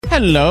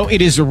Hello,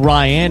 it is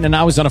Ryan, and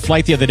I was on a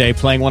flight the other day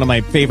playing one of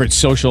my favorite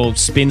social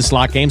spin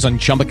slot games on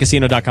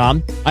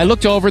ChumbaCasino.com. I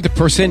looked over at the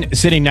person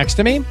sitting next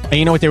to me, and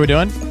you know what they were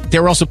doing? They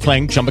were also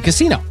playing Chumba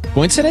Casino.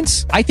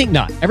 Coincidence? I think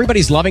not.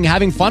 Everybody's loving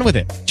having fun with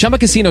it. Chumba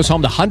Casino is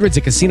home to hundreds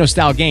of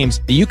casino-style games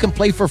that you can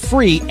play for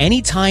free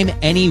anytime,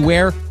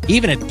 anywhere,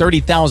 even at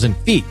 30,000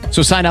 feet.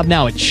 So sign up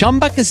now at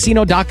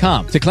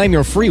ChumbaCasino.com to claim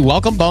your free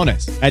welcome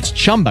bonus. That's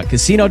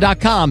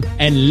ChumbaCasino.com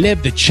and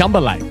live the Chumba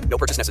life. No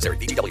purchase necessary.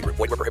 VGW. Void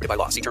where prohibited by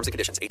law. See terms and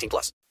conditions. 18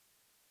 plus.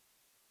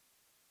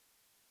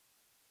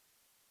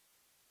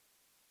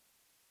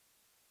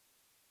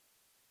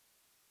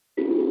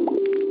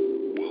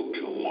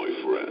 Welcome, my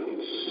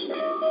friends.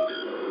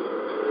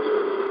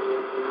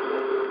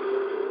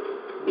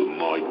 The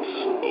night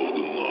of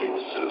the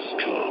nights has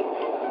come.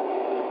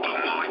 The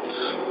night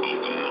of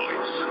the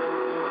nights.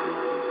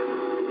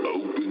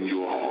 Open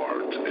your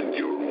heart and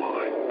your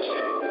mind.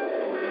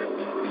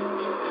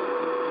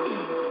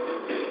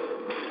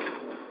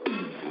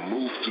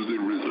 Move to the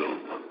rhythm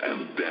and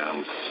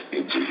dance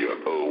into your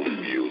own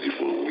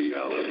beautiful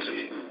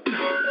reality.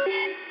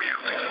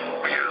 Beautiful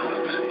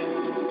reality.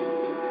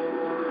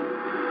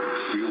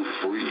 Feel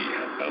free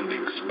and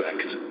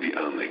expect the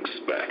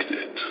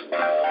unexpected.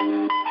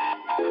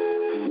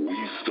 We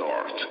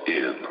start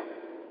in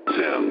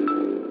 10,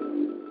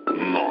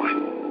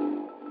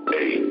 9,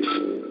 8,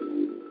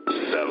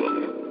 7,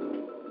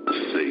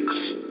 6,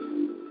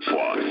 5,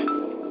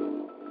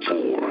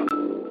 4,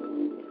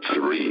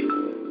 3,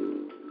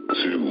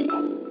 2,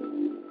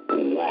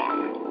 1.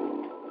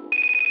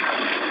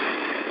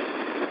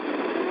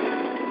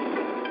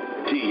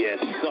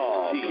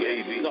 DSR,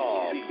 baby.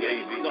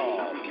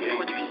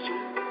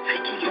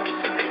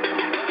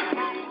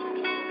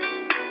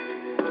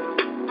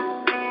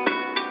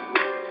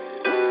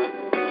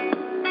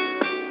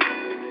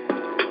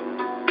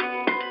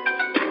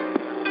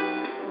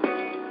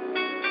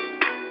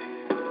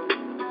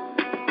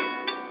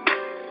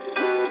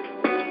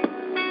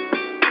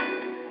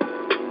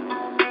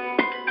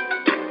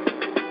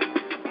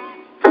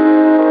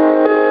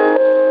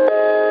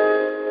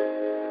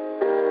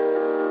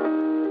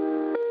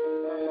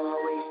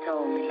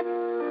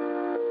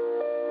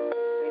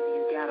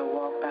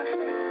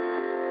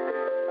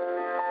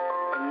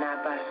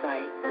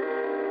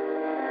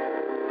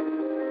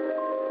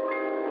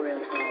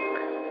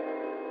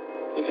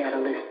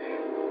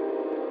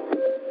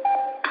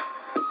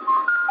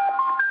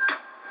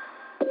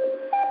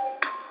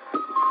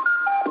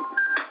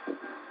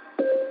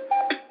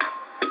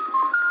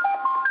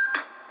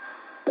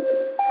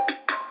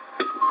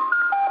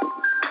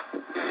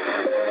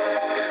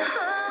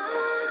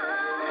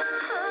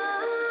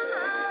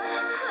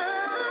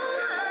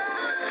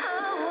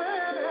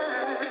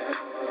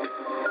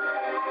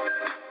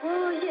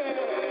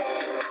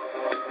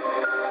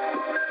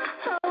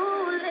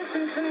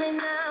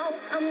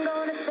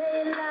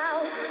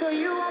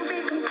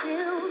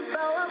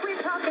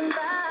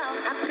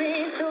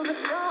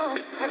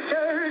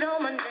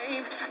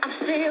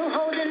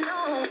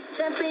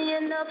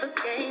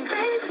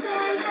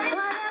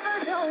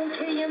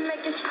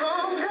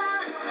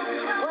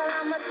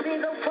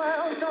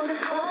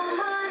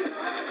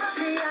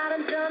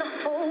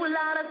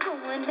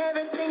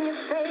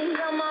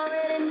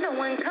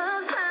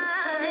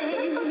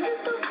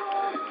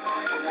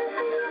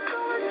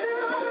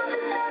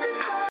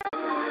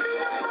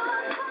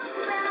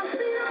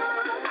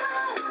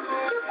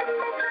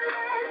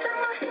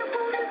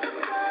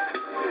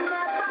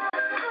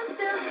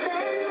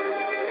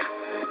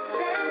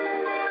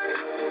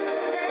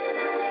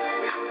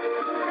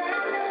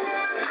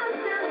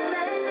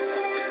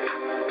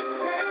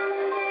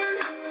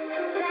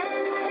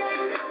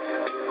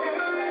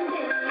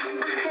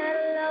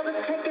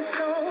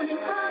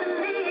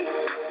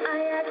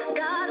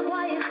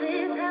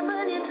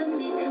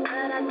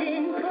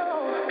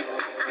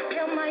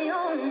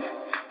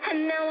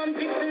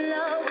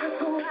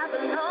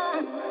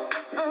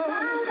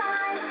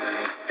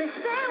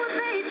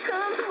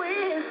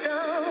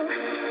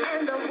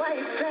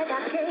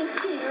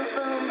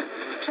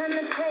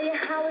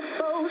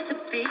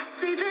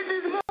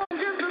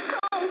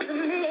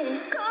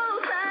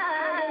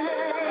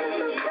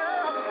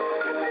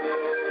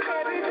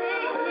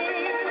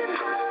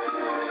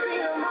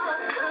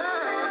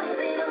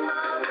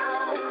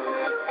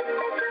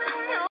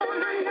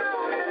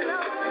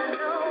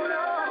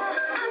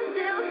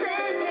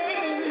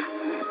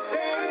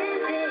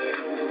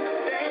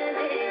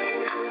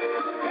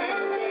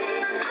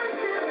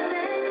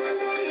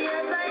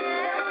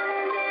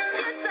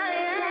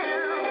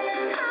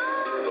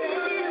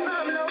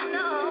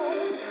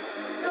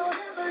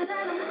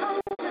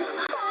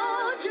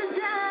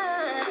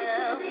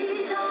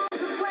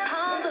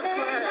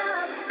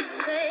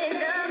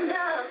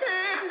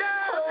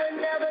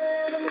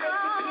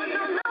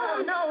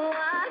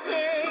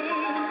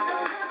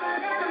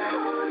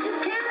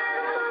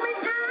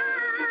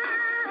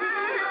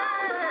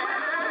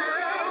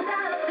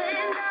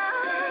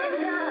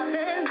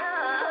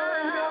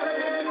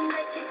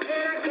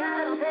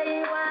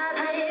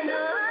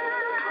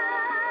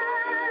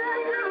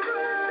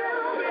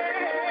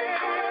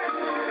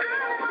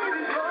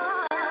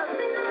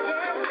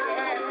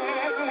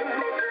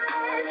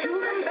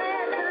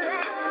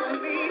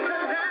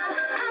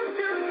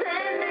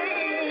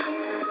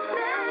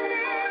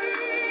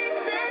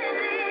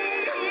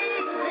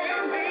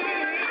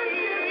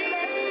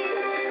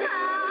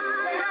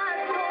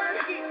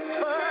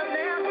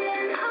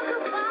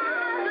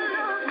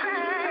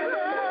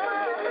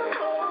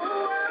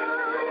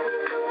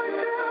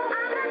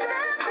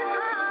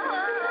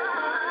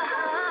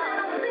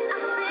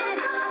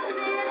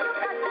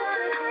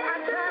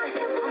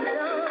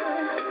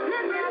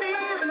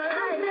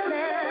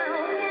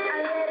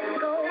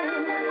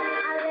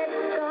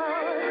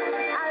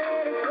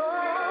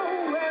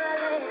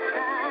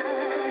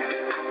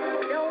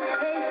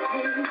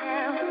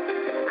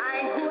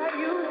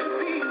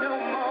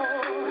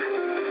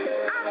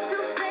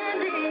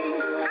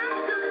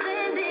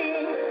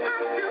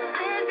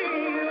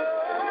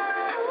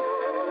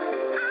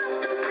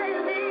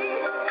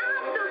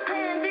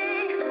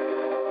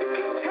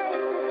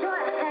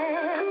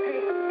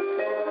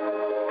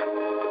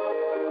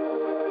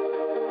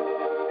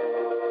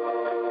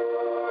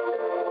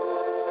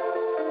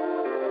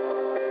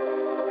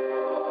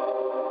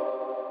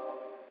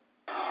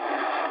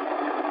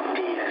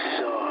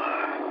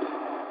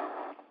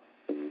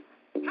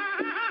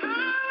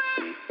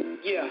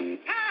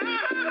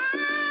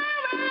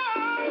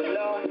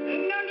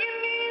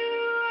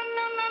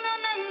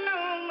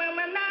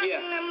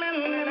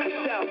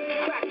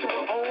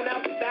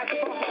 back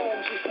of her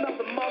home. She smelled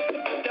the musk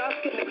of the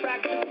dusk and the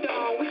crack of the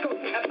dawn. We go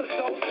through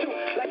episodes too,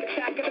 like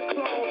Attack of the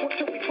Clones. What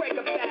till we break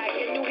her back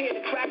and you hear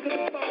the crack of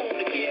the bone.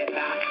 To get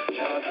by,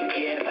 just to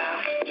get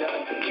by,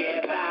 just to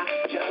get by,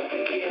 just to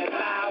get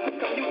by. We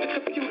commute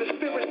the computer,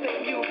 spirits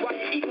they mute while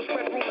your ego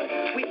spread rumors.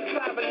 We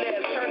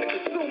survivalists turn to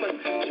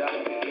consumers.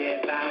 Just to get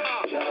by,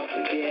 just to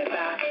get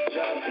by,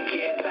 just to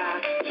get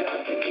by,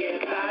 just to get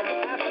by. You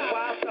ask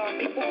why some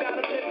people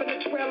gotta live in a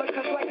trailer,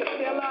 cause like a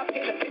sailor, I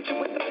paint a picture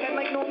with the pen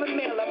like Norman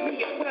Mailer.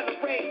 Me as well,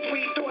 raised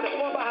 3 daughters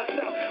all by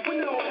herself,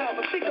 with no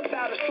help. I think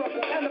about the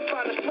struggle and I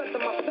find the strength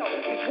in myself.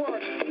 These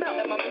words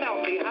melt in my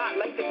mouth, they hot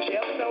like the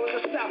jail cell in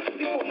the south.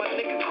 Before my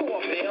nigga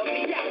core bailed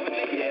me out.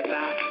 Get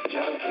by,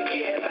 just to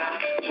get by,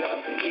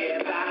 just to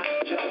get by,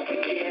 just to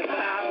get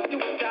by. We do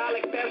a die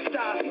like best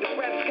style, see the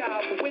red sky,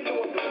 the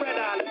window of the red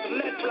eye, let the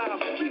lead fly.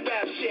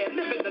 G-rap shit,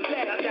 living the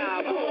lead I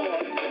die.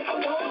 I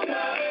woke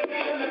up,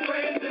 feeling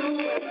brand new.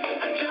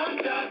 I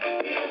jumped up,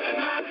 feeling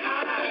my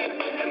high,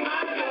 and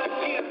my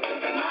soul,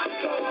 and my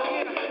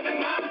soul, and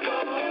my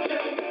soul.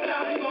 Just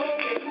stop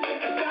smoking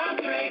and stop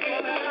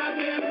drinking. I've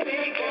been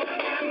thinking,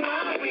 and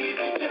my weed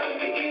just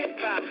to get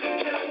by,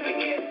 just to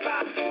get by,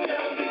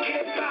 just to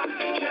get by,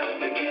 just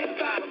to get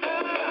by.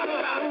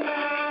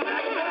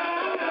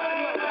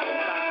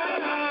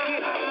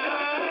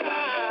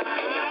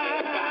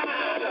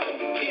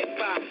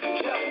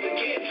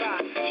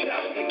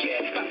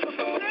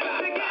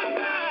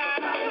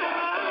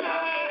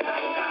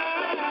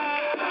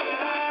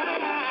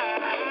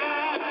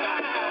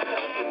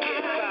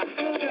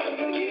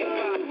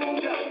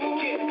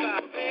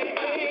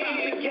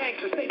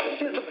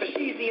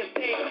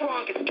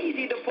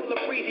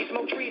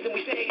 Smoke trees and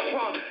we stay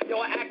strong.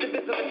 Yo,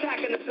 activism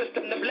attacking the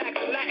system. The blacks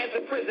and Latins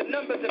in prison,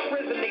 numbers in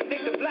prison. They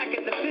think the black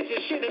and the vision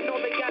shit and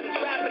all they got is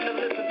rapping to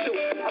listen to.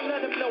 I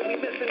let them know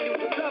we missing you.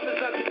 The love is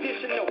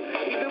unconditional.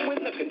 Even when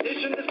the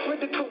condition is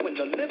critical, when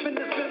the living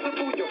is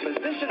visible, your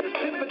position is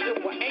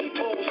pivotal. I ain't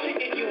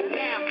bullshitting you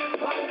now.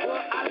 What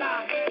would I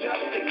lie?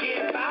 Just to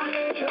get by,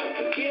 just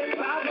to get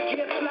by, to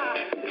get fly.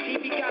 The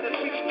TV got us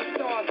reach the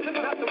stars.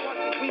 Not the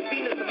ones that we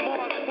Venus and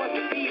Mars. The ones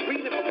that be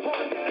reading for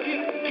parts.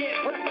 Just to get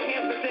breath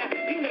cancers and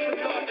penis and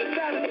larger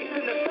Saturdays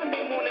and a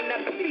Sunday morning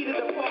at the feet of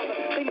the Father.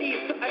 They need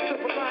something to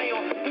rely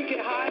on. We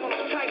get high on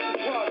all types of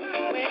drugs.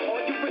 When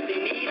all you really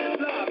need is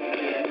love.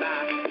 Get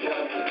by,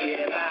 just to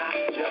get by,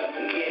 just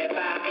to get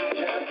by,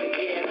 just to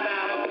get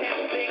by. My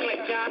pants sing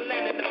like John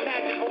Lennon.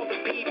 Imagine all the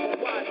people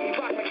watch me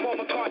rock like Paul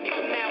McCartney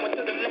from now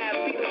until the last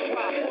Beatles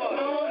drop.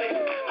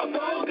 I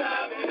woke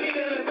up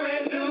feeling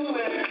brand new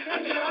and I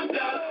jumped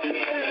up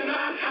feeling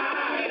my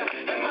high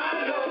and my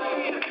low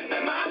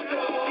and my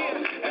soul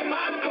and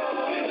my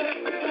soul.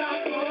 Just stop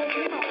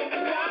smoking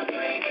and stop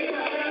drinking.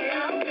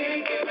 I'm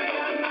thinking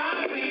about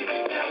my weed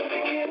just to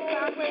get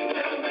by,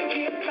 just to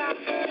get by,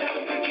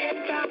 just to get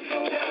by,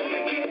 just to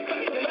get by.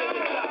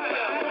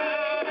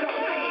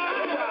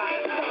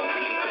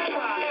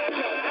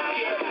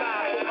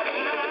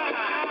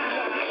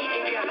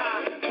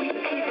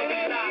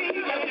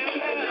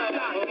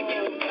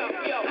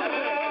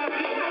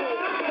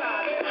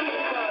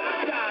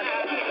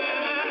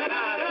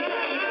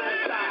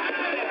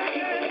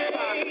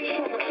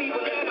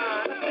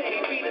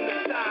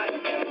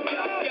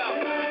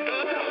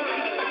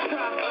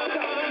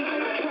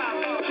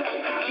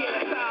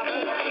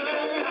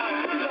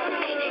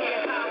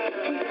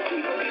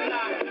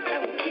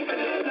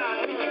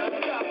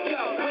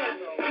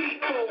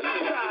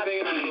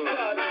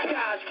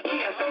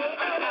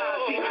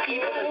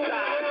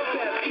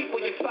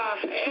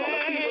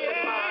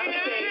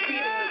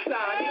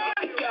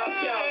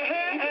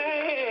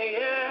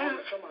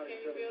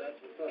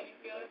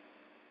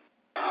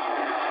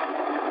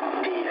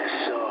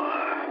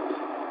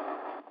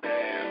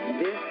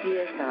 This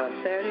DSR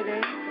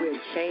Saturday,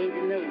 we're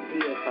changing the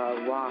DSR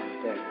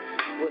roster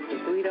with the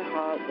 3 to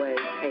Hard Way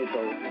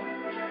Takeover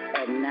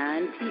at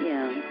 9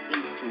 p.m.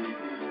 Eastern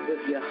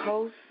with your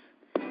hosts,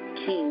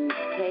 King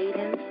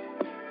Cadence,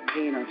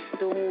 Gina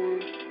Storm,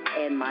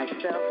 and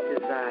myself,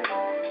 Desire.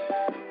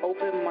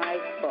 Open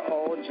mic for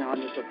all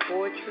genres of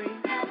poetry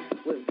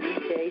with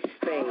DJ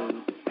Spade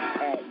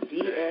at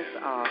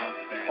DSR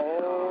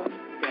all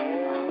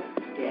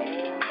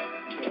day.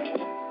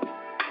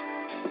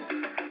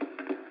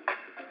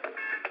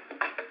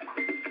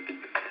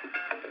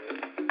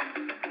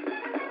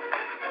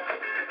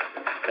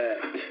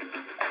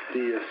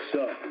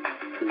 DSR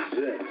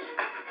presents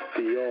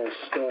the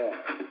All-Star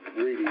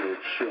Radio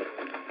Show.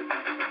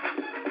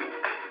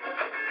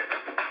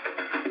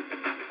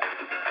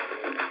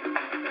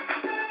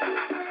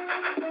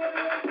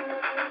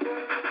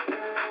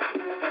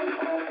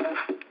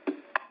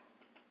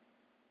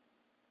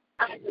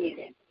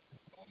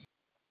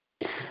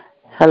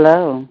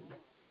 Hello,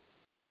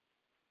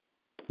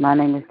 my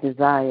name is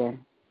Desire,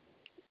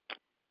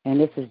 and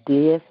this is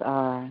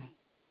DSR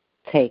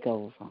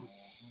Takeover.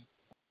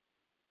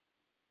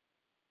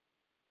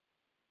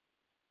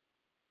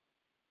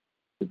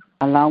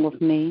 Along with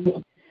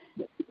me,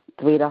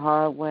 3 the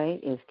Hard Way,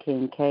 is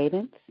King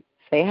Cadence.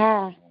 Say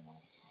hi.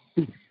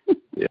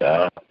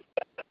 Yeah.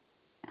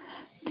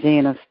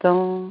 Gina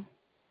Storm,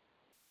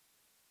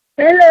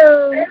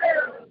 Hello.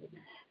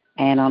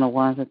 and on the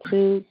ones and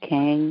two,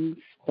 King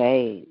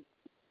Spade.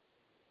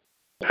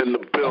 In the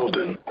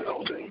building.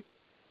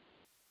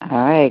 All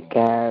right,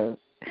 guys.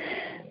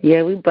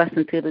 Yeah, we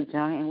busted through the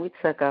joint and we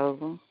took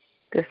over.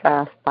 This is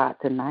our spot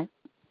tonight.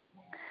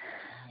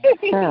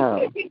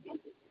 So,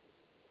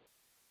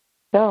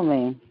 tell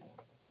me.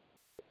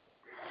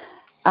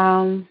 We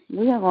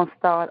are going to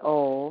start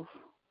off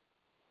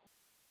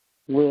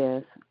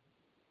with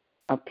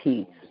a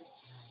piece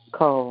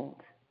called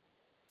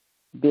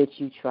Bitch,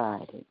 You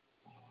Tried It.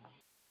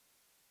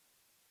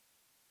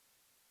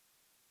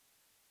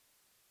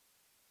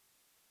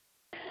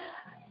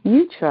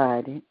 You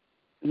tried it.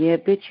 Yeah,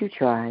 bitch, you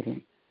tried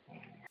it.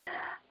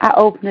 I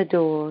opened the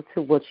door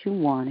to what you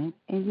wanted,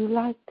 and you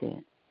liked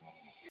it.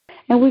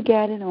 And we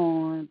got it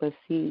on, but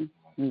see,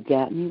 you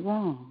got me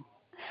wrong.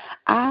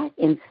 I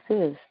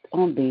insist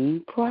on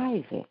being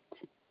private.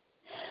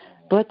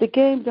 But the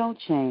game don't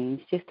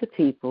change, just the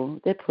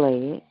people that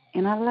play it,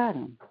 and I let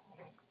them.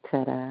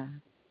 Ta-da.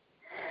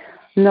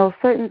 No,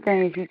 certain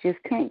things you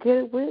just can't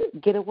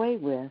get away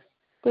with.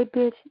 But,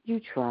 bitch, you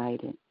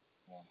tried it.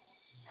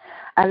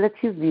 I let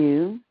you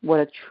view what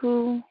a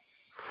true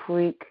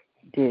freak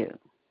do.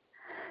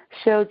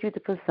 Showed you the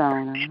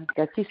persona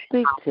that you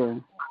speak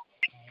to.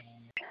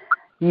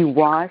 You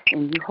watched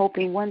and you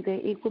hoping one day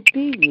it would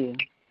be you.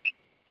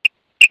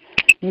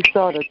 You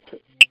saw the...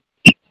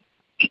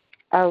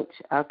 Ouch,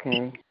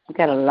 okay. I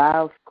got a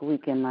loud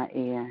squeak in my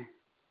ear.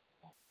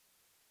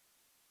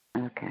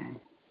 Okay.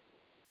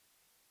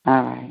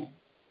 All right.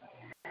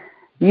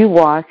 You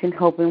watched and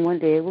hoping one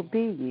day it would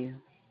be you.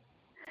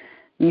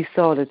 You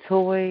saw the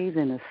toys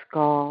and the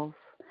scarves,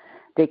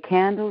 the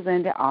candles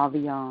and the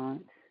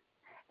avions,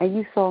 and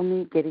you saw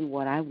me getting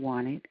what I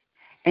wanted,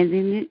 and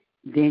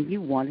then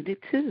you wanted it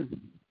too.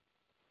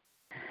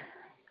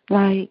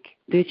 Like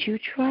that you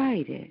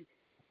tried it.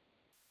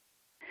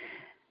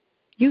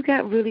 You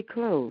got really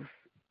close.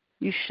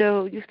 You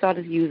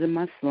started using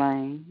my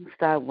slang, you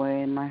started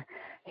wearing my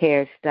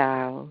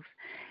hairstyles,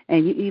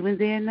 and you're even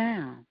there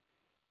now.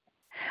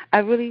 I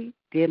really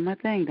did my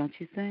thing, don't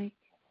you think?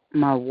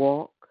 My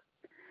walk,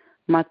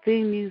 my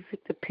theme music,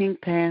 the Pink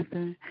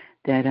Panther,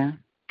 da-da,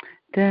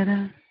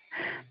 da-da,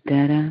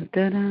 da-da,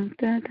 da-da,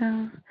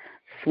 da-da,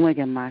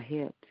 swinging my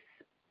hips.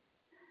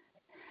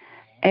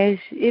 As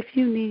if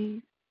you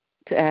need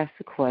to ask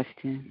a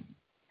question,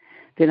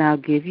 then I'll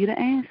give you the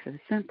answer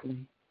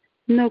simply.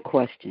 No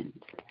questions.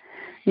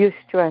 You're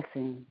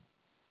stressing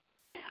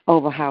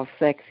over how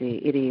sexy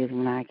it is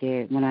when I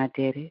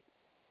did it.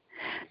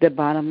 The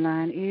bottom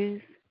line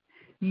is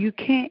you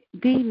can't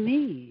be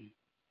me.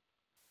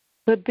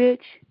 But bitch,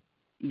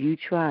 you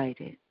tried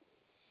it.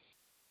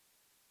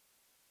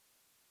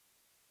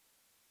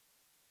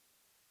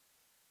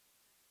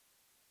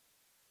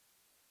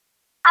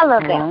 I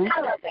love Hello?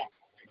 that.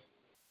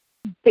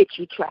 Bitch,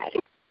 you tried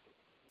it.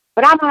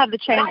 But I'm going to have to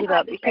change it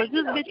up because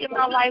this bitch in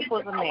my life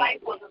was a man.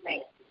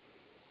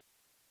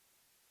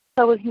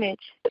 So was Mitch.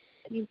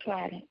 You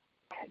tried it.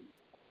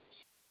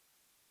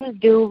 This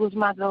dude was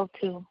my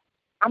go-to.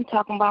 I'm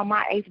talking about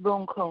my ace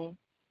boom coon.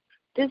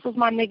 This was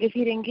my nigga if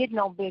he didn't get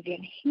no bigger.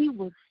 And he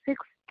was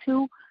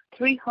 6'2",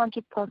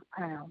 300+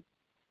 pounds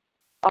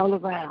all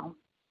around.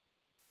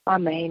 My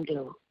main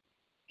dude.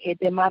 He had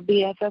been my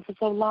BFF for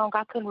so long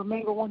I couldn't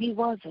remember when he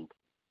wasn't.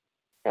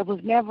 There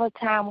was never a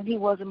time when he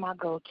wasn't my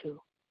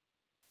go-to.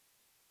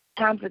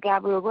 Times it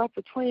got real rough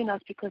between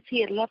us because he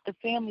had left the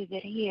family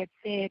that he had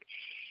said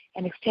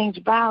and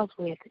exchanged vows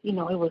with. You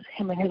know, it was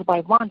him and his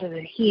wife Wanda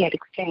that he had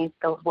exchanged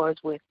those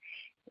words with.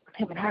 It was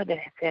him and her that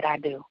had said, I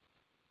do.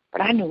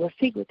 But I knew a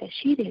secret that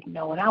she didn't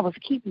know, and I was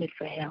keeping it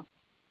for him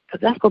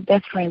because that's what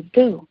best friends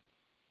do.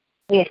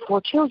 We had 4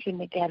 children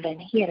together,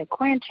 and he had a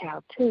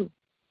grandchild, too.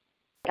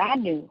 But I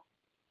knew.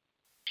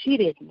 She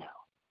didn't know.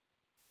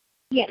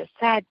 He had a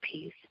side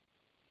piece.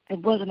 It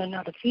wasn't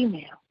another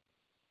female.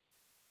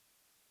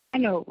 I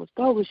know it was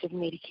bogus of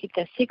me to keep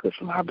that secret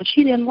from her, but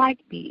she didn't like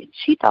me.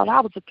 She thought I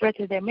was a threat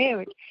to their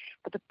marriage.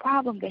 But the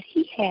problem that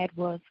he had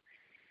was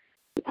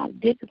I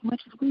did as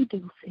much as we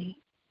do, see.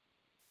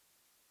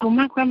 So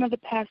my grandmother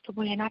passed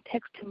away, and I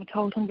texted him and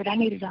told him that I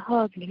needed a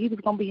hug, and if he was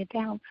going to be in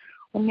town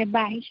when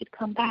nearby, he should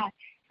come by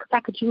because I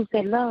could use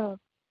that love.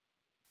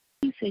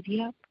 He said,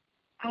 yep,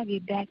 I'll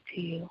get back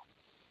to you.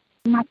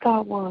 And my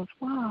thought was,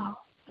 wow,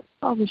 that's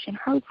selfish and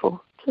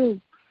hurtful,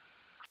 too.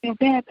 When your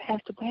dad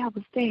passed away, I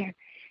was there,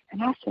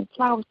 and I sent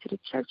flowers to the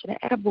church and an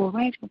edible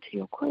arrangement to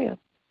your crib.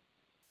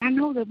 I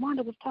know that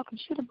Wanda was talking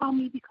shit about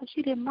me because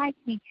she didn't like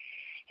me,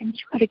 and you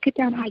got to get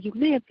down how you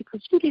live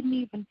because you didn't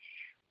even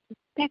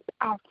respect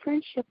our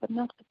friendship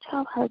enough to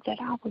tell her that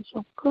I was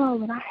your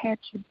girl and I had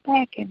your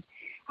back, and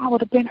I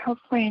would have been her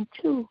friend,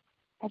 too,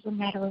 as a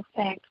matter of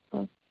fact,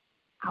 but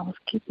I was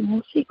keeping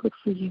a secret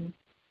for you.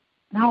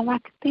 And all I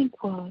could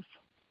think was,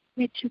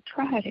 Mitch, you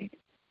tried it.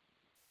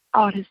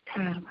 All this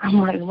time,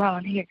 I'm running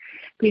around here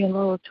being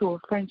loyal to a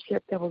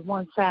friendship that was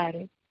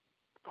one-sided.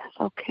 That's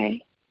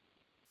okay.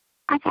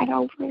 I got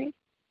over it.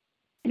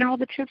 and all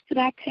the trips that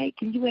I take,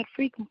 and you had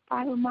freaking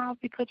 5 miles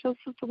because your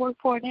sister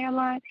worked for an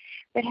airline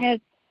that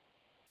had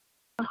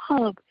a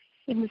hub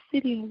in the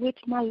city in which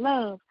my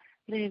love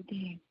lived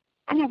in.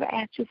 I never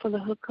asked you for the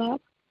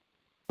hookup,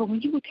 but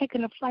when you were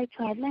taking a flight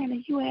to Atlanta,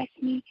 you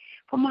asked me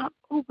for my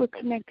Uber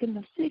connect in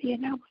the city,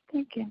 and I was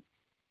thinking,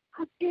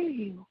 how dare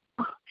you?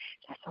 Oh,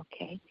 that's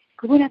okay,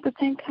 because we're not the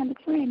same kind of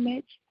friend,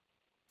 Mitch.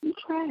 You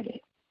tried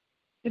it.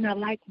 You're not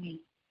like me,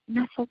 and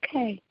that's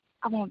okay.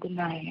 I won't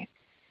deny it.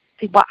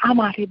 See, but I'm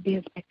out here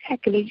being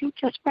spectacular. You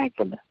just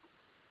regular.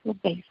 You're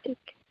basic.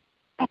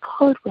 Like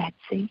hood rat,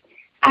 see?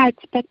 I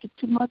expected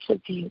too much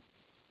of you.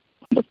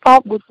 The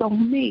fault was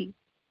on me.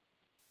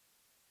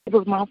 It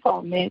was my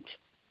fault, Mitch.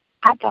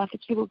 I thought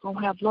that you were going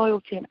to have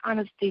loyalty and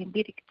honesty and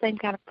be the same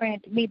kind of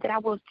friend to me that I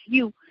was to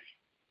you.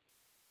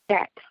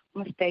 That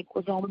mistake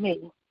was on me.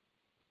 It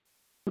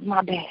was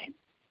my bad.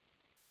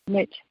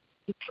 Mitch,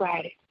 you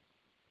tried it.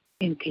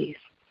 In peace.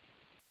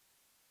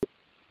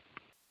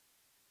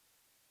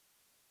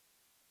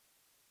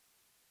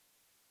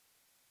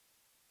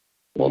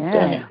 Well,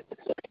 yeah.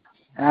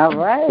 All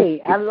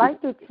right. I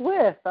like the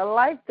twist. I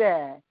like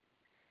that.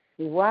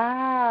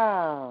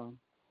 Wow.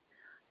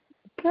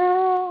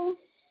 Girl,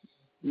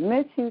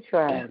 Mitch, you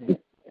tried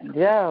it.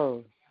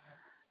 Joe,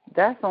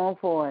 that's on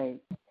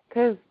point.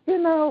 Because, you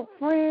know,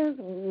 friends,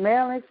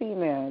 male and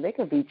female, they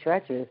could be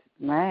treacherous,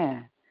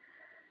 man.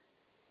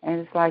 And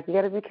it's like you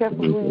got to be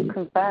careful who you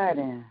confide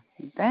in.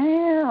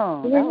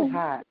 Damn, that was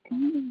hot.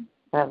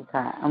 That was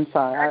hot. I'm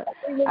sorry.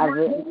 I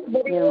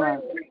didn't, you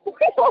know.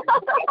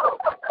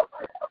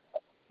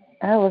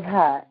 That was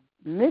hot.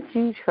 Mitch,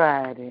 you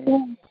tried it.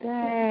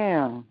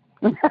 Damn.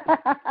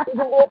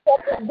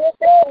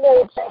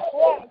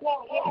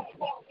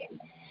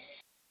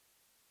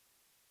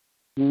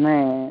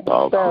 Man,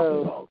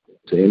 so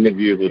to any of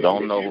you who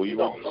don't know who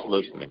you are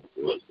listening,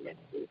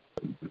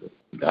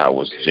 that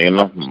was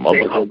Gina,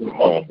 motherfucking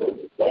phone.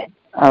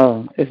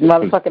 Oh, it's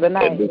motherfucker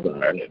tonight.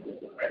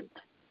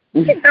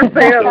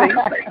 Barely.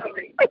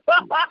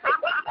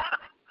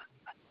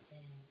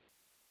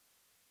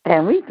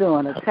 And we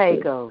doing a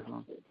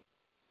takeover.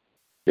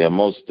 Yeah,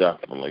 most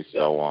definitely.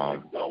 So,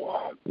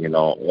 you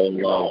know, all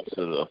love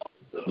to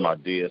my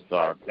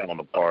DSR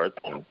counterparts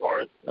and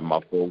my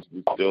folks.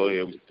 We still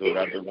here. We still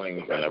got the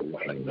wings and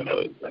everything.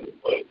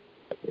 But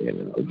you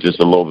know,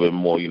 just a little bit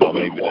more, you know,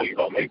 maybe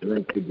the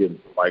drinks could get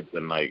spiked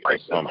tonight or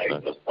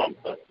something.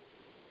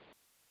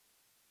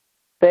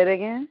 Say it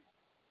again?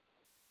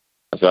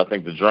 So I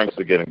think the drinks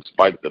are getting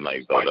spiked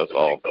tonight, though. That's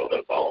all.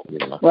 You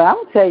know. Well, I'm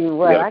gonna tell you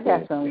what.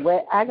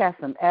 I got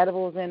some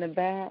edibles in the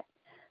back.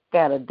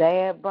 Got a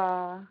dab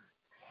bar,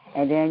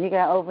 and then you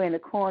got over in the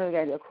corner. You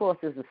got, of course,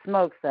 there's a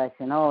smoke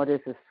section. All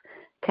this is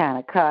kind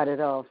of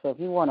carted off. So if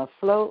you want to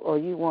float or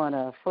you want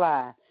to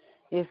fly,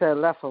 it's a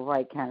left or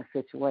right kind of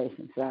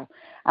situation. So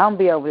I'm gonna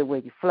be over there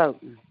with you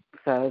floating.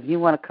 So if you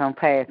want to come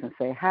past and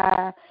say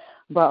hi,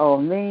 by all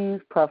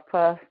means, puff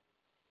puff.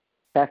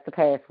 That's the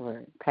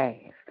password.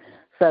 Pass.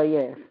 So,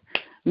 yes,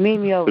 meet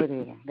me over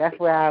there. That's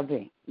where I'll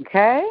be,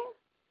 okay?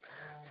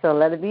 So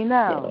let it be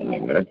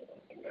known.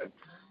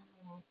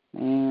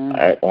 All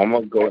right, well, I'm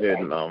going to go ahead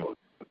and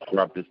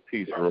drop this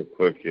piece real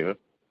quick here.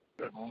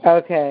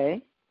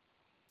 Okay.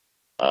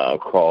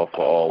 Call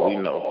for all we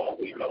know.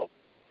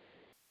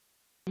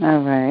 All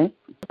right.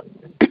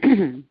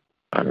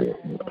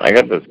 I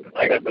got this.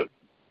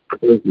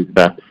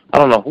 I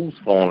don't know whose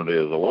phone it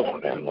is or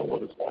what's going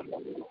on.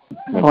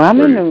 Well, I'm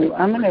in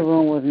the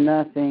room with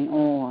nothing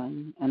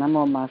on, and I'm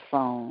on my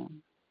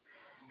phone.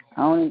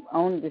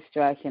 Only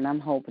distraction I'm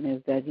hoping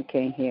is that you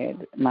can't hear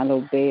my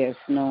little bear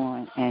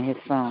snoring and his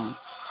phone.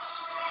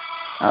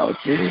 Oh,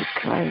 Jesus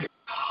Christ.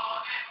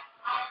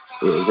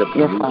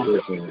 Your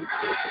phone.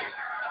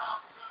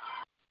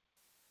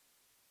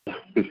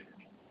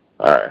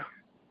 All right.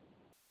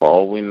 For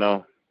all we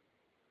know,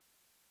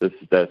 this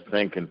is that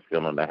sinking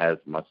feeling that has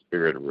my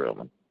spirit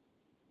reeling.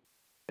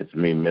 It's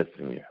me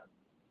missing you.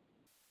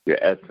 Your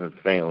essence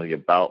faintly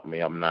about me.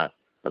 I'm not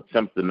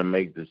attempting to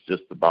make this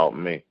just about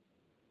me.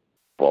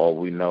 For all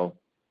we know,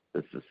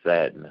 this is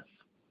sadness.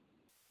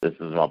 This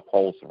is my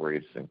pulse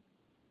racing.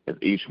 As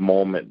each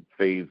moment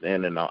fades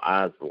in and our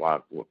eyes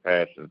lock with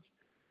passions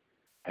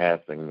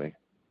passing me.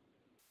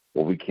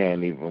 Well, we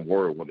can't even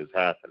word what is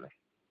happening.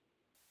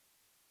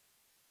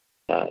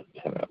 God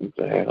damn it, what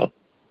the hell?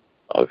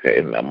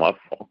 Okay, now my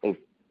phone.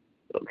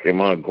 Okay,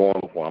 mine going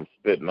before I'm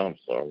spitting. I'm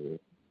sorry.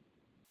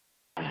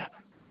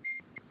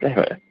 Damn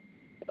it.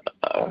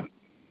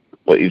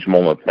 But each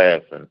moment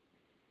passing,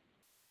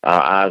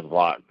 our eyes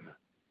locked,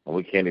 and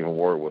we can't even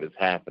word what is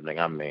happening.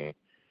 I mean,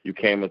 you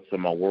came into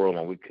my world,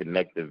 and we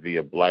connected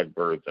via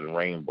blackbirds and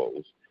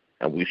rainbows,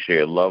 and we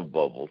shared love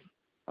bubbles.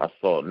 I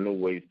saw new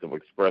ways to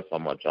express how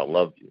much I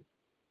love you.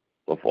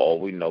 But for all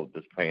we know,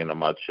 this pain in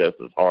my chest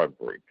is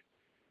heartbreak.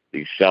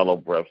 These shallow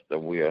breaths that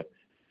we are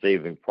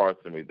saving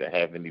parts of me that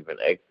haven't even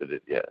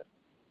exited yet.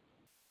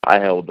 I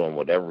held on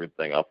with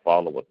everything. I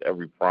followed with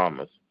every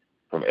promise.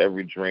 From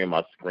every dream,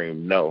 I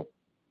screamed no.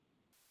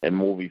 In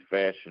movie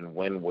fashion,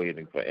 when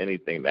waiting for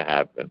anything to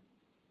happen.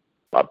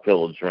 My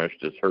pillow drenched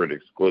just hurt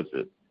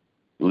exquisite.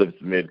 Lips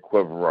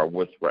mid-quiver, I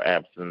whisper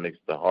absent makes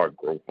the heart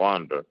grow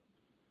fonder,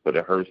 but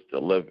it hurts to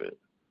live it.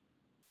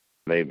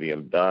 Maybe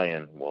I'm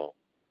dying. Well,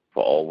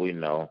 for all we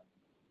know,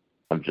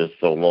 I'm just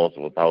so lost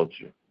without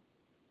you.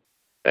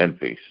 And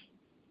peace.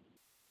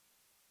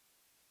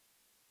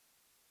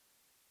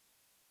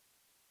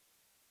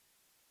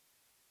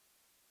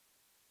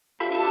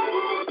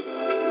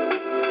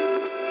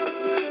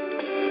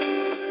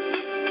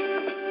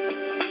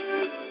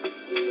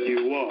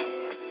 You are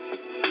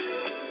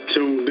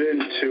tuned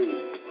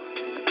into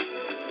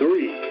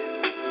 3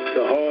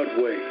 The Hard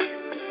Way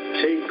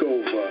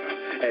Takeover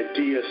at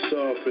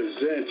DSR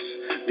presents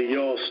the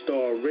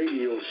All-Star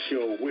Radio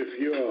Show with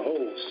your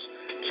hosts,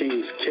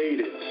 King's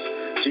Cadence,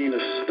 Gina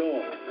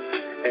Storm,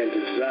 and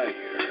Desire.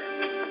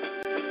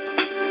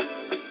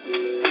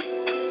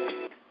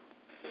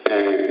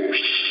 Oh,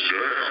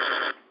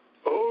 shit.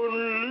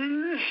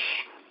 Unleash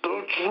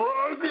the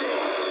dragon.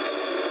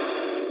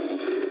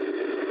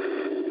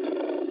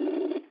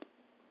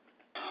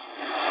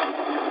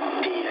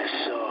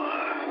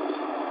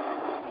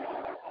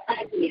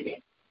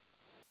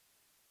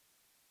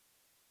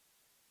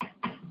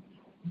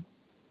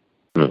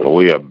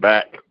 We are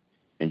back,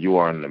 and you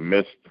are in the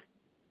midst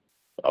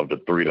of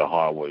the 3 The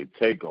Hard Way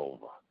Takeover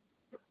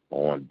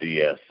on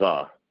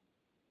DSR.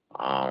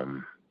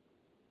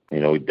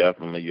 We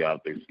definitely, you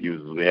have to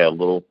excuse us. We had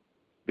little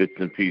bits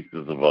and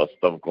pieces of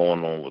stuff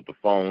going on with the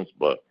phones,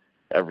 but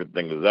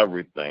everything is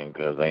everything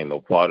because ain't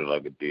no party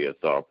like a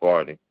DSR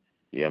party.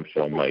 Yeah, I'm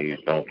sure my ears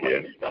don't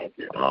care.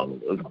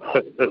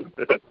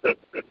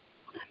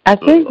 I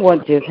think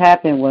what just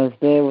happened was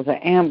there was an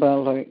Amber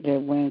Alert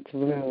that went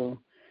through.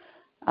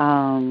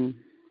 An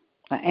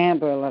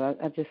Amber Alert.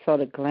 I just saw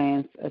the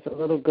glance as a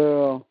little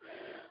girl,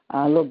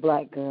 a little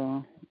black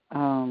girl.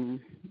 I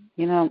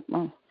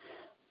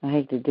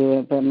hate to do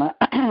it, but my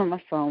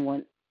my phone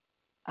went.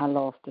 I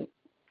lost it.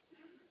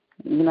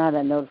 You know how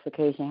that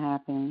notification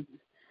happens.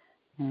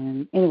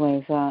 And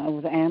anyways, it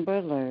was an Amber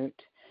Alert.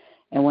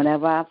 And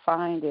whenever I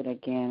find it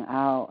again,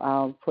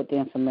 I'll put the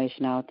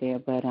information out there.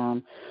 But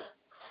it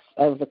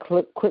was a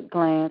quick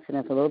glance, and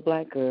it's a little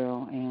black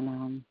girl,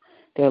 and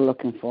they're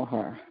looking for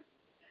her.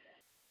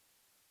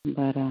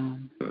 But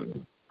I'm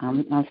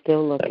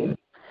still looking.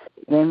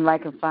 If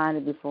anybody can find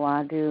it before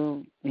I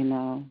do,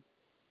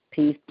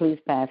 please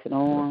pass it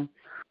on,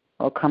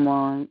 or come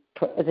on.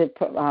 Is it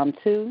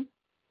two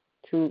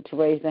to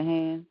raise the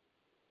hand?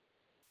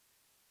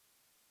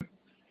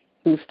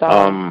 Who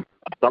starts?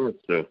 Start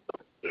to.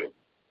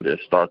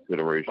 Just start to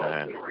the raise your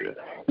hand.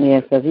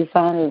 Yes, if you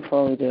find it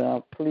before we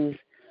do, please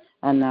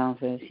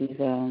announce it. She's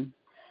I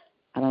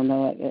don't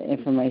know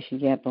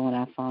information yet, but when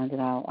I find it,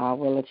 I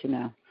will let you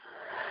know.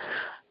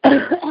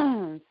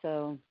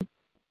 So,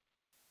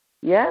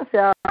 yes,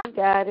 y'all, we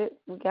got it.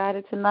 We got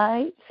it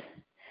tonight.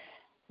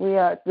 We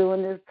are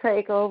doing this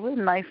takeover,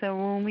 nice and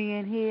roomy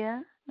in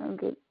here.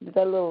 Get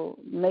that little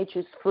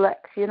matrix flex,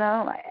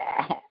 Like,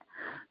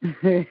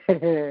 hey,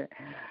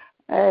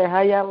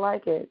 how y'all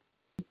like it?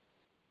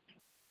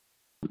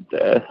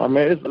 I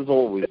mean, it's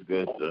always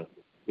good to,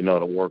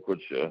 to work with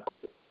your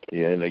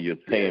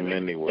team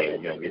anyway.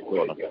 You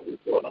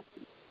sort of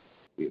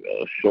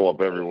show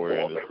up everywhere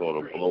and just sort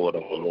of blow it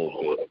up a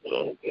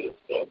little bit.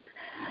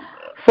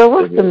 So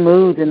what's the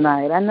mood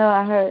tonight?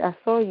 I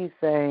saw you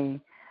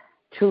say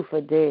truth or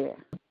dare.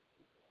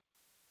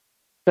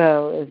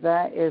 So is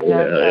that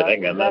that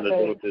ain't got nothing to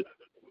do with this.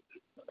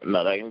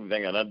 No, that ain't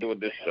got nothing to do with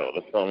this show.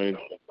 That's all me.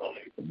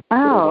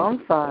 Oh,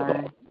 I'm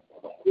sorry.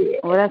 Yeah.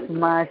 Well, that's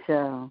my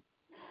show.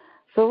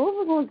 So what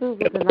we're going to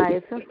do for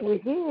tonight, since we're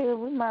here,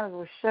 we might as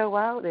well show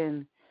out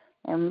and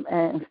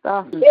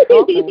start some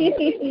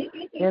talking,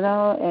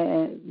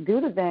 and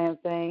do the damn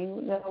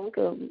thing. We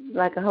could,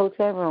 like a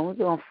hotel room, we're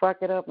going to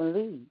fuck it up and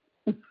leave.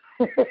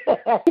 That's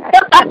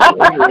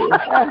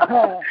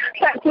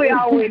we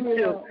always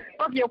do.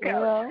 Fuck your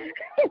couch.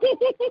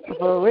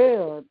 For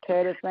real,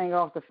 tear this thing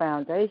off the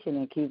foundation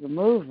and keep it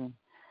moving,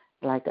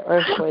 like the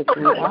earthquakes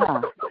we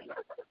are.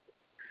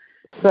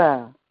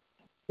 So,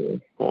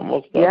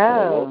 almost.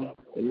 Yeah.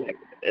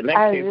 In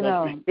that case,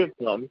 let's spit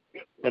something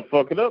and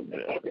fuck it up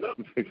then.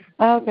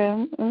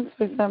 Okay, let's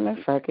spit something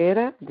and fuck it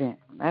up then.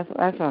 That's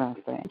what I'm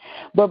saying.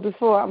 But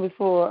before I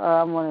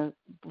want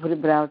to put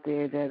it out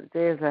there that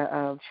there's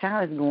a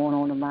challenge going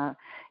on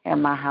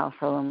in my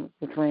household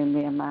between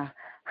me and my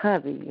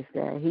hubby. Is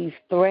that he's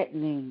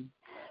threatening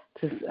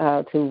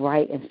to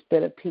write and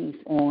spit a piece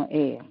on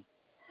air.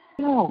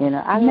 No.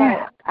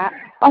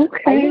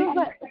 Okay.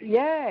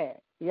 Yeah.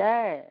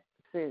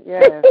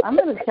 Yeah, I'm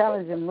in a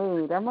challenging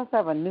mood. I must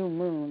have a new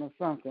moon or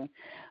something,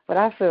 but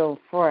I feel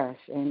fresh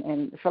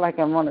and feel like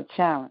I'm on a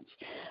challenge.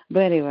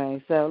 But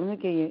anyway, so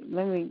let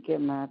me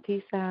get my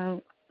piece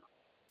out.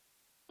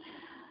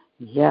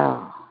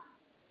 Yeah.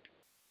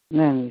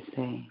 Let me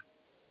see.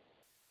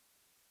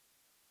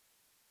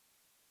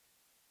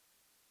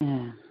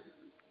 Yeah.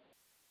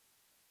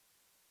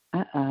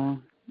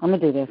 I'm gonna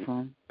do this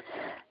one.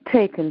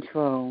 Take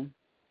control.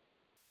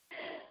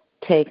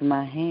 Take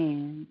my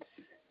hands.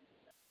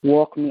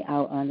 Walk me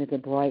out under the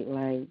bright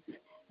lights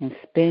and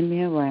spin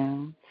me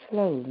around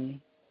slowly.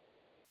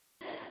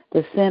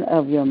 The scent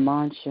of your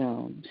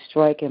mancho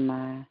striking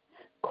my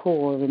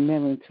core,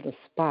 remembering to the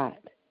spot.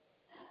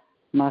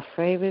 My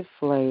favorite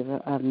flavor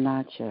of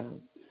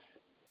nachos.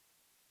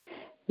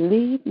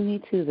 Lead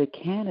me to the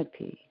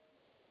canopy.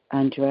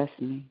 Undress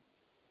me.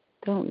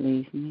 Don't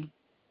leave me.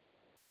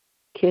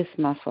 Kiss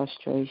my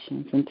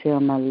frustrations until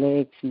my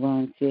legs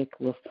run thick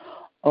with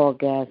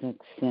orgasmic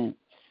scents.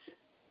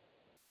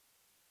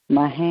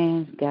 My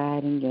hands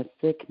guiding your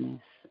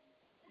thickness,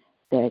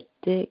 that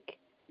thick,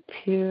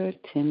 pure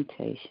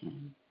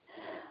temptation.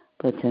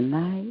 But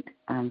tonight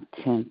I'm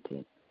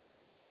tempted.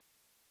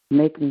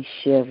 Make me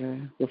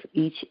shiver with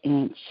each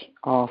inch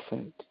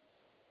offered.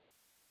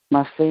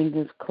 My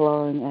fingers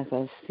clawing as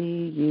I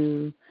see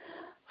you.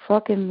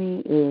 Fucking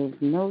me is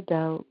no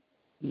doubt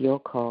your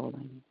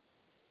calling.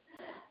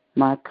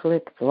 My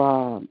click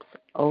throbs,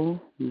 oh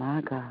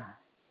my God.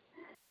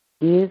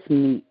 Give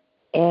me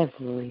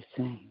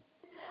everything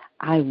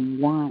I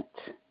want.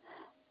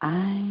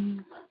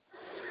 I'm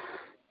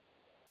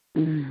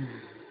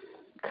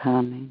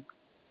coming.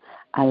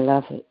 I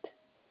love it.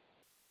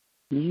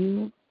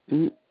 You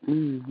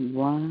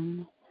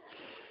won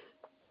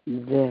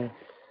this.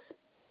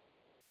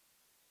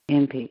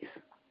 In peace.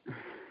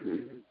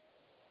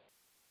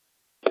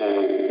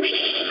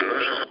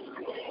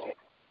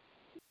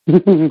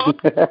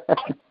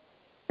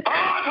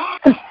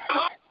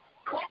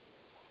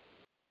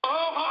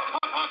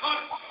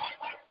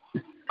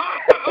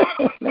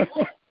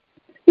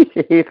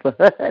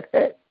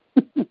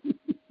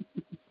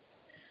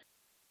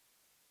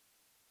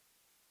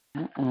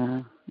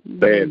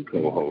 Bad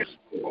co-host.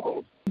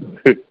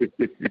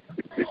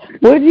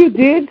 What you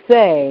did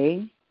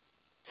say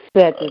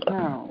set the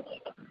tone.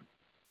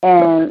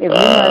 And if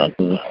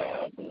you must,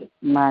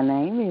 my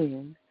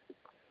name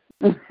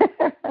is.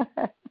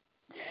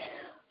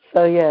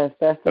 So, yes,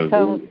 that's the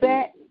tone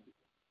set.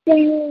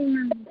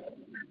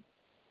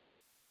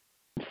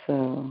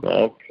 So.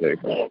 Okay.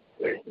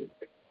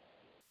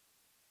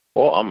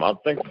 Well, I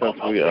think since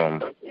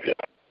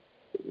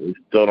we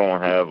still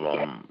don't have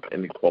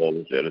any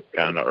callers yet, it's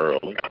kind of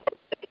early.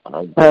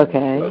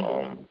 Okay.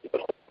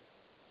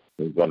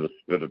 We're going to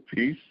spit a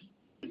piece.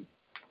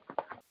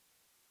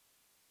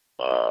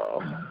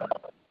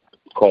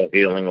 Called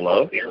Healing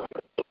Love.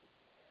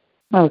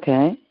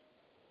 Okay.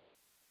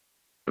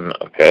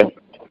 Okay.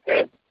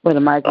 Well, the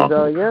mic is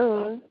all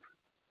yours.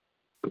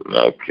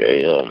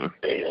 Okay.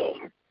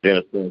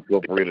 Dennis,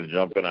 feel free to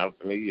jump in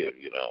after me. You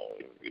know,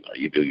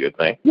 you do your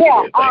thing.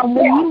 Yeah. When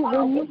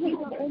you hit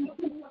the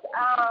MP,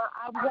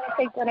 I'm gonna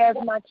take that as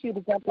my cue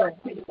to jump in.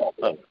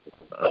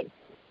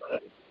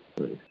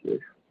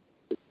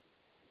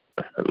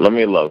 Let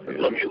me love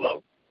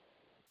you.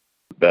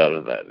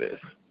 Better that is.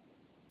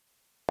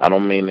 I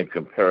don't mean in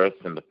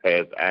comparison to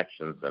past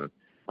actions and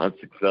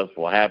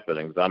unsuccessful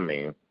happenings. I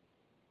mean,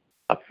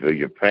 I feel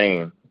your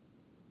pain.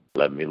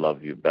 Let me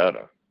love you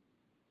better.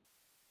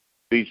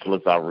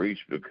 Speechless I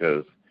reach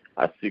because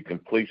I see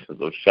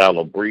completions of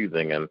shallow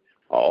breathing and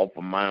I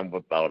offer mine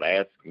without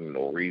asking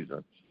no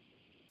reason.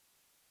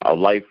 Our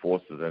life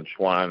forces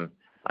entwine.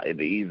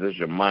 It eases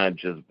your mind,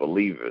 just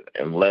believe it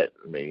and let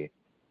me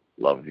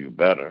love you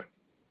better.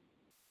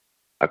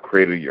 I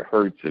created your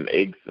hurts and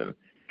aches and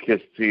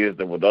kiss tears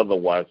that would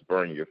otherwise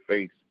burn your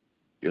face.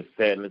 Your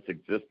sadness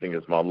existing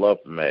is my love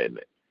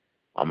magnet.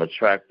 I'm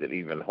attracted,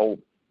 even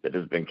hope that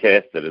has been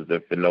casted as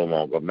if it no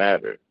longer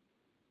mattered.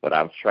 But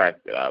I've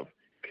tracked it. I've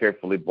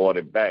carefully brought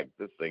it back.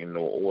 This ain't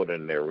no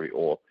ordinary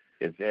or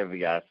it's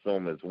heavy. I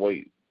assume it's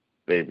weight.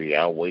 Baby,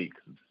 I'll wait.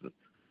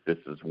 This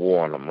is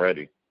war and I'm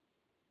ready.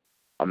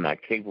 I'm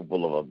not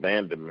capable of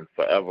abandonment.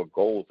 Forever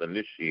goals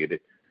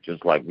initiated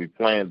just like we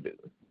planned it.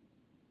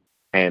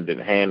 Hand in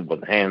hand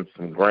with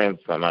handsome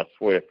grandson, I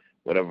swear,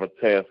 whatever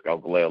task, I'll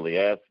gladly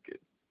ask it.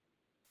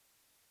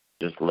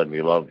 Just let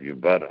me love you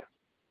better.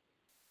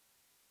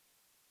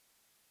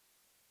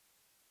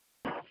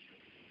 I've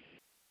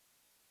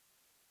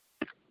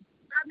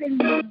been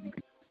what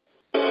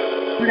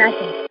I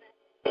think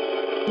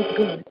was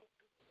good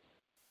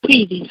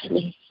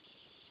previously,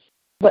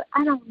 but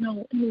I don't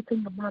know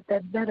anything about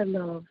that better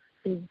love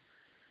thing.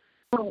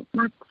 So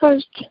my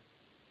first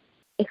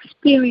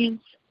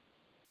experience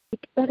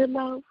with better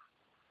love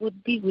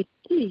would be with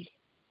you.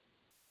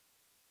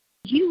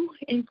 You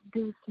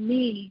introduced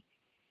me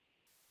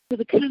to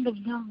the kind of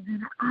love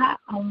that I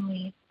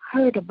only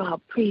heard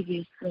about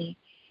previously.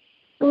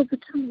 It was the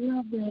kind of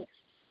love that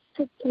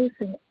took place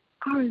in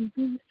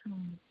R&B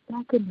songs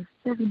back in the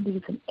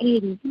 70s and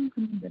 80s, even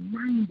in the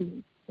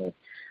 90s. But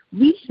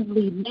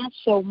recently, not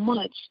so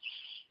much.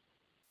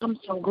 I'm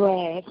so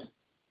glad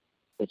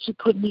that you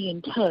put me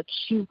in touch.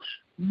 You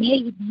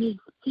made me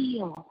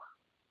feel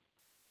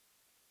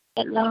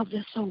that love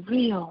that's so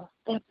real,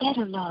 that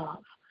better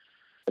love,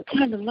 the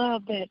kind of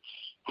love that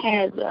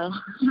has a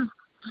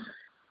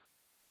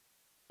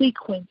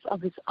sequence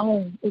of its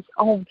own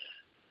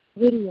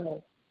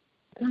video,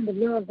 the kind of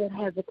love that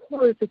has a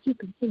chorus that you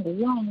can sing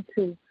along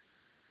to,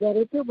 that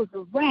if it was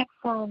a rap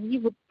song,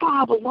 you would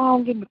bob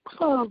along in the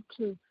club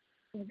to.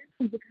 And this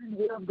is the kind of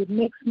love that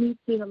makes me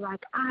feel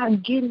like I'm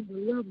getting the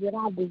love that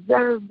I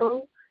deserve,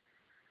 bro.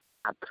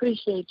 I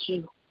appreciate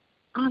you,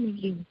 honor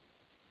you.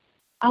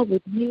 I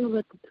would kneel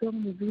at the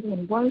throne of you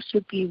and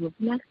worship you if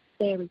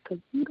necessary, because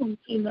you don't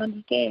seem to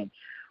understand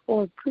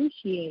or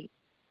appreciate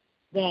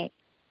that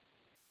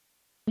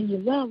when you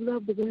love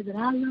the way that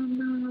I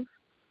love,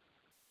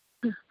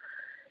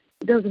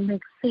 it doesn't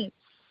make sense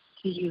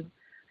to you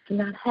to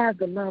not have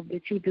the love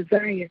that you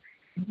desire.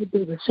 And you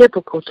be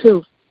reciprocal,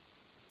 too.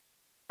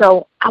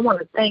 So I want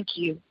to thank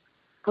you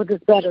for this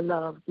better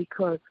love,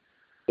 because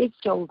it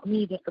shows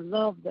me that the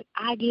love that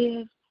I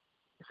give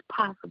is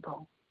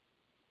possible,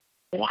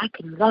 that I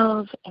can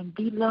love and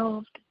be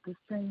loved the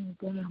same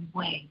damn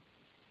way.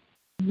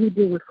 You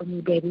do it for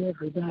me, baby,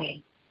 every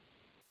day.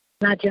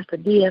 Not just a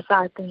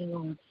DSR thing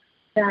on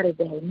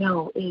Saturday.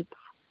 No, it's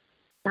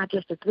not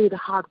just a 3 the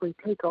hard way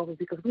takeover,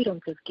 because we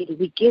don't just get it.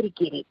 We get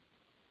it.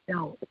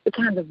 No, it's the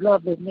kind of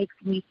love that makes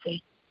me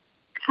say,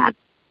 God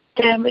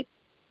damn it,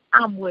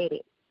 I'm with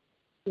it.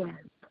 Yes,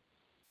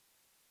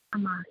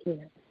 I'm out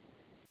here.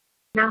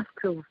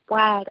 Nostrils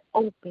wide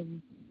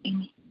open,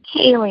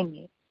 inhaling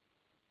it.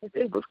 If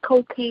it was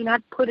cocaine,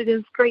 I'd put it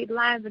in straight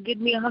lines and get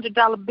me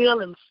 $100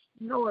 bill and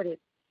snort it.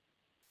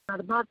 Not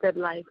about that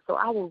life, so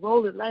I will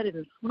roll it, light it,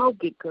 and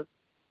smoke it, because,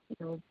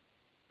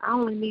 I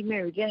only need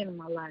Mary Jane in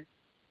my life.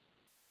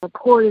 I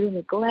poured it in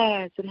a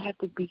glass. It had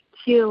to be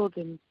chilled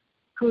and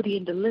fruity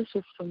and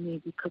delicious for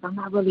me, because I'm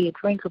not really a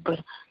drinker,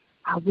 but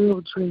I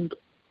will drink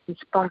the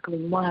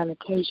sparkling wine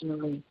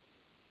occasionally.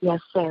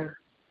 Yes, sir.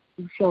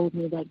 You showed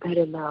me that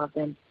better love,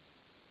 and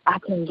I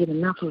can't get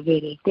enough of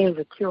it. If there's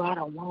a cure, I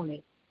don't want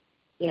it.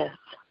 Yes,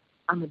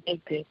 I'm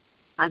addicted.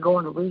 I go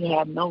into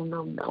rehab. No.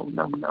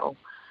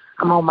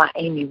 I'm on my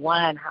Amy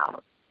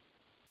Winehouse.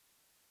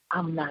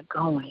 I'm not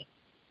going.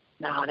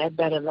 No, that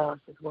better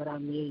love is what I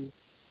need.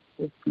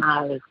 This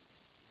smile is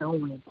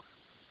knowing.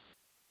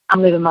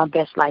 I'm living my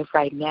best life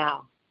right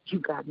now. You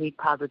got me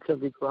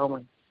positively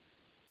growing.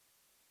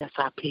 That's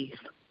our peace.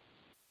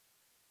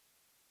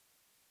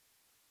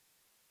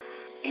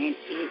 And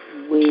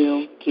it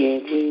will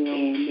get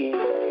in.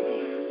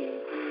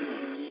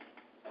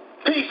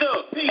 Peace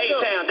up,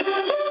 A-Town.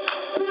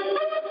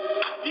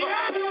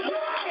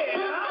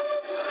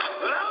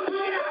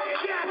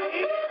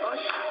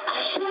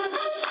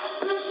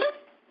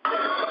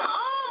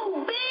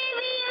 Oh,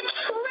 baby, a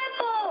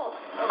triple.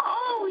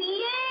 Oh,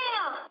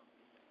 yeah.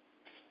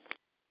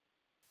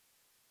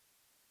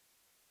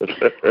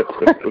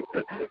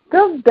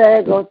 Them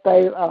daggone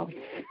things are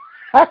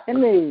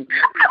funny.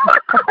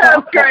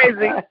 That's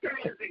crazy.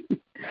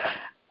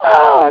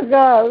 Oh, my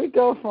God. We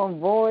go from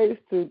voice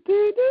to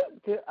doo-doo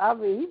to,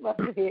 he must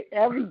have hit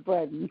every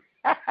button.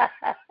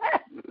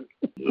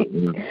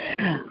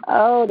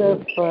 Oh,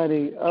 that's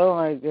funny. Oh,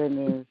 my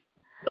goodness.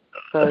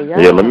 So,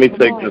 Yeah, let me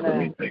take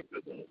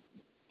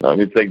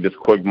this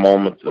quick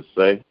moment to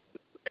say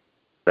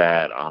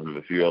that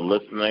if you're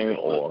listening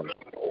or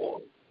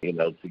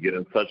to get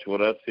in touch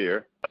with us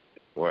here,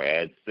 we're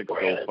at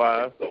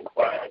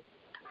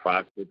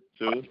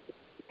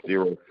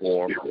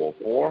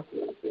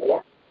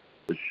 605-562-0444.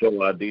 The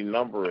show ID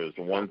number is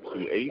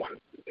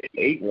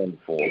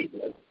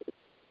 128-814.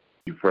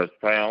 You press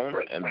pound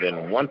and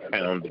then 1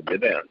 pound to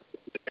get in.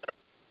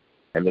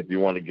 And if you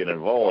want to get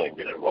involved,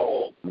 you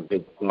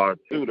hit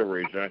 *2 to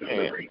raise your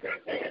hand.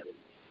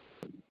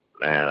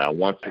 And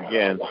once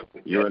again,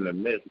 you're in the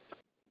midst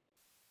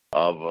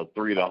of a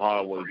 3 the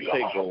hard way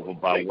takeover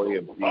by way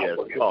of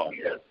DSR.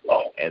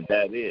 And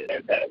that is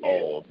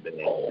all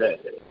being said.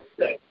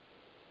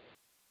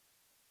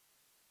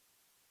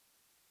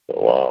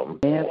 So,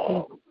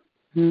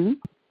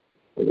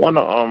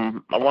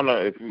 I wanna,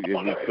 if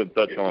you could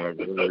touch on it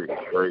very,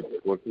 very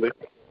quickly.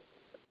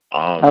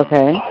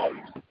 Okay.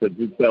 Could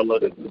you tell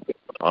us,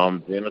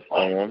 Gina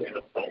Storm,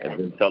 and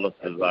then tell us,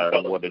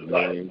 Desire, what it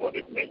means,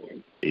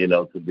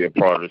 to be a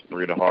part of this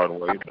 3 the hard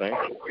way thing?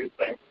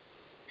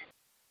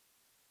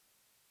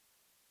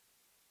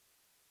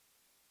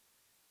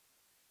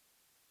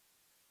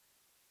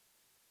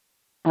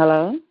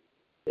 Hello?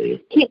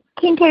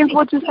 King James,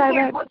 what you say,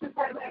 babe?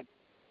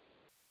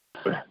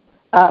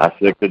 I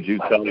said, could you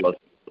tell us,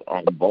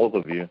 both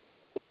of you,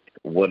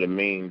 what it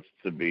means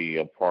to be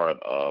a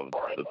part of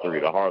the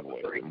 3 the hard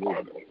way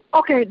movement?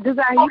 Okay,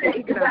 Desire, you can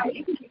kick it off.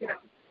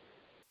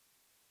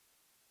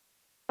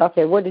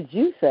 Okay, what did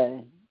you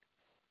say?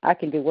 I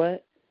can do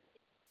what?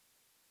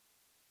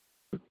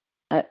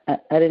 I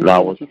didn't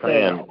know what you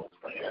said.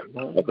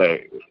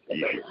 Okay.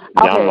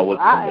 I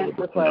answered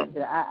the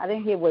question. I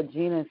didn't hear what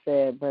Gina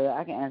said, but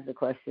I can answer the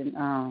question.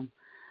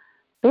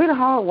 3 the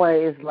hard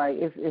way is like,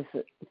 it's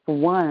for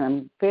one,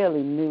 I'm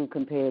fairly new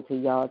compared to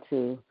y'all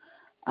two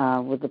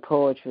with the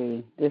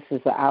poetry. This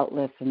is an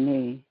outlet for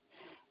me.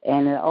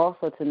 And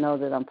also to know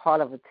that I'm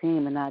part of a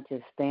team and not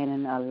just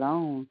standing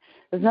alone.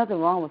 There's nothing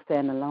wrong with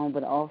standing alone,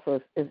 but also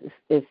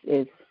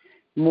it's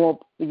more,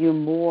 you're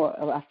more,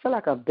 I feel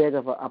like a bit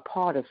of a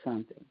part of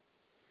something.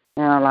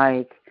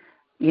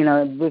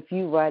 With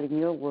you writing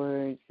your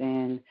words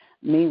and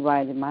me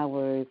writing my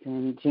words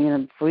and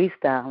Gina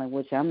freestyling,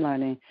 which I'm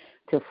learning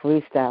to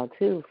freestyle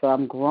too, so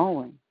I'm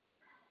growing.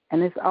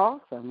 And it's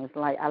awesome. It's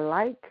like I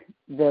like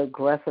the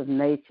aggressive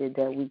nature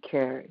that we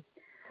carry.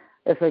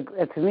 To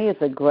me,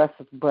 it's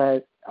aggressive,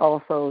 but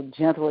also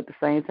gentle at the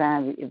same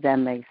time, if that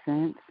makes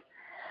sense.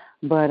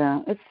 But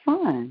it's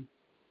fun.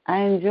 I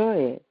enjoy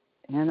it.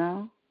 You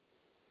know,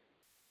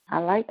 I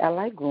like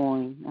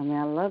growing. I mean,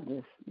 I love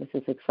this. This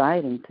is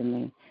exciting to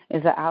me.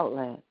 It's an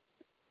outlet.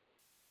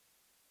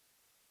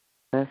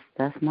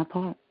 That's my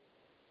part.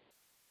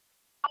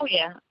 Oh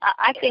yeah,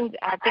 I think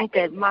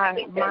that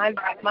my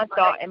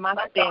thought and my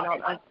spin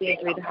on seeing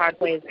through the hard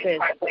way is this: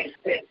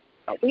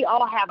 we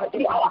all have a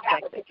different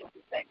perspective,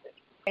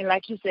 and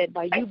like you said,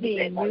 by you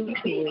being new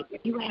to it,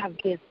 you have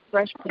this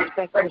fresh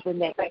perspective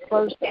and that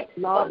first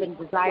love and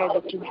desire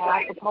that you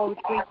have for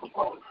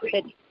poetry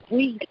that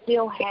we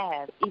still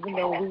have, even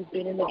though we've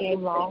been in the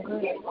game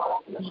longer.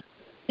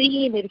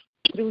 Seeing it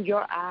through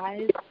your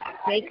eyes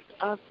makes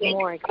us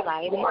more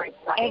excited.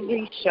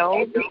 Every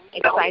show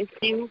excites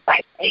you.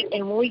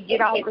 And when we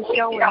get off the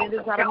show and then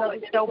there's not another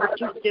show, but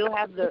you still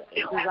have the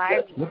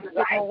desire to do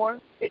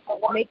more, it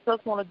makes us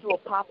want to do a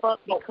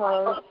pop-up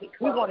because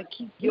we want to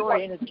keep your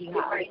energy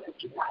high.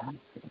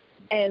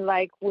 And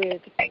like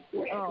with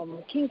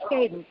King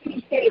Skaden,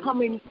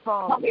 coming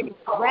from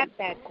rap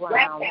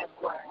background,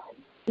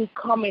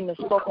 becoming a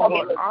spoken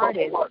word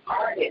artist,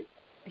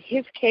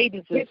 his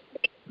cadence is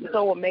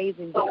so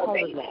amazing because of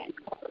that.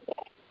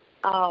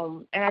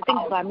 And I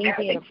think by me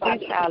being a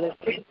freestylist,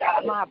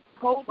 my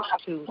approach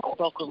to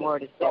spoken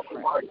word is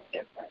different.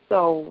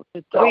 So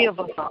the three of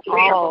us are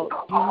all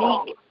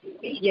unique,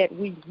 yet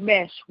we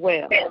mesh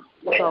well.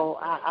 So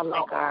I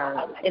like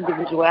our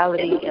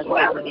individuality as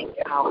well as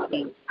how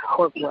we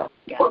work well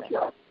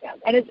together.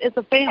 And it's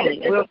a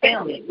family. We're a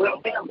family. The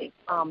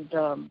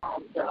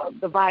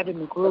vibe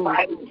and the groove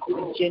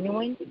is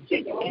genuine,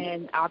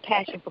 and our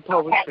passion for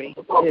poetry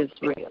is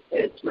real.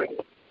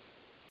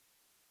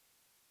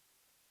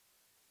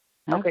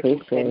 I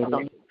appreciate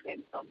it.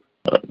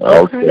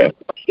 Okay.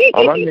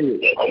 I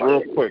need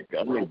real quick.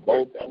 I need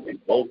both of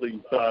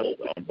you guys,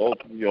 both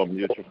of you on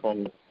mute your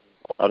phone.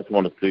 I just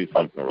want to see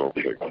something real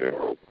quick here.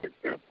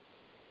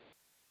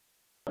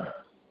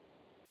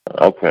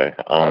 Okay.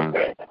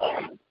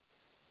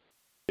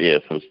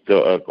 Yes, I'm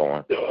still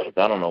echoing.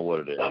 I don't know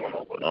what it is.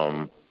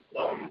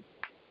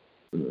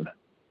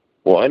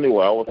 Well,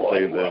 anyway, I would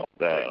say that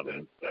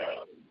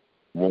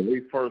when we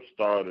first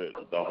started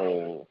the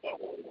whole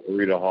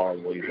Read a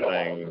Hard Way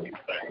thing,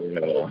 you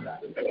know,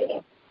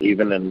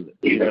 even as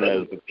a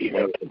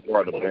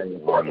part of what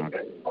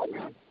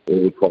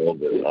we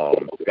called it,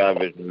 Sky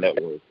Vision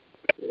Network.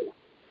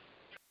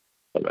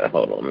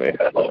 Hold on, man.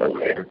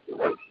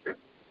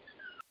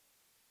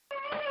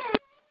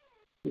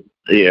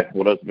 Yeah,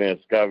 with us being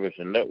Sky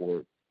Vision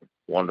Network,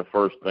 one of the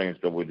first things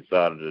that we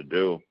decided to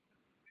do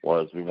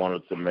was we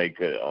wanted to make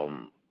it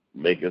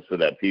so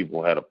that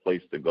people had a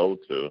place to go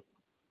to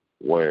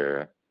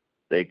where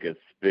they could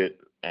spit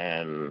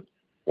and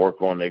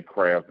work on their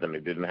craft, and they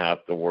didn't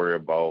have to worry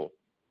about,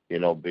 you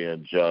know,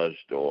 being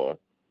judged or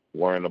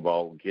worrying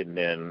about getting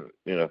in,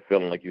 you know,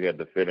 feeling like you had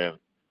to fit in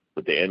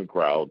with the in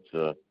crowd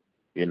to,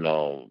 you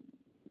know,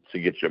 to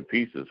get your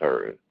pieces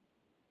heard.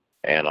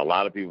 And a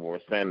lot of people were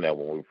saying that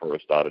when we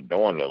first started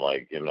doing it,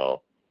 like, you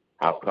know,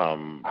 how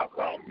come,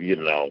 you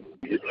know,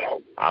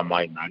 I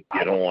might not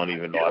get on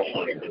even though I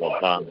should one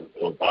time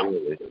so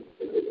clearly.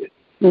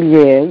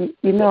 Yeah,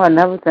 you know,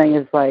 another thing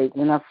is like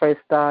when I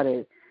first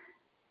started,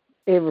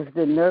 it was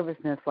the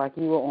nervousness, like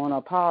you were on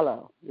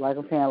Apollo. Like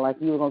I'm saying, like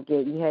you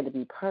had to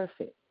be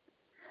perfect.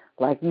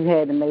 Like you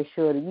had to make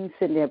sure that you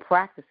sitting there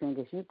practicing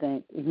because you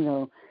think, you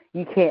know,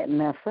 you can't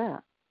mess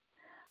up.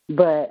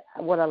 But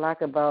what I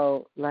like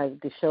about like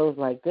the shows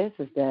like this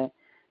is that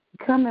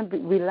you come and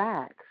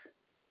relax.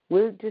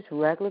 We're just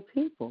regular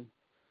people.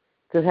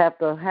 Just have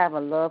to have a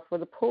love for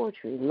the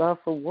poetry, love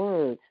for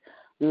words,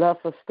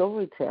 love for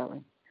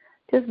storytelling.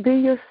 Just be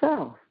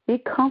yourself. Be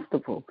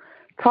comfortable.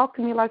 Talk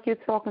to me like you're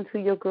talking to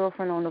your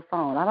girlfriend on the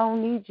phone. I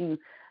don't need you.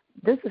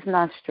 This is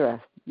not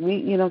stress.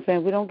 You know what I'm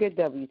saying? We don't get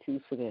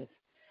W-2s for this.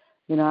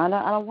 You know, I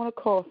don't want to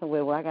call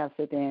somewhere where I got to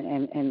sit there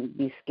and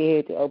be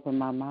scared to open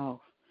my mouth.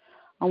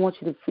 I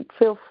want you to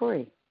feel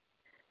free.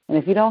 And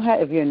if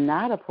you're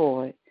not a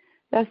poet,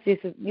 that's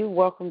just, you're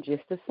welcome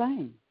just the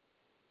same.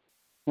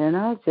 You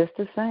know, just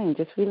the same.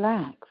 Just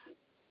relax.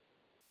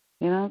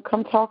 You know,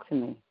 come talk to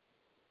me.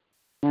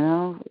 You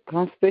know,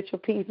 come spit your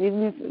piece.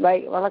 Even if,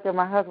 like, I look at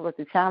my husband, but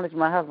to challenge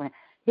my husband,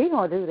 he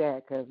gonna do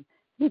that because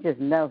he just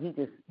know he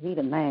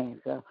the man.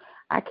 So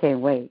I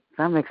can't wait.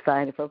 So I'm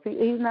excited for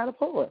people. He's not a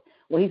poet.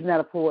 Well, he's not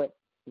a poet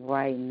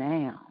right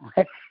now.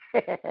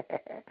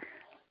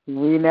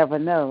 We never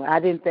know. I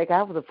didn't think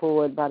I was a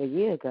poet about a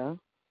year ago.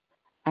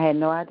 I had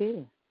no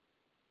idea.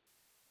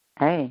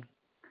 Hey,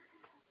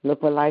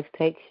 look where life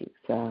takes you.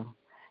 So,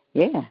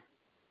 yeah.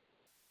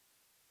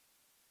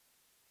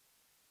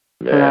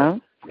 Hello?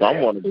 I'm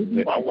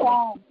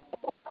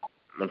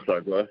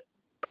sorry, go ahead.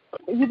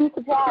 You'd be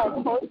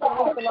surprised. Poetry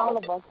is in all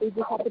of us. We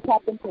just have to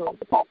tap into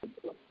it.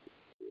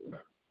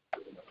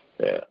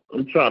 Yeah,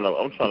 I'm trying to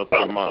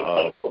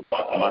put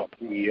my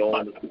CEO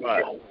on the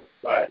spot,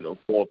 you know,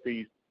 4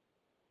 piece,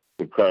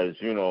 because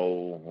you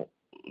know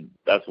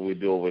that's what we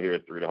do over here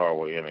at 3 the Hard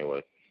Way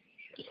anyway.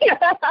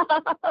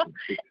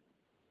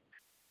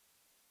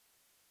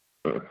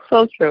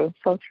 So true.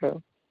 So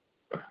true.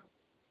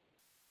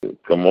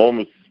 Come on,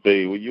 Mr.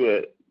 Spade. Where you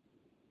at?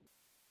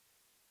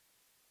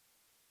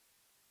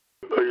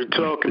 Are you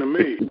talking to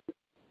me?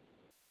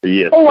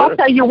 Yes. Oh, Sir. I'll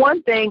tell you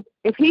one thing.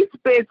 If he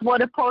spits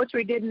what if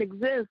poetry didn't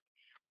exist,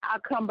 I'll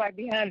come right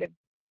behind him.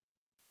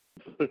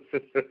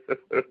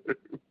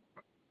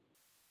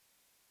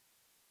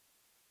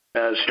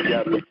 As you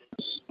got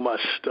my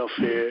stuff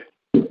here.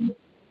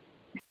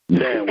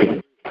 Damn,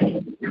 what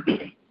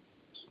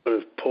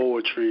if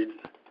poetry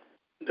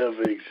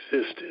never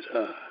existed,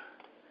 huh?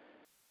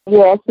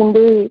 Yes,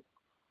 indeed.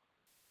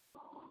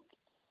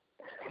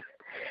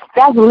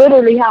 That's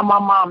literally how my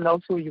mom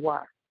knows who you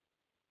are.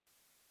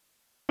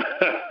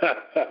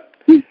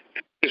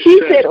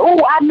 She said,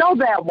 "Oh, I know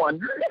that one."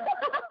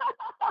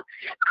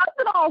 I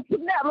said, "Oh,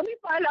 snap, let me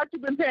find out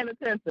you've been paying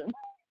attention."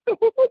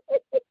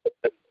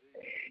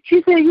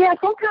 She said, "Yeah,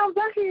 sometimes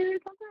I hear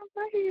it, sometimes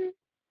I hear it."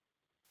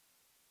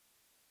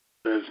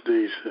 That's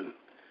decent.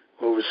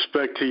 Well,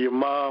 respect to your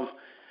mom.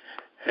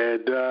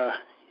 And,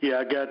 yeah,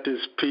 I got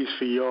this piece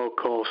for y'all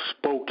called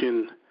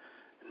Spoken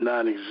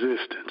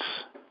Non-Existence.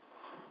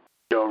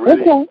 Y'all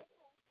ready? Okay.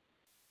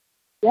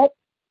 Yep.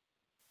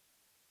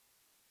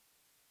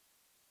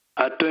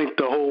 I think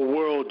the whole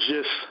world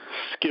just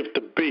skipped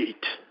a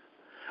beat.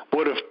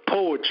 What if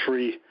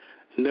poetry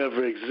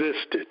never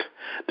existed?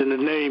 Then the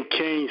name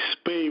Cain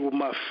Spade with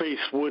my face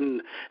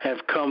wouldn't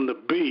have come to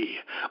be.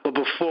 But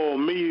before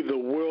me, the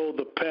world,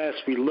 the past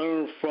we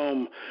learned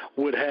from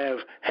would have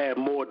had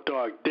more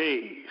dark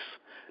days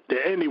than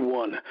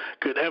anyone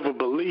could ever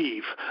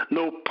believe.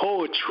 No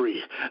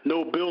poetry,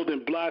 no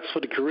building blocks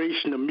for the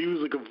creation of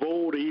music of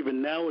old or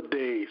even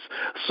nowadays.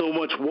 So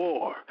much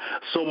war,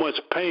 so much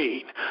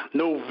pain,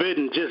 no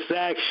vision, just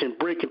action,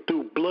 breaking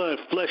through blood,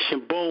 flesh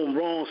and bone,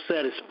 wrong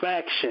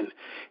satisfaction.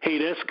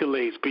 Hate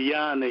escalates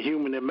beyond the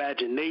human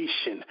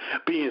imagination.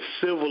 Being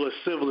civil or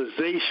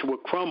civilization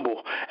would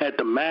crumble at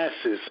the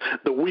masses.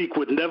 The weak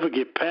would never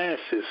get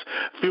passes.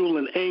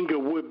 Fueling anger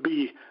would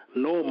be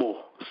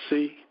normal,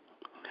 see?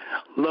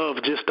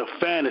 Love just a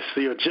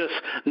fantasy or just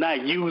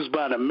not used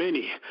by the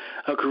many.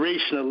 A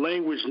creation of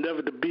language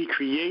never to be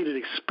created,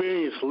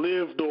 experienced,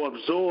 lived, or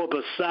absorbed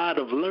aside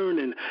of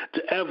learning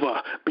to ever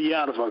be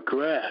out of our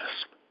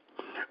grasp.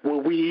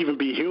 Will we even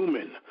be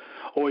human?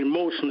 Or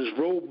emotionless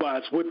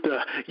robots? Would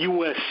the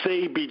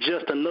USA be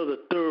just another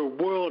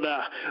third world?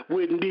 I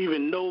wouldn't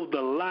even know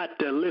the lot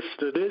that lists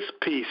to this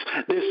piece.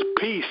 This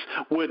piece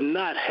would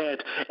not have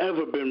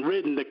ever been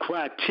written. The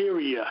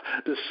criteria,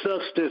 the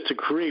substance to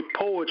create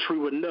poetry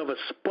would never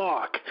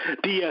spark.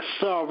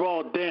 DSR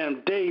all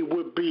damn day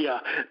would be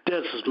a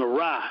desert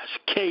mirage.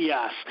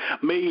 Chaos,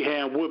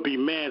 mayhem would be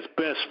man's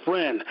best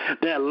friend.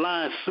 That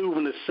line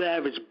soothing the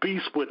savage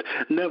beast would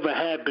never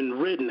have been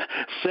written.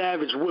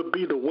 Savage would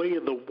be the way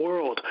of the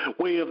world,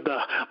 way of the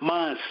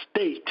mind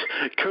state.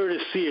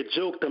 Courtesy a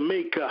joke to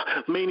make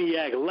a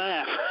maniac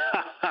laugh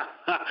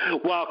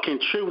while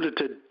contributing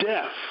to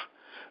death,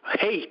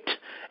 hate,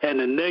 and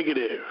the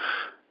negative.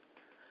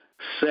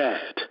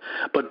 Sad,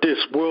 but this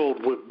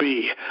world would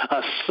be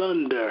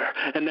asunder,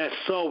 and that's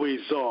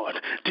always on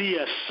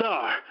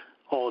DSR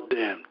all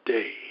damn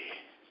day.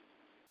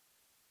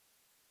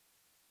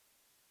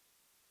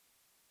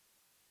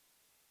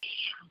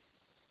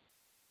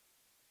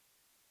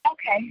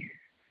 Okay.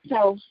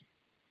 So,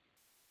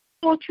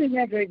 poetry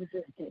never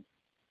existed.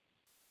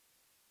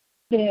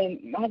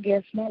 Then I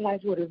guess my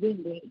life would have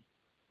ended.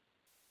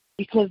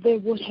 Because there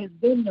would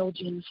have been no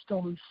Jenny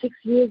Storm. 6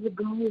 years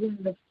ago, when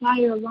the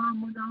fire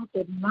alarm went off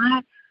at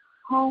my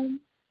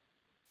home,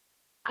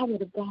 I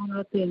would have gone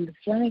up in the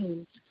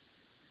flames.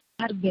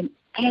 I'd have been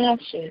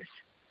ashes.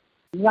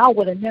 Y'all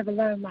would have never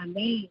learned my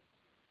name.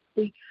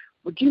 See,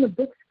 Regina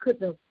Brooks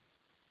couldn't have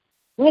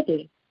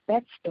weathered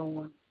that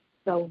storm.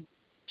 So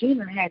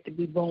Gina had to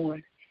be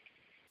born.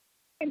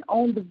 And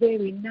on the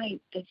very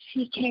night that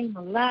she came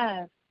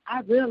alive,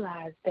 I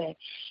realized that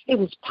it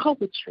was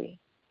poetry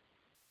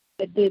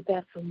that did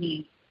that for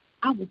me.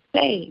 I was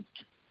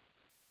saved.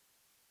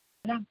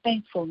 And I'm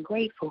thankful and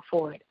grateful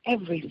for it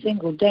every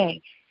single day.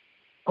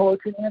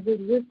 Poetry never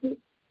existed.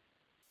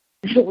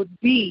 There would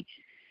be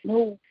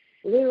no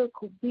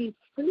lyrical beat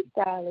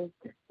freestylers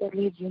that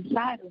lives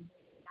inside of me.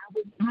 I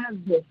wouldn't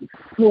have this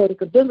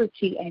poetic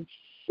ability, and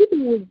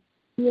people would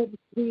be able to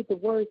read the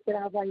words that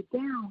I write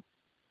down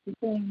the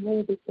same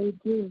way that they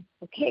do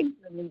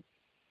occasionally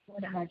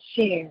when I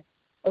share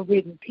a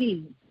written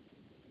piece.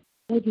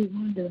 They'd be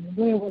wondering,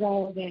 where would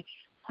all that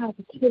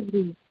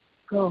positivity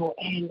go,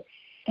 and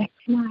that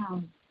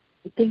smile,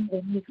 the thing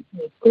that makes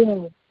me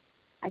glow.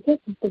 I guess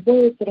it's the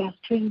words that I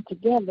string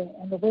together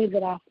and the way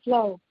that I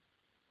flow.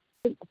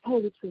 It's the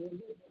poetry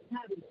that I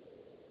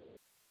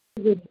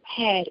wouldn't have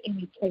had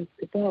any place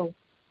to go.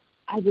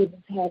 I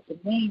wouldn't have had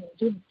the name.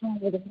 Jim Song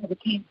would have never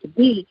came to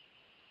be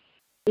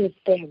if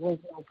there was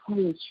no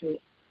poetry.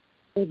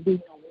 There'd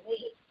be no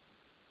me.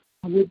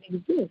 I wouldn't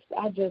exist.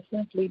 I'd just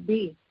simply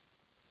be,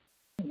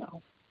 you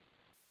know,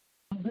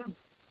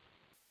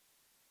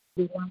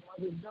 be my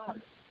mother's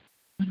daughter.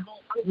 And I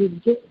was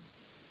just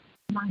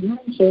my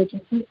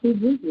grandchildren since we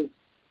visit.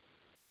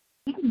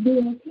 That would be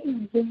okay, I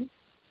guess.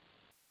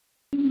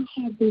 We don't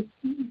have this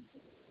thing.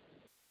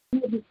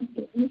 There would be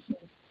something missing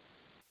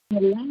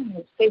in their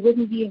lives. They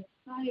wouldn't be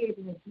inspired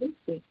and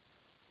uplifted.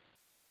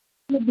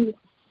 It would be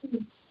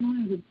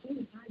inspired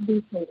and I'd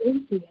be so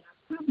empty, and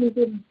I probably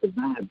wouldn't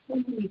survive so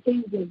many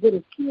things that would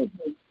have killed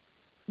me.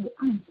 So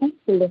I'm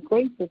thankful and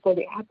grateful for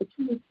the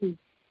opportunity.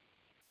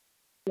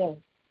 Yes.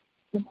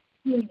 To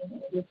hear and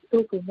the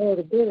spoken word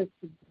ability.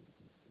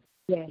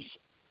 Yes.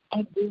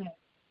 I'm blessed.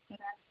 And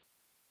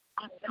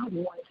I'm not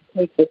one to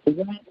take it for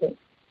granted.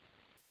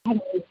 I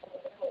don't even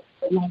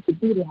know what like to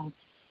do that.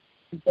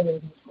 Better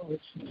than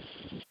poetry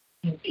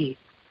and peace.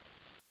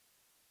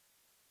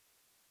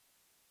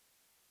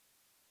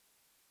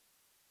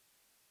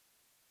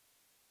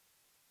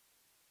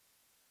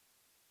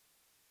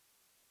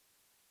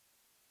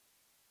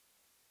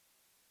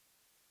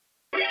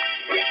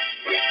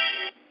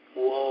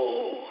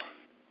 Whoa.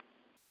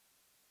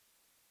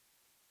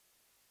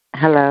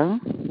 Hello.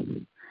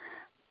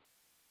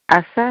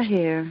 I sat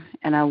here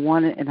and I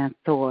wanted and I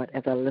thought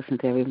as I listened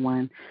to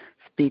everyone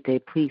speak their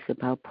piece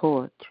about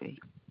poetry.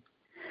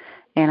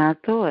 And I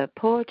thought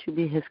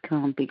poetry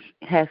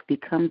has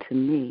become to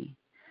me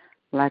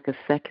like a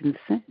second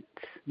sense,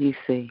 you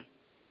see.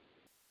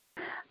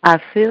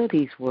 I feel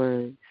these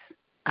words.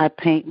 I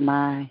paint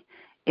my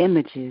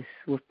images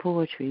with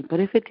poetry, but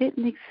if it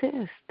didn't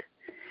exist,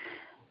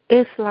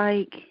 it's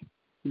like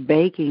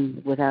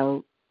baking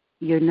without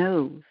your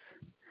nose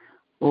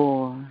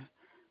or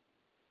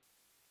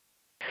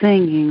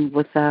singing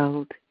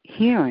without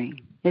hearing.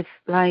 It's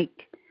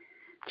like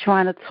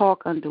trying to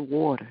talk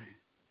underwater.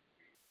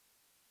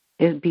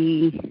 It'd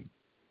be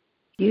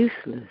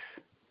useless.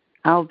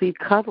 I'll be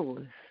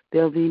colorless.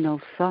 There'll be no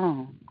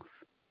songs.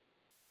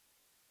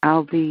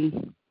 I'll be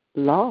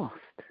lost.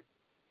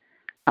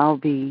 I'll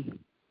be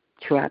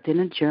trapped in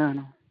a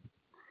journal,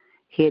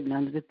 hidden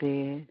under the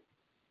bed,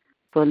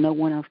 for no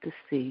one else to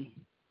see,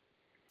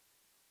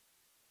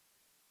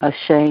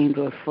 ashamed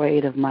or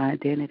afraid of my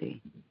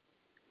identity.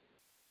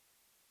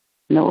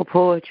 No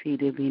poetry,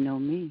 there be no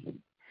me.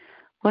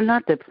 Well,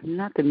 not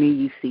the me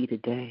you see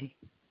today.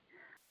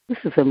 This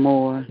is a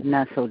more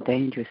not so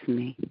dangerous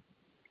me.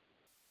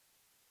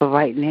 But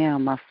right now,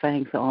 my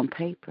fangs are on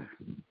paper,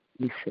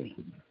 you see.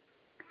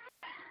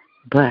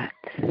 But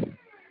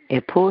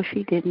if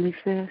poetry didn't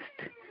exist,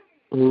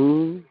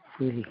 ooh,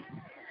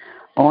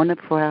 on the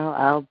prowl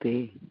I'll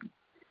be.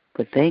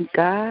 But thank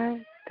God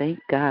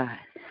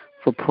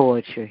for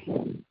poetry.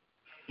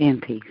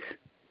 In peace.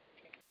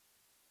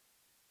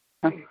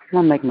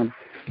 I'll make my...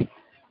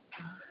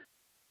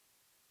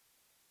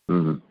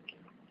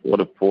 What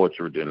if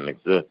poetry didn't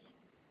exist?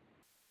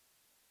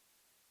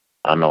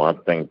 I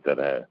think that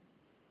at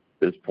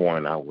this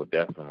point I would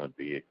definitely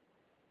be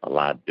a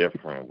lot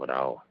different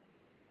without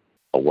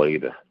a way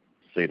to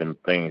say them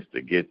things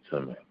to get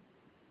to me.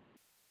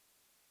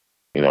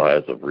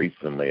 As of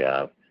recently,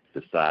 I've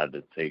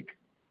decided to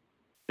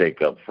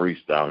take up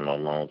freestyling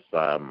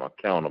alongside my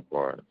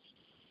counterparts.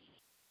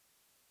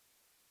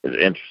 It's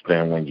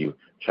interesting when you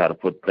try to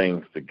put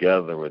things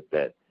together with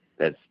that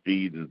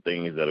speed and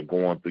things that are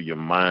going through your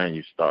mind.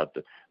 You start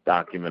to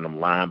document them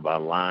line by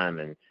line,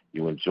 and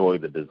you enjoy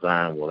the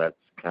design. Well, that's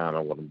kind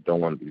of what I'm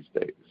doing these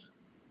days.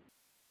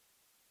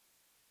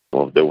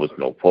 Well, if there was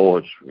no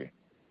poetry,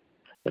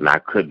 and I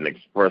couldn't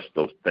express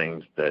those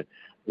things that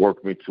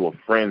worked me to a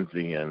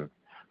frenzy, and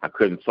I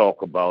couldn't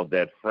talk about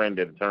that friend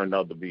that turned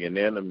out to be an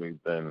enemy,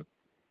 then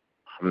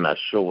I'm not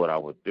sure what I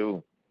would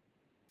do.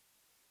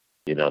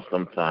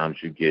 Sometimes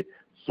you get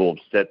so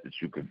upset that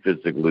you can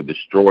physically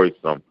destroy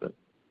something.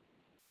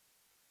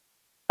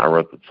 I'd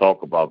rather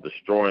talk about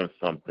destroying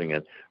something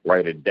and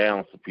write it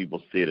down so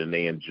people see it and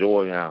they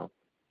enjoy how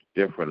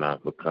different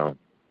I've become.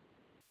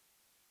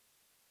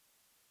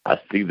 I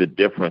see the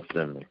difference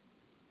in me.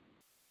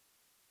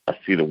 I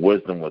see the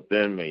wisdom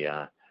within me.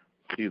 I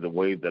see the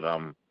way that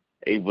I'm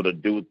able to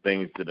do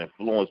things that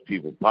influence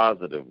people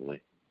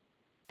positively.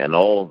 And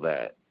all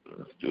that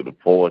is through the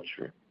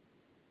poetry.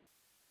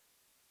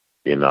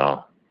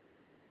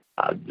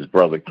 This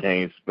brother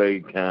Kane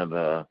Spade kind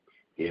of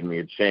gave me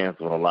a chance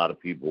when a lot of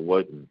people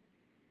wouldn't.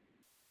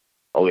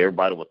 Oh,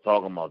 everybody was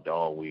talking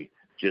about, we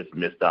just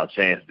missed our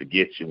chance to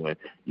get you, and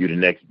you the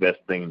next best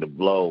thing to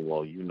blow.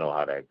 Well, you know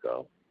how that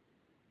goes.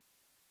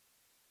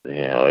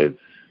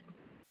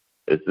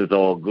 It's just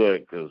all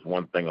good, because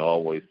one thing I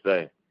always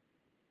say,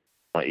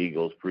 my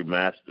ego's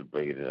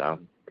pre-masturbated.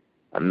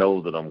 I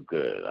know that I'm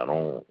good. I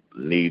don't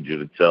need you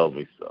to tell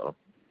me so.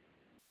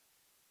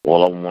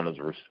 All I want is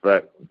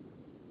respect.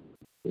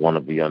 I want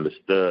to be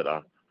understood.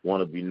 I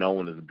want to be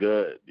known as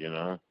good,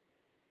 I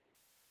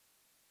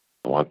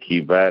want to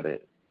keep at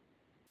it.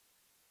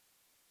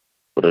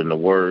 But in the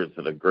words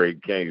of the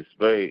great King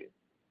Spade,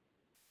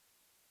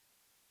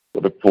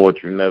 but if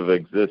poetry never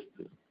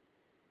existed,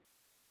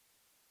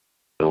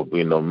 there would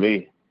be no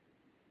me.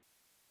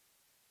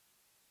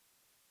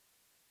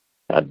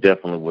 I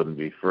definitely wouldn't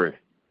be free.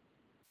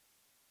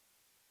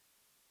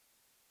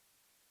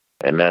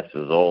 And that's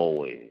as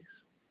always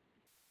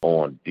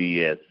on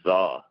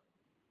DSR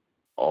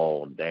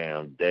all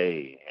damn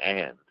day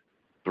and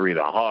 3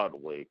 the hard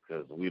way,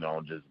 because we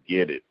don't just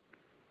get it.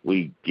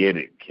 We get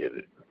it.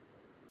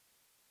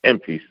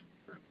 And peace.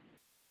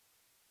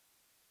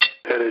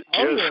 And it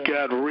just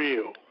got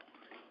real.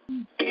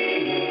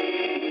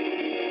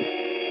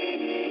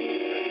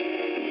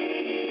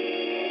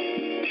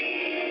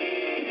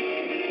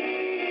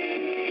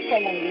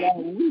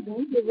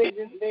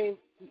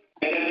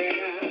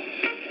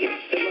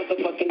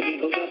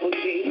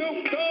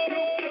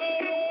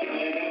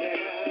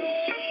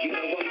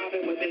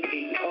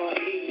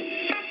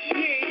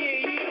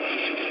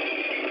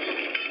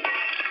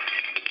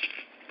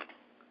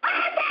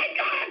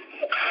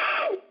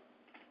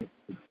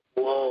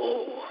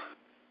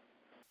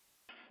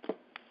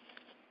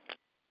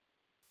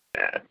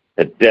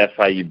 That's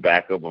how you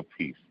back up a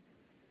piece.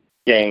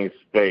 Gang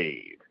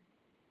Spade,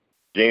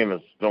 Gina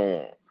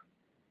Storm,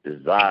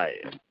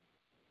 Desire,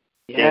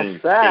 Gang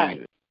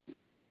Spade,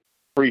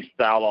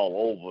 freestyle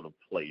all over the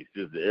place,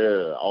 just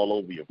all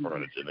over your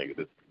furniture,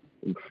 nigga.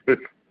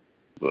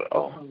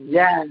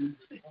 Yeah,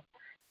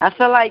 I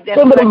feel like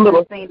that's what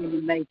I seen in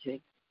the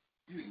Matrix.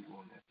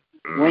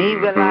 When he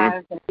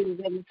realized that he was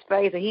in the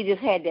space and he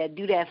just had to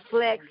do that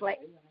flex, like,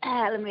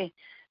 let me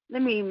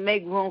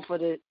make room for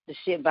the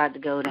shit about to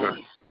go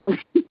down.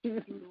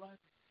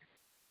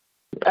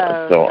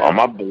 So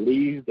I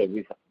believe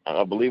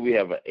we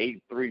have an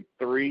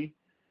 833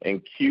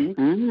 in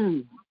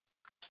Q.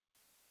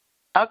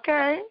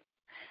 Okay.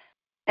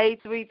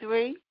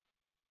 833.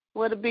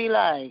 What'd it be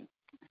like?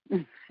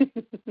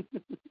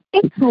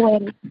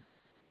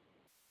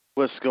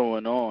 What's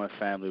going on,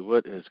 family?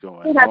 What is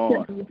going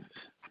on?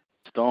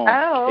 Storm,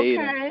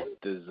 Cadence,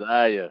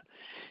 Desire,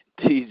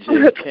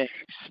 DJ King,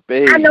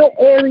 Spade. I know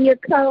area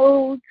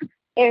codes.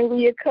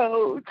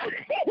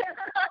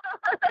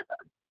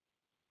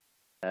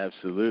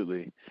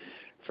 Absolutely.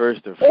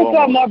 First and foremost.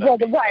 It's my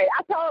brother, right.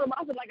 I told him,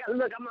 I was like,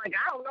 look, I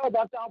don't know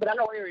about y'all, but I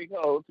know area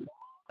codes.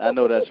 I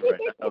know that's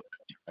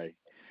right.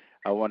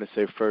 I want to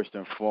say first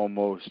and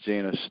foremost,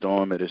 Gina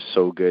Storm, it is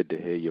so good to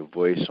hear your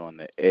voice on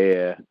the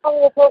air.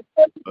 Oh,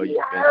 you've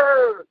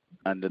been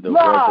under the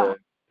weather.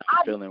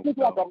 I'm feeling well.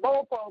 Like a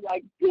mofo.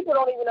 Like, people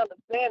don't even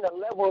understand the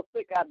level of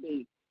sick I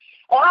be.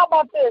 And how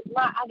about this?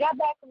 I got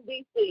back from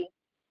D.C.,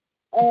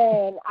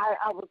 and I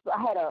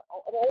had an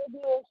old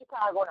deal in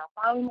Chicago, and I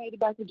finally made it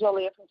back to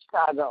Joliet from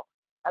Chicago.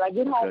 And I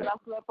get home and I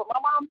slept. But my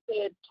mom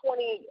said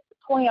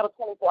 20 out of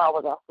 24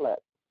 hours I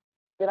slept.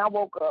 Then I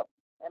woke up,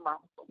 and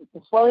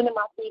the swelling in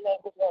my feet and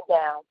ankles went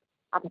down.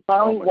 I can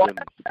finally walk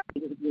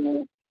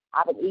again.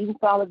 I've been eating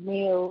solid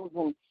meals,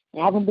 and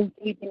I haven't been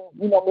sleeping,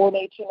 more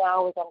than 18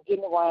 hours. I'm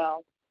getting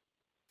around.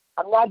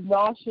 I'm not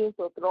nauseous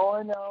or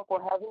throwing up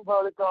or having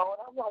vertigo.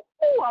 And I'm like,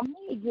 oh, I'm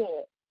me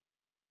again.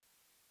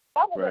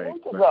 That was a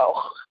week ago.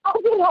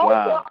 I've been home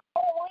for a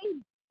whole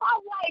week.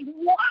 I'm like,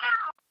 wow,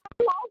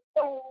 I lost a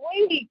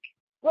week.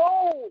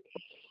 Bro,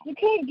 you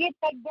can't get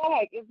that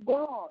back. It's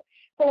gone.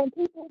 So when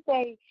people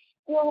say,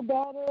 feel better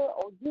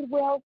or get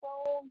well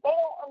soon, they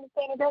don't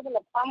understand it doesn't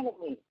apply to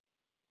me.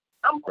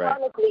 I'm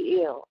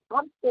chronically ill.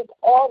 I'm sick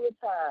all the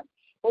time.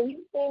 When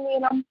you see me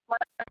and I'm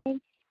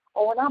smiling,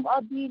 or when I'm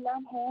upbeat and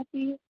I'm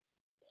happy,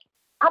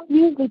 I'm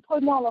usually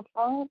putting on a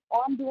front,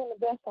 or I'm doing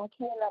the best I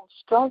can and I'm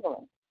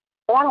struggling.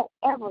 But I don't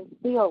ever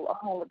feel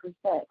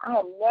 100%. I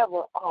am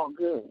never all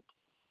good.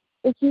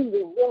 It's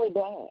usually really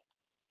bad.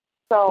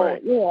 So,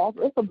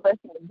 it's a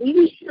blessing to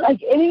be.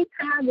 Like, any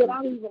time that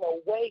I'm even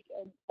awake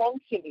and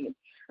functioning,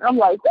 I'm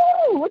like,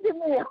 woo, look at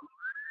me.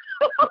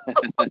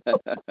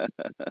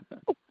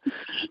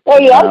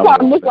 I'm trying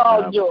to miss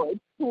all joy.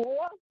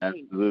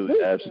 Absolutely.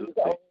 It's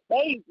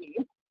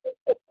amazing.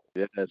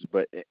 Yes,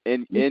 but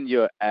in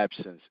your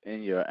absence,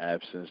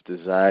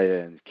 Desire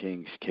and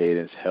King's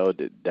Cadence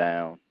held it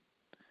down.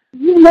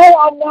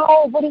 I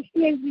know, but it's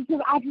serious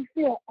because I just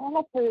feel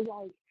awful.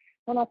 Like,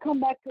 when I come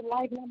back to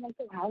life, and I'm like,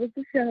 so how was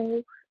the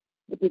show?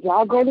 Did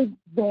y'all go to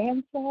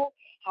dance show?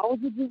 How was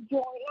it just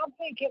joining? I'm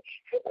thinking,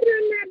 how could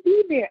I not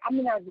be there? I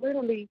mean,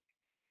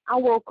 I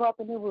woke up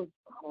and it was,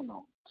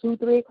 2,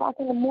 3 o'clock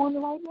in the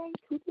morning right now,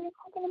 2, 3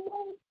 o'clock in the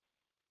morning.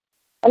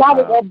 And I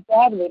was up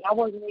badly. I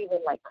wasn't even,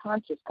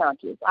 conscious.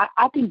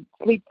 I can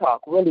sleep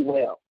talk really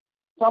well.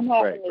 So I'm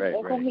having this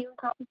incoherent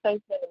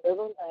conversation in the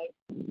middle of the night.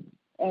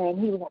 And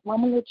he was like, well,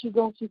 I'm going to let you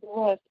go so you can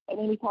rest. And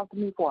then he talked to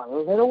me for a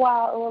little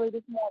while early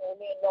this morning,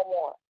 and then no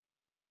more.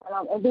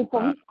 And then so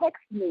he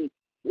texted me,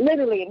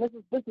 literally, and this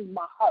is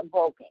my heart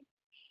broken.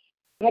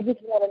 I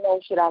just want to know,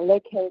 should I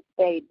let King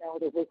Spade know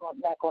that we're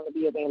not going to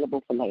be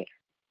available for later?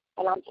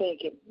 And I'm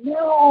thinking,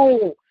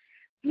 no,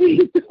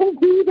 please don't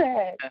do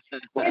that.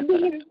 We're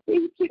being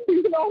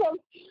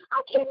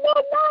I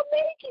cannot not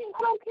make it.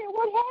 I don't care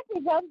what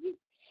happens.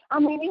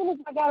 Even if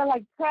I got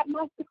to, trap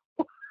myself.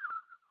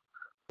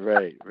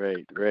 Right.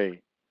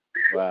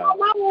 Wow.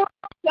 I'm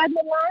at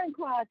the line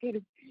clock.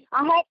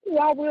 I have to,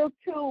 I will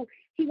too.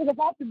 She was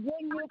about to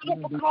bring me a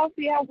cup of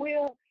coffee, I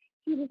will.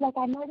 She was like,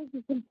 I know this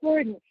is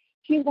important.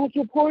 She was like,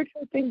 your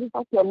poetry thing is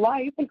like your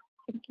life.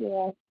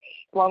 Yeah, as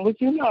long as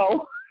you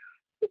know.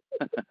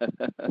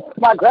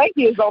 My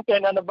grandkids don't care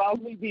nothing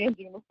about me being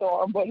Gina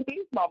Storm, but at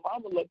least my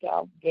mama looked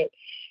out. But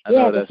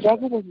the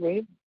struggle was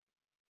real.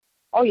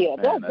 Oh yeah,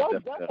 man,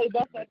 that's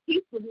that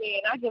piece for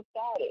me, and I just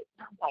got it.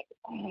 I'm like,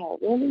 oh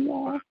really,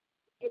 y'all?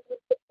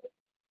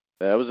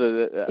 I was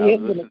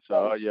listening to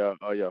all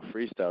y'all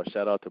freestyle.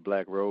 Shout out to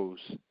Black Rose.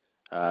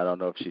 I don't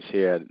know if she's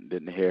here. I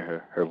didn't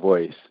hear her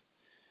voice.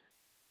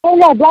 Oh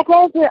no, Black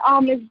Rose she has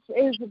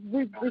an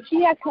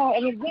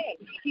event.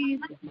 She's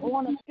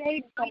on a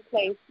stage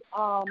someplace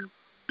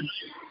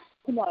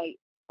tonight,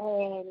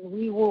 and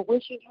we were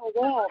wishing her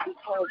well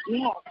because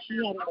she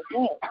had an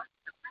event.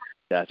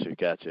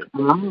 Gotcha.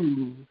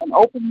 An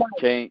open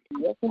mic.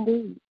 Yes,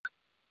 indeed.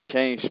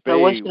 Kane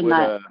Spade,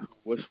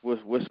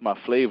 what's my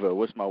flavor?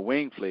 What's my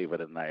wing flavor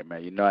tonight,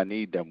 man? You know I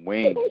need them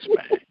wings,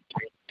 man.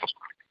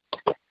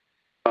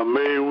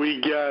 Man,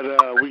 we got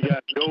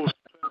Ghost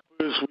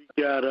Peppers, we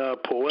got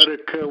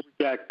Poetica, we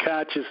got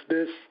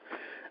Consciousness.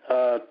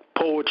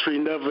 Poetry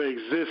never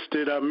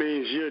existed. I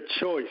mean, it's your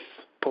choice.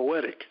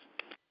 Poetic.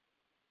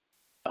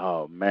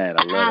 Oh man,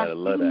 I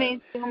love that.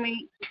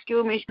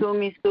 Excuse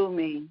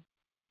me.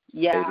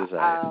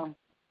 Yeah.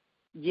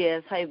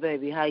 Yes, hey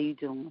baby, how you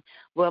doing?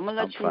 Well, I'm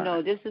gonna let you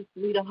know this is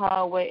the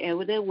hard way,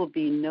 and there will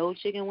be no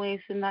chicken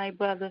wings tonight,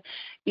 brother.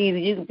 Either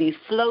you can be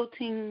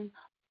floating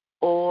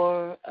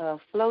or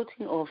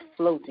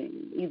floating.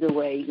 Either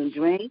way, you can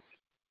drink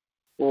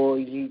or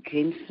you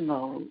can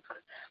smoke.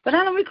 But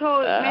I don't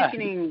recall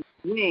mentioning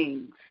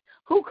wings.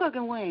 Who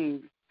cooking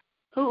wings?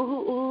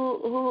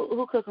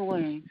 Who cooking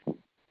wings?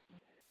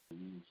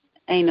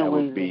 Ain't no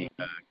wings.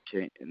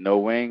 No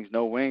wings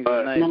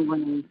tonight. No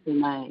wings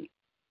tonight.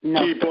 No.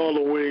 Keep all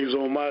the wings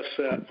on my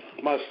side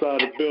of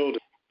the building.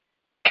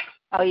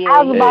 Oh yeah.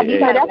 I was about to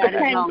say that's the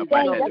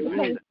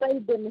same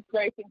state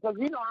demonstration because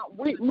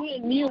me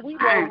and you we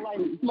don't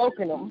like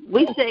smoking them.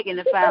 We taking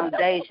the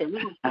foundation. We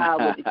can start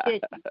with the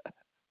kitchen.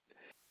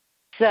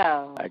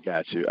 So I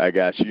got you.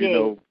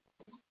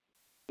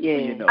 Yeah.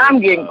 You know,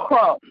 I'm getting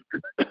crunk.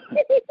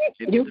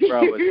 Nothing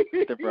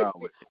wrong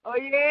with it. Oh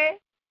yeah.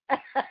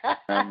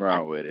 I'm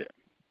wrong with it.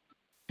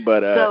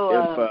 But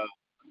if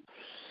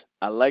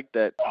I like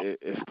that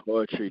if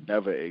poetry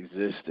never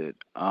existed.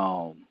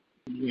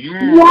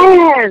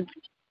 Yes.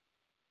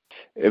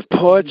 If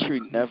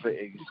poetry never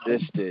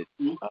existed,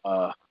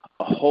 a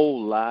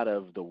whole lot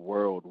of the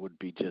world would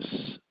be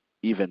just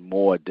even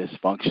more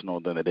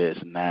dysfunctional than it is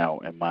now,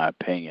 in my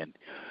opinion,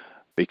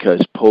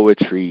 because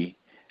poetry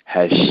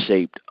has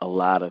shaped a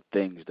lot of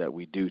things that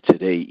we do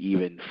today,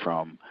 even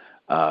from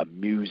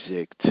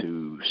music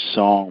to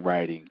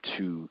songwriting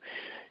to,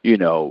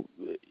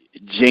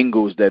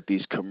 jingles that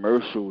these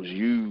commercials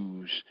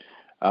use,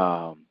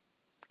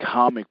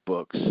 comic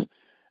books.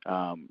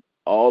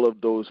 All of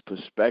those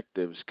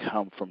perspectives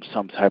come from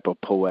some type of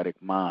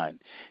poetic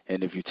mind.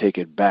 And if you take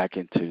it back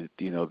into,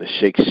 the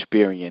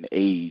Shakespearean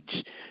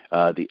age,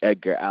 the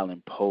Edgar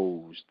Allan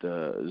Poes,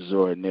 the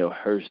Zora Neale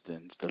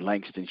Hurstons, the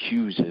Langston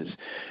Hugheses,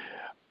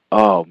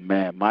 oh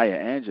man, Maya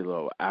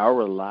Angelou,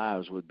 our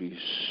lives would be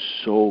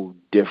so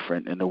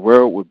different and the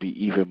world would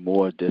be even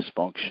more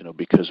dysfunctional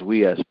because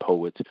we as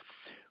poets,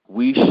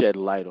 we shed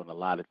light on a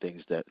lot of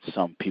things that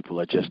some people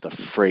are just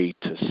afraid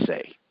to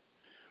say.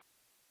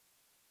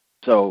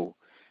 So,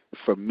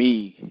 for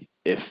me,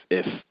 if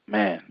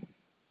man,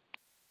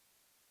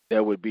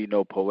 there would be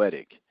no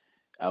poetic,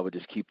 I would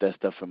just keep that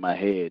stuff in my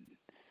head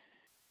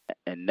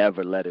and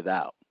never let it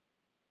out.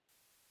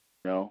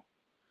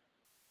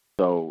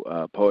 So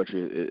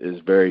poetry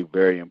is very,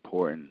 very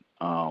important.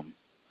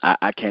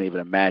 I can't even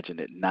imagine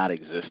it not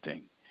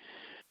existing.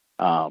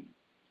 And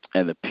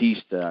the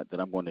piece that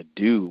I'm going to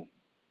do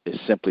is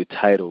simply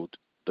titled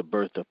 "The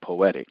Birth of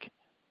Poetic."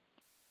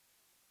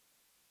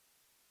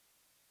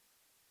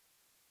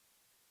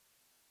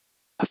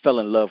 I fell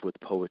in love with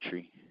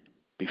poetry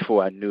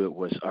before I knew it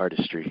was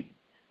artistry.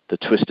 The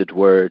twisted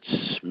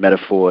words,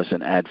 metaphors,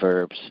 and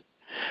adverbs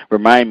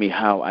remind me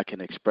how I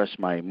can express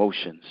my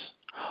emotions,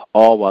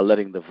 all while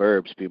letting the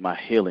verbs be my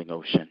healing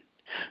ocean,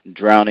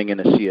 drowning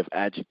in a sea of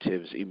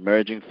adjectives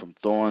emerging from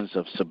thorns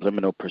of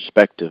subliminal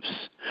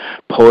perspectives.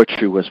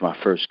 Poetry was my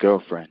first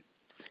girlfriend.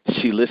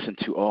 She listened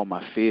to all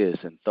my fears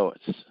and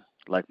thoughts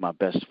like my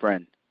best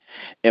friend.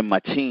 In my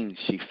teens,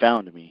 she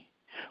found me.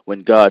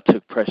 When God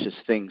took precious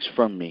things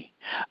from me,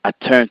 I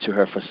turned to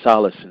her for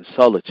solace in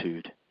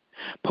solitude.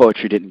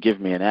 Poetry didn't give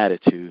me an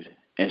attitude.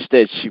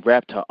 Instead, she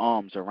wrapped her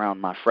arms around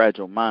my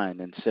fragile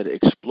mind and said,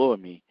 "Explore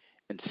me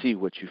and see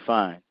what you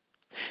find."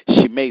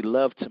 She made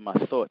love to my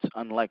thoughts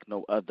unlike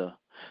no other,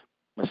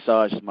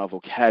 massaged my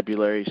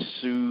vocabulary,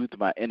 soothed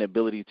my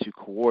inability to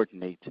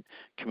coordinate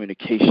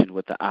communication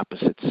with the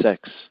opposite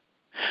sex,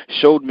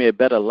 showed me a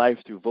better life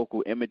through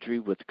vocal imagery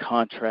with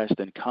contrast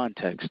and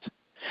context.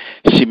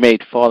 She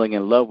made falling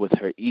in love with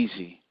her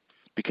easy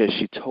because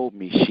she told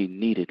me she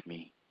needed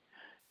me,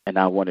 and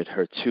I wanted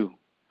her too,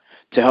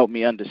 to help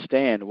me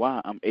understand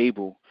why I'm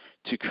able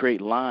to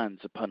create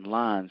lines upon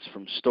lines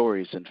from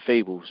stories and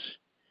fables.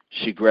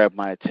 She grabbed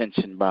my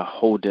attention by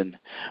holding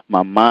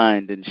my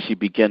mind, and she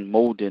began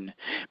molding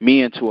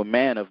me into a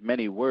man of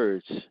many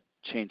words,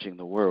 changing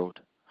the world.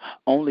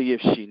 Only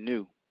if she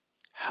knew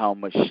how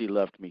much she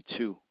loved me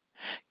too,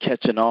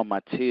 catching all my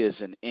tears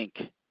in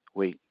ink.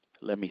 Wait,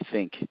 let me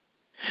think.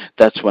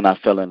 That's when I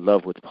fell in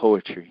love with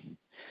poetry,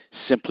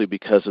 simply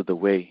because of the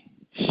way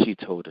she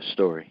told a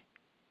story.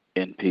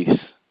 In peace.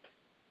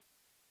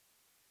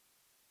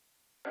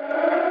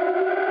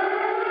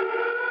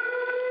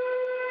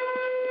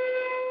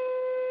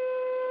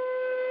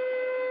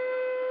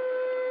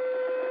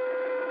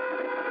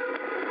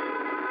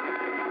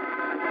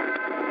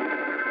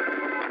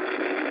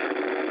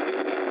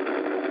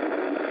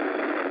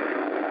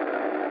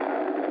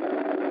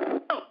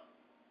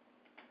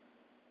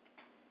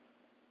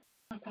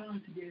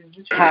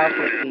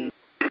 Powerful piece.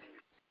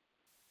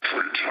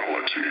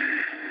 Fatality.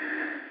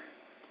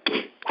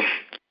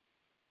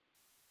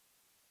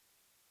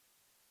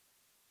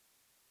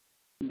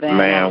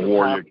 Man,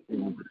 Warrior,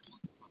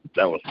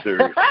 that was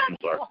serious. I'm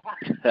sorry.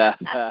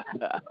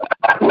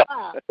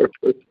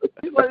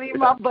 You gonna leave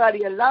my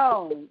buddy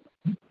alone?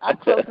 I'm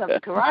close enough to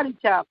karate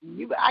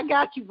chopping. I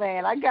got you,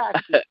 man. I got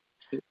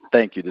you.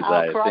 Thank you,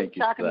 Desire. Karate Thank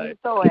you, chopping Desire. you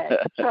throw at you.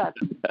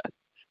 Trust me.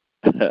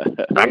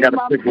 I got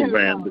to pick with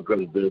Van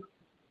because there's.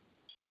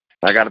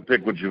 I got to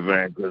pick with you,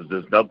 Van, because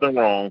there's nothing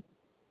wrong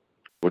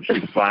with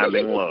you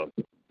finding love.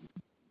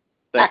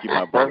 Thank you,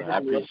 my brother. I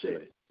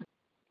appreciate it.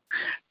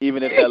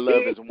 Even if that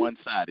love is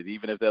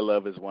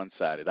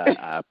one-sided,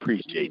 I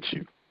appreciate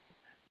you.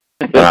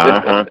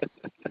 Uh-huh.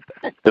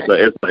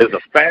 It's a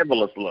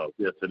fabulous love.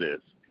 Yes, it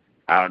is.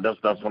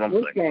 That's what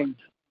I'm saying.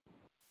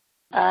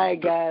 All right,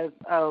 guys.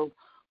 Oh,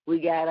 we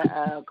got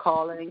a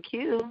caller in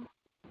queue.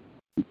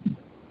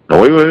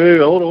 Wait.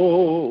 Hold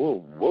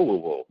on.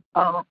 Whoa.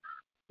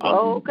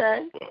 Oh,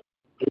 okay.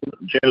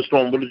 James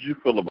Storm, what did you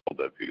feel about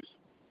that piece?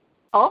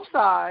 Oh, I'm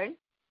sorry.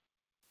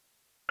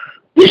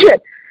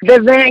 The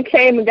van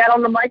came and got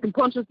on the mic and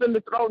punched us in the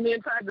throat and then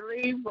tried to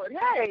leave. But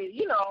hey,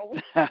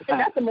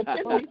 that's a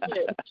material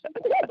shit.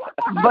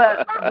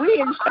 But we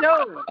in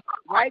show,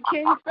 right,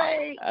 King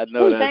Spade? I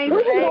know that's We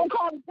right. don't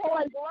call it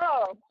toys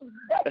love.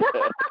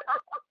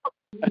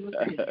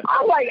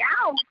 I'm like,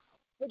 ouch.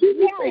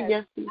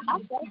 Yes, I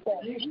felt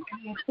that.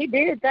 He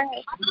did that.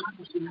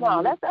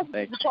 No, that's what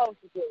you're supposed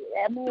to do.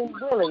 I mean,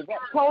 really, that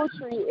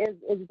poetry is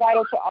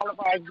vital to all of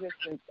our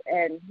existence,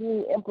 and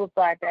he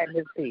amplified that in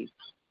his piece.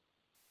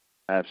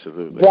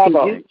 Absolutely.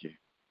 Bravo.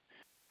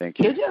 Thank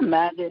you. Could you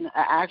imagine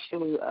an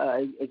actual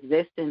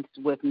existence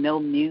with no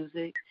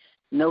music,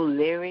 no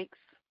lyrics?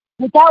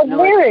 Without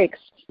lyrics.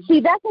 See,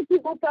 that's what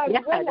people start to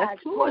realize.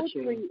 That's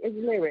poetry is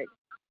lyrics.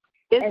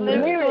 It's and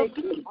lyrics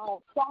are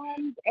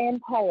songs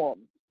and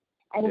poems.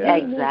 And we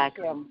need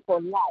them for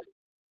life.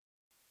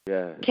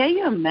 Yeah. Can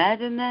you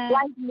imagine that?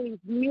 Life needs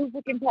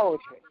music and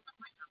poetry.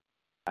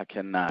 I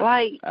cannot.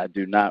 Like, I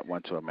do not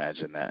want to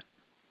imagine that.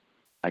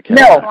 I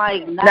cannot. No,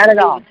 like not at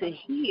all. To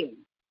hear.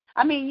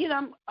 I mean,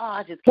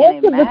 I just can't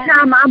imagine. Most of the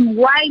time I'm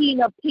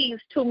writing a piece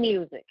to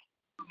music.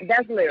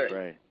 That's lyrics.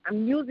 Right.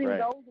 I'm using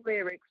those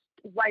lyrics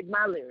to write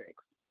my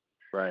lyrics.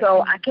 Right.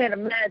 So I can't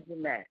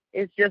imagine that.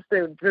 It's just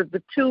the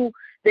two,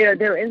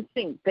 they're in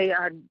sync. They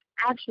are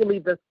actually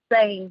the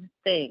same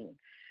thing.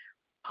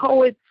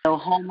 Poets are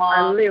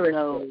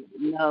lyricists.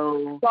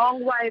 No.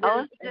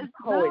 Songwriters and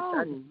poets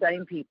are the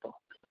same people.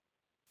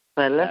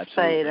 But let's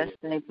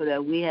thankful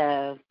that we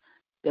have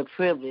the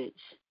privilege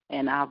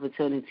and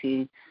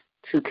opportunity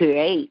to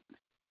create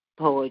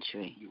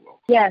poetry.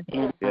 Yes.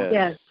 And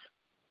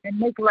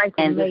make life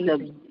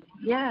amazing.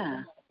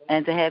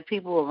 And to have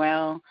people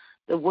around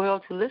the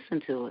world to listen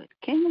to it.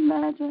 Can you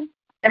imagine?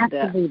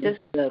 Absolutely.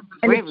 Just the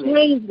And privilege. it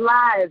changed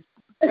lives,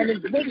 and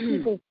it makes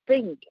people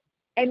think.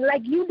 And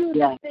like you do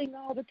this thing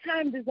all the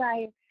time,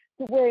 Desire,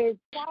 to where it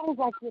sounds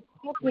like you're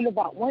talking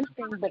about one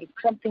thing, but it's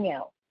something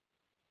else.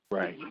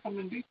 Right.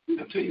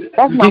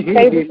 That's my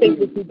favorite thing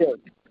that you do.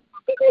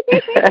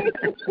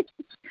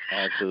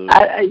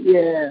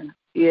 Absolutely.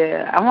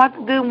 Yeah. I want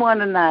to do one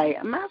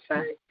tonight. Matter of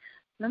fact,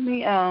 let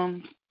me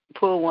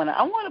pull one.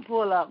 I want to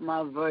pull up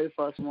my very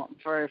first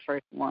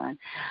one.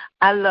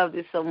 I love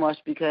this so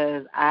much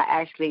because I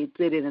actually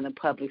did it in a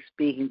public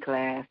speaking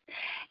class,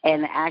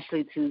 and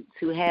actually to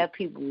have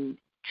people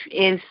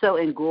so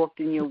engulfed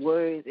in your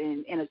words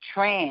in a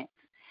trance,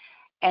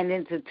 and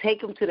then to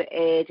take them to the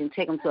edge and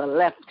take them to a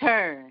left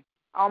turn,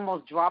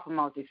 almost drop them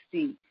off their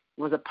seat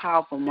was a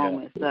powerful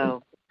moment.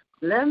 So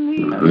let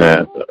me.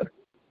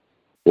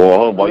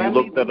 Well, while you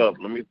look that up,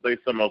 let me say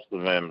something else to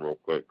Van real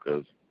quick,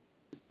 because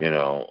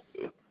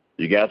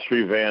you got to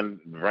treat Van.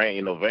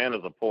 Van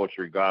is a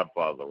poetry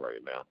godfather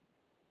right now.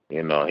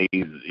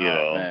 He's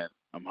man,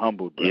 I'm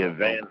humbled. Bro. Yeah,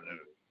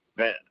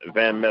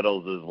 Van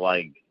Meadows is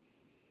like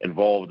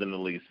involved in at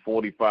least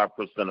 45%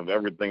 of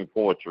everything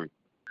poetry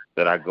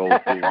that I go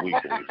through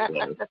weekly.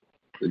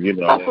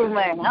 So, hustle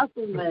man.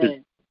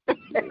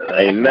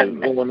 Ain't nothing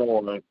going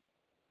on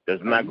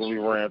that's not going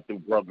to be ran through,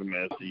 brother,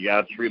 man. So you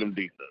got to treat him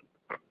decent.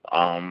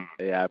 I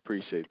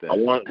appreciate that. I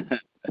want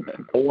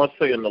to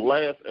say in the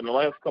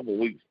last couple of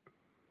weeks,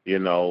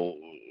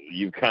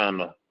 you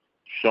kind of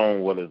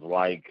shown what it's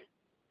like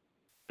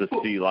to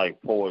see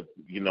like poets,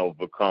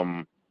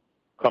 become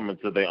come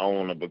into their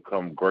own and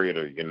become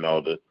greater,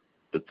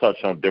 to touch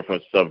on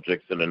different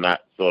subjects and to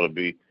not sort of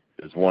be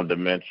as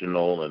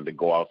one-dimensional and to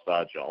go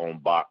outside your own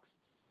box.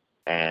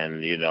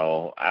 And,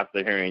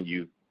 after hearing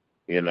you,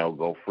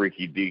 go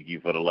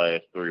freaky-deaky for the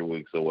last 3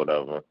 weeks or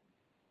whatever,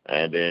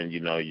 and then,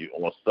 you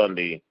on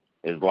Sunday,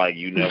 it's like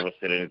you never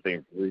said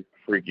anything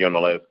freaky on the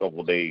last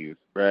couple of days.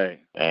 Right.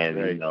 And,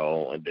 right.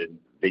 And then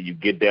you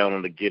get down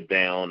on the get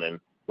down. And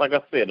like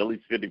I said, at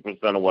least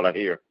 50% of what I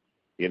hear,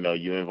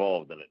 you're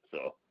involved in it.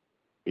 So,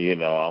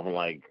 I'm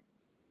like,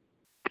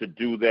 to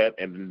do that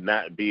and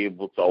not be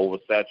able to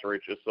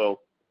oversaturate yourself,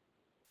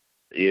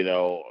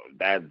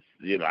 that's,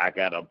 I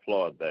got to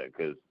applaud that,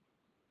 because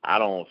I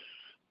don't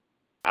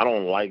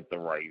like the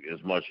right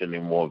as much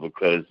anymore,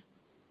 because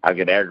I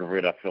get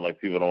aggravated. I feel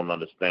like people don't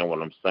understand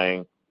what I'm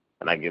saying,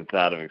 and I get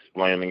tired of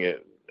explaining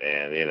it,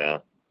 and,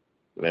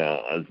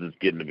 it's just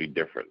getting to be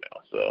different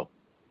now. So,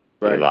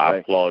 I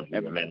applaud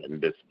you, man,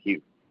 and just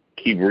keep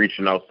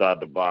reaching outside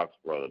the box,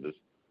 brother. Just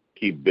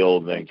keep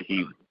building,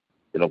 keep,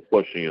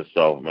 pushing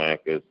yourself, man,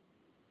 because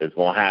it's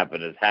going to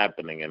happen. It's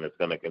happening, and it's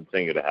going to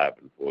continue to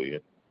happen for you.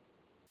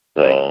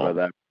 So, thanks,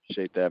 brother. I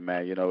appreciate that,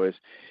 man.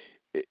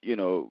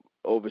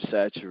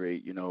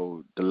 Oversaturate,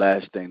 the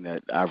last thing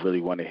that I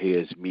really want to hear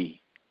is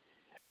me.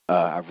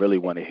 I really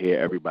want to hear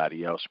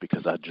everybody else,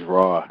 because I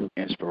draw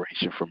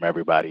inspiration from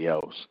everybody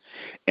else.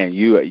 And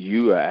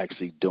you are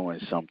actually doing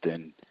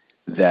something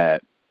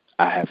that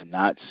I have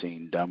not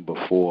seen done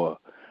before,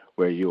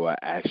 where you are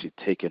actually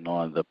taking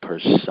on the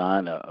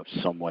persona of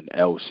someone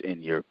else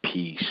in your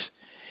piece.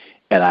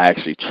 And I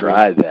actually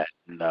tried that.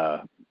 And,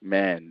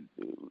 man,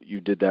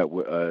 you did that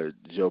with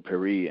Joe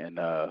Perry, and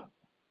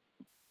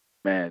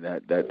man,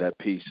 that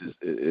piece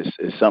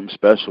is something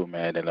special,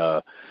 man. And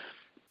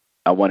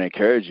I want to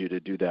encourage you to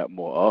do that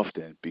more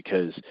often,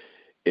 because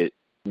it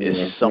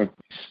is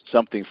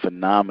something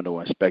phenomenal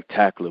and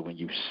spectacular when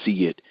you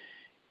see it,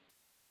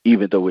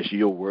 even though it's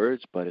your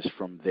words, but it's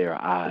from their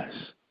eyes.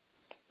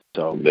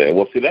 So yeah,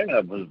 well, see, that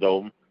happens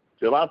though.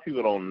 See, a lot of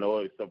people don't know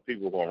it. Some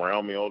people who are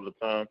around me all the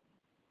time.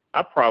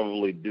 I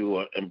probably do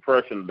an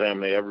impression of damn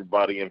near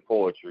everybody in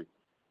poetry.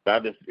 I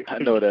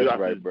know that's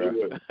right,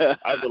 bro.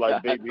 I'd be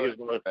like, baby, here's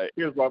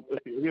my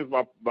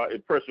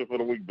impression for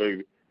the week,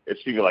 baby. And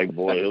she'd be like,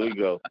 boy, here we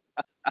go.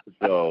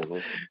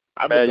 So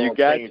I've been doing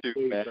Kane's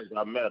since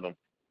I met him,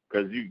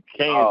 because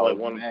Kane's like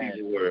one of the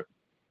people where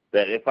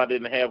that if I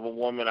didn't have a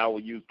woman, I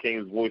would use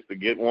Kane's voice to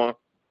get one.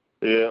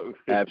 Yeah,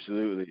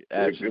 absolutely.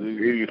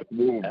 He's a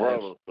smooth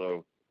brother,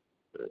 so.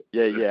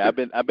 Yeah. I've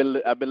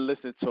been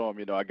listening to him.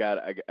 I got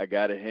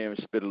to hear him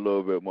spit a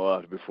little bit more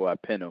often before I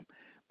pin him.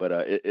 But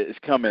it's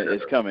coming.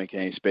 It's coming,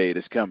 Kane Spade.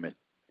 It's coming.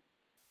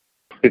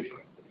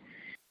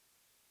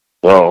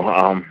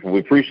 Well, we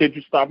appreciate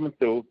you stopping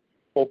through.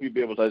 Hope you'll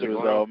be able to stick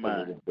around for a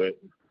little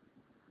bit.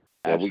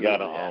 Yeah, we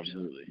got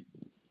absolutely.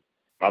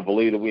 I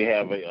believe that we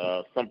have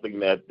something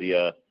that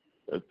the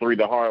Three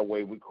the Hard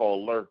Way we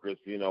call lurkers.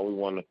 We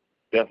want to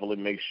definitely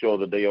make sure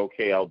that they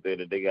okay out there,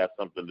 that they got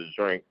something to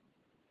drink.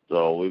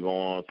 So we're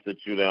going to sit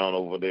you down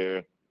over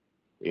there,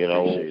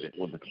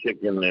 with the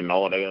chicken and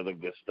all that other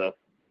good stuff.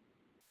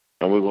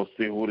 And we're going to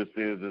see who this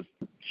is that's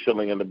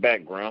chilling in the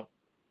background.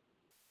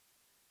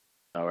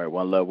 All right,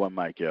 one love, one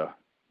mic, y'all.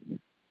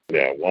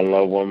 Yeah, one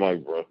love, one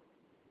mic, bro.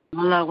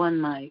 One love,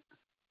 one mic.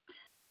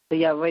 So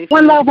y'all ready for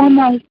One love, one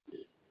mic.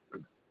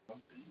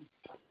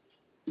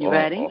 You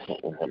ready?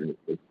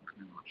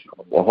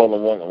 Well, hold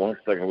on one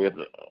second. We have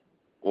to.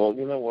 Well,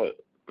 you know what?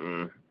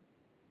 All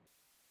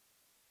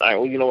right.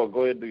 Well, you know what?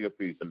 Go ahead and do your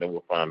piece, and then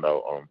we'll find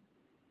out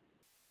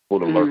who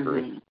the lurker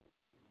is.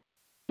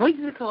 What did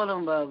you call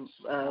them?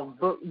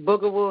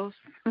 Booger wolves?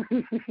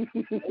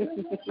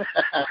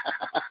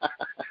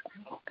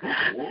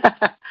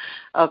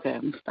 Okay,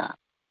 I'm stop.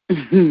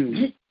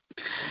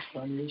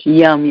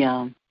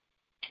 Yum.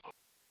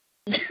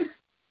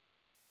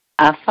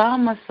 I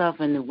found myself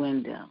in the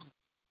window.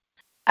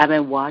 I've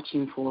been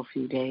watching for a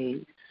few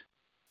days.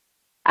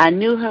 I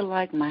knew her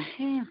like my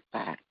hands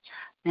back.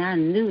 Now I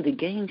knew the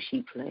game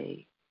she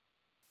played.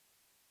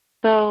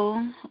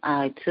 So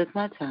I took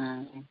my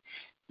time.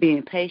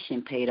 Being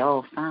patient paid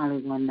off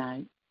finally one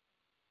night.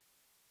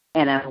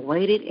 And I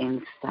waited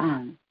in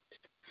silence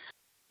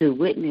to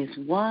witness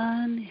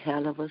one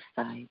hell of a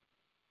sight.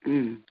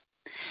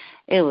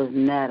 It was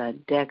Netta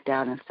decked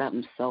out in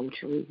something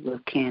sultry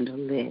with candle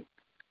lit.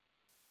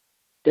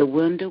 The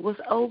window was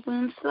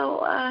open,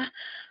 so I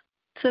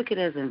took it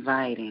as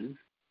inviting.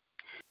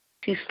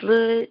 She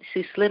slid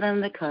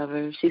under the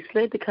covers. She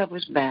slid the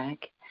covers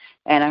back,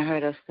 and I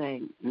heard her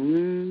say,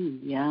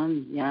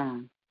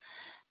 yum.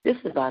 This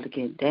is about to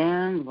get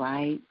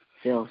downright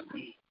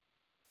filthy.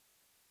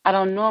 I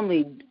don't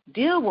normally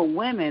deal with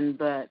women,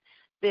 but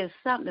there's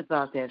something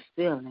about that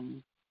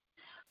feeling.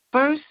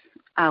 First,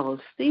 I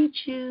will seat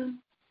you,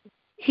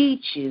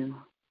 heat you,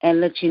 and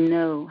let you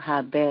know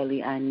how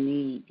badly I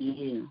need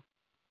you.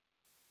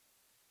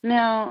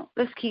 Now,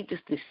 let's keep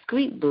this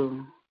discreet,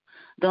 boo.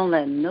 Don't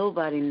let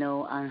nobody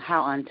know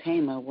how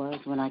untamed I was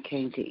when I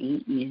came to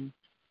eat you.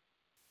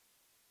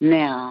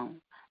 Now,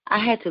 I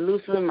had to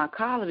loosen my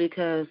collar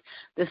because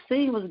the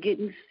scene was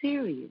getting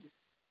serious.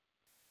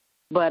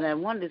 But I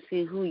wanted to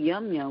see who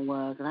Yum Yum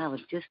was, and I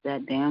was just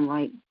that damn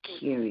right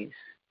curious.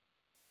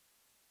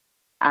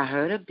 I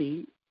heard a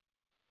beat,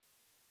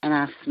 and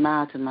I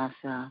smiled to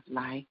myself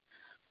like,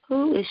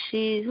 who is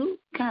she? Who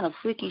kind of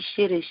freaky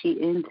shit is she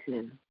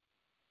into?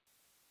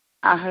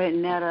 I heard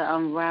Netta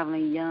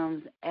unraveling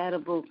Yum's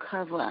edible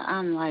cover.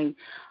 I'm like,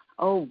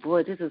 oh,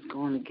 boy, this is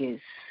going to get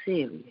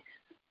serious.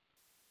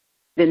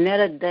 The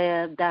Netta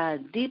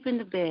dived deep in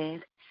the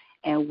bed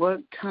and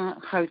worked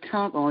her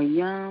tongue on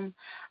Yum.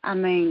 I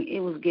mean, it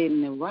was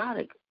getting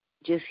erotic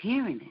just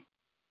hearing it.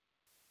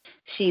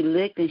 She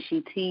licked and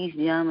she teased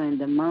Yum, and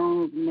the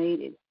moans made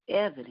it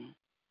evident.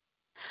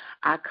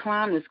 I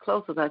climbed as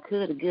close as I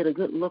could to get a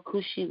good look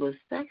who she was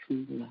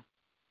sexing with.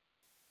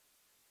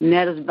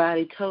 Netta's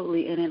body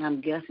totally in it.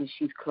 I'm guessing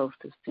she's close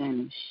to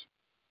finish.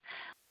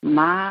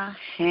 My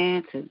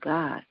hand to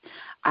God,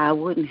 I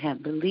wouldn't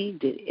have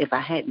believed it if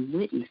I hadn't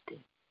witnessed it.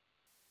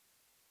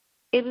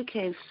 It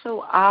became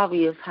so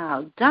obvious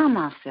how dumb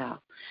I felt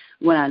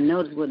when I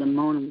noticed where the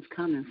moaning was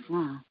coming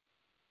from.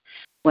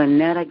 When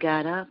Netta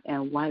got up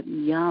and wiped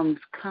Yum's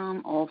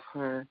cum off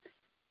her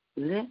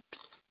lips,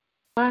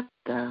 what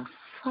the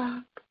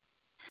fuck?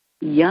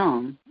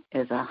 Yum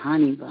is a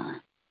honey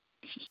bun.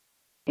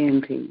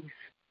 In peace.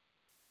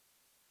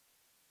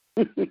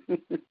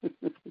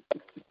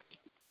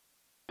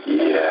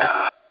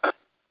 Yeah.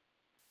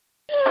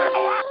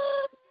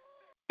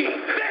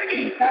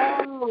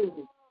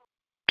 No.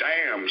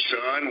 Damn,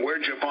 son,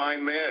 where'd you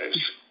find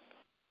this?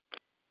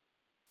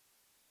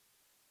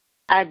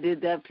 I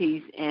did that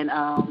piece in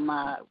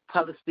my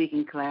public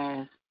speaking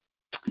class,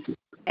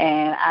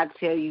 and I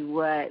tell you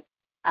what,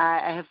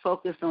 I have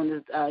focused on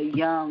this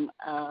young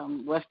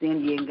West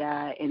Indian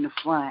guy in the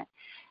front,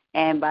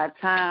 and by the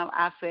time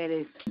I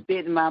finished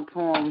spitting my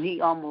poem, he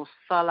almost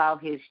fell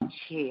out his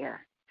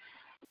chair.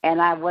 And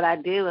what I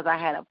did was I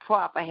had a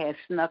prop. I had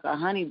snuck a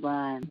honey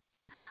bun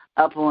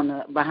up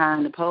on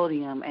behind the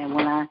podium, and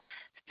when I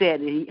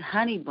said the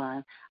honey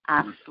bun,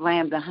 I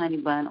slammed the honey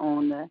bun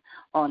on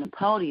the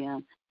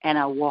podium, and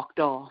I walked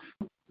off.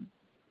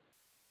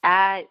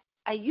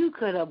 You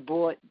could have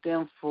bought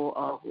them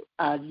for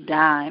a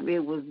dime.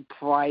 It was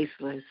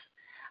priceless.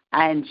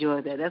 I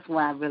enjoyed that. That's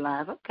why I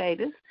realized, okay,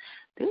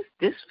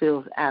 this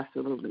feels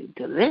absolutely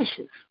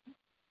delicious.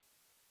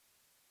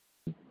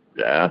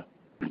 Yeah,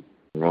 it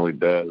really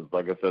does.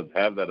 Like I said,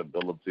 have that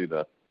ability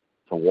to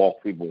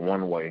walk people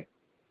one way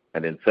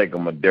and then take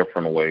them a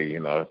different way. You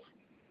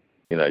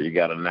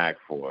got a knack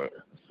for it.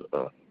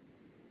 So,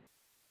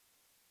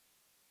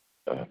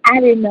 I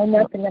didn't know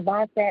nothing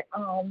about that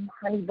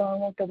honey bun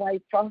with the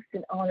white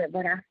frosting on it,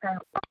 but I found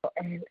out,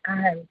 and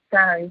I'm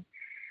sorry.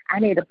 I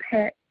need a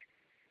pet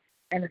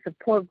and a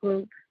support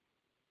group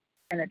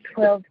and a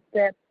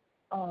 12-step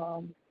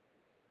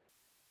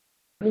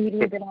meeting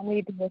that I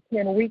need to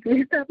attend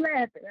weekly. Stop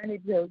laughing. I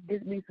need to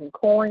get me some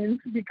coins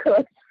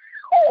because,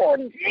 oh,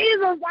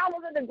 Jesus, I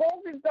was in the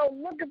grocery store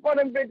looking for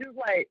them bitches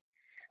like,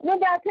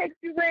 remember I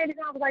texted you, Randy,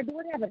 and I was like, do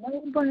it have a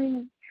name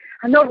brand?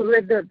 I know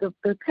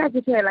the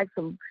package had like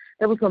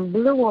there was some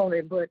blue on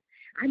it, but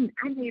I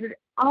needed,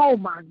 oh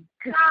my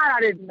God, I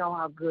didn't know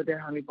how good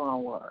that honey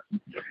bun was.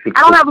 I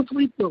don't have a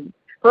sweet tooth.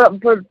 For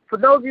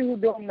those of you who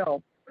don't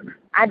know,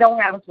 I don't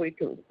have a sweet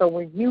tooth. So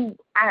when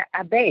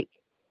I bake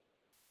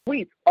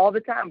sweets all the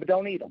time, but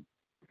don't eat them.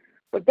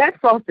 But that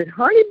frosted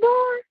honey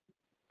bun,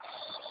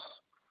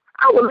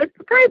 I would lick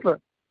the paper.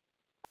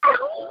 I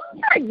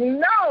was like,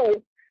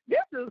 no, this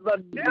is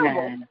the devil.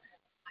 Yeah.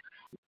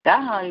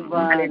 That honey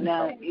bun,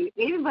 now, if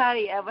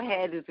anybody ever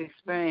had this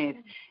experience,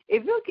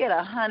 if you get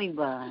a honey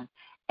bun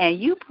and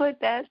you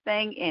put that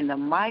thing in the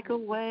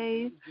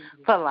microwave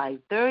for like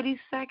 30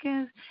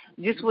 seconds,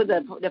 just with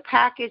the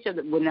package,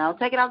 now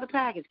take it out the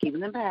package, keep it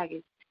in the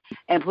package,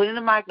 and put it in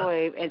the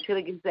microwave until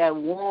it gets that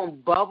warm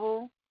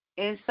bubble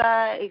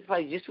inside, it's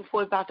like just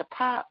before it's about to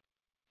pop,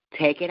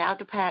 take it out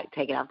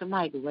the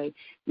microwave.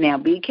 Now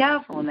be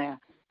careful now,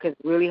 because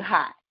it's really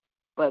hot.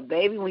 But,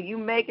 baby, when you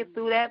make it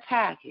through that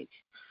package,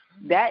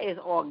 that is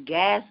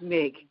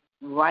orgasmic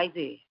right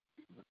there.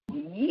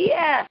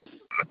 Yes,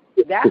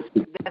 that's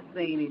that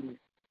thing.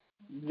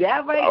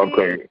 That right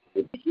there,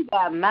 you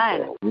got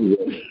mine. We're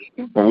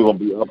going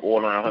to be up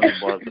ordering honey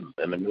buns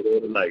in the middle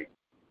of the night.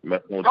 I'm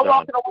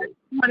walking away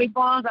from honey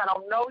buns. I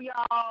don't know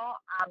y'all.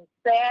 I'm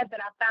sad that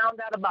I found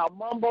out about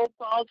mumbo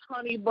sauce,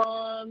 honey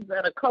buns,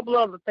 and a couple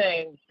other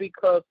things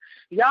because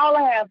y'all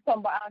have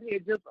somebody out here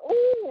just,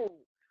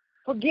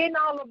 forgetting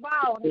all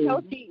about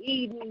healthy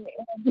eating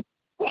and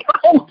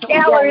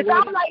calories.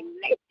 I'm like,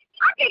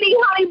 I can eat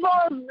honey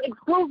buns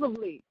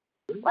exclusively.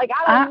 Like,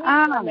 I don't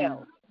need nothing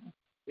else.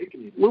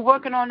 We're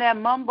working on that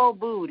mumbo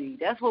booty.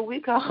 That's what we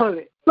call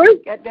it.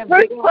 French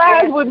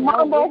fries with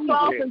mumbo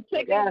sauce and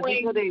chicken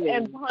wings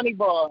and honey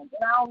buns.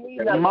 And I don't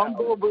need nothing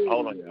mumbo booty.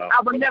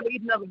 I would never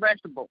eat another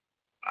vegetable.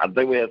 I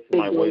think we have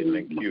somebody waiting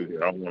in queue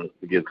here. I want us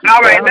to get to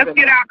all right, let's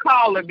get our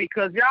caller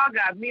because y'all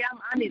got me.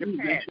 I need a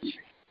patch.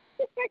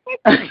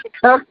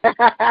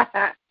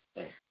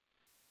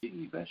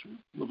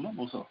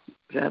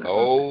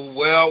 Oh,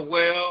 well.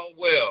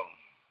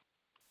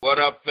 What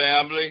up,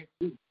 family?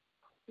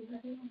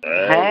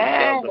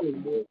 Hey.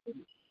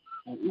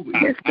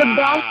 Mr.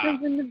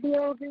 Boston's in the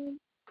building.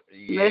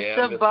 Yeah,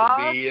 Mr.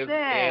 Mr. B is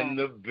Boston. in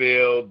the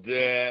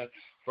building.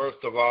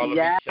 First of all,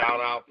 let me shout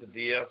out to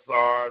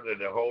DSR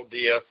and the whole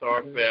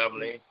DSR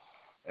family,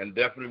 and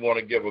definitely want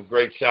to give a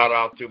great shout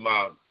out to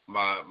my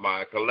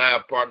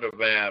collab partner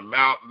Van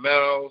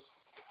Meadows.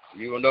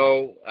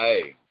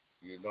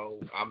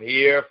 I'm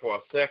here for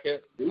a second.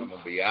 I'm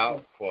gonna be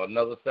out for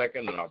another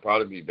second, and I'll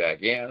probably be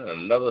back in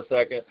another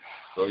second.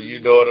 So you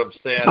know what I'm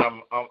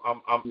saying.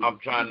 I'm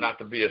trying not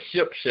to be a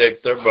ship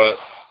shaker, but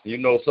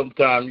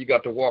sometimes you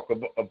got to walk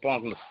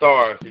among the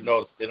stars, in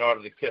order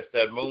to catch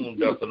that moon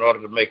dust, in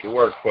order to make it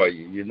work for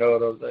you. You know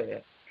what I'm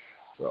saying?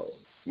 So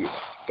we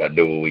gotta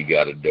do what we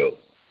gotta do.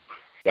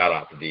 Shout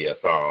out to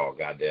DSR all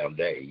goddamn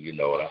day.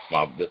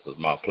 This is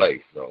my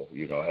place. So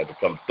I had to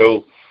come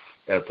through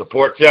and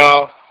support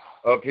y'all.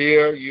 Up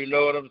here, you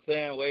know what I'm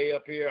saying? Way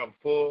up here, I'm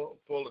full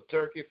of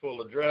turkey,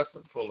 full of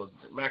dressing, full of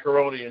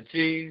macaroni and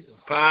cheese,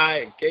 and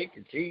pie and cake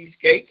and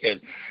cheesecake and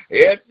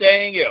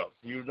everything else,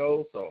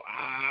 So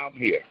I'm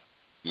here,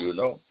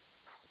 So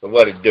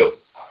what it do?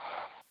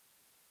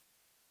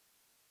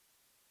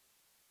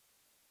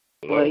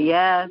 Well,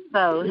 yeah.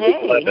 So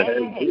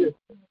hey.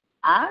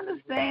 I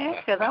understand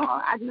because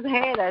I just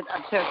had a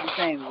turkey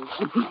sandwich.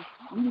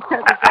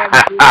 Turkey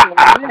sandwich for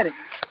a minute.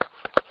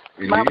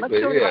 My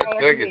children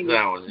turkey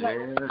sandwich.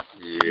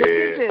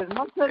 Yeah.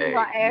 My children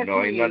gonna ask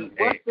me,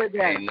 what's for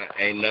dinner?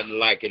 Ain't nothing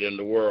like it in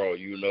the world,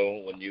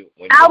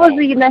 when I was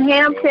eating a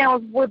ham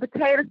sandwich with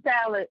potato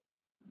salad.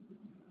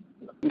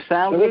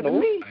 Sounds good to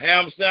me. A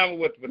ham sandwich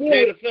with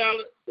potato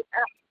salad? A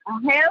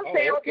ham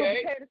sandwich with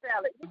potato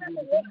salad. You have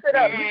to mix it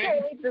up. You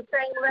can't eat the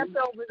same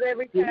leftovers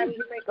every time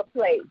you make a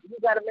plate. You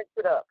got to mix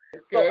it up.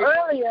 Okay. So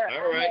earlier,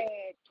 all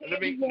right. Let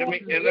me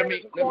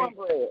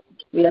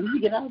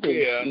get out there.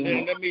 Yeah, and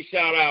then let me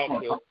shout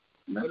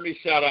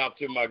out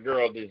to my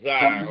girl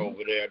Desire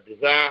over there.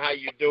 Desire, how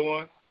you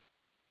doing?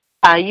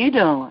 How you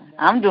doing?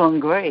 I'm doing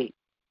great.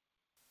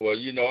 Well,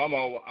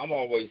 I'm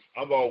always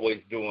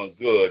doing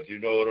good. You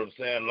know what I'm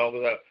saying?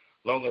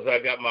 Long as I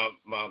got my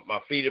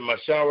feet in my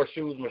shower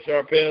shoes, my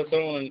shower pants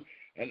on,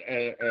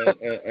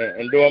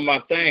 and doing my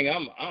thing,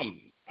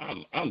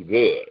 I'm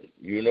good.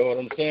 You know what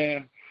I'm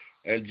saying?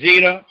 And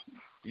Gina,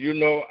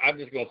 I'm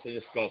just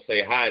gonna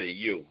say hi to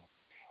you.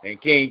 And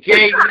King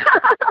King,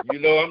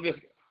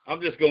 I'm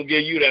just gonna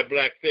give you that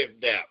black fifth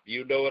dap.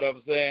 You know what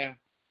I'm saying?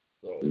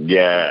 So,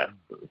 yeah.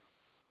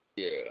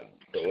 Yeah.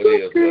 So it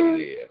is what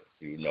it is.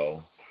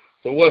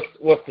 So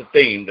what's the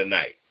theme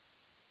tonight?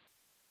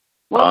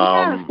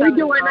 Well, we're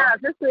doing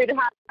that. Just say the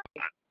hot.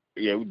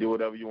 Yeah, we do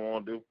whatever you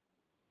want to do.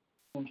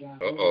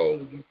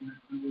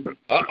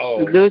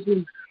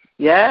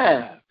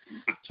 Yeah. I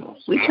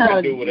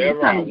can do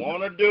whatever I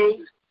want to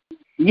do.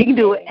 You can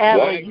do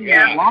whatever you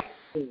want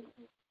to do.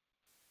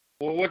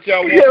 Well, what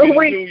y'all want me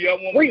to do? Y'all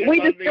want me we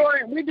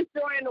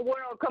destroying the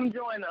world. Come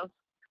join us.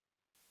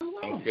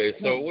 Okay,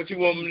 so what you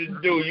want me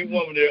to do? You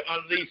want me to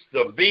unleash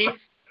the beast,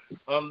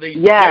 unleash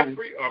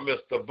Jeffrey, or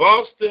Mr.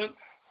 Boston,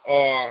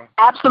 or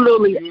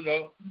absolutely?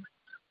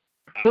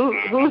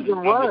 Who's the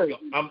word?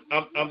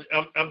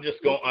 I'm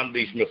just gonna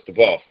unleash Mr.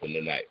 Boston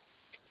tonight.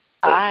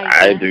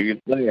 I do your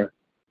thing.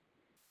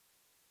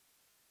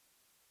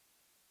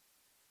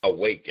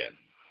 Awaken.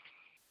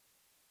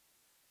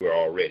 We're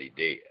already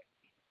dead.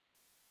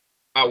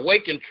 I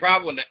wake and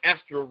travel in the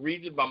astral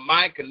region, my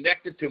mind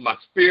connected to my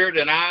spirit,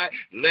 and I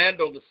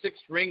land on the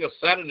sixth ring of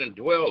Saturn and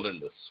dwell in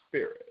the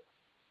spirit.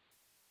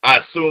 I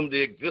assume the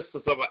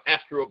existence of an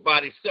astral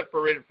body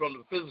separated from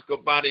the physical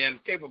body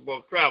and capable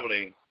of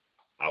traveling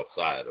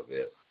outside of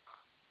it.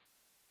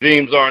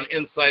 Dreams are an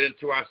insight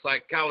into our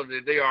psychology.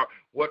 They are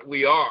what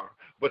we are,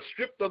 but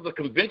stripped of the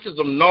conventions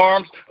of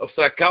norms of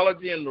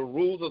psychology and the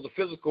rules of the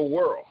physical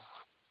world.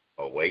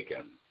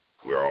 Awaken.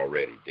 We're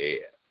already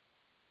dead.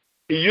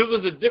 He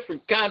uses a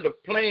different kind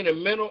of plane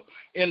and mental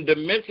in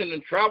dimension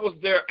and travels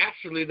there.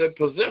 Actually, they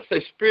possess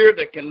a spirit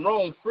that can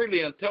roam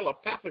freely and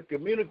telepathically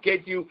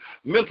communicate you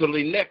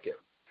mentally naked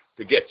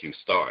to get you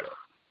started.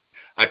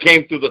 I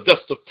came through the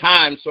dust of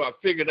time, so I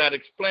figured I'd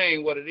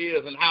explain what it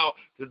is and how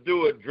to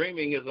do it.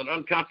 Dreaming is an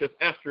unconscious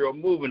astral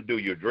movement. Do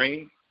you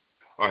dream?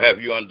 Or have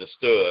you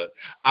understood?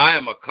 I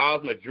am a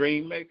cosmic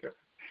dream maker.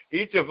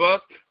 Each of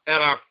us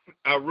at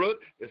our root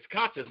is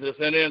consciousness,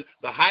 and in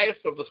the highest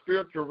of the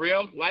spiritual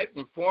realms, life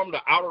and form, the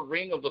outer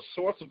ring of the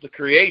source of the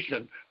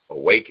creation.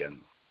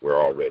 Awaken,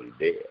 we're already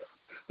dead.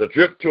 The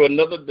drift to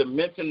another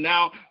dimension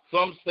now,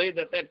 some say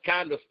that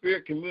kind of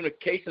spirit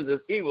communications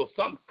is evil.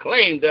 Some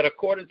claim that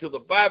according to the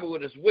Bible,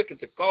 it is wicked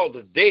to call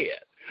the dead.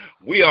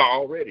 We are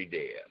already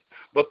dead.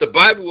 But the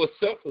Bible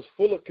itself is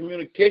full of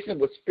communication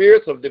with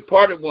spirits of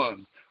departed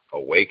ones.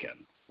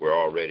 Awaken, we're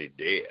already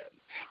dead.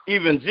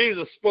 Even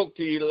Jesus spoke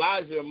to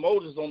Elijah and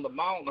Moses on the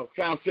mountain of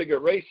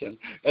transfiguration.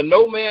 And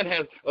no man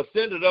has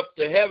ascended up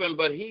to heaven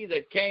but he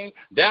that came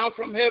down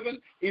from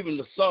heaven, even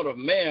the Son of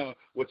Man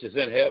which is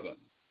in heaven.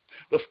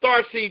 The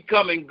star seed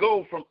come and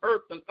go from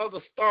Earth and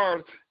other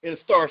stars in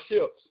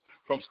starships,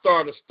 from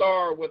star to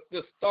star with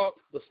this thought,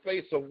 the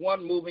space of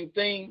one moving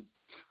thing.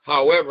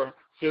 However,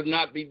 should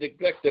not be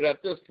neglected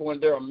at this point.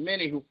 There are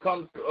many who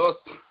come to us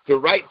to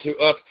write to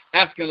us,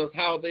 asking us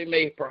how they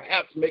may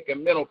perhaps make a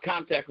mental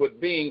contact with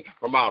being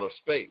from outer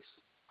space.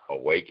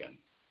 Awaken.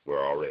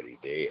 We're already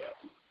dead.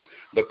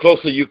 The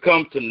closer you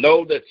come to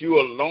know that you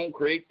alone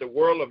create the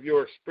world of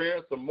your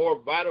experience, the more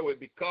vital it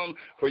becomes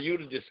for you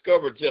to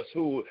discover just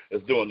who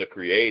is doing the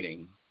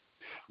creating.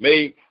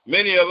 Many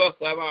of us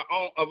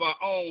of our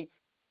own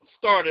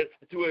started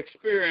to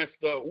experience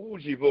the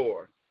Ouija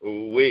board.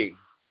 We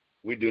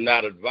do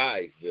not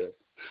advise this.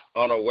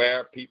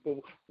 Unaware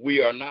people,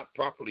 we are not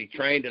properly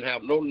trained and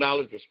have no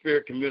knowledge of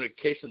spirit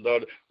communications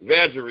or the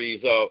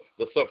vagaries of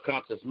the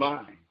subconscious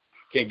mind.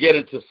 Can get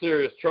into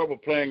serious trouble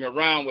playing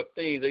around with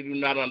things they do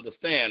not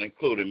understand,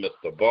 including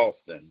Mr.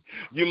 Boston.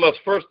 You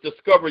must first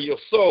discover your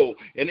soul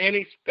in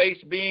any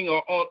space, being,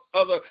 or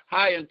other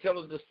high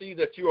intelligence, see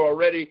that you are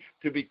ready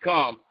to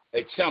become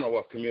a channel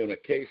of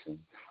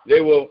communication. They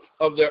will,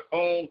 of their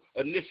own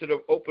initiative,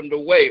 open the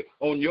way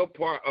on your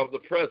part of the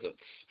presence.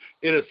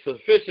 It is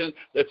sufficient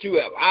that you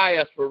have high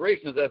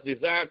aspirations as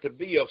desire to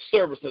be of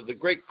service at the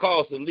great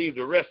cause and leave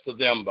the rest of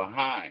them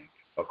behind.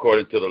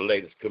 According to the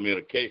latest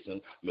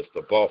communication,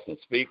 Mr. Boston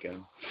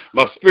speaking.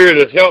 My spirit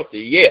is healthy.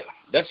 Yeah,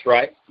 that's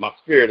right. My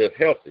spirit is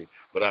healthy.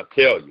 But I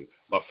tell you,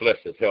 my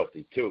flesh is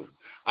healthy too.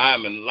 I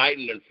am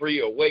enlightened and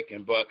free,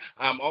 awakened, but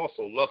I am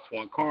also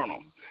lustful and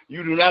carnal.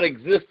 You do not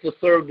exist to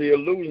serve the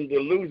illusion. The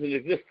illusion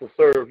exists to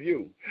serve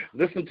you.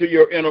 Listen to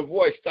your inner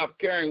voice. Stop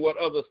caring what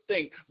others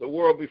think. The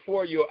world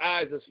before your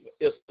eyes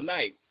is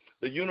tonight.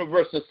 The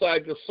universe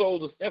inside your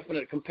soul is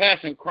infinite.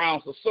 Compassion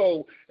crowns the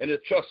soul, and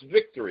it trusts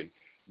victory.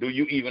 Do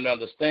you even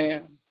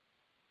understand?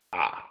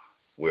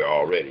 We're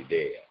already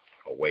dead.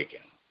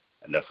 Awaken.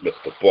 And that's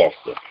Mr.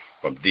 Boston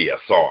from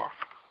DSR.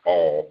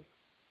 All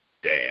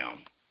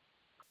damn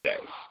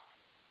day.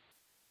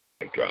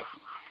 Thank you.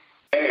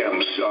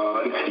 Damn,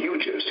 son, you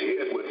just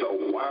hit with a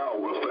wow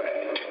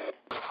effect.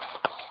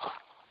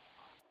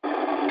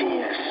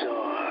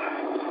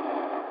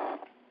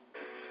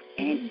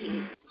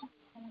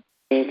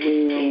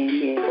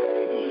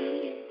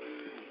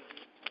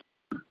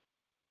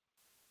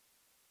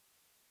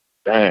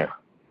 Damn.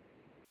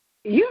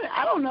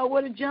 I don't know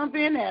where to jump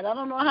in at. I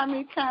don't know how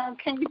many times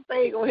can you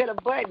say go hit a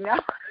button. I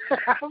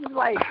was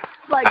like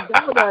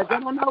Donuts. I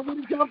don't know where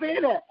to jump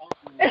in at.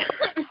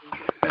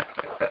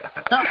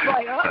 I was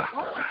like,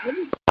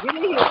 get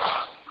in here.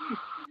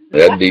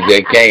 That's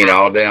DJ Kane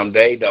all damn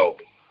day, though.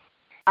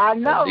 I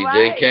know, that's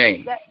right?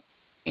 DJ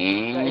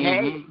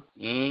Kane.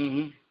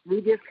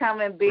 We just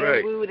come and being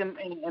rude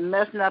and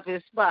messing up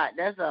his spot.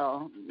 That's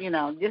all.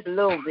 Just a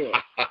little bit.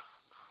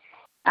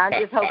 I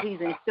just hope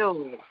he's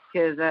insured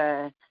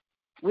because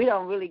we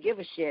don't really give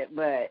a shit,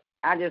 but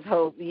I just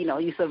hope,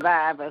 you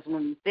survive us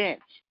when we finish.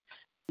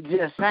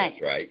 Just saying.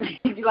 That's right.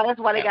 That's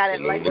why they got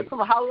it. Like, what's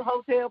some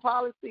hotel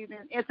policies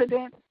and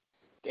incidentals?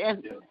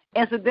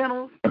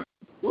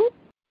 Whoop.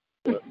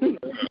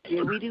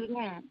 Yeah, we do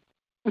that.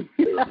 But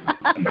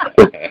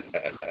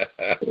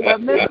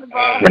Mr.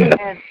 Boston,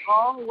 as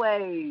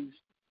always,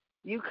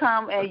 you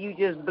come and you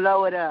just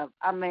blow it up.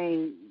 I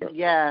mean,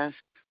 yes.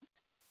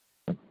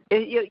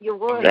 Your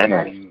words are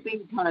like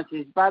speed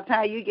punches. By the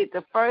time you get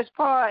the first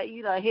part,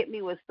 hit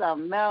me with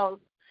something else.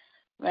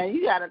 Man,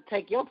 you got to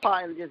take your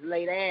part and just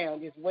lay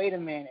down. Just wait a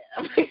minute.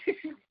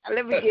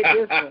 Let me get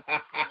this one.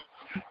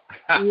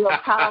 You're a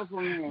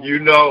powerful man.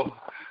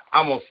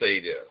 I'm gonna say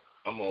this.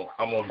 I'm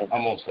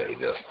gonna say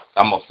this.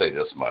 I'm gonna say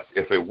this much.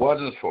 If it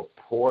wasn't for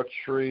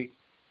poetry,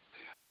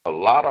 a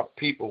lot of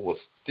people would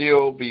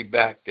still be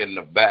back in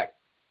the back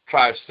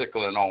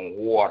tricycling on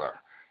water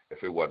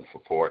if it wasn't for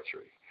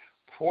poetry.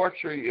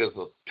 Poetry is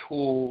a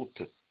tool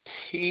to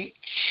teach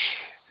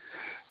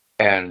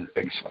and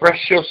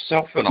express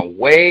yourself in a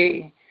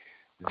way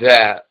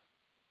that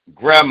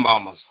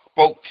grandmama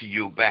spoke to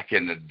you back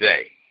in the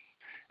day.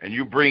 And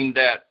you bring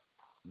that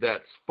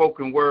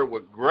spoken word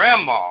with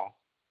grandma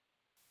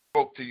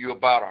spoke to you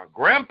about or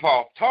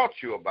grandpa taught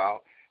you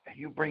about, and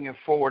you bring it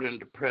forward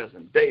into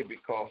present day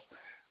because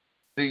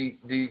the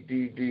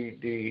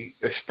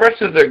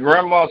expressions that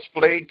grandma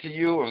displayed to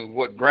you and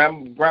what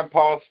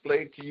grandpa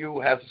displayed to you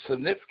has a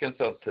significance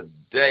of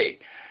today.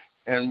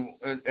 And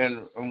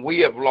we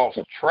have lost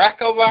track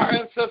of our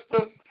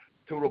ancestors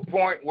to the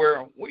point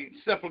where we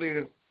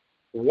simply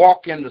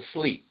walk into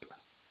sleep.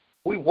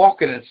 We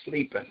walking and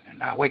sleeping and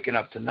not waking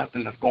up to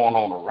nothing that's going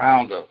on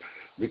around us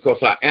because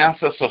our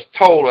ancestors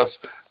told us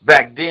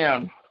back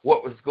then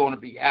what was going to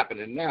be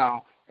happening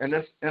now, and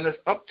it's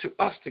up to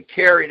us to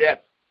carry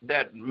that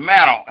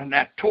mantle and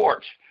that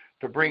torch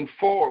to bring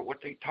forward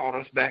what they taught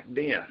us back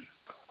then.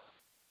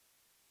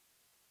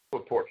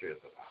 What poetry is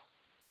about.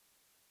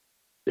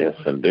 Yes,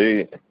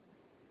 indeed.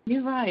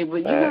 You're right,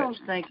 but I was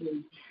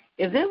thinking,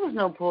 if there was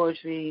no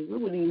poetry, we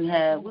wouldn't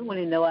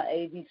even know our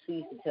ABCs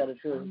to tell the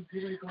truth.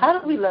 How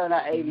do we learn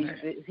our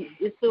ABCs?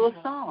 It's through a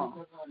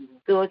song,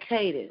 through a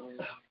cadence.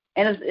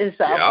 And it's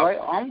Yeah.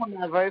 on one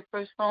of the very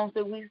first songs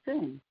that we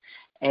sing.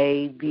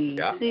 A, B,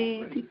 Yeah.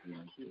 C, D.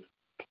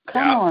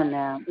 Come on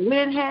now. We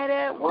didn't have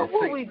that. What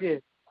would we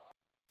do?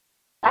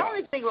 I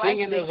don't think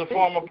singing is a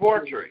form of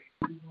poetry.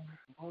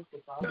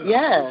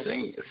 Yes.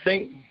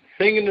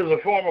 Singing is a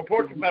form of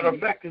poetry. Matter of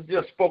fact, it's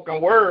just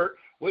spoken word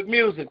with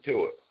music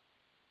to it.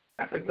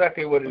 That's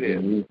exactly what it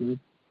is. Mm-hmm.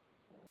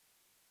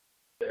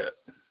 Yeah.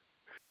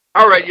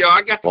 All right, y'all.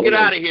 I got to get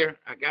out of here.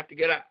 I got to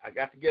get out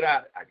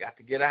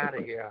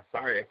of here.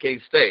 Sorry, I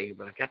can't stay,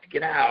 but I got to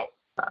get out.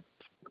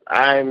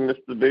 I'm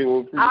Mr. B.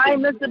 Hi,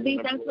 Mr. B.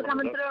 Thanks for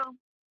coming through.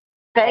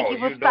 Thank you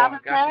for stopping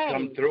I got to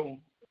come through.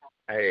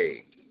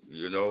 Hey,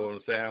 you know what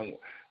I'm saying?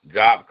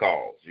 Job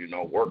calls,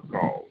 work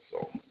calls.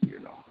 So,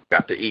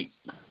 got to eat,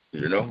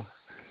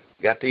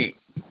 got to eat.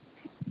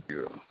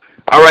 Yeah.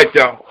 All right,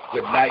 y'all.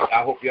 Good night.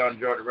 I hope y'all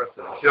enjoy the rest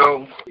of the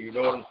show. You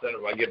know what I'm saying?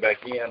 If I get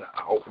back in,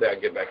 hopefully I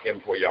get back in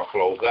before y'all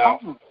close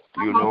out.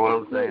 You know what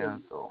I'm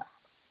saying? So,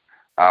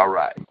 all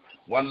right.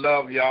 One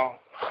love, y'all.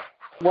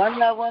 One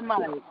love, one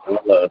might.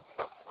 One love.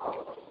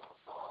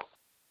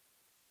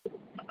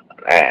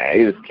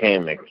 He just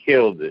came and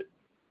killed it.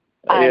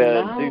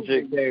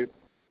 DJ K.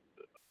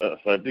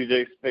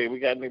 DJ Spade, we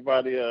got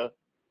anybody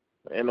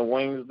in the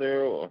wings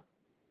there? Or?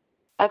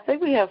 I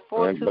think we have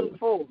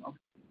 424.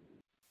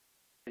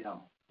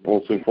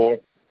 424?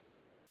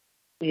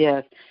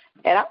 Yes.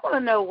 And I want to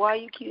know why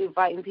you keep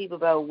inviting people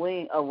about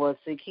wings.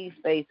 Keith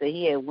Spade said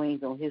he had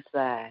wings on his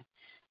side.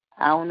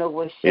 I don't know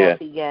what chef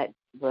he got,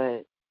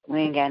 but we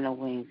ain't got no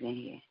wings in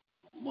here.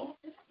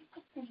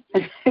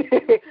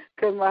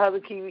 Because my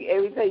husband keep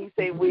every time you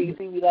say wings,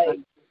 he be like,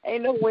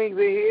 ain't no wings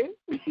in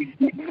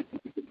here.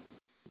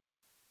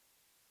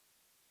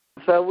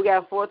 So we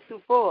got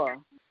 424.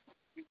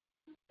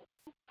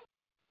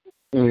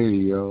 Hey,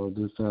 yo,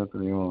 this is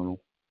Anthony Arnold.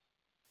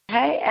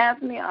 Hey,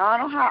 Anthony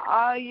Arnold, how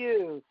are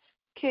you?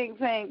 King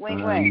Pink,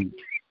 wing, wing.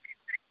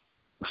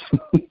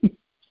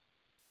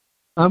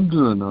 I'm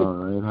doing all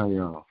right. How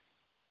y'all?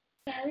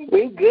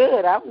 We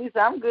good. At least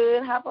I'm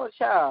good. How about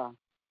y'all?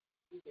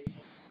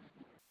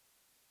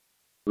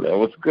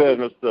 What's good,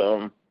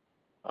 Mr.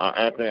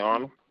 Anthony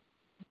Arnold?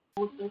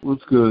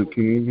 What's good,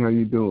 King? How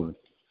you doing?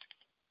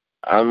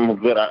 I'm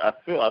good. I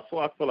feel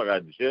like I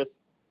just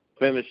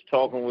finished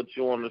talking with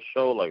you on the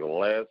show like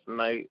last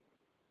night.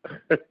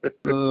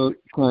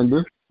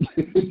 Kinda.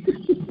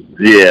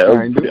 Yeah,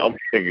 kinda. I'm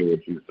thinking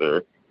with you,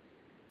 sir.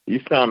 You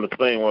sound the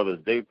same whether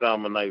it's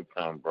daytime or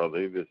nighttime,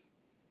 brother. You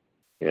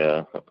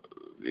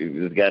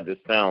just got this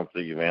sound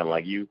to you, man.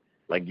 Like you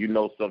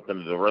know something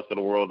that the rest of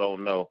the world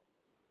don't know,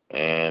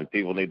 and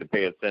people need to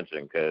pay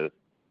attention because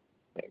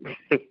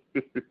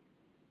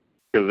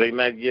they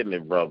not getting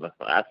it, brother.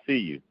 I see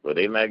you, but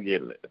they not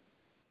getting it.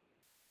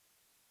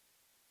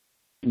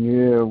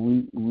 Yeah,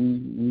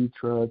 we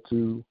try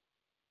to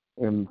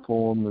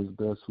inform as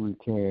best we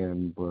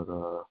can, but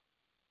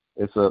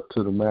it's up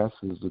to the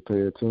masses to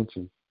pay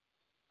attention.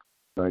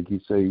 Like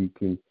you say, you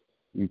can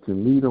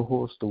lead a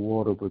horse to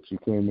water, but you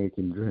can't make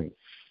him drink.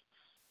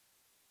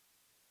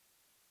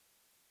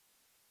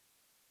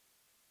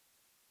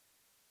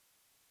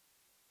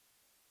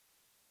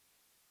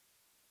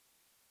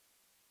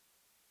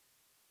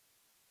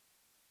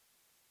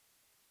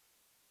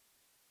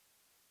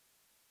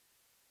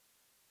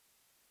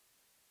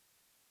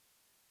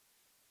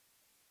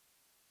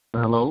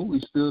 Hello, we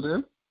still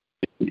there?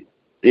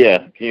 Yeah,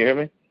 can you hear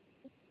me?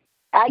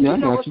 You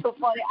know what's so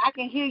funny? I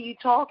can hear you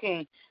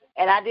talking,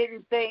 and I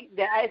didn't think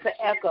that it's an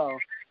echo.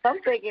 So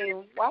I'm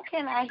thinking, why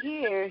can't I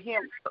hear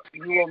him?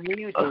 You were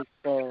muted,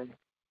 sir.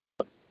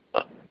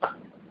 Oh,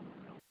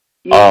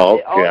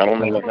 okay. I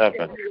don't know what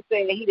happened. He was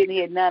saying he didn't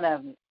hear none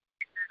of it.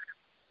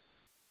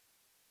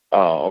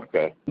 Oh,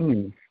 okay.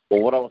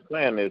 Well, what I was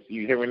saying is,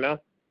 you hear me now?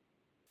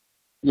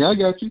 Yeah, I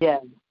got you.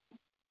 Yeah.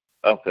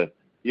 Okay.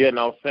 Yeah, and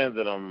I was saying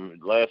that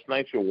last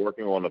night you were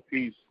working on a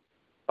piece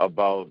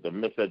about the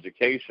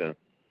miseducation,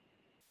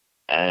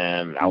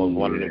 and I was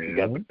wondering if you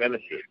got to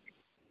finish it.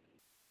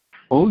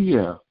 Oh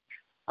yeah,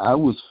 I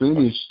was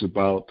finished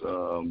about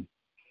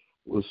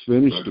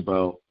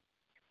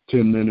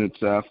 10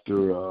 minutes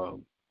after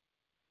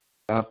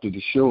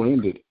the show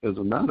ended. As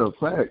a matter of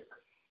fact,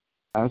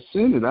 I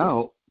sent it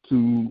out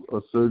to a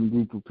certain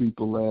group of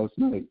people last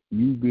night,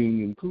 you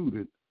being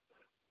included.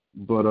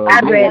 But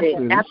I read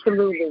it.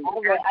 Absolutely.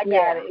 I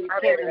got it. It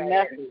came in a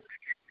message.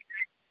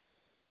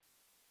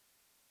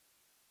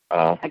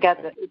 I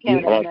got it came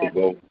in a message.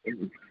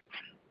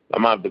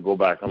 I'm going to have to go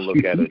back and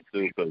look at it,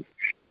 too, because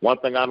one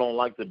thing I don't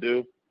like to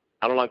do,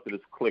 I don't like to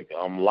just click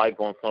like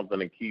on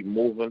something and keep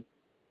moving,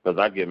 because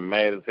I get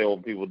mad as hell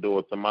when people do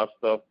it to my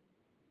stuff.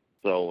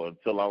 So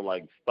until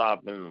I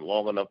stopping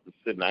long enough to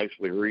sit and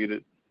actually read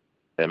it,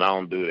 then I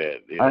don't do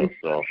that.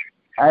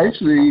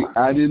 Actually,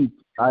 I didn't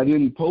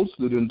post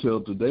it until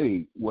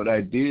today. What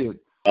I did,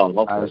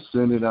 I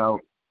sent it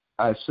out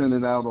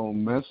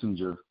on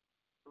Messenger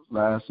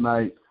last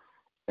night,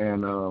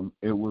 and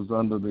it was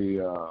under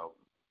the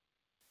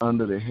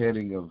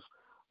heading of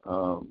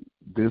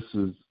this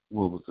is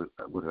what was it?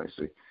 What did I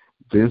say?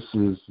 This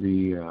is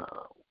the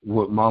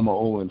what Mama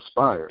O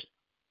inspired.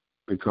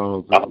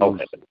 because it was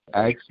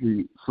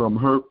actually from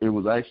her. It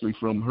was actually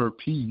from her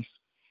piece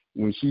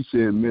when she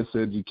said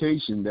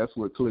miseducation. That's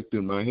what clicked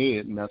in my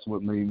head, and that's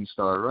what made me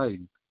start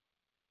writing.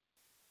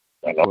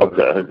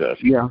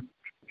 Yeah.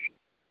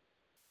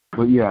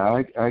 But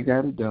yeah, I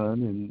got it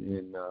done,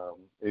 and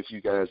if you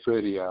guys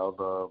ready,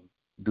 I'll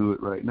do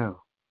it right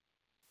now.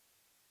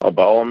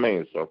 By all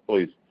means, sir,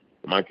 please.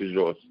 The mic is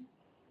yours.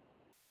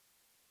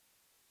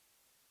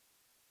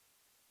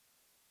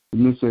 The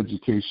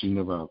miseducation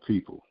of our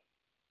people.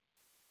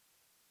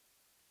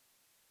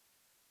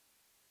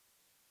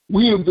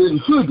 We have been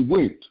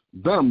hoodwinked,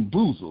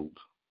 bamboozled,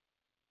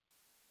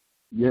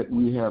 yet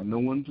we have no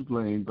one to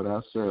blame but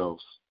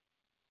ourselves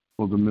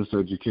for the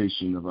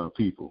miseducation of our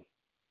people.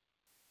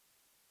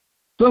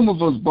 Some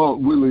of us bought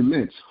Willie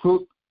Lynch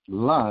hook,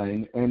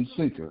 line, and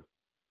sinker,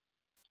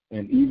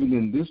 and even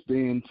in this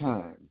day and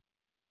time,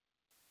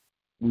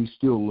 we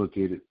still look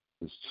at it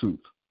as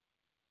truth.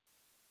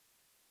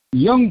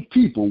 Young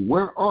people,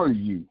 where are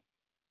you?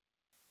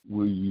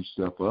 Will you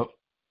step up?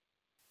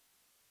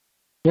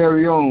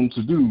 Carry on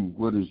to do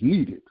what is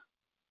needed,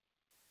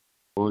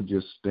 or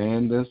just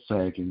stand there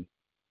sagging,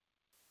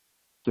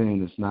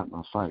 saying it's not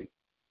my fight?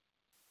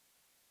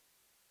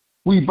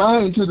 We buy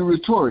into the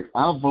rhetoric,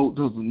 our vote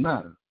doesn't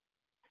matter,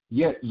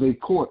 yet they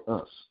court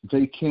us.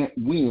 They can't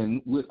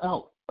win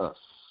without us.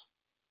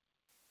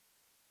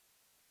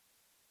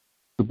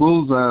 The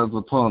bullseye is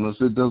upon us.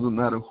 It doesn't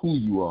matter who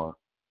you are,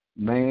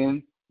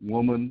 man,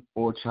 woman,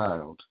 or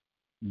child.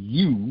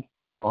 You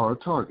are a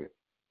target.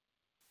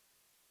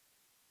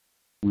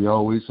 We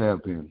always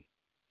have been.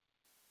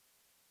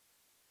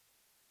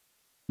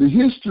 The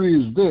history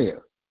is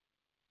there,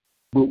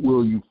 but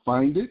will you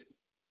find it?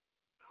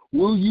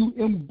 Will you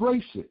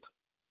embrace it?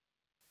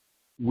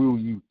 Will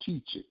you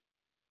teach it?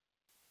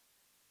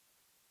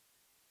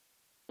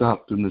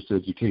 Stop the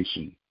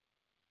miseducation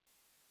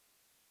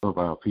of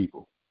our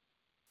people.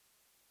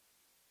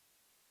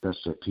 That's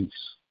their peace.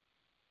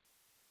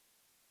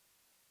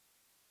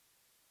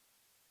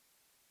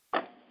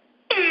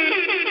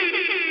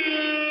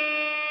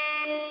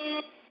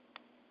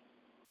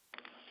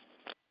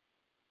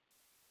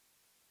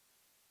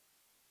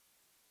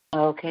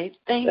 Okay,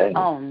 thank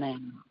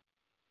man.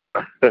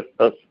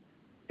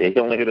 He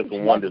only hit us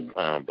one this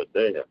time, but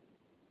damn.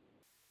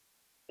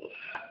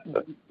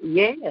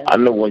 Yeah. I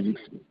know when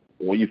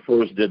you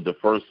first did the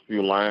first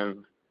few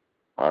lines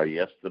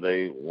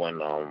yesterday when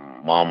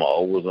Mama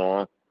O was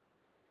on,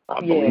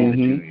 I believe that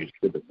you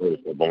did the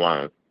first couple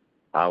lines.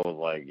 I was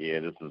like, yeah,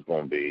 this is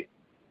gonna be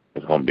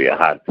a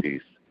hot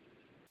piece.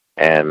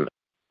 And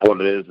what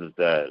it is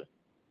that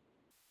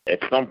at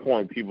some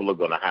point people are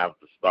gonna have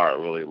to start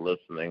really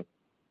listening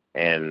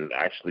and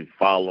actually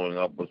following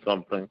up with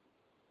something.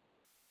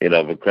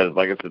 Because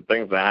like I said,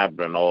 things are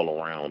happening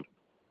all around.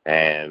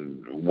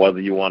 And whether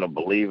you want to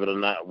believe it or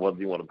not,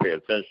 whether you want to pay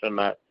attention or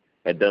not,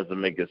 it doesn't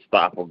make it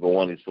stop or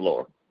go any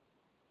slower.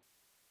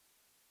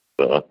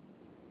 So.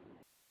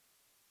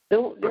 The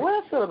way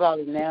I feel about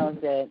it now is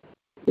that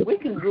we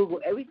can Google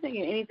everything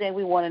and anything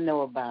we want to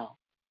know about.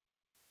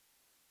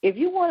 If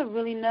you want to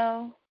really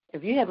know,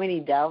 if you have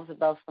any doubts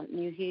about something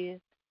you hear,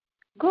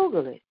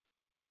 Google it.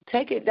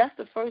 Take it. That's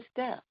the first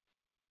step.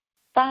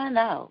 Find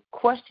out.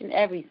 Question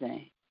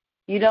everything.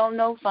 You don't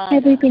know, find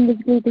everything out.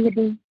 Everything is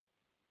Googleable.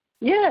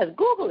 Yes,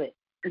 Google it.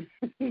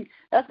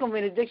 That's going to be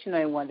in the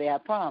dictionary one day, I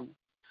promise.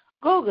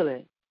 Google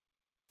it.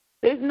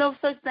 There's no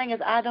such thing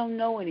as I don't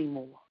know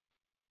anymore.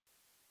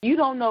 You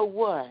don't know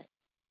what?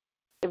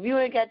 If you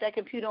ain't got that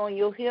computer on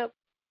your hip,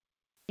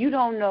 you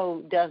don't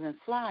know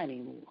doesn't fly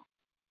anymore.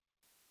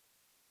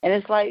 And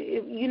it's like,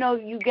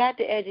 you got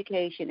the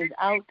education. It's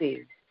out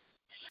there.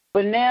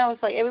 But now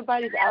it's like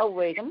everybody's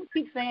outraged. I'm going to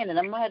keep saying it.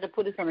 I'm going to have to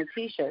put this on a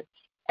T-shirt.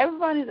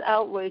 Everybody's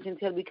outraged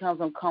until it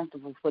becomes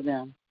uncomfortable for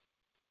them.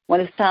 When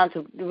it's time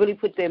to really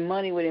put their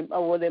money where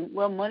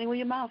money where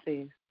your mouth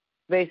is.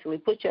 Basically,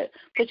 put your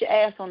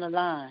ass on the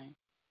line.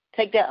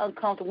 Take that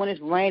uncomfortable when it's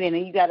raining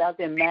and you got out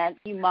there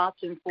you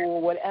marching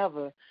for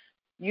whatever.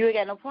 You ain't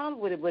got no problem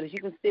with it, but if you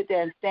can sit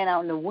there and stand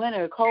out in the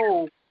winter,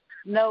 cold,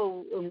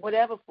 snow,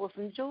 whatever for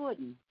some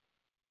Jordan.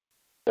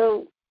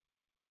 So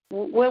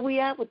where we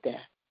at with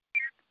that?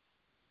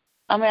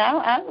 I mean,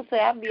 I would say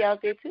I'd be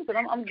out there too, but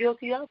I'm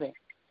guilty of it.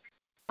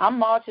 I'm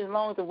marching as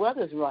long as the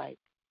weather's right.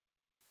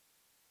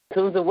 As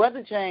soon as the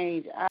weather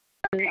change,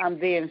 I'm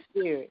there in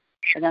spirit,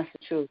 and that's the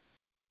truth.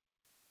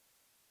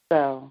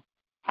 So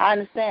I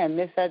understand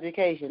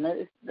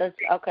miseducation. That's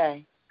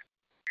okay.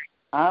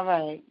 All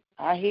right,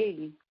 I hear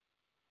you.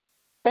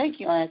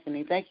 Thank you,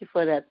 Anthony. Thank you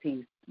for that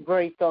piece.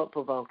 Very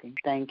thought-provoking.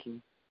 Thank you.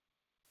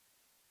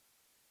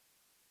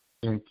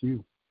 Thank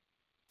you.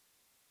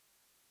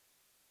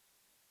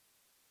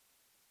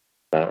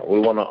 We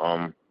want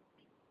to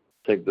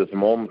take this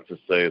moment to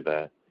say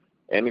that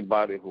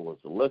anybody who was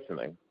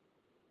listening,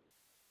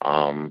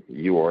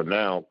 you are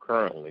now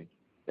currently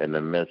in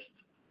the midst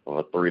of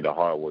a 3 the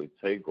Hard Way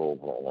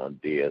takeover on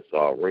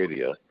DSR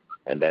radio,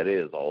 and that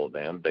is all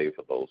damn day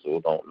for those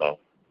who don't know.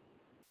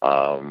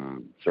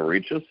 To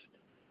reach us,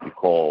 you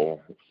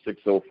call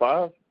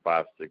 605-562-2737.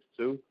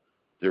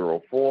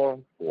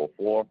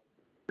 0444.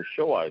 The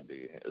show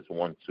ID is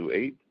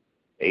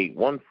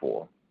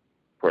 128814.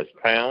 Press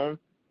pound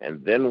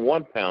and then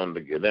 1 pound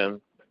to get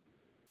in.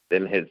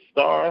 Then hit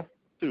 *2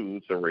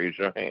 to raise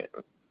your hand,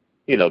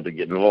 to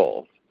get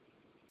involved.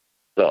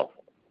 So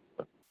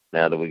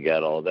now that we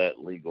got all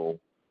that legal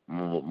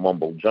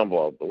mumble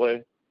jumble out the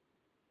way,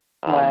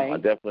 I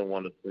definitely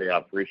want to say I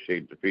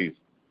appreciate the piece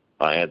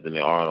by Anthony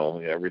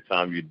Arnold. Every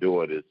time you do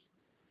it, it's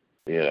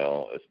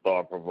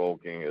thought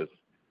provoking.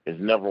 It's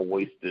never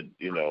wasted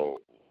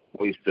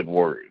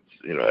words.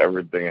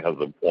 Everything has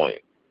a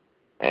point.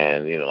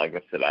 And like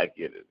I said, I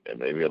get it, and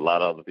maybe a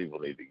lot of other people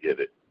need to get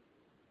it.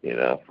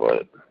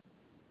 But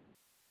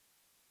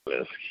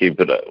let's keep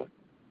it up.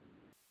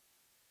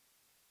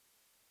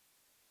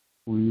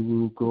 We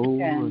will go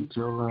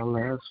until our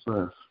last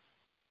breath.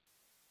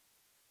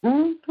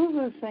 Who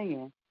was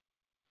singing?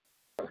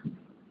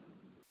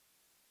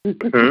 I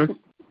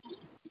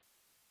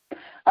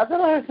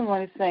thought I heard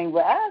somebody sing,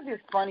 but I have this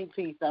funny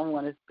piece I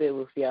want to spit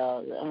with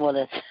y'all. I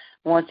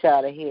want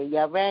y'all to hear.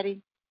 Y'all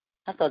ready?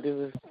 I thought this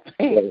was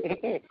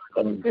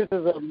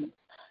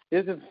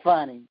this is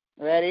funny.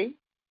 Ready?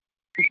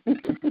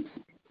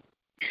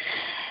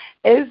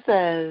 It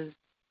says,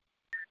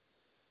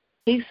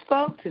 he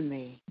spoke to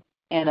me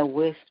in a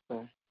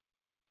whisper.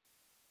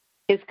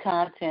 His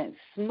content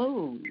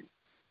smooth,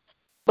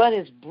 but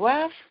his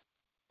breath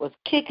was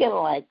kicking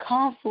like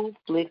Kung Fu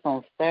flicks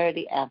on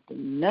Saturday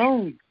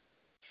afternoon.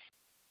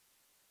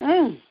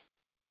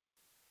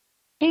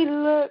 He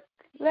looked,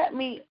 let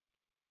me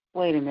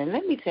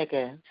take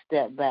a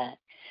step back.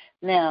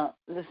 Now,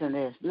 listen to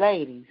this.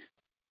 Ladies,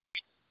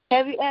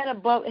 have you ever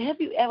bumped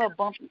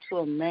into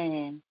a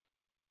man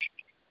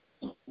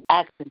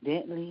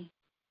accidentally?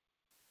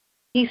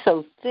 He's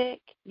so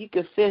thick, you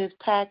could fit his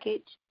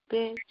package,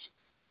 bitch.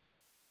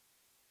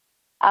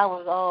 I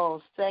was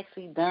all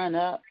sexy done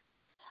up.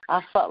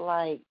 I felt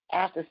like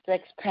after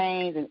sex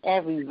pains in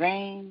every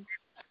vein,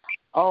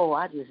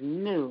 I just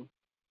knew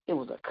it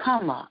was a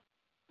come up.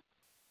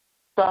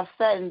 So I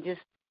sat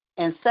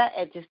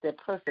at just that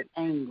perfect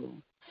angle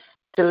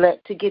to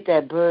get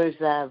that bird's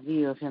eye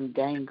view of him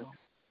dangle.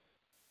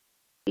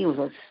 He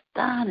was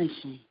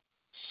astonishing.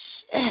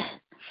 Shit.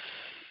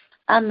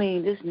 I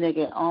mean, this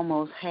nigga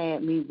almost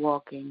had me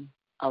walking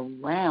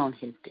around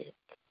his dick.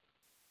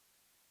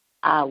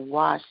 I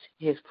watched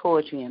his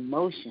poetry in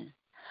motion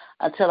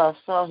until I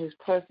saw his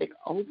perfect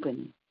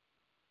opening.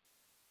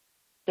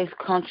 His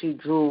country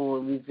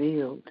drool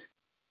revealed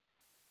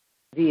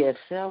via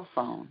cell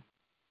phone,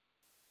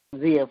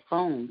 via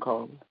phone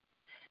call,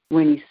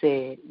 when he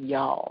said,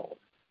 y'all.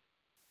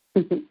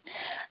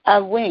 I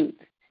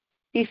winked.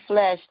 He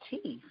flashed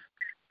teeth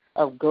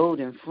of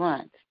golden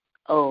front.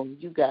 Oh,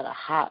 you got a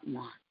hot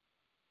one.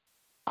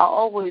 I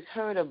always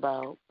heard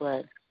about,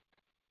 but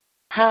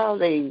how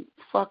they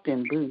fucked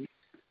in boots.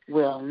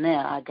 Well,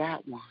 now I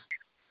got one.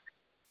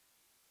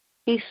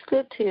 He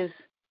slipped his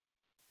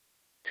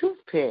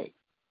toothpick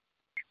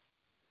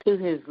to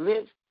his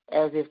lips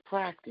as if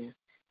practice.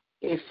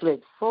 It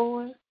flipped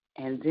forward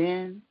and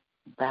then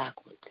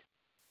backward.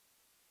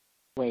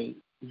 Wait,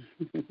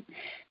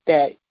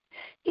 that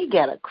he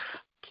got a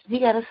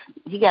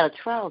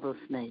trouser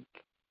snake.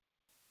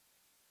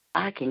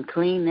 I can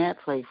clean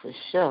that plate for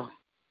sure.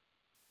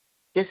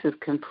 This is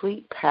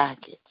complete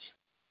package.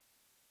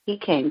 He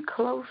came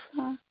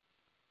closer,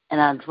 and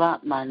I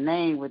dropped my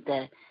name with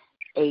that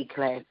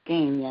A-class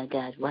game I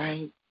got,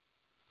 right?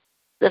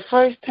 The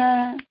first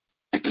time,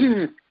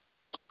 I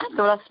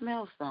thought I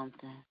smelled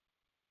something.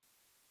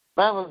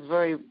 But I was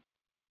very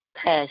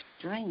past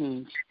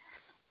strange.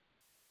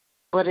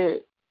 But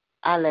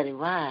I let it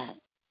ride.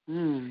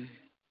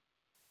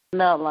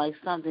 Smelled like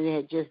something that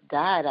had just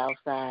died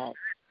outside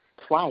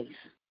twice.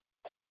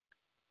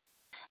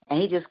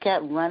 And he just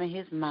kept running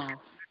his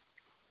mouth.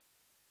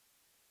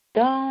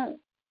 He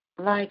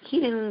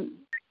didn't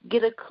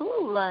get a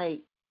clue,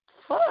 like,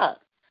 fuck,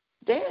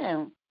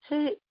 damn,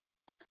 shit,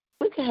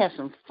 we could have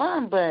some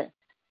fun, but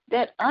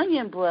that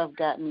onion breath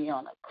got me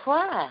on a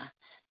cry.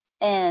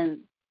 And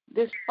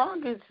this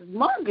fungus is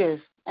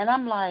mungus. And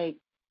I'm like,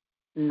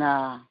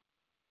 nah,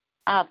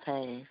 I'll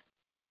pass.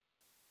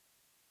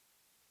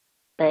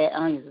 Bad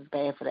onions is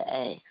bad for the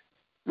ass.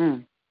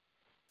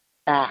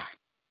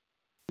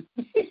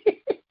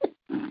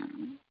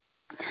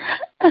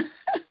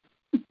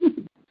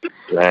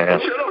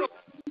 Damn.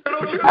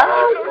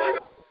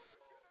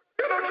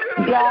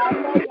 Yeah, I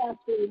know y'all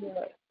see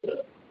that.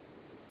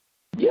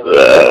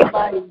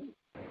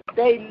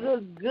 They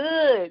look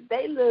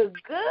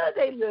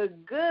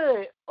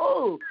good.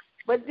 Oh,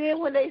 but then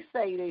when they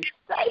say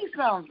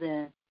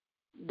something,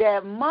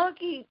 that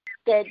monkey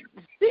that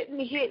sitting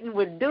hitting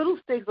with doodle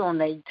sticks on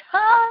their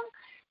tongue.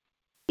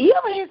 You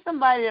ever hear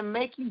somebody that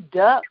make you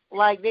duck?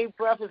 Like their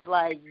breath is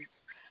like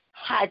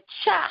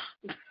ha-cha.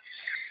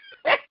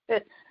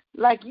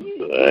 Like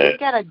you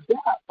gotta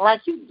duck.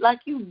 Like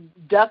you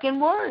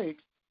ducking words.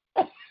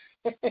 That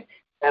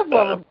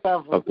woman's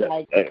breath was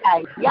like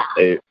ha-ya.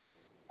 Hey,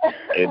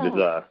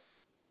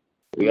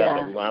 we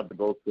have to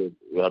go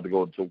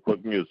into a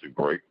quick music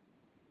break.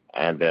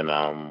 and then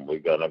we're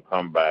going to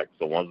come back.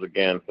 So once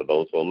again, for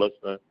those who are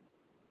listening,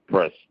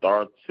 press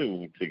star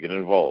 2 to get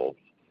involved.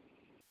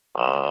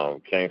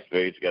 King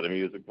Spade, you got the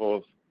music for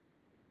us?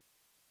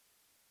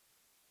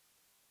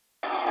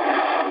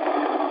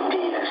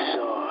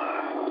 DSR.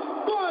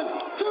 1,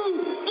 2,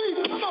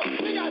 3, come on.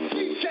 We got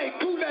DJ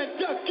Cool and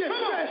Duck Get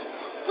Fresh.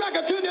 Rock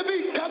it to the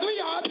beat, cause we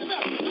are the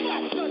best. We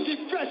got Dusty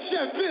Fresh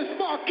and Vince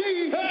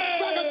Marquis.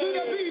 Rock it to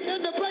the beat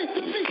in the place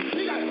to be.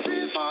 We got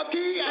Vince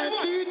Marquis and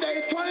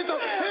DJ 20. So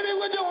hit me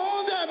with your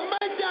horns and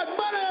make that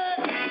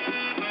money.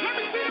 Let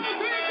me see those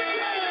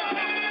hands.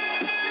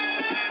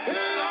 Hit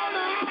it on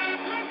now.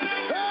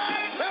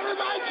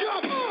 Everybody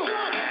jump,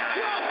 jump,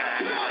 jump,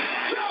 jump,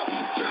 jump,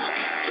 jump,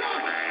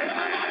 jump.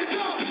 Everybody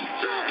jump,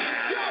 jump,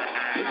 jump,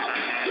 jump,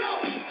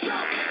 jump,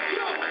 jump,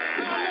 jump.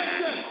 Now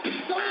listen,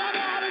 some of y'all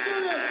know how to do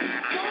this.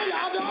 Some of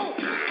y'all don't.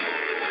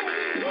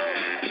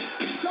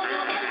 Some of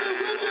y'all might be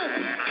with this.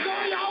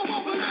 Some of y'all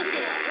won't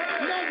listen.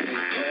 Let me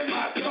clear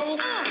my throat.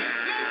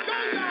 Let's go,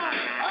 y'all.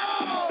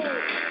 Oh,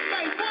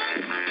 say what?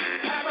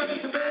 Have a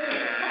little bit.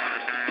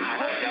 I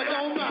hope you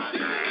don't mind.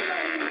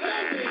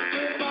 Let me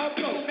clear my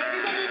throat.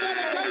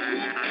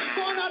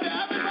 Going out to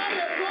everybody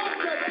across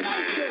the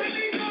nation.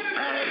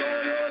 And it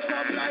goes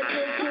something like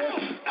this.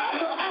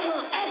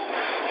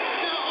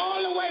 Now, all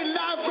the way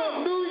live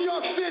from New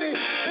York City,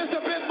 it's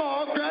a bit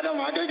more better.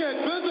 I can get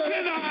busy.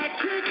 Can I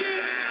kick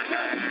it?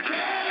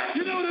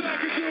 You know that I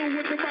can do it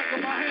with the mic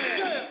in my hand.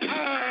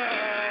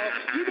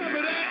 You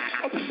remember that?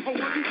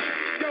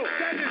 Yo,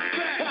 that is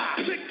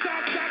fat.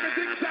 Tick-tock,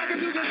 tick-tock,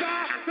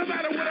 tick-tock. No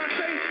matter what I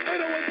say,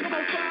 808 come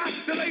on fire.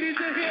 The ladies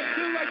in here,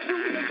 they're like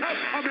fruit in the cup.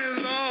 I'm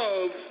in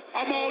love.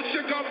 I'm all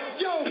shook up.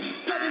 Yo,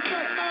 let me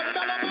stretch my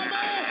fella, my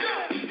man. Yo,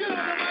 get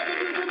on the mic and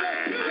do the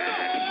next.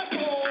 Yeah,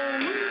 for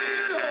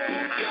real.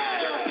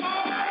 Yeah,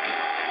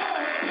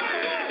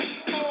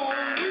 for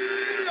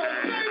real.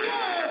 Say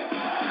what?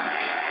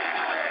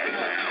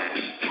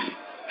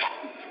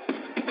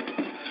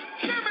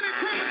 Jamming and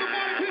cramming the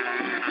morning people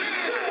on the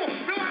dance.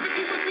 No, I can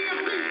keep a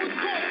DMC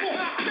what's called for.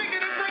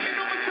 Taking and bringing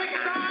over,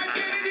 taking the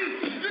identity.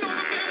 You know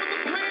the man with the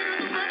plan and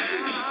the remedy.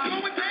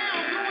 Going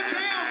down, with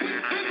rhythm.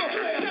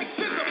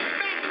 Check rhythm,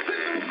 back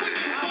rhythm, quick.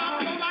 I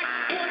feel like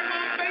pouring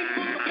my face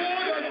on the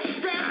border.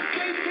 Grab the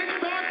case, get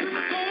back to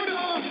the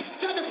corner.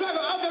 Set the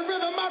flavor of the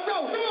rhythm I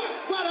wrote.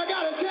 While I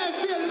got a chance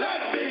here, let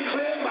me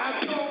clear my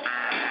throat.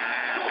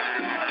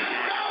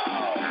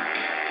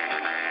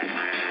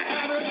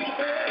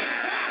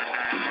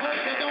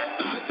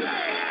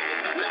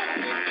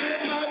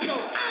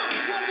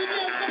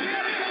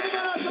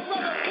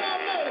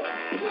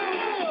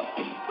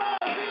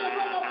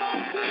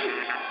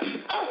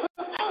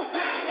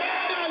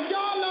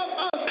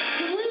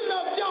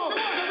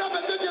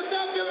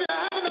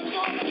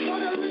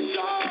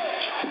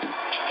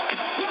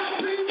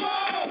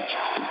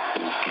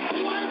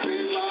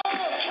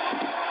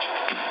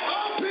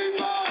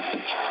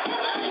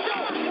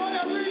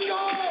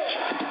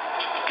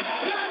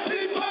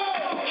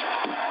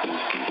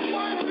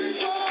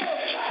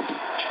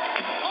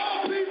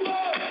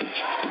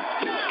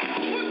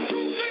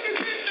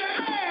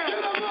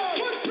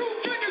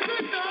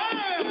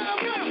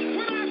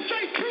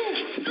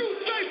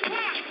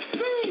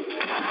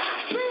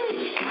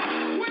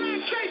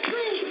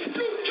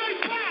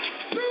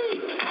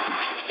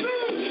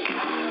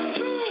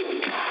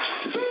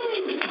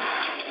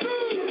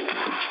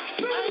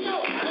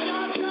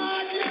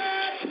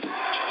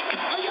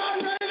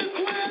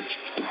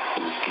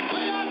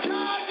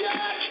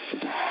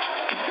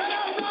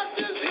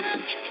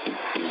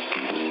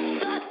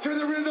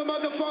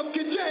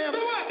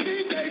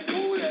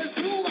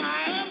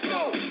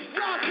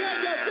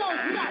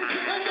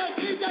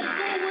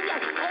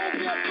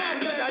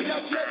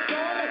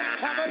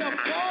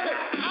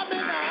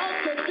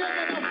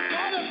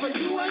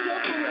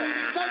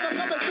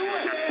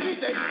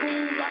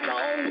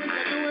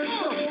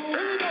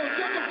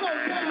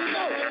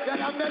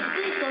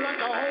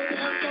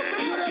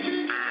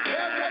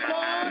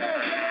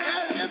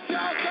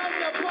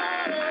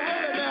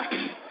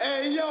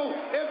 Hey, yo,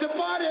 if the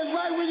party is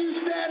right where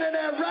you standing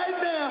at right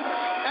now,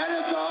 and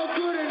it's all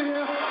good in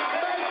here,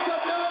 make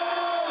some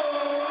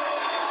noise.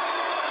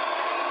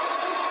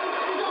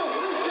 Yo,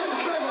 this is the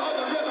flavor of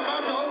the rhythm I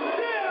know.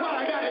 While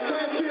I got a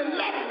chance here,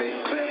 let me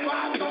clear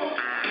my throat.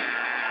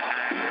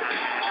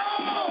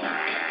 Oh!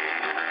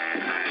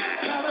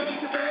 Now let me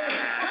see, baby.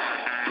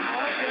 I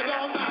hope you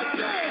don't mind.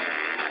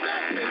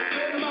 Let me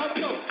clear my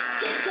throat.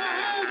 Get your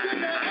hands.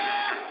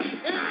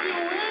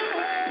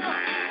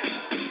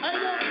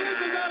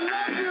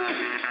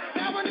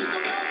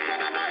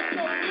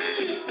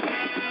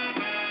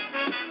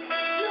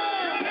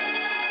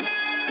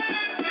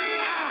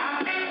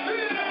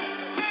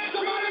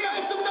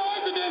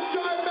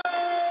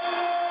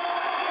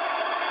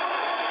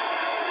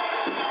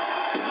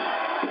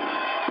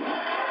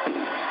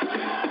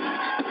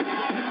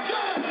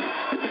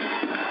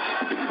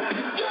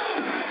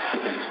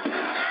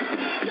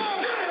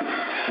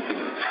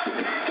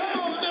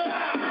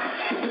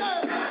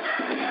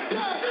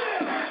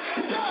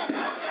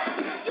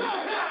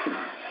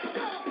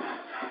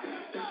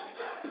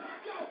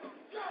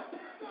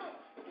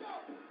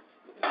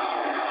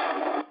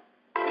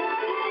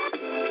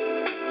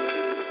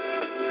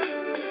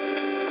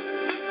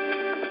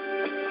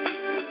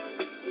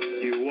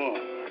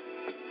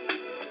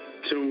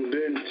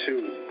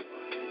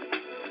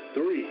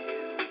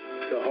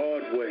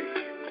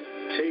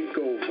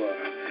 over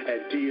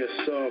at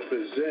DSR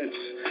Presents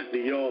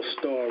the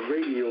All-Star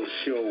Radio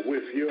Show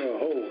with your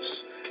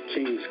hosts,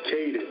 King's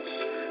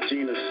Cadence,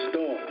 Gina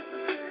Storm,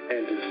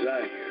 and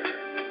Desire.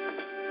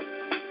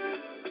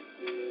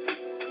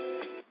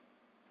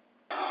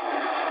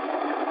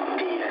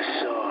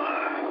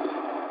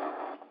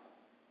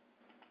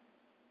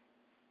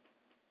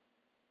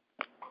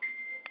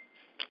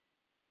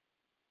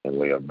 And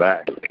we are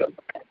back.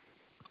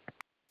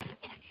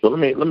 So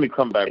let me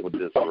come back with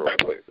this real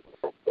quick.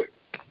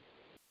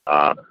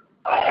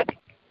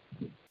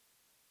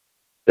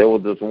 There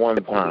was this one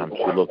time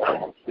she looked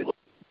at me.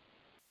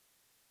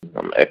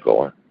 I'm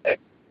echoing. There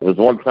was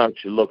one time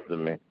she looked at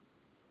me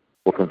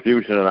with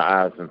confusion in her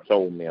eyes and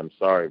told me, "I'm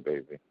sorry,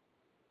 baby.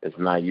 It's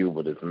not you,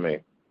 but it's me."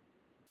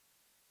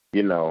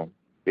 You know,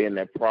 being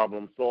that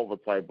problem solver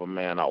type of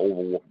man, I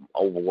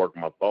overwork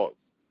my thoughts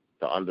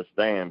to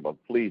understand.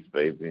 But please,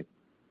 baby,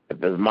 if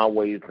there's my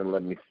ways, then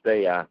let me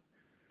stay. I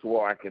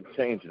swear I can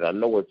change it. I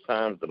know at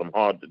times that I'm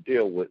hard to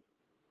deal with,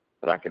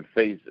 but I can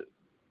face it.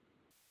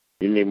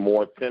 You need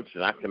more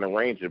attention. I can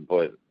arrange it,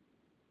 but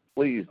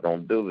please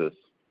don't do this.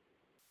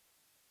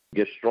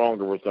 Get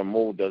stronger as her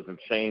mood doesn't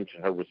change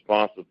and her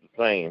response is the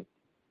same.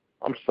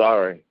 I'm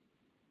sorry.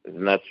 It's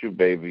not you,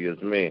 baby.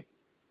 It's me.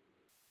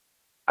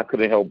 I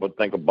couldn't help but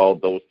think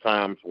about those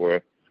times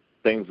where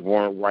things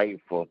weren't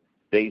right for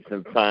dates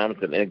and times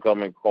and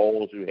incoming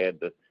calls you had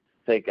to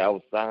take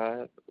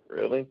outside.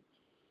 Really?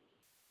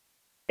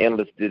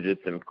 Endless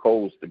digits and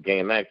codes to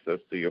gain access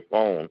to your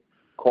phone.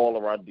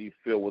 Caller ID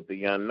filled with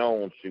the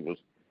unknown. She was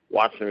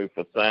watching me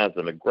for signs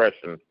of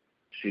aggression.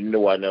 She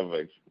knew I never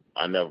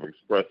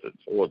expressed it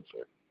towards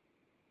her.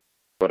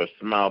 But her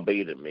smile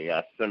baited me.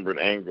 I simmered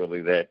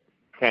angrily, that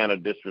kind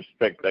of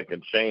disrespect that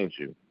can change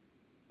you.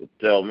 But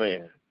tell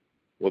me,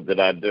 what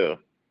did I do?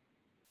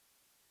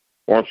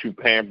 Weren't you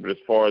pampered as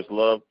far as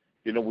love?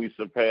 You know we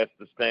surpassed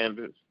the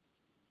standards.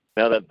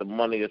 Now that the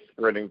money is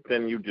spreading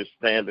thin, you just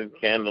standing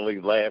candidly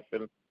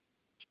laughing,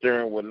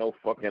 staring with no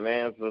fucking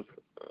answers.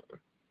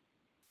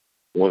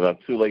 Was I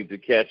too late to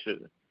catch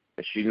it?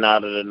 And she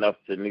nodded enough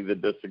to neither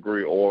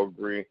disagree or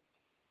agree,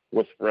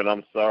 whispering,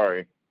 "I'm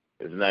sorry.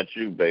 It's not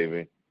you,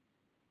 baby.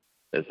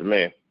 It's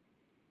me."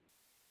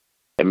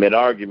 In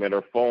mid-argument,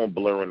 her phone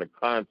blurring the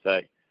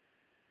contact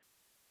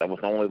that was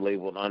only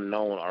labeled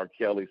unknown. R.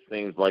 Kelly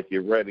Seems Like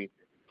You're Ready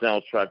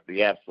soundtracked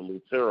the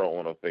absolute terror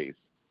on her face.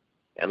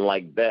 And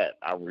like that,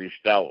 I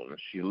reached out and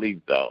she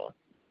leaped out.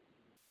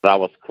 But I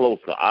was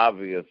closer.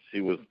 Obvious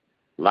she was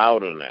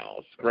louder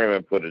now.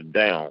 Screaming, "Put it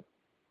down."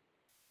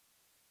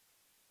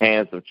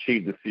 Hands of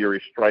cheating fury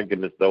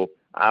striking as though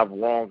I've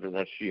wronged her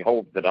when she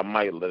hoped that I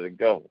might let it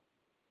go.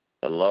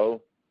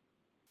 Hello?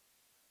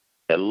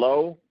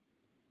 Hello?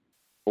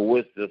 Who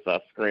is this? I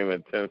scream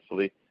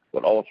intensely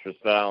with ultra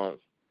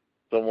silence.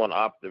 Someone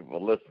opted for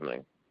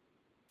listening.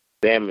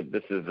 Damn it,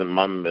 this isn't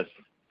my miss.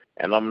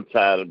 And I'm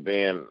tired of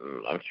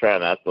I'm trying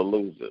not to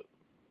lose it.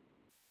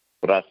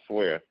 But I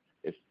swear,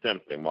 it's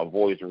tempting. My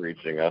voice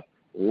reaching a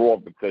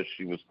roar because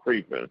she was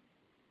creeping.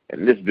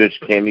 And this bitch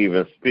can't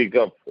even speak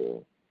up for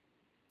her.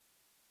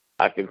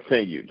 I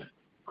continued.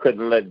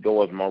 Couldn't let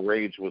go as my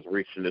rage was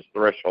reaching its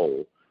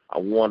threshold. I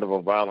warned of a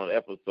violent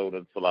episode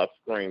until I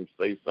screamed,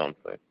 "Say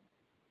something."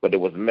 But it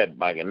was met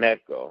by an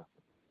echo.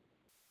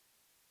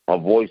 My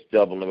voice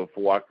doubling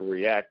before I could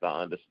react,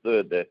 I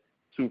understood that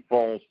two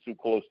phones too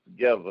close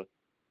together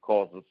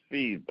causes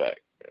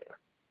feedback.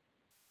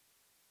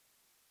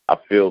 I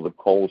feel the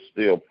cold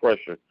steel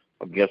pressure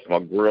against my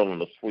grill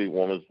and the sweet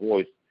woman's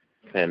voice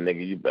saying,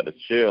 "Nigga, you better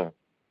chill.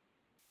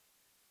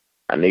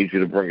 I need you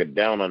to bring it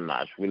down a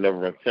notch. We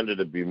never intended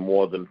to be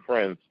more than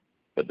friends,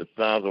 but the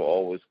signs were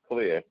always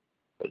clear,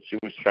 but she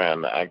was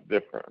trying to act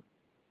different.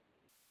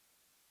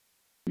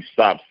 You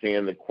stopped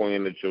seeing the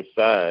queen at your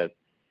side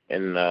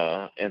and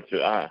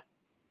entered I.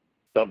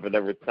 Something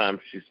every time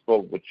she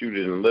spoke, but you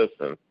didn't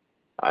listen.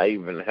 I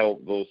even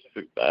helped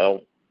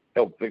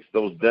fix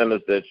those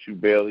dinners that you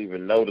barely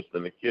even noticed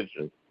in the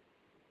kitchen.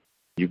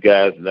 You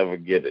guys never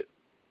get it.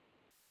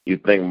 You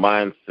think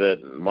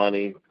mindset,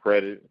 money,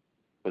 credit,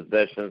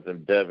 possessions,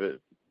 and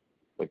debit,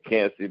 but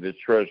can't see the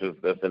treasures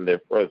that's in their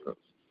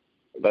presence.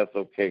 That's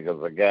okay,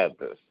 because I got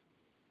this.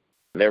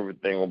 And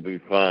everything will be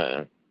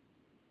fine.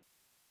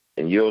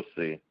 And you'll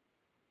see.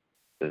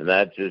 It's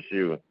not just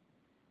you,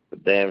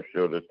 but damn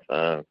sure this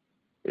time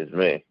it's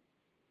me.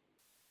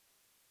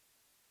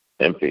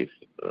 In peace.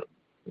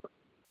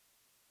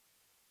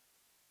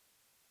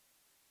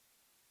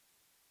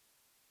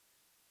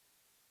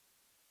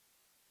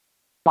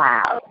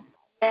 Wow.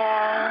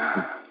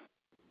 Yeah.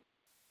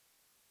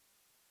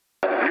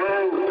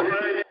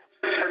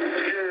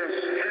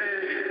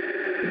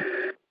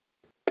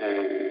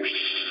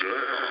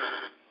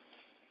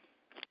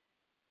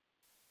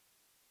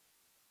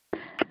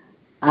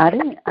 I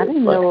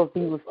didn't know if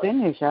he was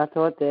finished. I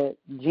thought that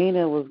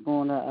Gina was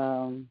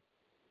gonna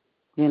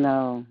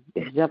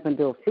jump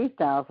into a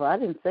freestyle, so I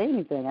didn't say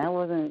anything. I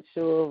wasn't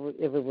sure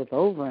if it was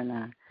over or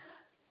not.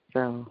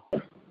 So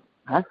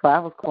that's why I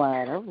was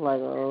quiet. I was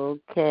like,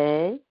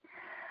 okay.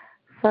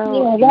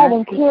 Yeah, that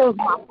one kills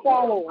my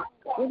soul.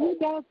 When he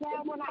does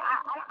that one,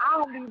 I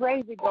don't be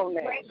ready to go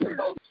next.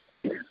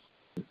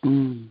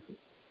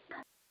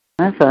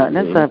 That's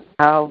a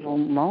powerful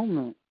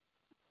moment.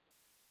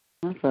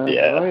 That's a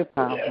very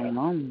powerful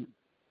moment.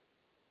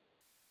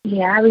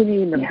 Yeah, I be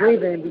needing to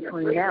breathe in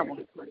between that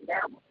one.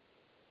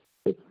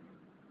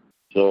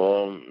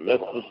 So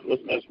let's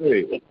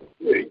see.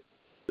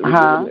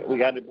 Huh? We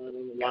got anybody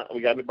on the line. We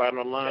got anybody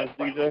on the line,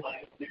 DJ?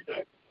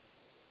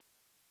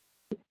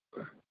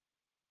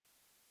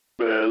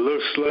 It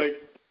looks like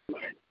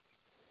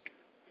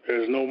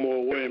there's no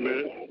more way,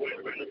 man.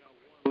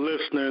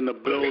 Listener in the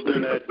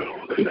building at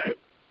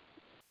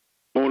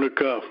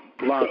Monica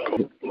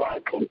Blanco.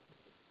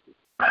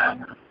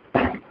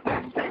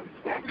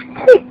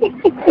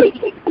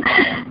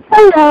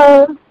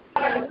 Hello.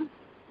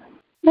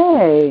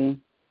 Hey,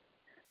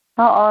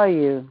 how are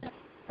you?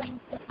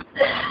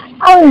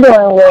 I'm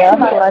doing well.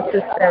 How about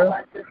yourself?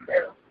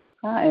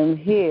 I am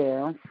here.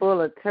 I'm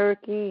full of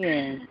turkey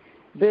and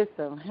bits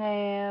of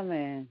ham,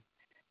 and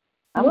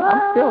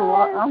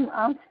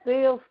I'm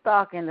still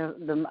stocking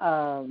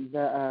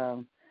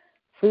the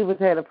sweet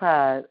potato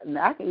pie.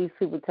 I can eat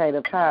sweet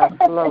potato pie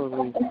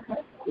slowly,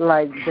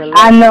 like deliciously.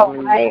 I know,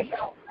 right?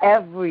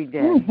 Every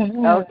day.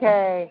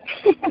 Okay.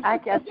 I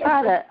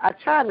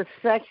try to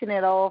section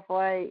it off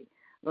right,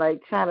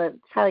 like try to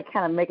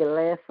kind of make it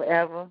last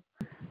forever.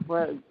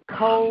 But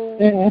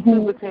cold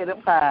sweet potato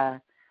pie,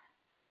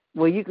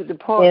 where you could just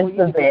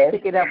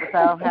pick it up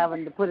without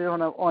having to put it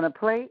on a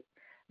plate.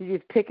 You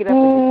just pick it up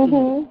and just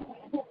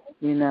eat it.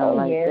 You know,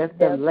 that's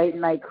the late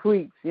night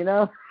creeps. You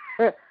know,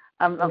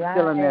 I'm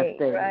feeling that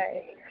thing.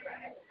 Right.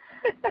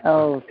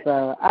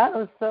 So I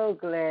was so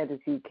glad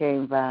that you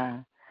came by.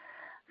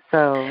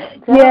 So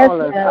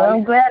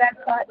I'm glad I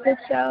caught the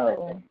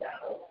show.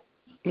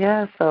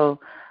 Yeah. So,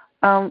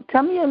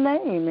 tell me your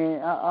name,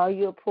 and are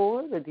you a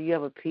poet or do you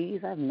have a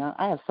piece? I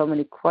have so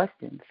many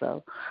questions.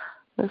 So,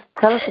 let's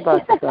tell us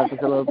about yourself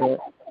just a little bit.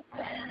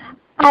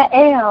 I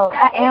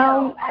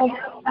am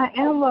a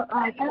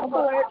spoken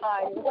word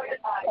artist,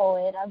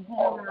 poet. I've been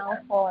around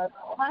for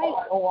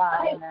quite a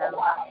while now.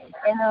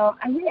 And I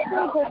usually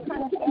just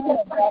kind of stay in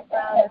the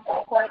background and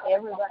support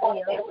everybody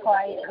else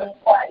quietly.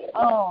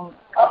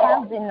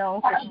 I've been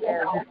known to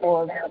share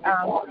before, but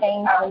I'm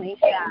painfully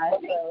shy,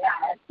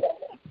 so.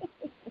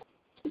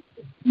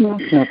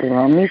 There's nothing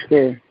wrong. Me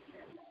too.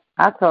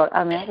 I could talk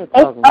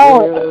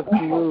real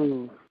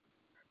smooth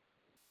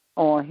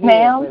on here,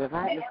 ma'am? but if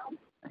I just...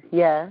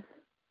 Yes.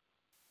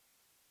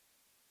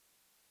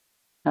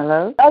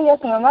 Hello? Oh, yes,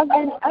 ma'am. I've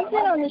been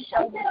on the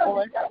show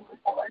before.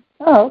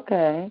 Oh,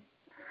 okay.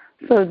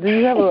 So do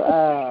you have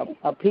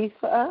a piece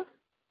for us?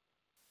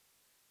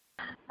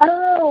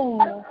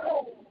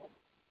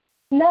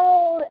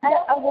 No,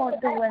 I won't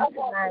do one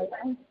tonight.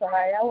 I'm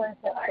sorry. I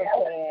wasn't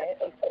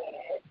prepared.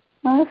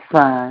 That's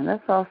fine.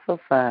 That's also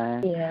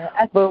fine. Yeah,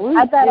 I thought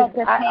I'd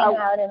just hang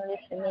out and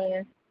listen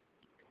in.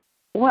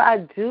 Well,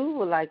 I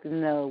would like to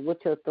know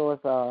what your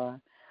thoughts are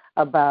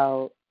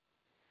about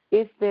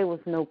if there was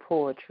no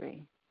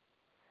poetry.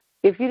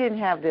 If you didn't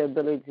have the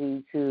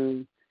ability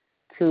to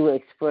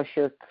express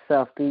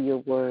yourself through your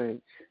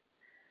words,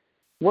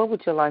 what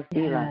would your life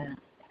be like?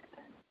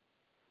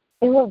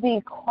 It would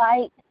be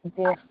quite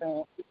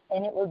different,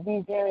 and it would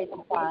be very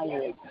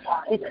quiet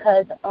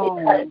because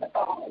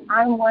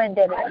I'm one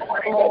that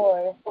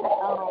explores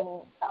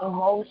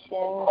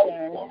emotions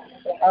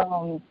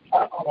and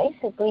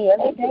basically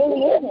everyday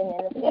living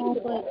and the things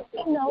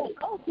we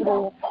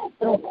go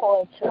through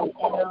poetry.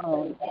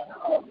 And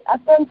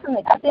I've done some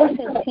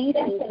extensive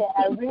pieces that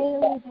I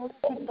really just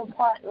picked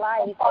apart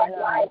life, and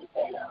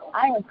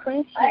I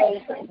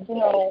appreciate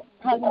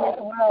having this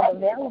world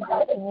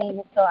available to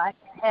me so I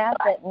can have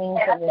that means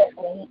of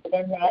escape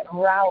and that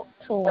route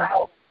to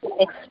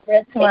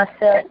express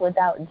myself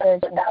without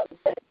judgment.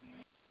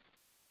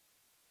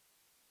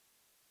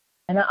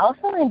 And I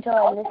also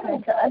enjoy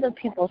listening to other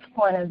people's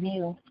point of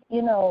view,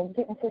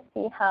 getting to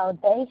see how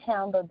they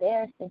handle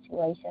their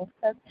situations.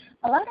 Because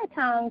a lot of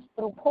times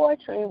through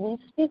poetry, we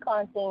speak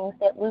on things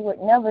that we would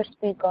never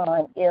speak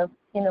on if,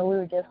 we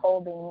were just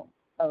holding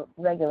a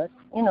regular,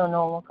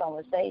 normal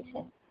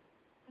conversation.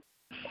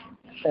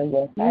 So,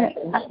 yes, I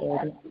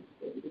appreciate it.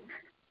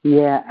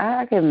 Yeah,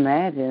 I can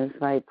imagine.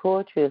 It's like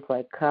poetry is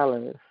like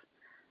colors.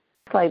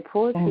 It's like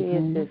poetry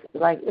is just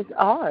like it's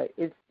art.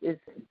 It's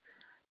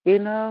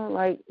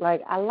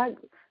like I like,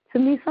 to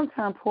me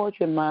sometimes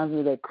poetry reminds me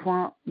of that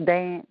crump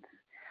dance,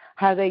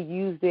 how they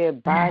use their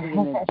body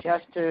and their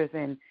gestures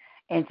and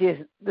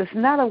just there's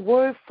not a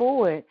word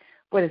for it,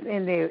 but it's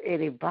in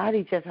their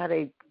body, just how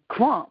they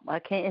crump. I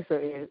can't answer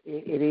it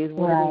is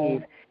what it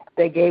is.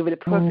 They gave it a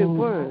perfect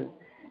word.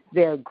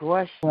 Their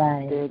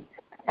aggression, their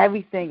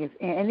everything is,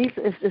 and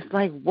it's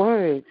like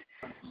words,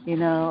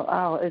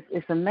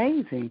 it's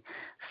amazing.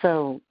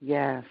 So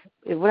yes,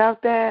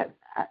 without that,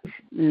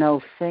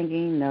 no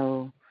singing,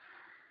 no.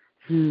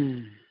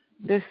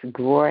 This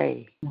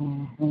gray.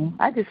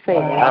 I just say.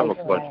 I have a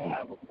question.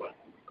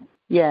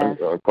 Yes.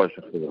 A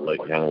question for the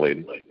young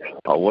lady.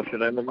 What's your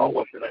name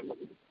again?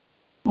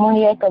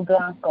 Muñeca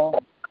Blanco.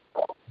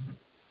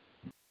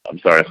 I'm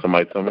sorry,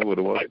 somebody tell me what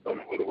it was.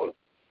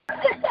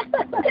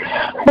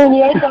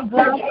 Muñeca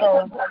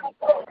Blanco.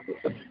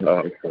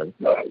 Okay.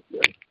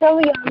 Some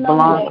of y'all know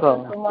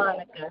Blanco. Sister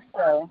Monica,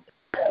 so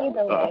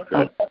either way.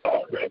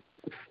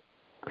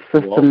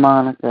 Sister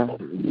Monica.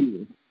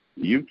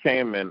 You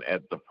came in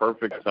at the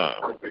perfect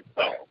time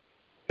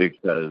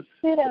because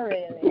Did I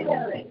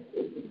really?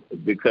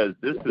 because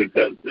this is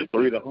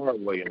Three the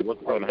Hard Way, and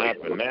what's going to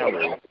happen now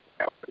is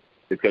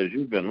because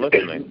you've been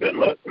listening.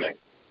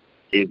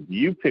 If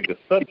you pick a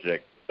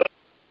subject,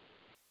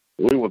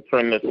 we will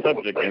turn this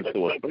subject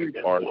into a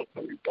three-part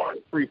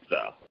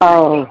freestyle.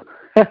 Oh.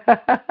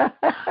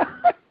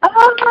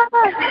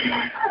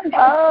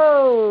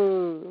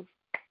 Oh.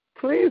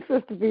 Please,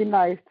 sister, be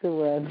nice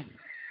to us.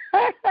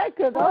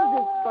 Because I'm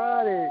just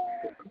started.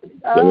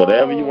 So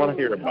whatever you want to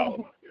hear about.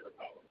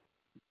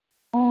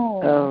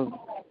 Oh.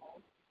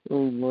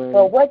 Oh, boy.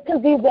 Well, what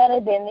could be better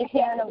than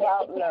hearing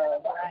about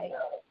love, right?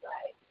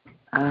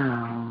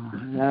 Oh,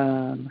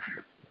 love.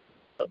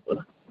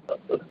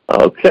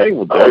 Okay,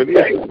 well, there it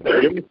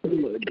is.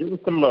 Give us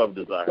some love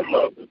desire.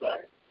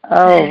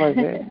 Oh, my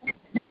God.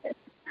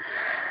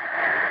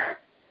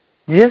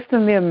 Just a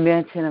mere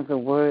mention of the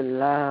word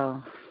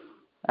love.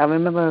 I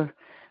remember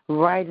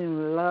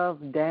writing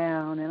love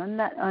down, and I'm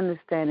not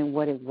understanding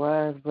what it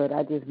was, but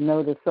I just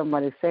know that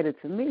somebody said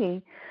it to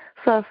me,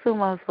 so I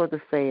assume I was supposed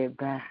to say it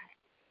back.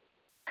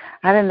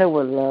 I didn't know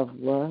what love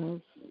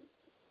was.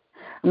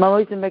 I'm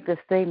always to make the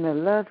statement,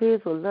 love is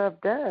what love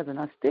does, and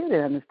I still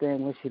didn't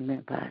understand what she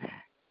meant by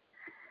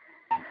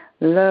that.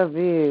 Love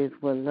is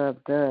what love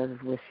does,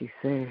 is what she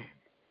said.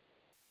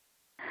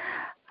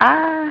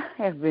 I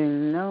have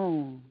been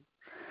known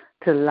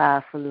to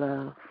lie for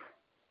love.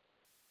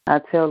 I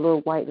tell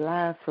little white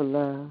lies for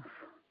love.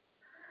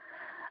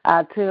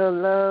 I tell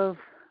love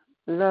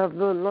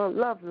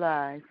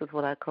lies is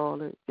what I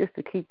call it, just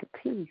to keep the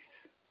peace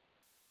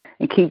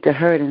and keep the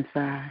hurt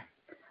inside.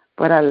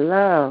 But I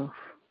love.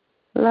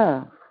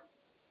 I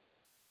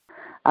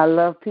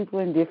love people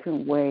in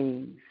different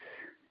ways.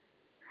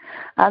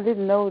 I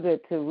didn't know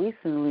that till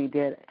recently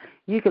that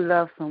you can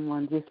love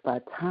someone just by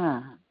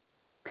time.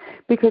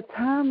 Because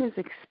time is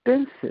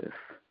expensive.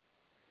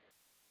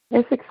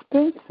 It's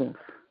expensive.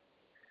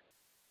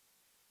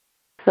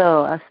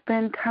 So I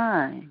spend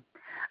time.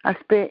 I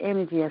spend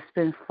energy. I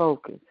spend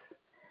focus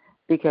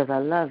because I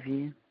love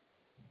you.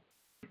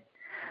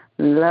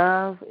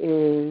 Love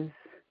is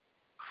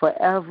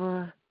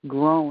forever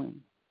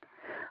growing.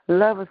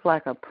 Love is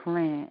like a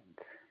plant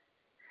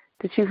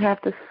that you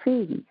have to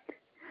feed.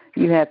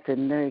 You have to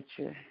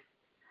nurture.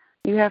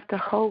 You have to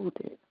hold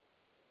it,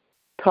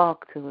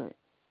 talk to it,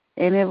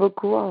 and it will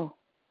grow.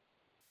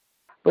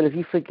 But if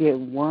you forget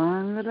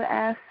one little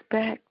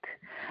aspect,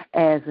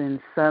 as in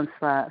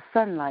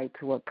sunlight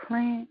to a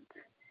plant,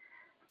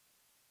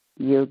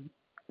 your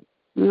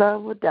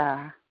love will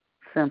die.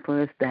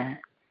 Simple as that.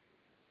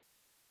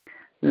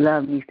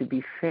 Love needs to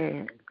be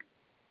fed.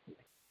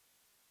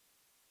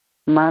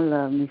 My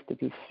love needs to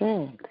be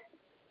fed.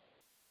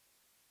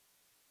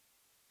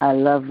 I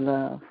love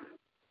love.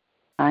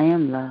 I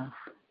am love.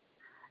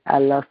 I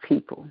love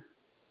people.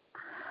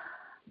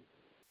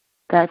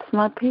 That's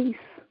my peace.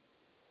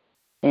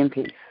 In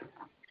peace.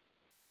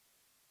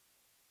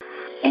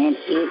 And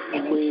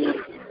it will.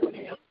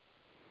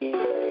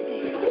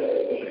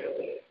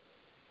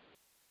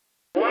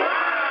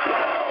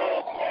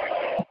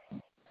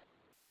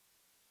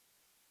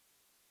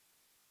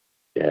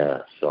 Yeah,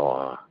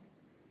 so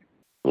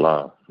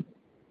love.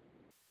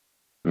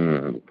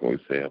 What can we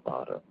say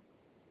about it?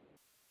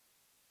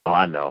 Oh,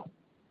 I know.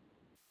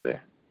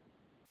 There.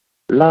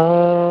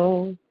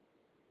 Love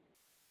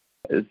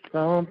is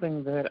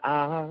something that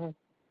I'm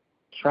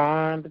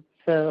trying to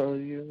tell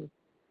you,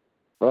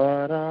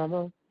 but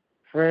I'm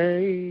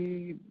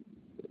afraid.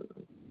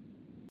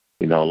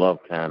 You know, love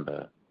kind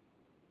of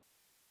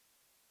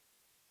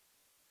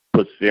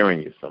puts fear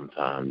in you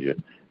sometimes. You're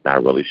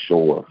not really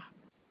sure if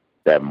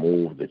that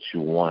move that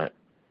you want,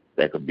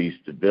 that could be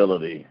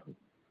stability,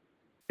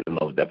 you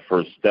know, that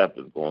first step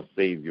is going to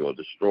save you or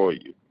destroy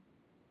you.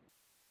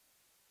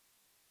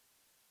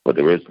 But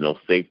there is no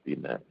safety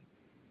net.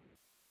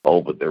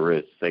 Oh, but there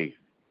is safe.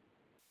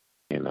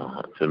 You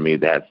know, to me,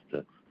 that's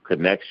the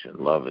connection.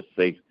 Love is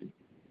safety.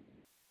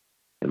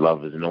 And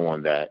love is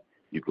knowing that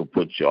you can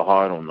put your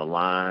heart on the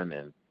line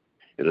and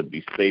it'll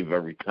be safe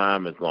every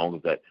time as long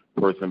as that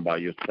person by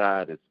your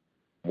side is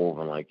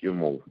moving like you're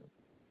moving.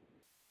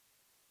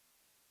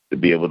 To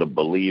be able to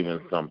believe in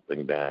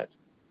something that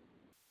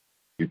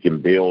you can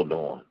build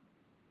on.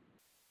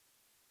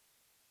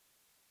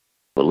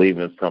 Believe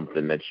in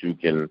something that you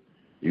can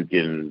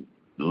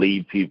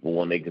lead people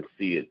when they can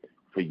see it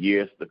for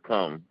years to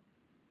come.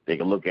 They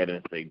can look at it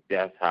and say,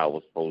 that's how it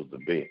was supposed to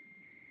be.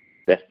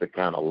 That's the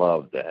kind of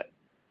love that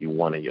you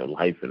want in your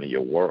life and in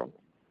your world.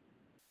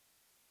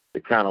 The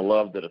kind of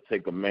love that'll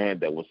take a man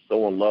that was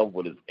so in love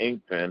with his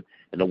ink pen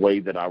in the way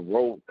that I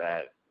wrote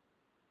that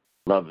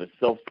love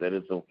itself said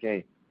it's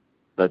okay.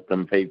 Let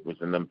them papers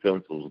and them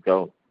pencils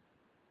go.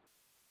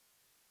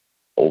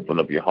 Open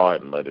up your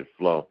heart and let it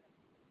flow.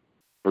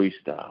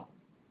 Freestyle.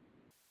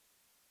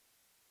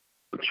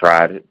 I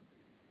tried it.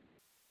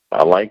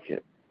 I like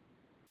it.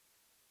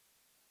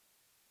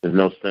 There's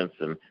no sense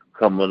in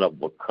coming up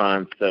with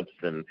concepts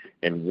and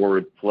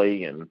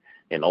wordplay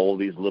and all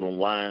these little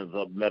lines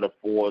of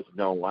metaphors.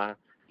 No, I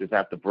just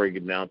have to break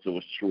it down to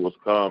its truest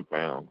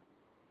compound.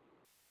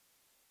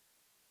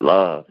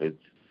 Love.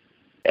 It's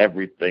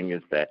everything.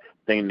 Is that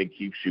thing that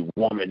keeps you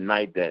warm at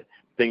night, that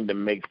thing that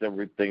makes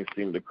everything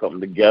seem to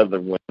come together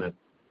when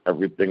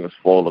everything is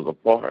falling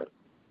apart.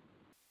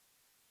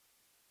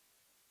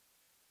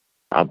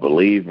 I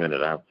believe in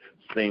it. I've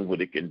seen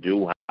what it can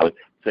do, how it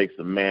takes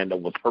a man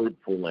that was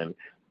hurtful and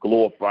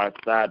glorified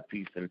side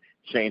piece and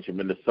change him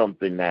into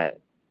something that's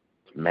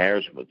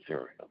marriage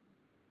material.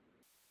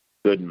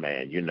 Good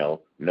man,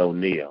 no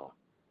Neo.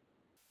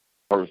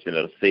 Person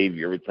that'll save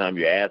you every time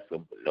you ask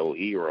him, but no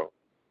hero.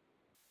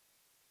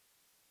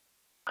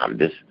 I'm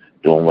just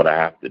doing what I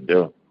have to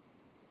do.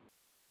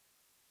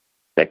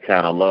 That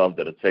kind of love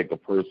that'll take a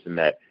person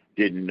that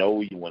didn't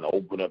know you and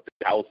open up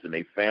the house and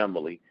their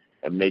family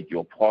and make you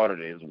a part of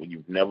this when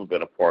you've never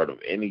been a part of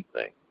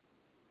anything.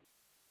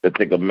 To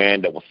take a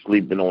man that was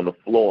sleeping on the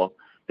floor,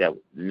 that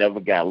never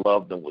got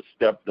loved and was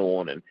stepped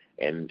on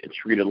and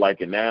treated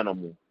like an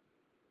animal,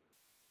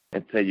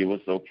 and tell you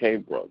it's okay,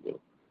 brother.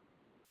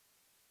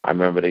 I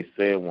remember they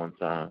said one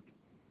time,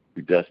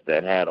 you dust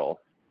that hat off,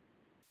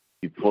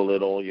 you pull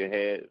it on your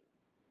head,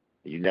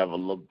 you never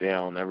look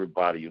down on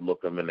everybody, you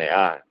look them in the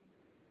eye.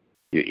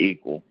 You're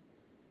equal.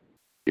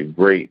 You're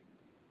great.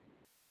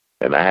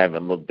 And I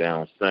haven't looked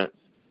down since.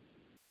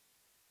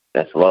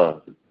 That's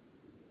love.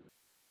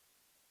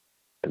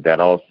 And that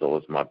also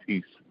is my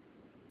peace.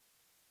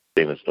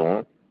 David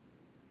Storm.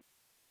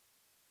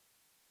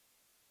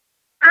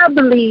 I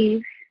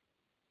believe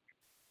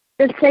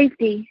that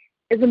safety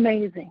is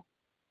amazing.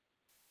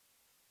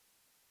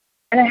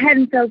 And I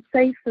hadn't felt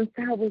safe since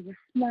I was a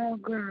small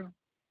girl.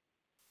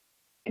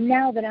 And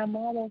now that I'm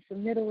almost a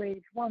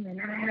middle-aged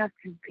woman, I have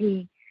to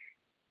be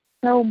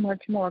so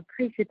much more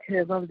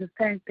appreciative of the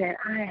fact that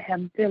I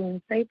am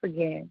feeling safe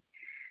again.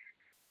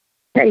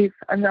 Safe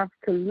enough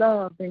to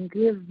love and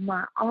give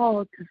my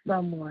all to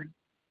someone.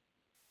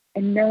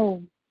 And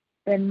know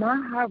that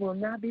my heart will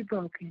not be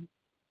broken.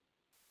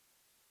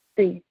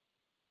 See,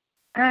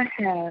 I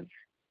have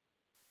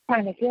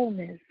chronic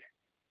illness.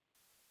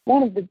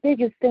 One of the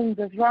biggest things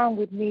that's wrong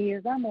with me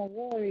is I'm a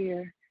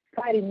warrior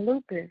fighting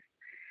lupus.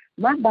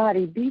 My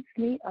body beats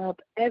me up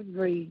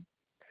every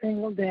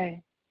single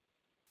day.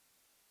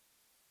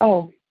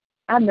 Oh,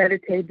 I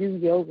meditate, do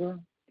yoga,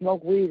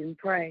 smoke weed, and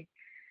pray.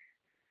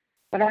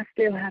 But I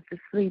still have to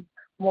sleep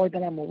more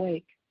than I'm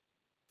awake.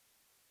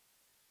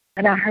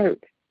 And I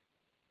hurt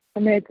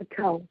from head to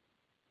toe.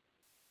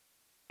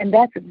 And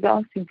that's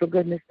exhausting, for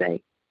goodness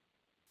sake.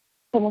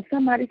 So when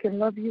somebody can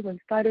love you in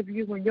spite of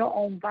you, when your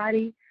own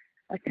body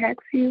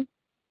attacks you,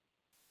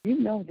 you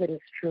know that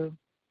it's true.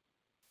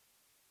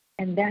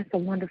 And that's a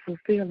wonderful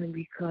feeling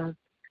because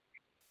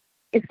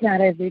it's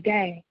not every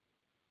day.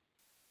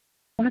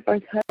 My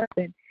first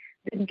husband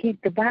didn't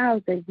keep the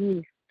vows that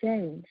we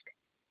exchanged.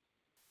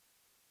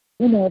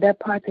 You know, that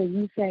part that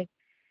you say,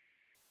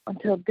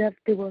 until death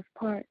do us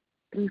part,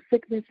 through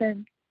sickness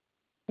and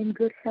in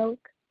good health.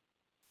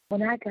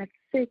 When I got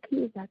sick,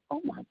 he was like,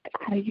 oh my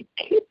God, are you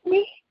kidding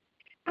me?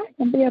 I ain't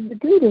going to be able to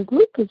do this.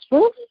 Lupus,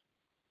 really?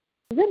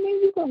 Does that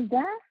mean you're going to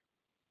die?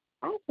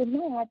 I said,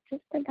 no, I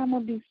just think I'm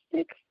going to be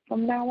sick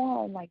from now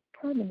on, like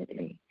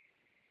permanently.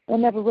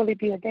 There'll never really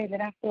be a day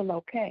that I feel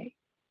okay.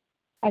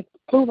 I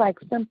flu-like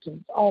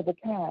symptoms all the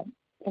time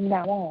from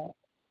now on.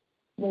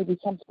 Maybe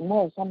something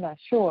worse, I'm not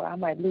sure. I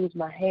might lose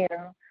my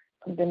hair.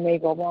 Something may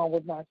go wrong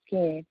with my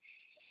skin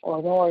or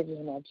an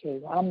organ or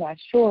two. I'm not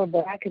sure,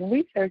 but I can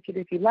research it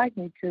if you'd like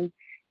me to.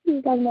 He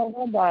was like, no,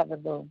 don't bother,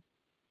 boo.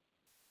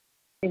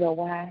 You know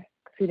why?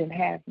 Because he didn't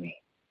have me.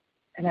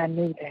 And I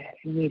knew that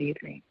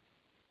immediately.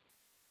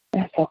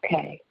 That's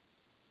okay.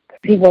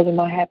 Because he wasn't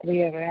my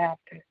happily ever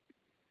after.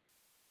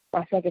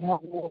 My second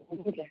husband was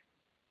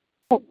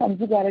sometimes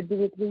you got to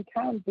do it 3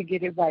 times to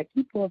get it right.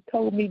 People have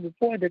told me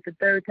before that the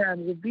 3rd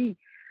time will be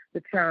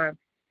the charm,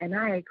 and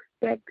I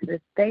expect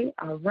that they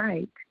are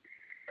right.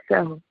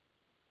 So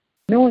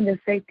knowing that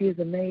safety is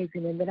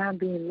amazing and that I'm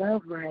being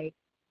loved right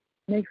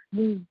makes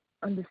me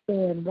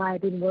understand why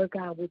it didn't work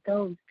out with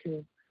those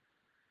 2.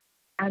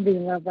 I'm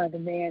being loved by the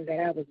man that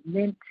I was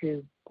meant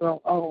to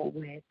grow old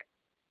with.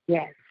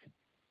 Yes.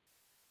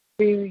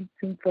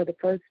 Experiencing for the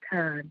first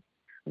time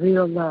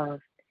real love.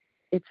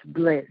 It's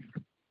bliss.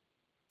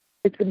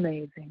 It's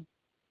amazing.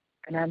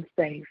 And I'm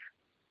safe.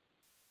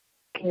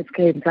 Kids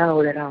can't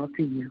owe that all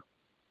to you.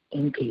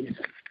 In peace.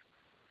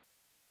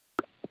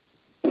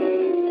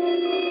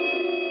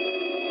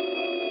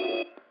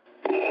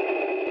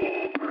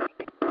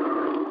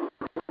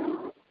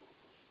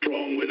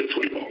 Strong with it.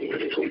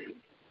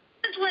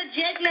 That's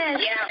legitness.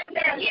 Yeah.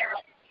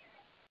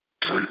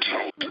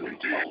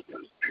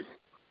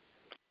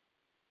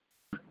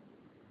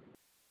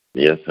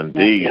 Yes,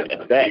 indeed.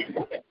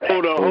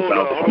 Hold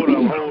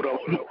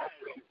on.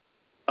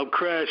 I'm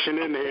crashing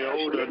in here.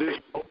 Hold on, this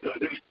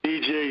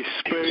DJ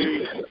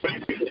Spade.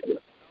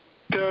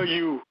 Tell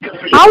you. All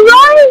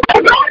right.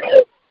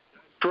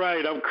 That's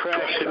right, I'm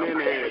crashing in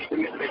here.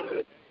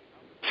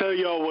 Tell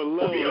y'all what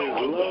love is.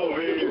 Love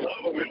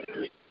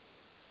is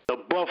the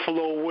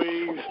buffalo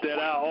wings that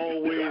I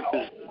always,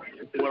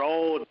 with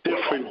all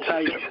different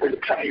types,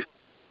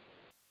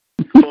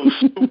 from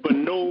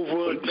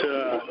supernova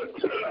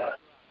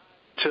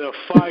to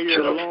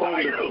fire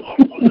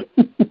alarm,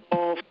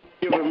 off,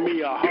 giving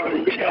me a heart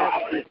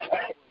attack.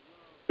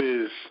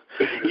 Is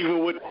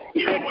even with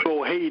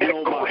echo hating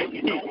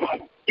on my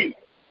feet,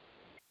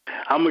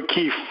 I'ma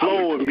keep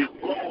flowing.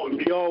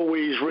 Be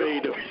always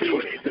ready to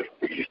feast.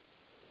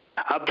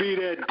 I be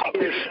that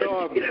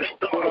DSR,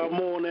 but I'm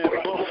on that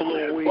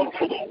buffalo wing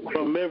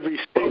from every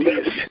city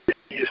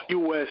in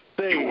USA.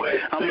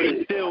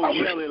 I'ma still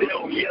yelling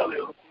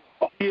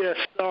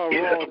DSR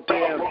all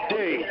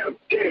damn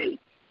day.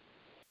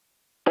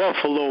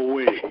 Buffalo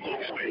wings.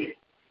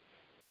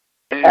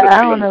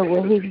 I don't know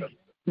what he.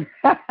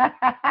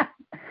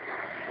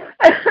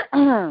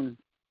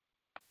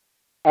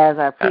 As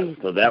I preach.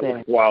 So that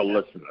was for our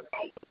listeners.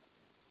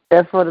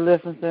 That's for the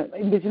listeners.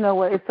 But you know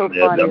what? It's so funny.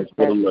 That was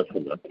for the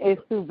listeners.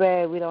 It's too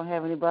bad we don't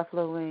have any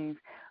buffalo wings.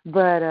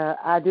 But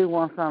I do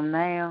want some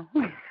now.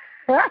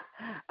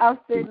 I'm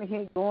sitting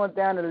here going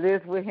down the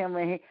list with him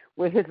and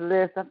with his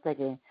list. I'm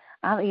thinking,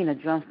 I'm eating a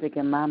drumstick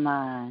in my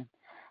mind.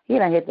 He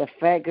done hit the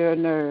fat girl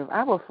nerve.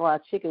 I will fry a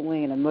chicken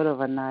wing in the middle of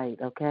the night,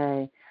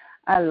 okay?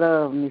 I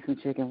love me some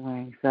chicken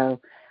wings. So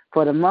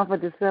for the month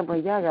of December,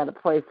 y'all got to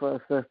pray for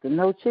us, sister.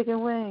 No chicken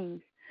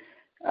wings.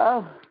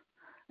 Oh,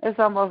 it's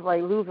almost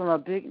like losing a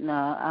big.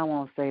 No, I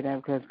won't say that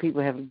because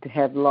people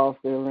have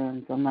lost their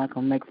limbs. So I'm not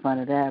gonna make fun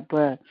of that,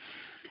 but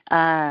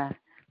I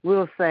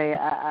will say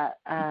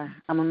I'm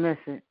gonna miss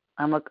it.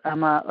 I'm a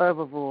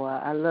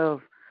herbivore. I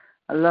love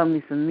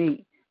me some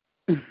meat.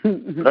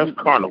 That's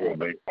carnivore,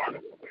 baby.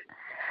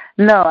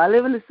 No, I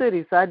live in the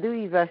city, so I do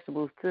eat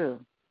vegetables too.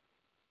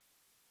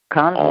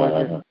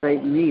 Carnivore is just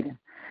straight meat.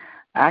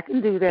 I can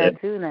do that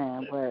too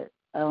now, but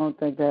I don't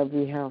think that would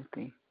be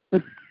healthy.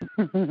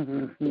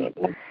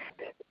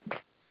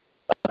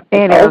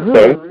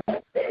 Anywho,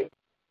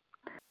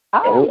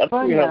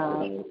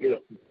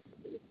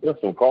 we have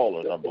some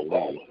callers, I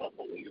believe.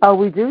 Oh,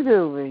 we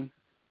do we?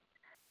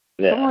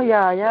 Yeah. Come on,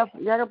 y'all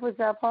gotta put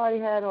your party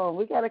hat on.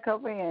 We gotta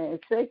come in and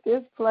check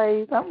this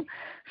place.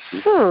 We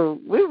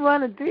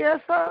run a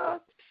DSR.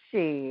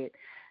 Shit,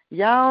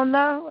 y'all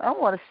know I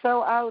want to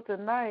show out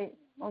tonight.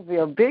 I'm gonna be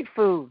a big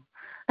fool.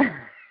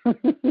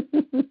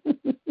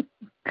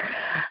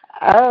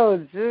 Oh,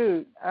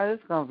 dude. Oh,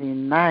 it's going to be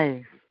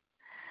nice.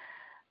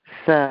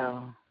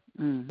 So,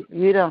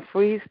 you done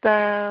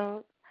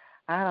freestyled.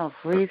 I done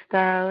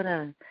freestyled.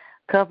 A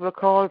couple of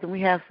calls, and we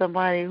have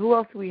somebody. Who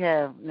else do we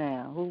have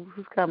now?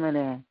 Who's coming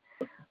in?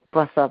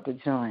 Bust up the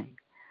joint.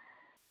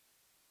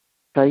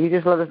 So you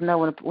just let us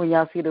know when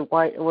y'all see the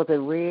white, was it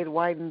red,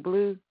 white, and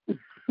blue?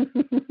 You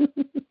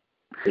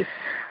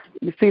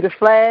see the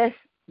flash?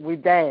 We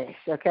dash.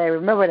 Okay,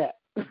 remember that.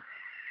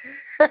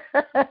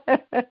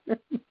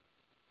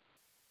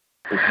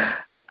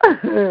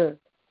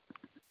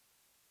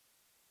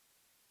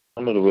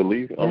 Under the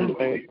relief on the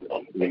page.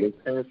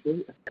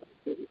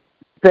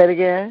 Say it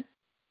again.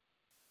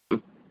 I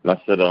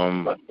said, I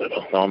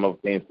don't know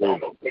if came through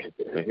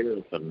to hear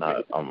us or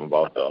not. I'm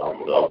about the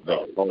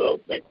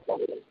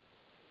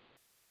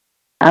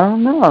I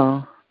don't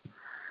know.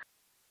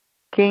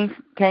 King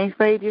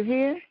Spade, you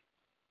here?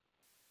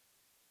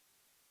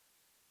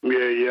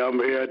 Yeah, I'm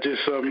here. I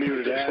just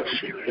unmuted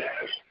Ashley.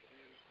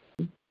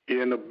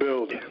 You're in the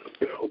building.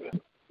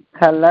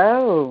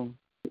 Hello.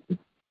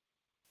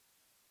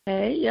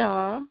 Hey,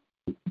 y'all.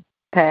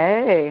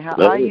 Hey, how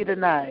are you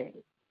tonight?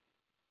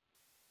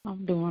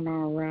 I'm doing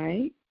all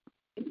right.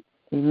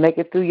 You make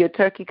it through your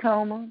turkey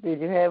coma?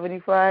 Did you have any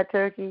fried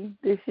turkey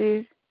this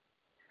year?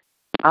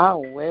 I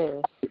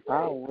wish.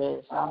 I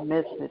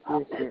missed it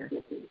this year.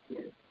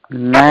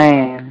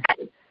 Man,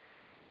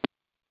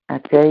 I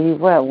tell you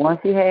what,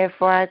 once you have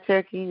fried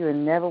turkey, you'll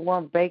never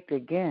want baked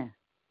again.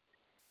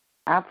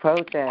 I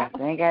protest.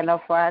 I ain't got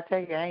no fried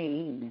turkey, I ain't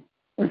eating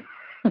it.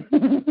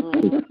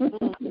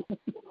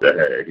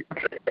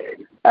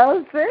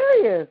 I'm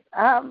serious.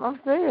 I'm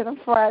serious. I'm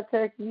fried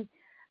turkey.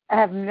 I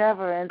have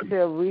never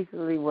until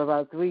recently,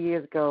 about 3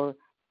 years ago,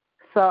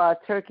 saw a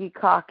turkey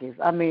carcass.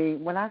 I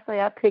mean, when I say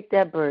I picked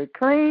that bird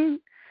clean,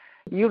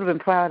 you'd have been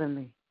proud of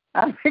me.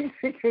 I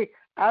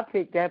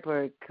picked that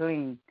bird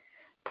clean.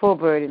 Poor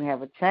bird didn't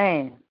have a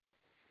chance.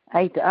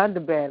 I ate the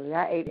underbelly.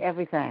 I ate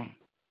everything.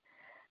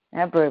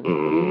 That bird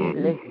was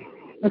delicious.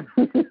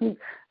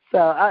 So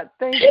I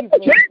thank you for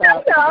the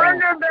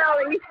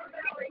underbelly.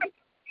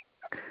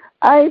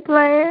 I ain't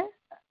playing.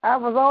 I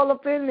was all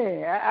up in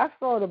there. I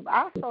saw the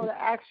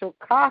actual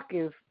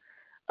carcass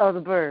of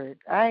the bird.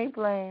 I ain't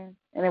playing.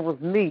 And it was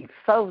me,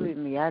 solely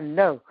me. I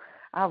know.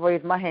 I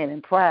raised my hand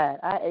in pride.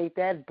 I ate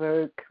that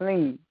bird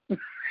clean.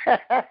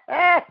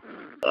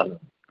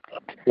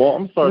 Well,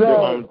 I'm sorry.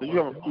 Do you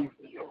have a piece?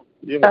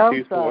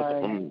 I'm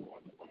sorry. I'm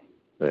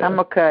going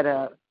to cut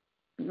up.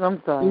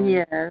 I'm sorry.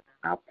 Yes,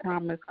 I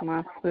promised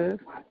my sis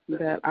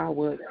that I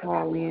would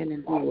call in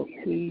and do a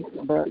piece,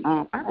 but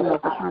I don't know,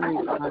 for some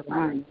reason my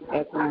line is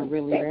echoing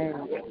really bad.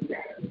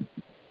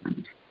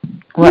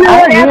 Well,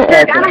 I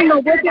I don't know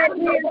what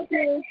that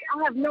is.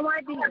 I have no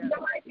idea.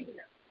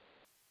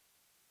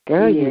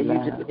 Girl, Yeah,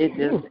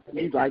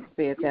 you like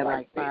said that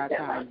like 5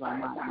 times on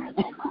my line.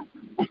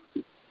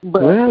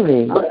 But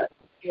really?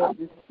 I'll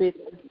just spit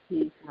this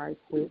piece right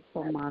quick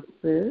for my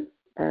sis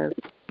as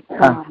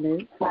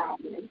promised.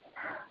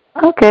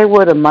 Okay,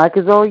 well, the mic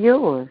is all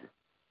yours.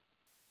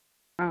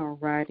 All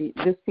righty.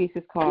 This piece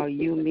is called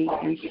You, Me,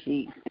 and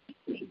She.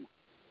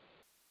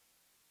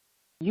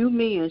 You,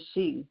 me, and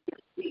she.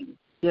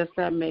 Yes,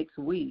 that makes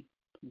we.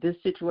 This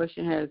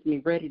situation has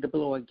me ready to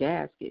blow a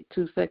gasket,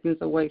 2 seconds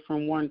away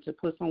from wanting to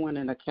put someone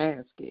in a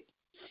casket.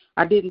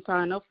 I didn't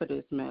sign up for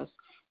this mess,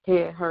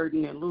 head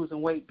hurting and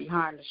losing weight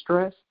behind the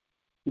stress.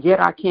 Yet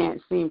I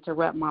can't seem to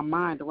wrap my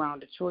mind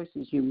around the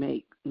choices you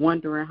make,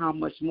 wondering how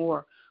much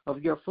more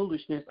of your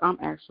foolishness I'm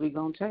actually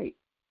going to take.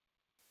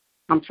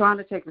 I'm trying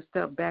to take a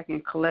step back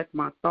and collect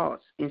my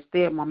thoughts.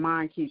 Instead, my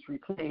mind keeps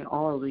replaying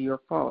all of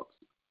your faults.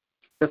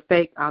 The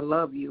fake I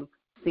love you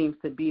seems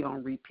to be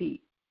on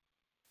repeat.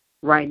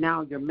 Right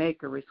now, your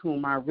maker is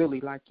whom I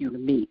really like you to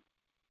meet.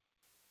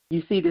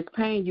 You see, this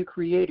pain you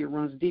created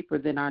runs deeper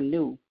than I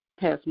knew,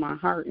 has my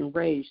heart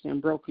enraged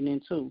and broken in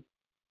two.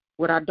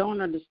 What I don't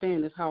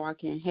understand is how I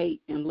can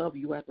hate and love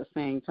you at the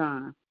same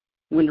time,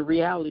 when the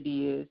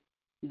reality is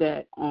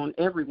that on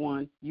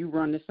everyone, you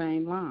run the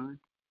same line.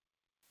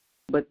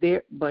 But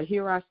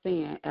here I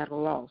stand at a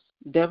loss,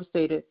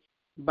 devastated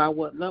by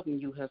what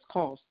loving you has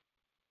cost.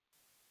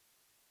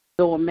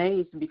 So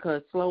amazed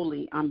because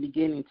slowly I'm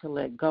beginning to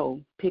let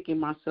go, picking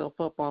myself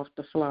up off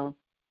the floor.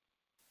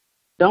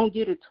 Don't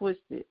get it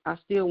twisted. I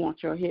still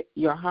want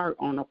your heart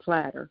on a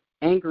platter.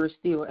 Anger is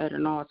still at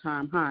an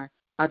all-time high.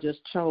 I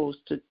just chose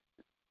to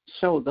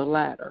show the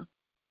latter.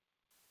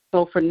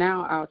 So for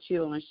now, I'll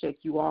chill and shake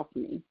you off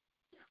me.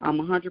 I'm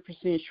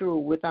 100% sure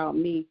without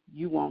me,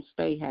 you won't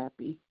stay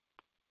happy.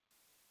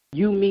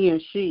 You, me,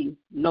 and she.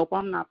 Nope,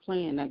 I'm not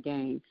playing that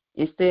game.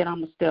 Instead, I'm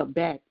going to step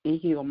back and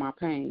heal my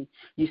pain.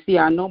 You see,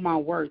 I know my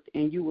worth,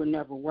 and you were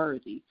never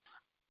worthy.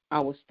 I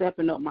was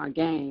stepping up my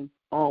game,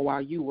 all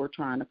while you were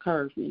trying to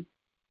curve me.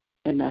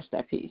 And that's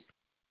that piece.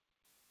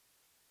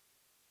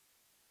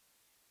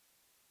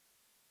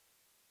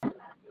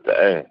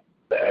 Dang.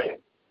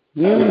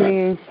 You, me,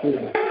 and she.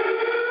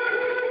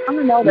 I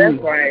know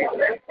that's right.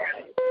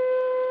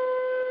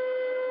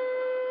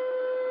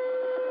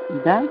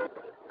 That?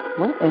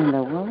 What in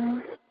the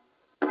world?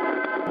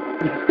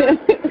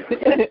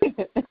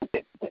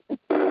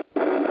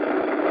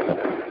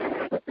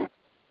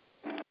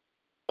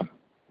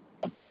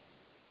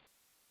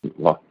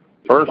 Well,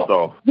 first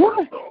off,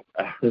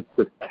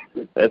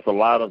 that's a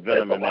lot of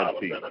venom in that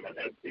piece.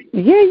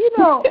 Yeah, you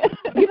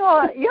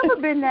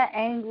ever been that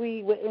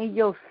angry in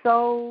your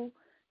soul?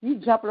 You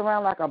jumping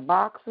around like a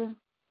boxer,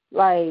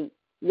 like,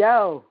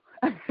 yo,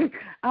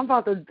 I'm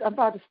about to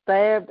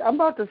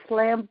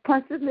slam,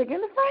 punch this nigga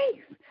in the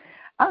face.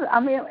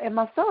 I mean, in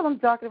my soul, I'm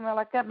joking around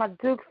like that. My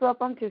dukes up.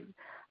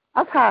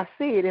 That's how I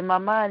see it in my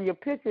mind. Your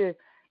picture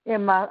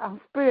in my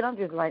spirit, I'm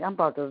just like, I'm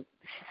about to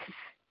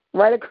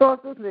right across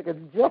this nigga's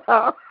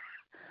jaw.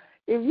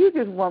 If you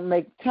just want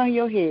to turn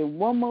your head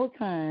one more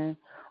time,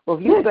 or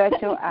if you bat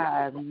your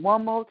eyes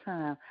one more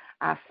time,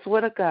 I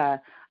swear to God,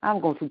 I'm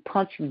going to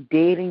punch you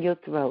dead in your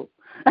throat.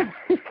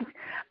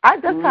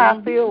 That's how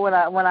I feel when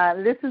I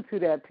listen to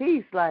that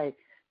piece. Like,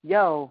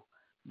 yo,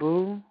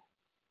 boo.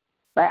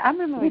 Like, I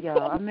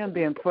remember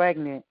being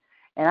pregnant,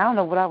 and I don't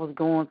know what I was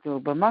going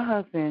through, but my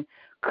husband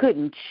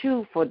couldn't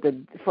chew for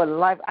the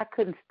life. I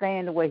couldn't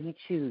stand the way he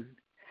chewed.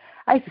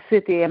 I used to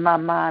sit there in my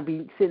mind,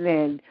 be sitting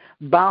there and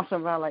bouncing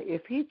around like,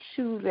 if he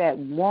chews that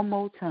one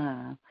more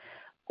time,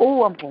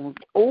 I'm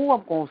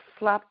gonna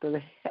slap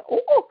the hell.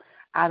 Oh,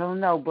 I don't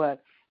know,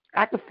 but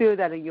I could feel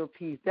that in your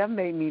piece. That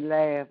made me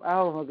laugh.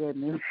 Oh my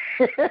goodness.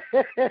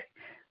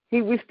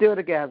 We still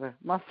together.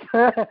 My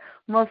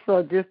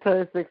son just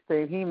turned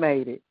 16. He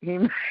made it.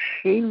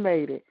 He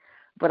made it.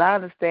 But I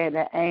understand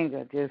that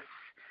anger. Just,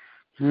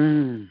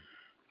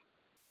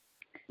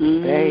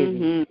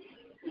 baby.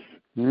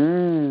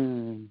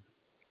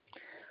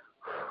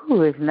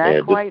 Ooh, it's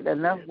not quite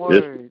enough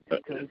words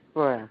to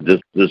express.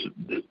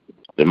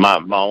 My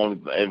only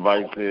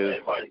advice is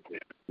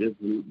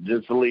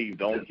just leave.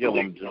 Don't kill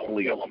him. Just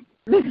leave.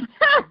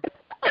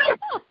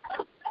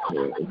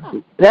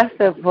 That's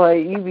the part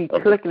you be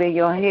clicking in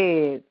your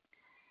head.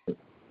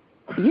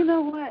 You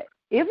know what?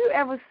 If you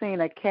ever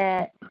seen a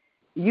cat,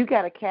 you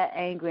got a cat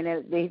angry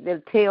and their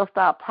tail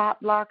start pop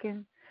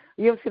locking.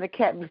 You ever seen a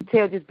cat whose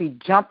tail just be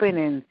jumping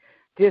and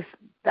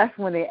that's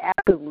when they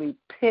absolutely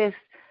pissed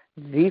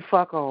the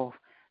fuck off.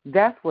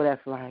 That's what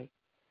that's like.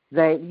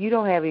 That you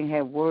don't even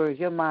have words.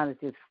 Your mind is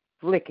just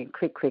flicking,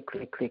 click, click,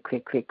 click, click,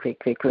 click, click, click,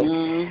 click, click.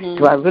 Mm-hmm.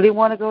 Do I really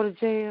want to go to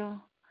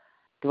jail?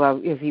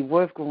 Is he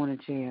worth going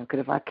to jail? Because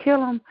if I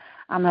kill him,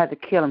 I'm going to have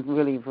to kill him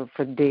really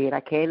for dead. I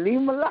can't leave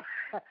him alive.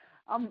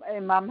 I'm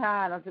in my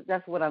mind.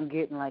 That's what I'm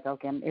getting. Like,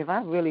 okay, if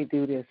I really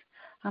do this,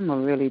 I'm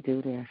gonna really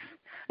do this.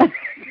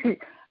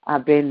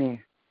 I've been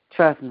there.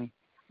 Trust me.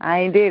 I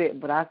ain't did it,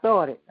 but I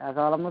thought it. That's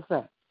all I'm gonna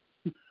say.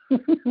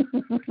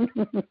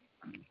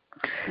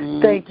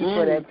 Thank you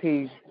for that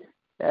piece.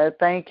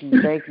 Thank you.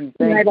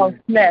 I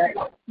don't snap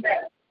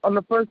on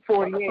the first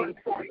 48.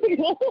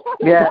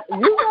 Yeah,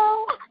 you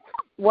know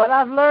what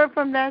I've learned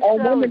from that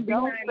show is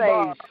don't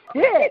say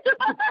shit.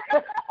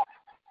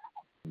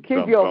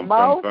 Keep your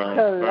mouth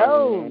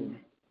closed.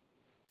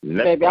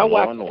 Baby, I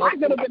watched. I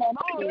could have been on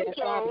all the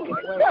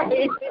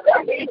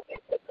shows.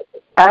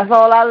 That's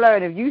all I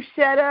learned. If you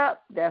shut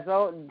up, that's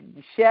all.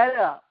 Shut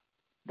up.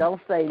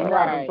 Don't say nothing.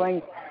 Right.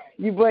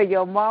 Bring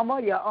your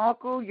mama, your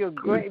uncle, your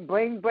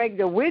bring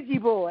the Ouija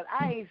board.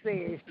 I ain't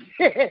saying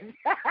shit.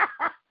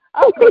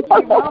 I put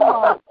your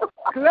mama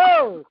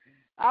clothes.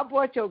 I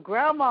brought your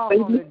grandma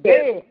from the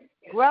dead.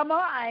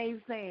 Grandma, I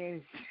ain't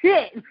saying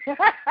shit.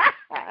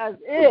 That's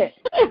it.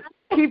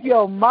 Keep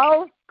your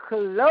mouth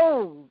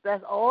closed.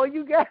 That's all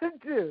you gotta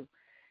do.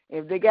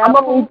 If they got, I'm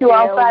gonna meet you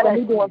outside and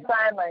we doing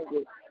sign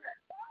language.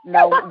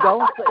 No,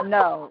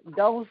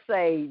 don't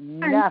say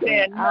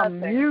nothing. I'm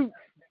mute.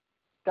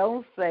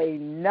 Don't say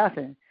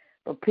nothing.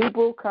 But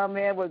people come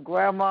in with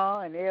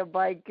grandma and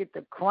everybody get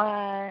to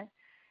crying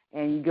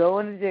and you go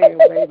in the jail,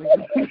 baby.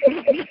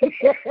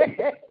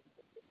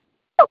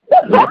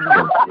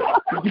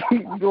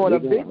 You're going to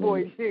big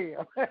boy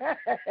jail.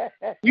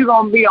 You're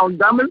going to be on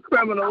Dumbest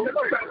Criminal.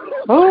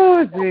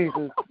 Oh,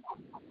 Jesus.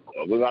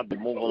 We got to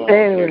move on.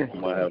 Anyway. We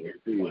might have a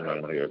season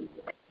right here.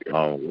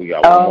 We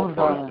got one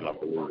more person.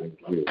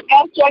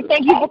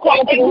 Thank you for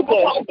calling to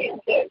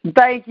the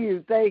Thank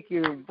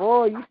you.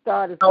 Boy, you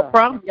started something. No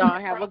problem. Y'all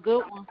have a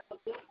good one.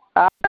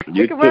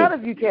 Stick around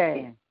if you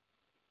can.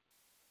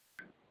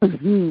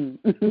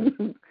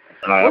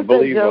 I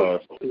believe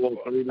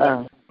 203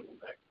 next.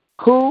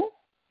 Who?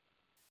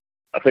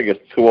 I think it's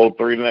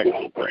 203 next.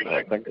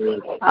 I think it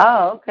is.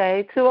 Oh,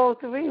 okay.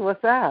 203.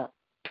 What's up?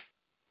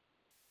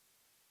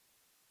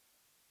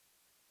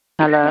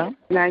 Hello?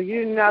 Now,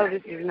 you know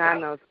this is not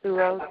no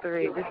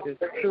 203. This is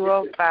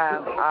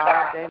 205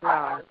 all day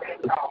long.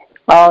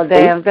 All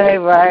damn day,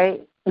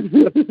 right?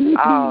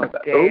 All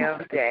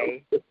damn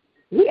day.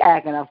 We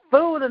acting a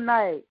fool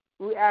tonight.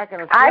 We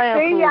acting a I slam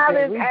see y'all fool.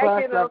 is We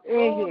acting bust a up in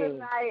fool here.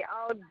 tonight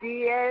on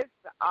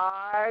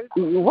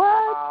DSR.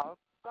 What?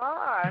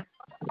 All-Star.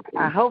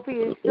 I hope he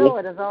is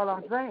sure. That's all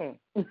I'm saying.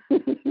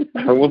 It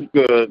was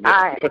good.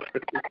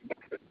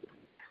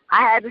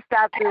 I had to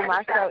stop through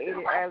my show early,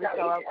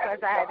 so of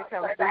course I had to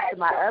come through to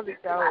my other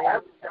show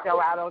and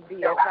go out on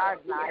DSR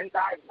tonight.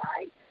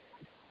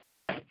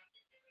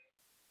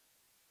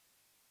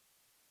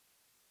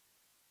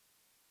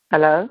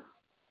 Hello?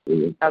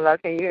 Hello,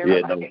 can you hear me?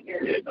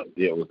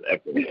 Yeah, it was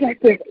echo.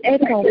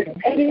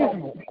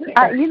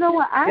 You know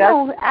what? I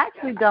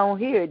don't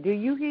hear it. Do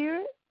you hear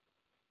it?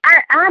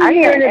 I'm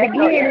hearing it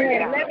again, and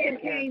it left and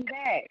came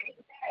back.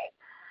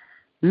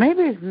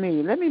 Maybe it's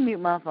me. Let me mute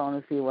my phone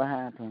and see what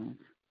happens.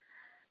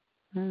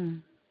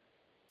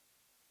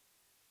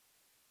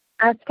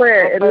 I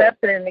swear, it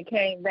left it and it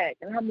came back.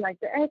 And I'm like,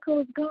 the echo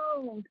is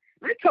gone.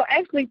 I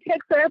actually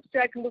text the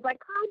abstract and was like,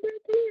 call back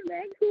in, the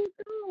echo is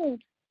gone.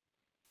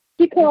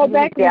 He called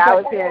back and I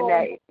was hearing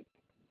that.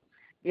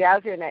 Yeah, I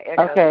was hearing that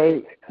echo.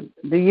 Okay.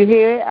 Do you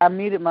hear it? I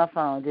muted my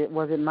phone.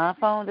 Was it my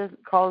phone that's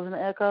causing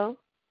the echo?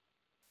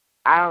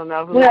 I don't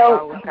know who was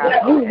causing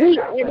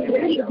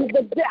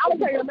I'll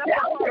tell you another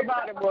part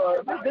about it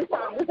was this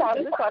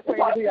how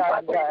crazy we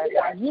are, guys.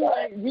 You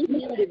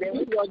muted and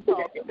we weren't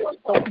talking.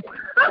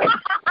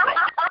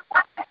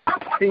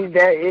 See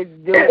that it's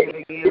doing it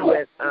again,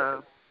 but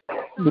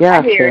yeah,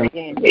 I hear it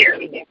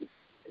again.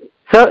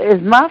 So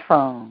it's my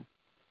phone.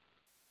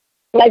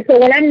 Like, so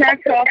when I'm not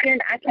talking,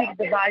 I keep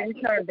the volume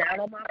turned down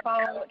on my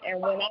phone,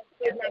 and when I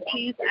said my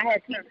piece, I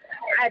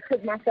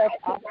took myself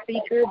off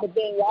speaker, but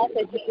then y'all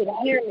said you couldn't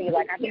hear me.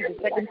 Like, I think the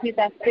second piece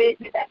I spit,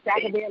 y'all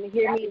could barely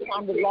hear me, it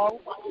sounded low.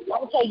 I'm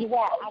going to tell you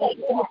why. I was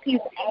putting the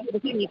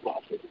piece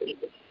off the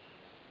speaker.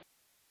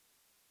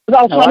 Because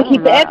I was trying to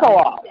keep the echo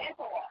off.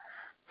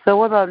 So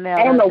what about now?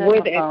 I don't know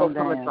where the echo's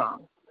coming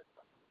from.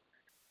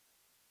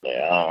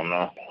 Yeah, I don't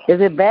know.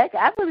 Is it back?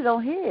 I really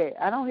don't hear it.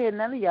 I don't hear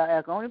none of y'all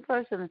echo. Only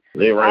person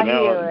right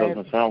now it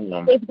doesn't sound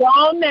them. It's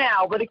gone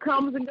now, but it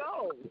comes and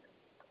goes.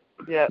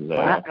 Yeah,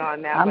 it's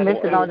gone now. I'm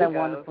missing all that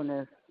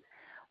wonderfulness.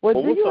 Well,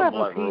 do you have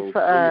a piece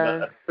for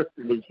us?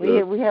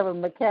 We have a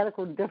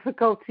mechanical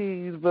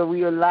difficulties, but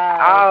we are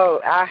live.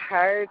 Oh, I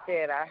heard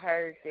that.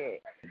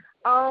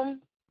 I'm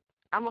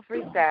a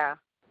freestyle.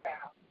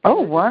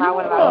 Oh, wonderful.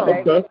 One of my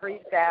favorite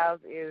freestyles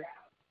is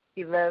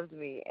He Loves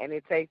Me, and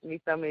it takes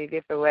me so many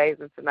different ways.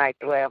 And tonight,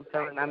 the way I'm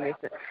feeling,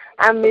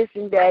 I'm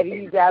missing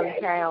Daddy. He's out of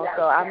town,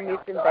 so I'm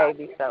missing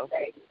Baby. So,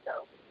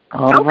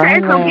 all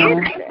right,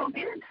 now.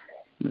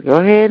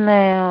 Go ahead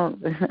now.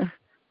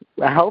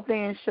 I hope they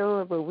ain't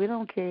sure, but we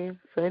don't care.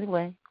 So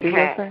anyway, do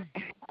your thing.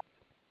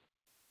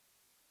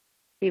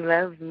 He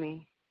loves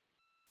me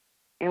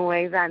in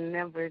ways I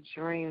never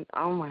dreamed.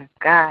 Oh my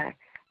God,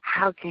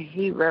 how can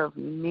he love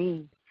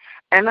me?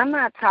 And I'm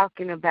not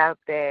talking about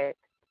that,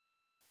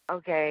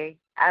 okay,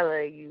 I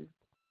love you.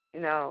 You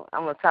know,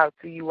 I'm going to talk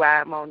to you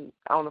while I'm on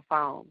the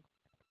phone.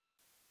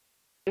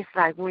 It's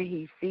like when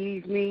he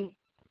sees me,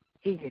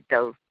 he gets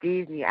those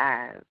Disney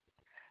eyes.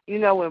 You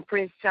know, when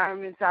Prince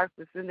Charming talks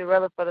to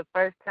Cinderella for the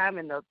first time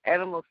and those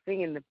animals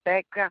sing in the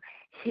background,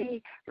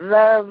 he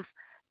loves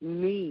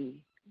me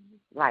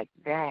like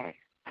that.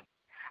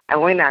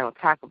 And we're not going to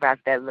talk about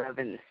that love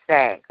in the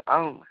sack.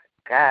 Oh, my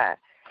God.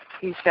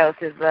 He shows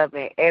his love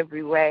in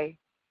every way,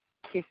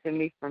 kissing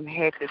me from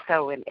head to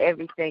toe and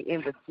everything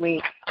in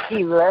between.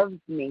 He loves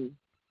me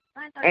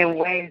in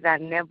ways I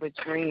never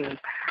dreamed.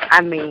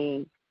 I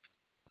mean,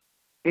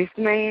 this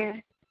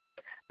man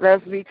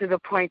loves me to the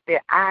point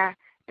that I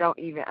don't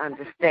even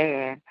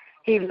understand.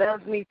 He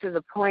loves me to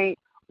the point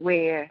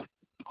where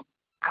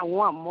I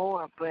want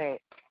more, but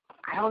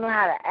I don't know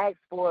how to ask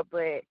for it,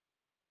 but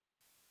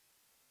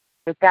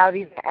without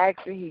even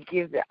asking, he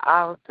gives it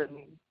all to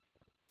me.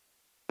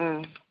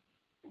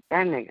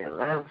 That nigga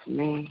loves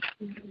me.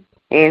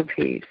 In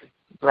peace,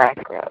 Black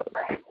Rose.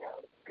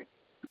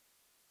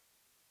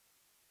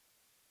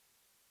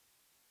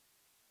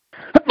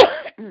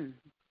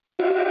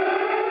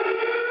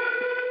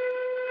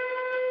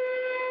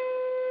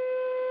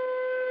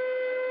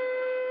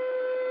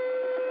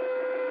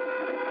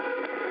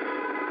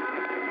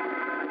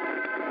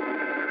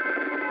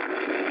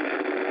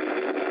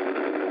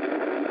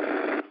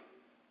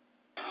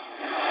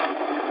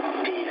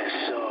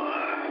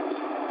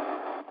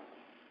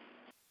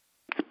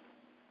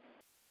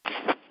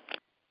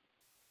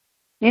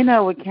 You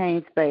know, with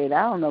Kane Spade,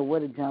 I don't know what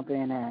to jump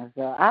in as.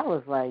 So I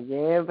was like,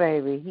 yeah,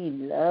 baby, he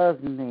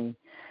loves me.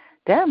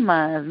 That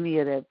reminds me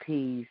of that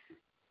piece.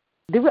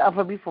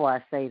 Before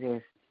I say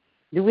this,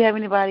 do we have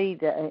anybody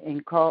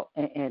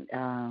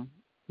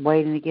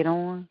waiting to get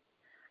on?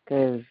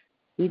 Because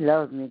he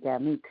loves me,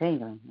 got me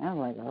tingling. I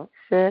was like, oh,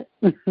 shit.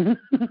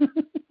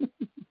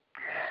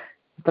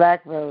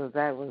 Black Rose,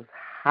 that was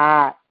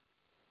hot.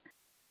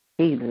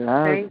 He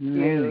loves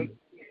me.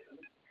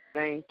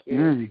 Thank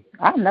you.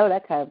 I know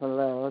that type of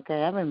love,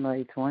 okay? I've been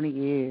married 20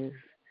 years.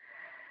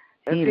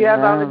 See, I've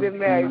only been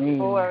married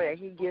 4, and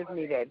he gives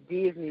me that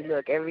Disney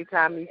look every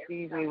time he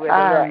sees me with the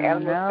little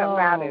animals come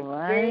out and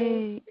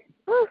sing.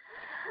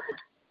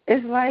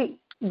 It's like,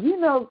 you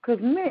know, because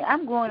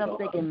I'm growing up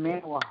thinking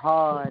men were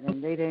hard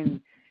and they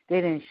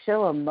didn't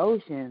show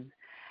emotions.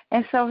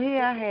 And so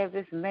here I have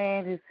this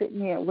man who's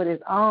sitting here with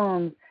his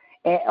arms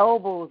and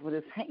elbows with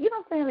his hands. You know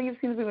what I'm saying? Like, you've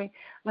seen people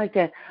like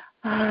that.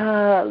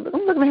 I'm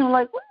looking at him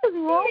like, what is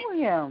wrong with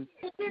him?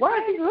 Why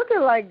is he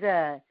looking like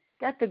that?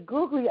 Got the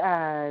googly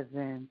eyes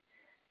and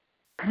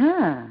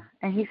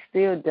he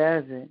still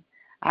does it.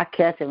 I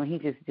catch him when he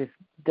just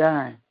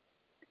done.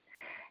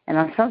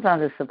 And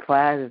sometimes it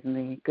surprises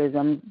me because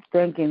I'm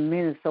thinking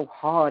men are so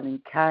hard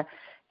and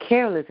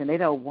careless and they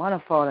don't want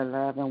to fall in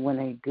love. And when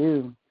they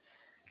do,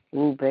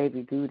 ooh,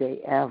 baby, do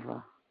they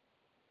ever.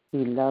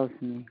 He loves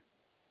me.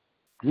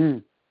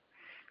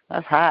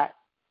 That's hot.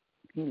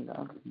 He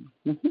loves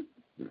me.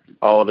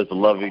 All this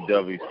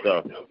lovey-dovey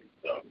stuff.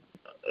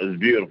 It's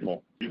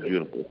beautiful. It's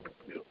beautiful.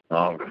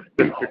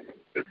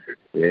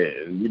 Yeah,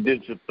 you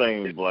did your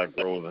thing, Black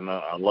Rose, and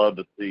I love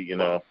to see, you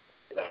know,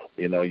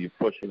 you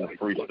pushing the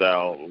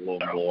freestyle a little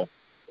more.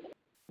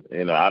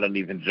 You know, I didn't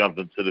even jump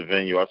into the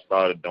venue. I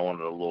started doing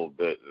it a little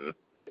bit, and,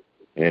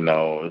 you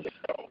know,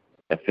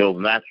 it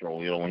feels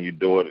natural, you know, when you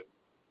do it,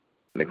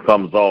 and it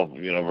comes off,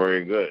 you know,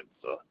 very good.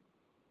 So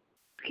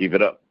keep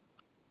it up.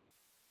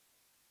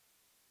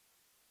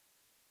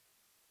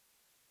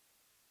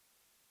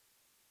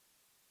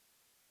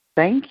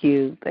 Thank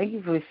you. Thank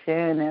you for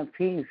sharing that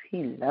piece.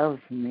 He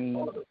loves me.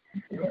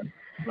 It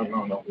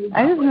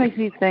just makes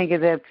me think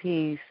of that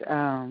piece,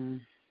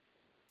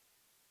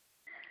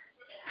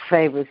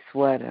 favorite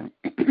sweater.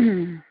 Let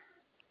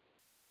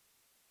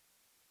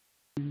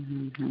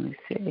me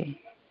see.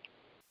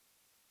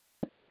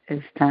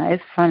 It's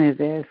funny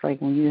that it's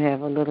like when you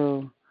have a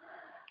little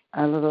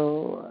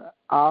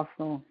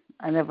arsenal.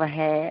 I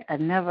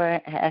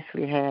never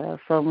actually had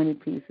so many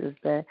pieces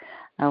that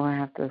I would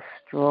have to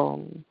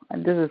stroll.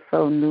 And this is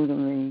so new to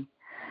me,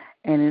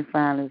 and it's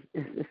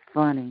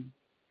funny.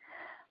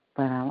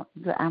 But I'm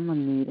gonna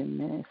need a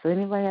minute. So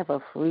anybody have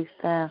a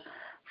freestyle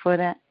for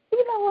that?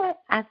 You know what?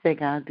 I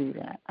think I'll do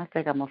that. I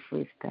think I'm a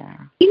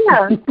freestyle.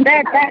 Yeah,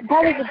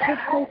 that is a good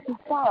place to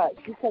start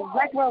because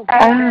Black Rose.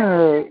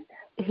 Oh,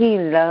 he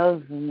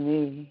loves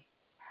me.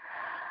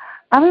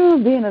 I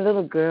remember being a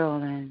little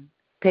girl and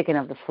picking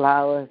up the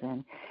flowers,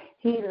 and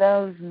he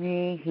loves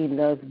me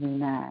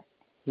not.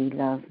 He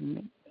loves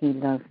me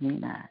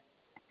not.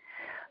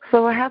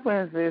 So what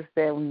happens is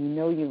that when you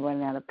know you're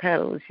running out of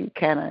petals, you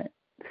kind of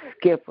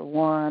skip a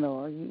one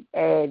or you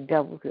add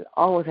doubles. It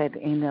always had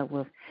to end up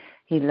with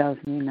he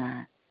loves me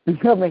not. I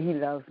mean, he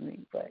loves me,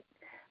 but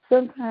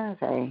sometimes,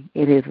 hey,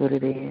 it is what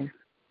it is.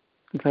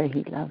 But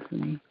he loves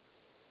me.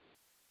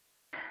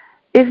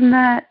 It's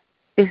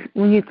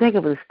when you think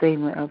of a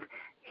statement of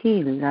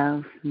he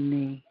loves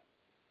me,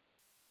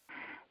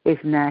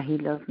 it's not he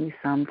loves me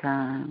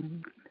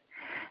sometimes.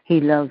 He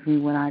loves me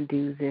when I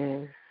do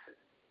this.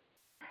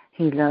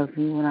 He loves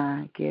me when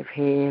I give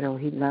head, or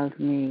he loves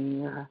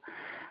me.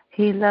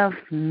 He loves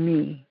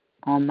me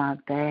on my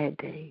bad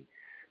days.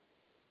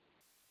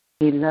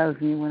 He loves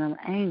me when I'm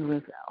angry.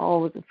 It's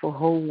always for the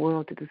whole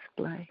world to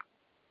display.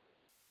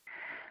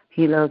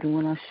 He loves me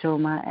when I show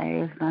my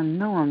ass and I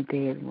know I'm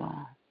dead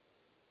wrong.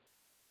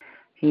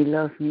 He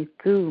loves me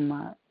through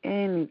my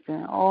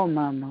anything, all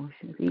my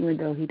emotions, even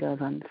though he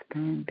doesn't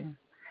understand them.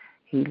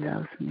 He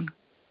loves me.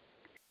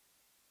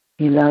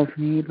 He loves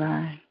me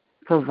by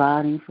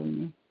providing for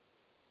me,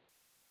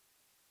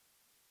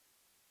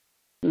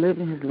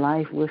 living his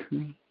life with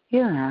me. He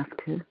don't have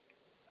to.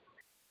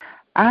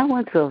 I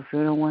went to a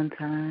funeral one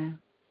time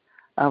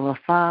of a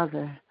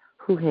father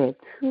who had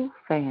 2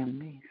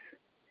 families.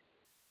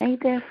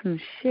 Ain't that some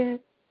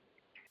shit?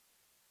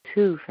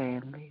 2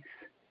 families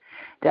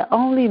that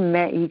only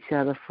met each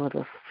other for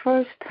the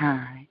first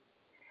time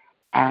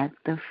at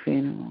the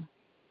funeral.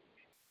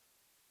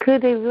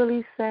 Could they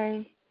really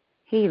say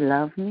he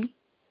loved me?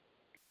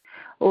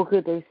 Or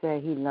could they say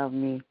he loved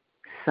me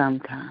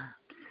sometimes?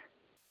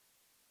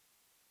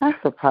 That's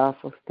a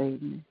powerful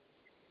statement.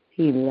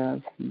 He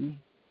loves me.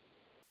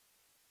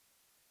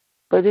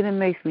 But then it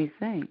makes me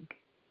think,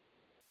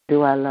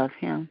 do I love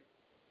him?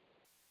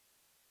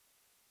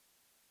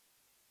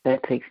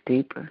 That takes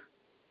deeper.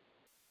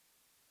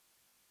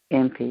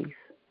 In peace.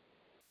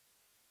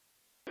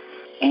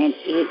 And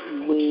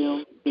it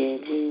will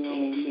get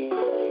in.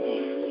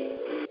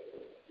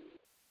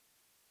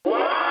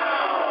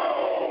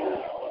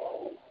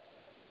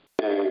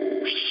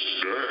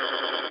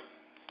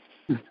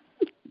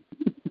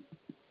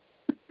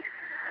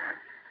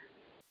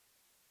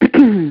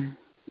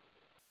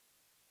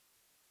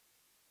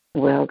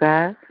 Well,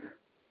 guys.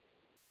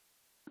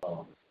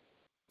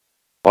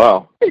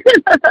 Wow.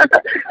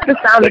 The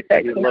sound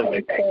effect.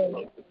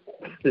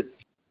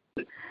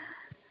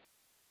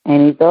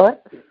 Any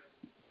thoughts?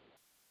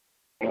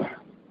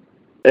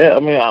 Yeah, I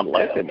mean, I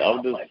like it.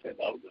 I'm just,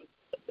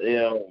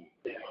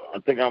 I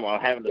think I'm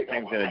having the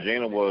same thing that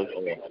Gina was,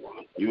 or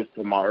you was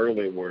talking about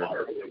earlier, where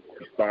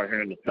you start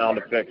hearing the sound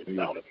effects and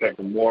you expect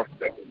them more.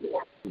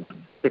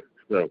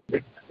 So.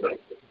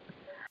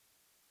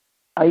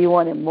 Oh, you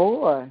wanted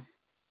more?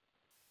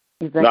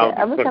 No,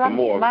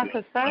 more. My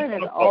concern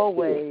is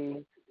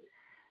always,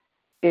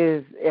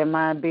 am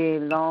I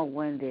being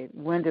long-winded?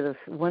 When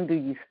do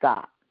you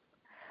stop?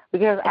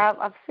 Because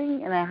I've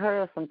seen and I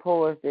heard of some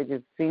poets that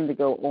just seem to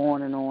go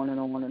on and on and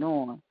on and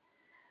on.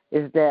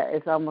 Is that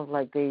it's almost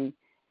like they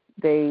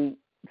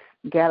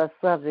got a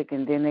subject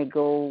and then they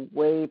go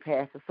way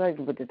past the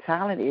subject, but the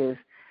talent is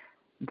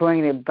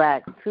bringing it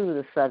back to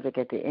the subject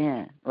at the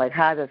end. Like,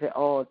 how does it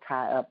all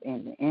tie up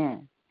in the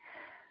end?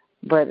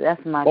 But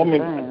that's my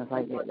concern. It's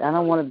like, I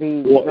don't want to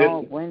be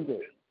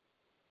long-winded.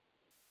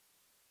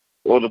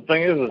 Well, the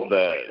thing is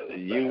that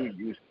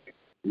you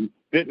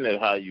spitting it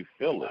how you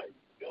feel it.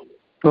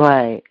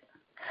 Right.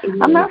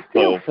 I'm not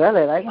still feel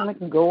it. I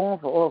can go on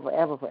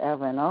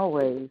forever and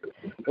always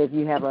if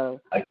you have a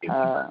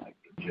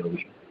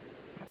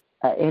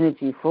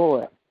energy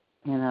for it.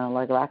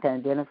 Like I can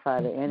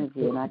identify the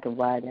energy and I can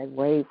ride that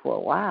wave for a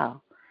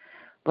while.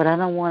 But I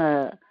don't want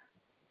to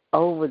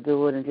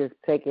overdo it and just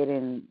take it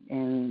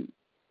and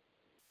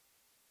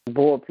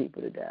bore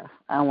people to death.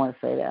 I don't want to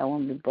say that. I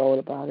want to be bold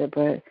about it,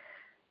 but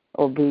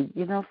or be,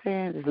 you know what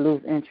I'm saying, just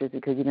lose interest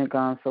because you've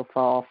gone so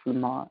far off the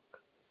mark.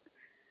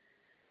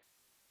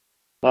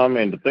 I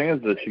mean, the thing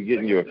is that you're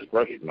getting your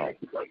expression out.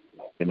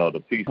 The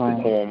piece, the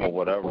poem, or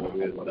whatever it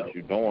is that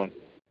you're doing.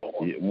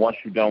 Once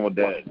you're done with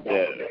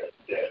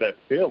that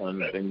feeling,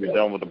 then you're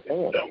done with the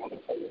poem.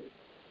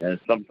 And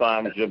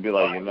sometimes you'll be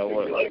like, you know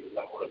what,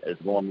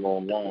 it's going a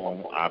little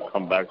long. I'll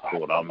come back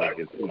to it. I'll make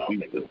it 2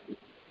 pieces.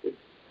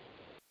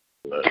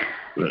 But,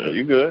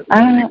 you good?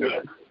 I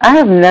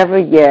have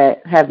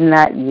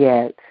not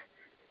yet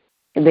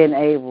been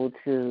able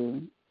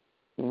to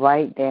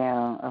write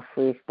down a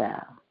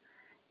freestyle.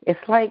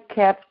 It's like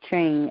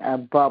capturing a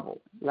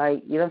bubble.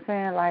 Like, you know what I'm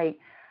saying? Like,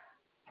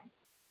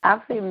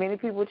 I've seen many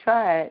people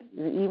try it.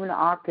 Even the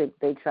Arctic,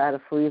 they try to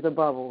freeze a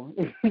bubble.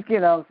 You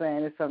know what I'm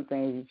saying? It's some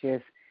things you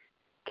just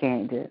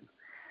can't do.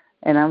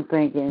 And I'm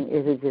thinking,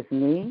 is it just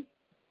me?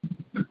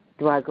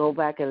 Do I go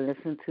back and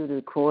listen to the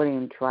recording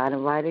and try to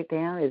write it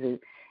down? Is it,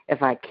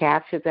 if I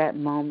capture that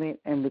moment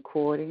in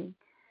recording,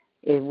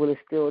 will it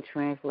still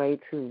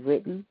translate to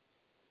written?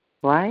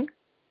 Right?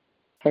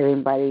 Has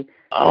anybody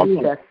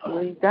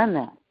successfully done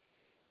that?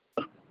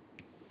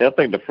 I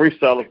think the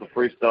freestyle is the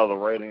freestyle, the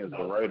writing is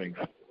the writing.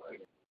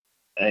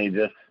 And you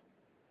just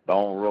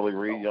don't really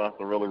read. You don't have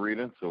to really read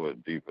into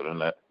it deeper than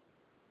that.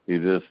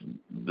 You just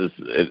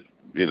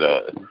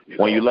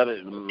when you let it,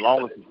 as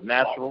long as it's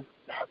natural,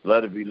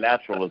 let it be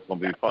natural, it's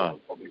going to be fine.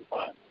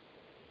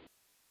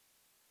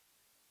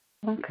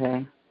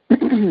 Okay.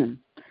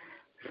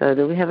 So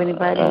do we have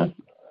anybody?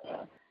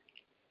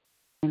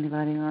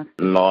 Anybody else?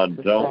 No, I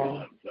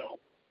don't.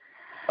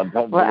 I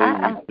don't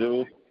believe we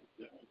do.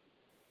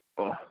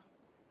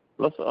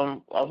 Let's I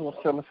was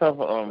going to say, let's have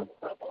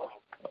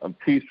a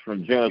piece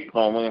from Gina's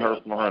poem. We ain't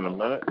heard from her in a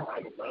minute.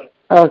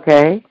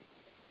 Okay.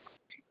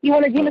 You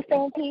want a Gina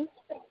Stone piece?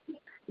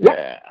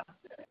 Yeah.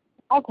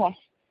 Okay.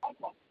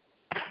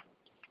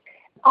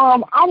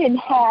 I didn't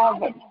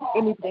have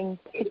anything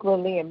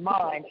particularly in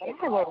mind, but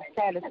I wrote a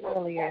status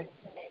earlier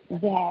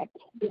that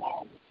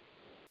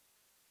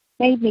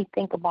made me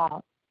think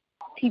about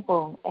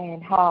people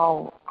and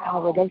how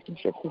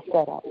relationships are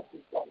set up.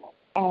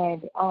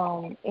 And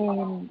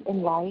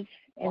in life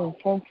and in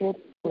friendships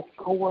with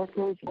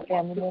coworkers and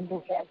family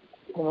members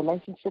and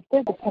relationships,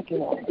 there's a pecking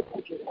order.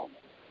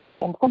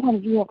 And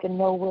sometimes you have to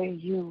know where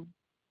you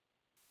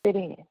fit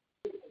in.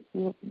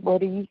 Where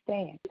do you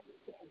stand?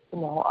 You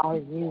know, are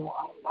you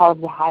part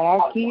of the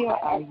hierarchy, or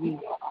are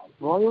you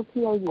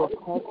royalty? Are you a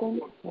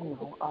peasant? You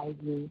know, are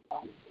you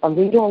a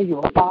leader? Are you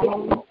a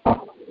follower?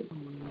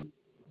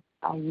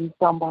 Are you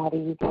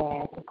somebody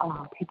that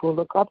people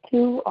look up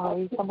to? Or are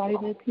you somebody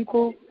that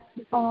people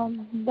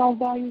don't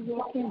value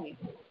your opinion?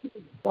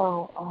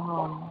 So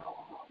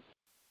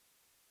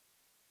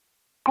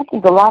I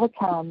think a lot of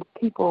times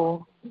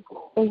people,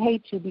 they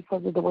hate you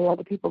because of the way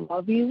other people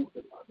love you.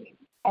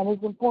 And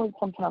it's important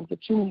sometimes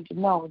that you need to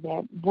know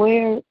that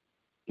where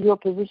you're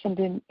positioned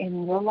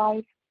in your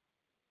life,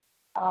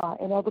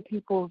 in other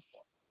people's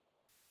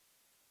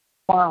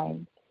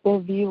minds, their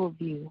view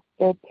of you,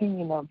 their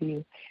opinion of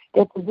you,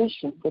 their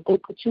position that they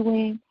put you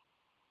in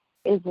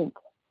isn't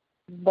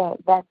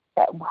that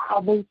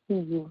how they see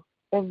you,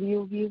 their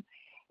view of you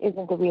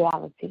isn't the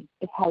reality.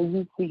 It's how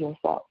you see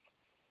yourself.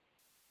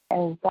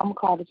 And so I'm going to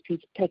call this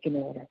piece pecking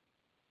order.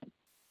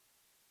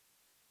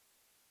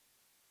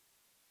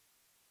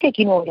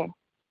 Pecking order.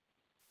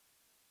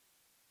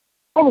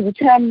 There was a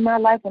time in my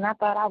life when I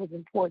thought I was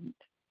important.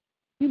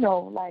 You know,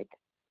 like,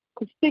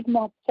 could stick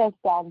my chest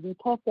out and be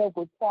puffed up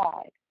with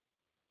pride.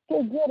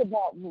 Feel good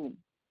about me.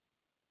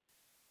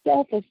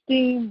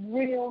 Self-esteem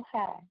real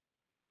high.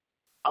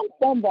 I'm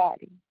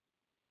somebody.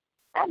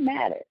 I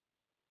matter.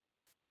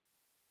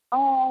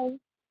 I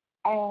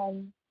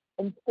am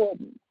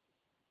important.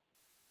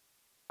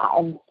 I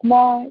am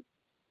smart.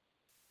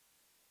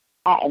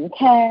 I am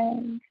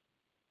kind.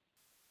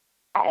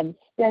 I am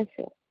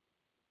special.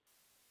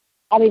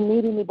 I didn't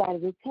need anybody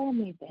to tell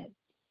me that.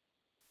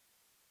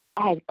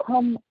 I had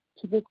come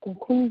to this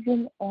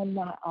conclusion on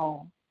my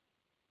own.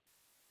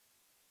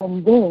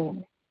 And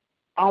then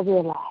I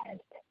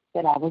realized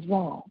that I was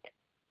wrong.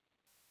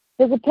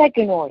 There's a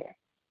pecking order.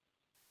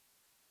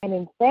 And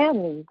in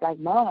families like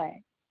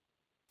mine,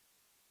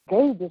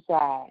 they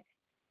decide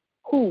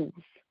who's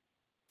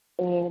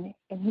in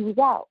and who's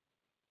out.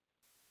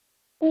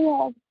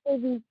 Who has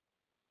every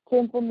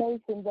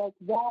information that's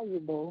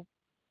valuable,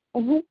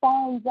 and who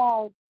finds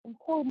out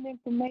important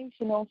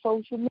information on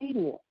social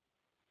media.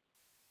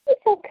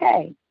 It's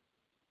okay.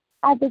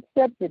 I've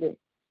accepted it.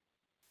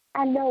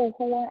 I know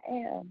who I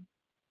am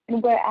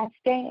and where I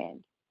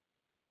stand.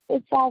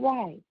 It's all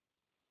right.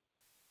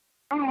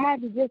 I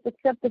had to just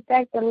accept the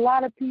fact that a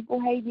lot of people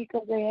hate me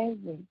because they're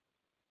angry.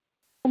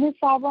 And it's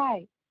all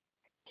right.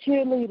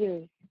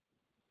 Cheerleaders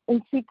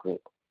in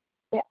secret,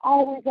 they're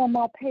always on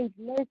my page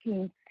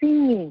lurking,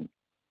 seeing,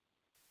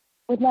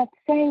 but not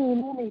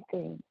saying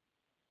anything.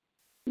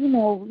 You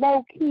know,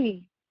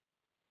 low-key,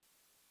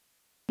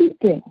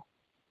 peeping.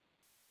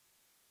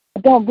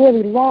 Don't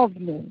really love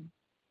me.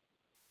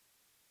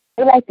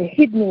 They like to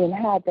hit me and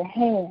hide their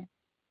hand.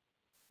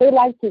 They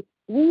like to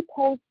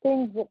repost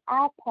things that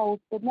I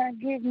post but not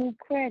give me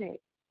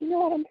credit. You know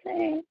what I'm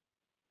saying?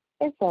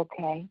 It's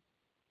okay.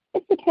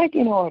 It's a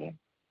pecking order.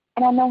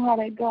 And I know how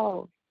that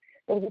goes.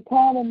 There was a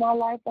time in my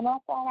life when I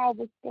thought I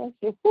was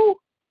special. Whew.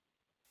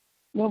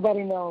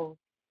 Nobody knows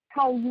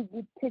how you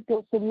get picked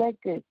or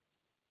selected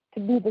to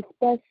be the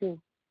special,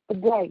 the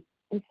bright,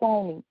 the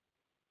shining.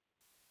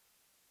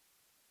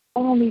 I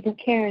don't even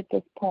care at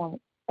this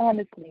point,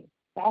 honestly.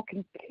 I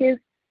can kiss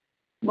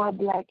my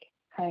black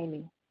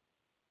hiney.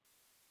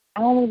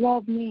 I only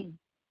love me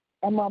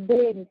and my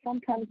bed and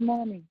sometimes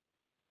mommy.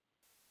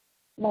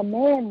 My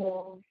man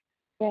knows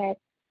that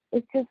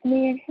it's just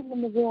me and him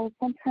in the world,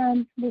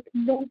 sometimes with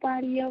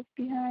nobody else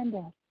behind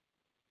us.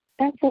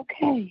 That's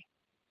okay.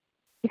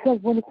 Because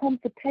when it comes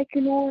to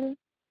pecking order,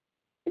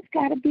 it's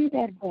got to be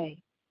that way.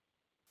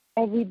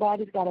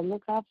 Everybody's got to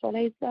look out for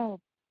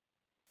themselves.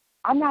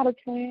 I'm not a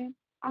twin.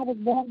 I was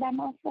born by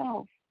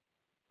myself.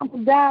 I'm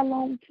going to die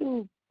alone,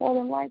 too, more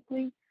than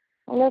likely,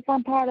 unless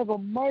I'm part of a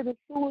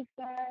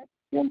murder-suicide.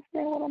 You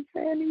understand what I'm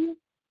saying to you?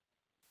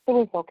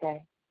 So it's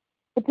okay.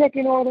 The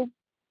pecking order,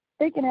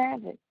 they can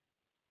have it.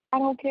 I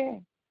don't care.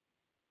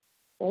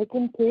 They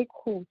can pick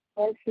who's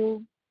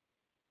special,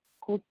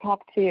 who's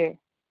top tier.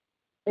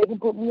 They can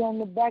put me on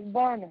the back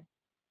burner.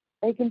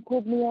 They can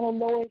put me on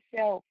a lower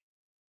shelf.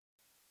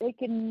 They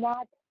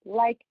cannot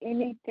like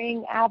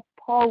anything I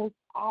post.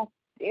 I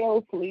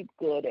still sleep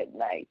good at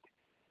night.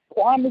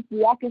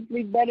 Honestly, I can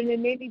sleep better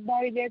than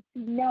anybody that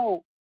you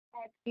know.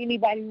 Ask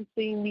anybody who's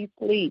seen me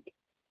sleep.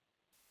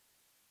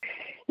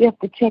 You have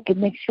to check and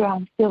make sure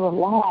I'm still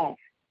alive.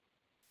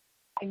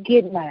 I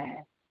get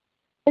mine.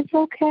 It's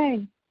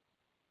okay.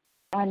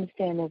 I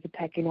understand there's a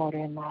pecking order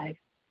in life.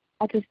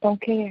 I just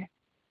don't care.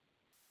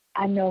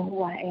 I know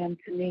who I am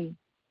to me,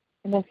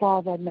 and that's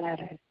all that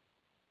matters.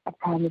 I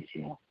promise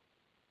you.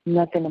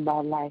 Nothing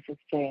about life is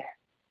fair.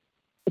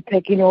 The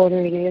pecking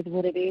order, it is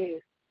what it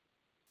is.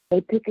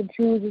 They pick and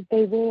choose as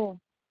they will.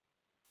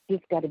 You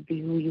just got to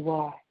be who you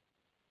are.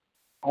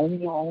 Own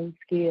your own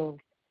skills.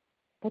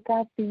 Look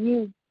out for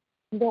you.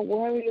 Don't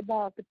worry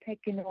about the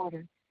pecking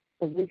order.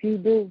 Because if you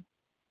do,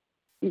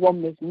 you're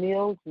going to miss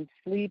meals and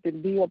sleep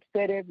and be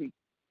upset every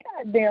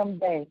goddamn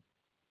day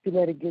if you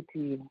let it get to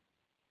you.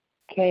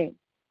 Can't.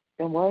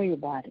 Don't worry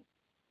about it.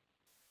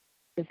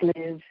 Just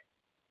live,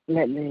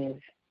 let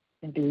live,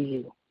 and do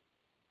you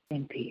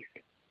in peace.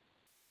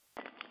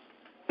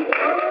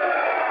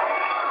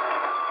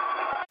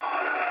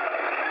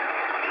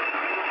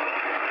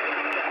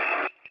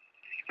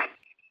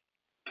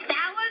 That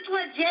was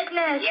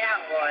legitness. Yeah,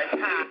 it was,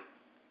 huh?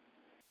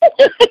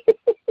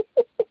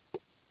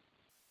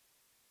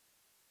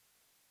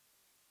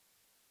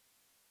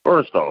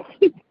 First off,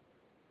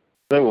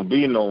 there will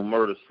be no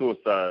murder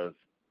suicides.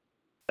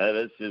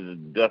 That's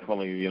just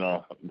definitely,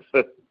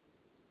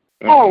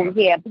 Oh,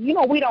 yeah. But,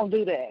 we don't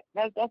do that.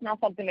 That's not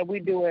something that we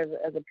do as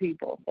a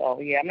people. So,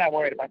 yeah, I'm not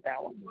worried about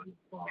that one.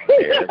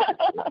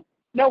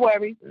 No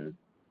worries.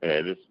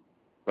 Yeah, just,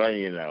 well, I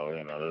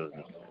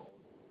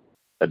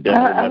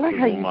like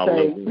how you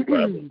say,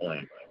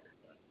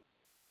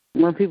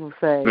 when people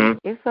say,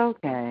 it's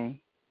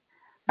okay.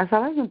 I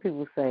like when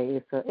people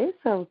say,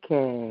 it's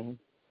okay.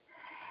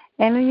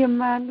 And in your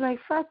mind, like,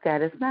 fuck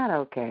that, it's not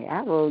okay.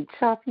 I will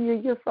chop you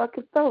in your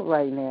fucking throat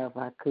right now if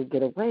I could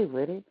get away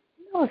with it.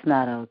 No, it's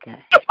not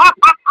okay.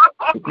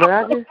 But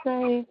I just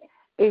say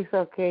it's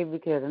okay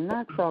because I'm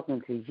not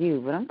talking to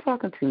you, but I'm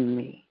talking to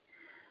me.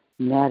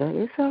 Nada,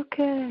 it's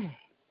okay.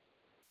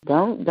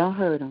 Don't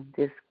hurt them.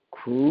 Just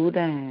cool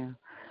down.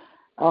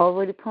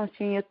 Already punched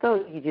you in your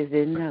throat, you just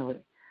didn't know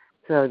it.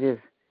 So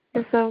just,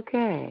 it's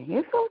okay.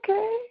 It's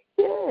okay.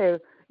 Yeah.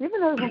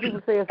 Even though when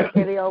people say it's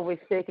okay, they always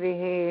shake their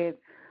head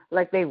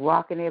like they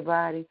rocking their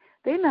body.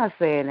 They're not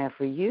saying that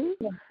for you.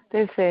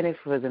 They're saying it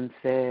for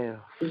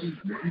themselves. It's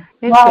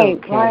Right,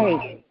 okay.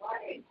 right.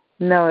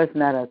 No, it's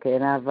not okay.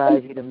 And I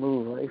advise you to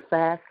move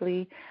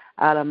fastly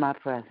out of my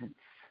presence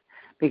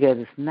because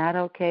it's not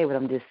okay, but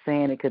I'm just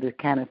saying it because it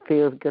kind of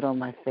feels good on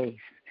my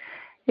face.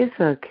 It's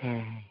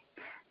okay.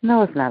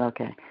 No, it's not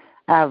okay.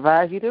 I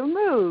advise you to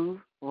move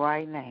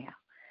right now.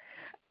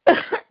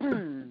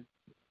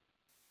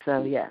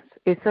 So, yes,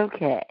 it's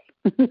okay.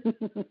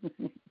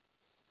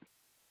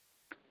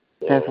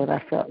 That's what I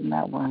felt in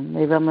that one.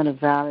 Maybe I'm in a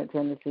violent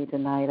tendency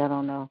tonight. I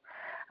don't know.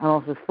 I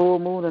don't know if it's full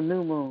moon or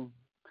new moon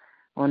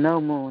or no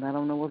moon. I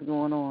don't know what's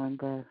going on,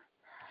 but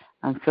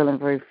I'm feeling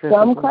very physical.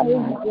 Some crazy,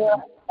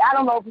 girl. I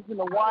don't know if it's in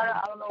the water.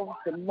 I don't know if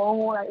it's the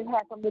moon. It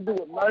has something to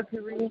do with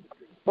Mercury.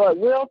 But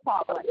real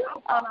talk, like I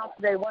found out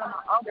today, one of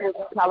my uncles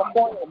in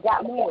California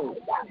got married.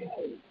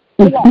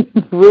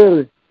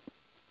 Really?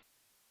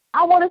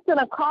 I want to send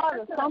a card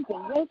or something.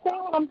 You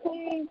understand what I'm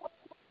saying?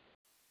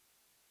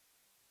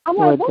 I'm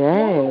Well, like, what's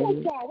wrong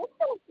with that? What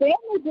kind of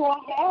family do I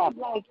have?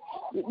 Like,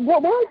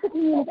 where is the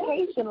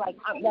communication? Like,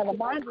 now,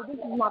 mind you, this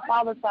is my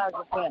father's side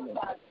of the family.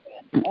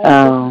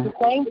 And it's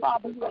the same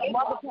father whose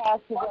mother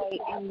passed away,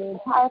 and the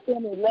entire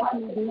family left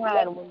me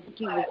behind when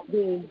she was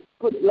being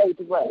laid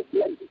to rest.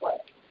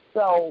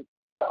 So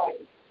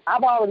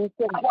I've already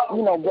said,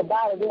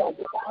 goodbye to them at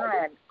the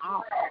time.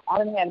 I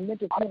didn't have a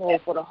mental funeral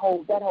for that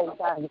whole side of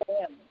the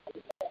family.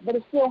 But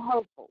it's still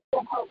hurtful.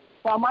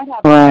 So I might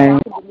have to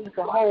delete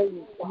the whole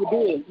you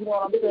did. You know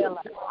what I'm saying?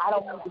 Like, I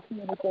don't need to see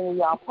anything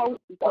y'all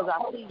post because I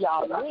see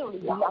y'all literally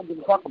do not give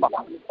a fuck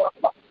about it.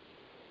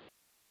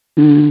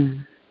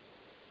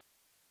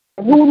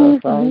 Who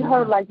needs to be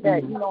hurt like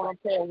that, you know what I'm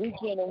saying, week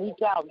in and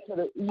week out to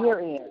the year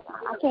end?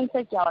 I can't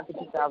take y'all into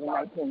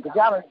 2019 because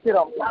y'all done sit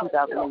on for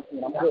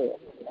 2018. I'm good.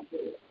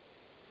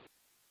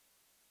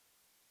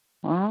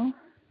 Well,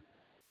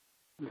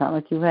 sounds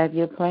like you have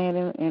your plan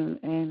in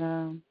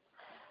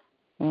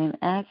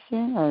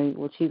action, or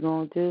what you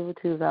gonna do with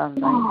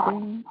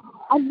 2019?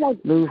 I'm like,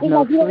 lose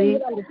no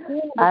sleep.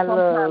 I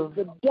love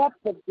the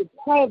depth of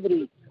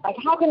depravity. Like,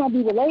 how can I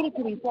be related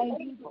to these same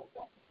people?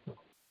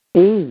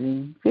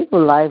 Easy.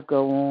 People's life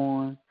go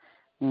on,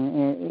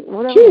 and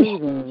whatever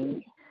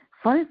reason.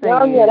 Funny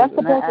thing is, that's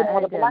the best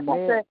one. But like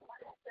I said,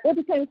 it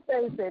became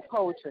said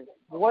poetry.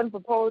 If it wasn't for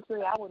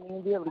poetry, I wouldn't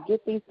even be able to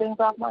get these things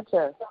off my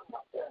chest.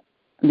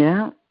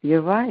 Yeah,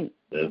 you're right.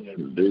 That's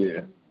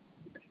good.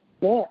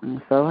 Yeah.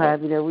 I'm so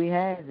happy that we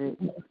had it.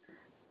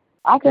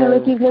 I can't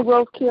let these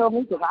Negroes kill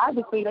me because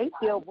obviously they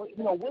still, what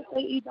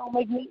they eat don't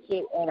make me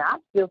shit, and I'm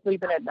still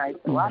sleeping at night,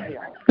 so I'll be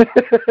all right.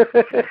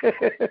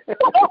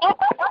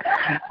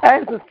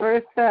 That's the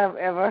first time I've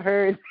ever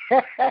heard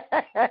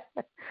that.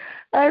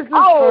 That's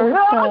the first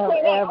time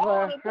I've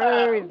ever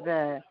heard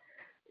that.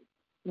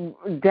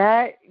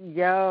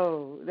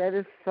 That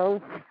is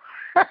so.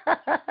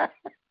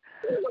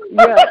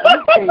 Yeah, let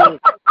me tell you.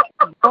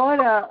 Growing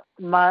up,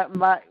 my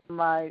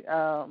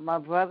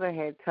brother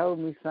had told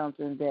me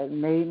something that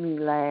made me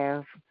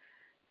laugh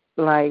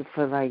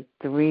for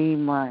 3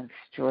 months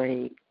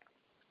straight.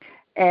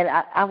 And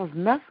I was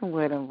messing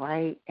with him,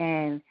 right?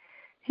 And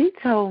He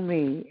told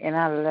me, and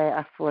I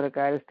laughed. I swear to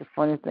God, it's the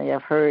funniest thing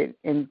I've heard.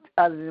 And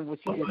other than what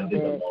you just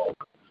said,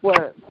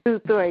 what 2,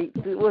 3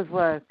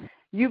 was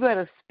you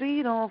better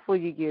speed on before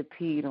you get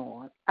peed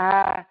on.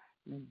 I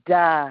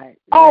died.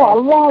 Oh, I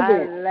love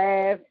I it.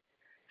 laughed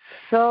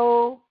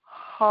so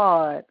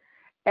hard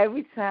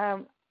every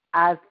time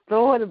I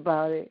thought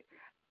about it.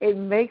 It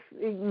makes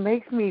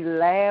me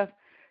laugh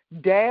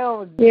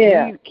down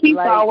Yeah. deep. Keith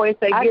Like, always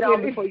say, I get on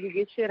can- before you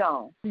get shit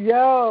on.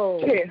 Yo,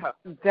 Yeah.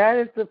 that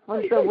is the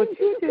fun. So what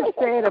you just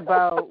said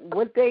about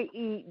what they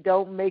eat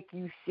don't make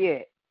you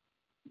shit.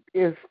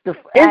 I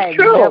had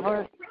true.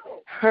 never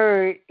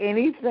heard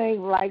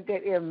anything like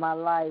that in my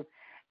life.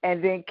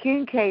 And then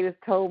King Kate has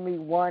told me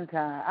one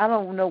time, I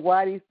don't know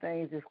why these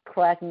things just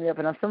crack me up,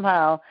 and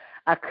somehow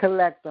I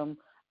collect them.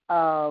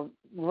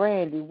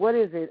 Randy, what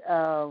is it?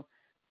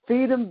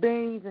 Feed them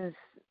beans and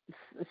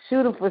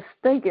shoot them for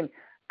stinking.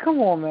 Come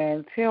on,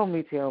 man. Tell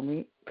me.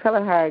 Tell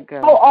her how it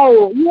goes.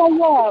 Yeah.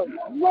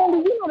 Randy,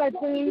 you know that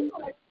thing.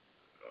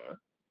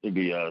 He'd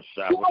be shot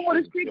You know what a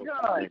with street shit.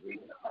 gun.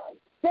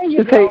 There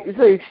you go.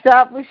 So you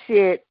shot with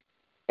shit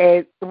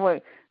and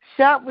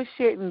shot with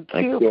shit and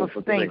killed killed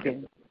for for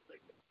stinking.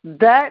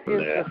 That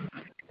is Yeah.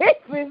 the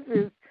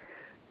safest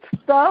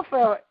stuff.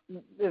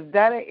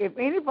 If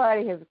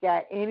anybody has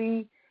got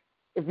any,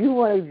 if you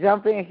want to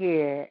jump in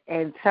here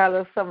and tell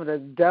us some of the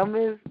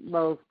dumbest,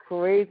 most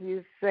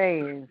craziest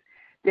sayings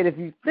that if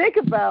you think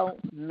about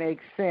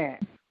makes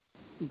sense,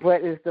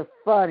 but it's the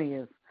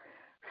funniest.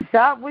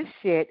 Shot with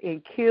shit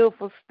and killed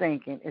for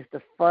stinking is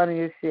the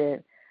funniest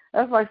shit.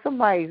 That's like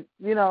somebody,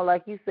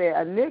 like you said,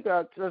 a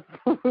nigger,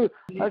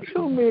 a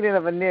true meaning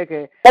of a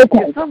nigger. Okay.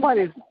 If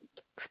somebody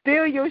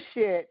steal your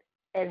shit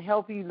and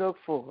help you look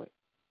for it.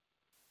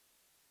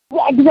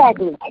 Yeah,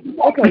 exactly.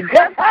 Okay,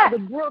 Grandfather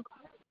Brooks,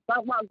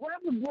 my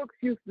Grandpa Brooks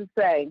used to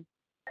say,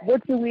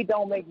 what you eat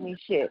don't make me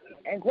shit.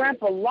 And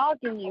Grandpa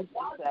Larkin used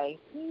to say,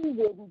 he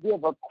wouldn't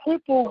give a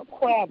crippled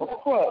crab a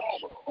crutch.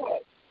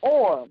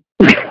 Or,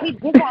 he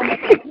did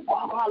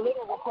how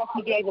little respect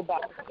he gave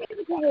about it.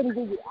 He wouldn't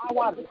give you, I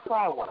wanted to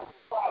try one.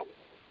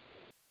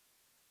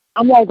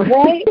 I'm like,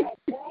 what? He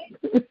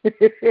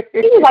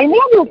was like, man,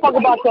 I don't give a fuck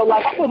about your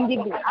life. I couldn't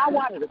give you, I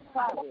wanted to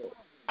try it.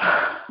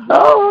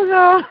 Oh,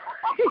 God.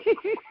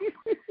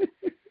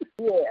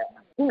 Yeah,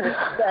 he was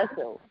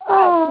special.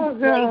 Oh,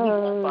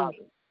 God.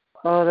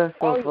 Oh, that's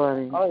so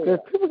funny. Oh, Because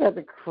people got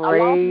the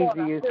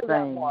craziest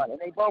things. And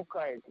they both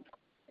crazy.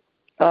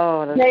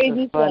 Oh, that's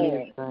Crazy the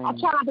funniest thing. I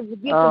try not to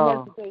forget the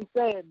rest that they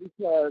said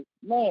because,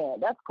 man,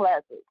 that's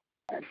classic.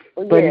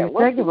 But you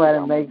think about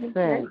it, makes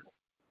sense.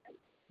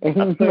 It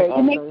makes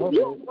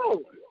you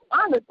too.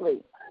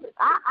 Honestly,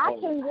 I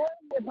can't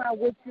worry about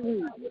what you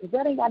eat because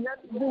that ain't got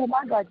nothing to do with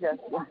my digestion.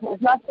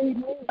 It's not feeding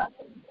me.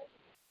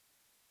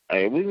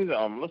 Hey, we need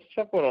let's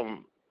check with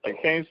them. I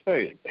can't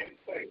say.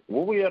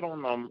 Where we at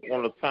on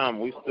the time?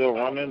 We still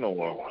running,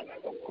 or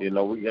we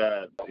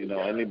got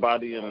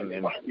anybody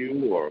in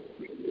queue, or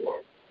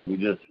we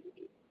just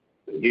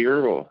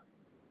here, or?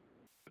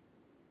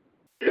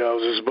 Yeah, I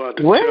was just about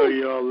to tell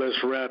y'all,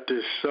 let's wrap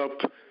this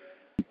up.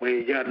 We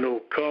ain't got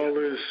no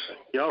callers.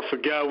 Y'all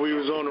forgot we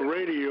was on the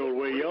radio the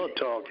way y'all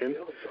talking.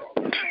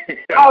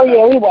 Oh,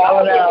 yeah, we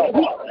wilding out.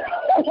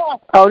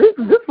 Oh, this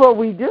is what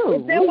we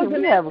do. We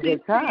have a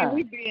good time.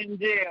 We'd be in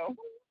jail.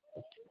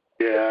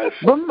 Yeah.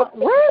 But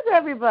where's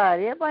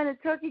everybody? Everybody in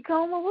the turkey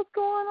coma? What's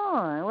going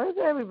on? Where's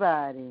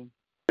everybody?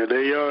 Yeah,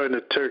 they are in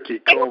the turkey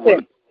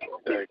coma.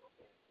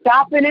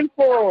 Stopping and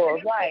full,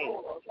 right.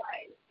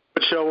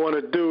 What y'all want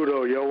to do,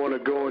 though? Y'all want to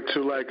go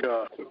into like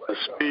a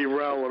speed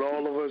round with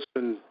all of us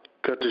and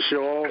cut the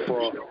show off?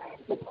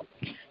 Or?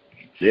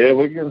 Yeah,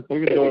 we can do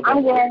it.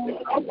 I'm going.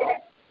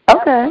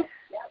 Okay.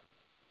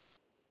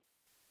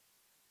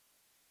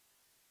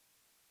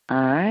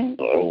 All right.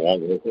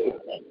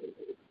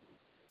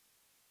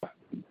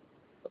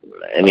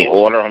 Any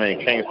order? I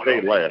mean, can't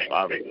say last,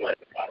 obviously.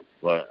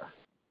 But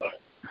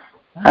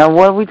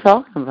what are we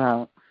talking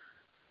about?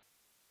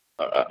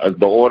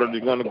 The order they're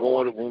going to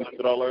go in when we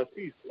get all our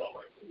seats.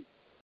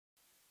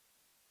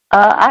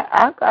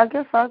 I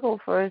guess I'll go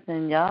first,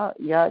 and y'all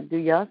do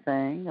y'all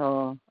thing,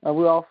 or are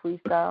we all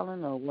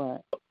freestyling, or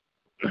what?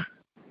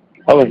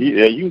 Oh,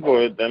 yeah, you go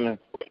ahead then.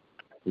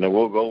 Then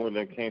we'll go, and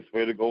then King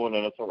Spade to go, and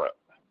then it's all right.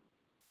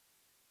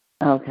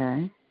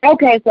 Okay.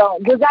 Okay, so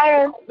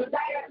Desire,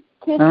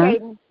 Kid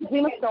Caden,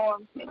 Gina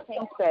Storm,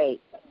 King Spade.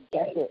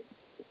 That's it.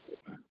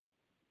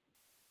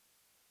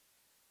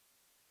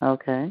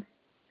 Okay.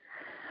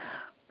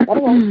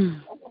 Okay.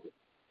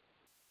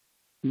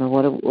 But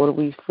what are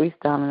we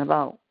freestyling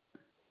about?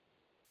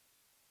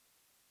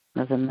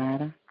 Does it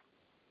matter?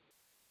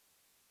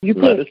 You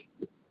pick.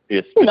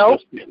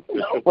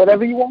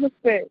 Whatever you want to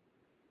say.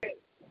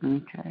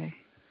 Okay.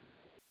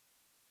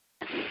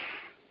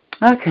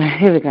 Okay,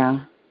 here we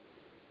go.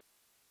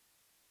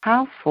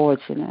 How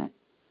fortunate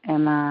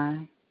am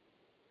I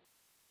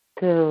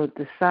to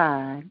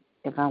decide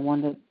if I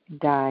want to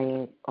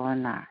diet or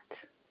not?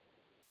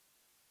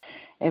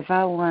 If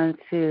I want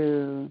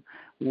to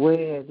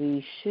wear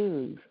these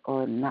shoes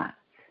or not?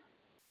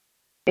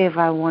 If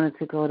I wanted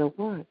to go to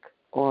work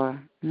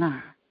or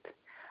not?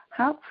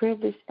 How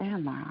privileged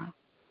am I?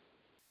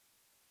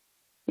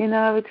 You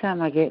know, every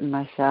time I get in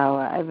my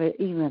shower,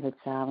 even as a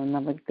child, I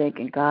remember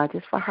thanking God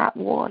just for hot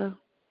water.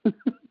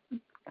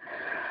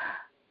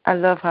 I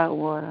love hot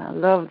water. I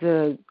love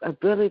the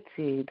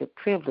ability, the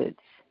privilege,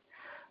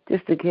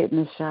 just to get in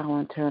the shower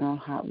and turn on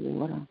hot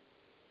water.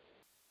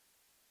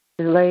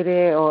 To lay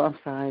there,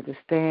 to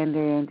stand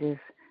there and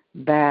just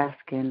bask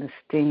in the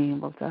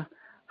steam of the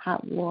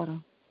hot water.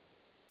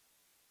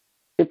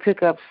 To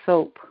pick up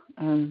soap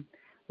and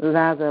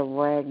lather a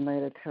rag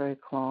made of terry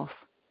cloth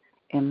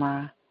in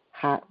my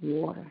hot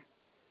water.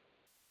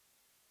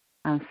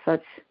 I'm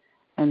such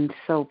and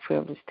so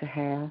privileged to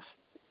have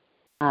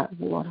hot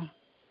water.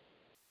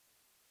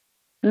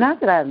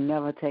 Not that I've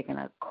never taken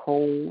a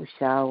cold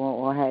shower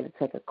or had to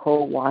take a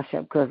cold wash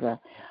up because the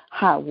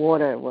hot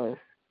water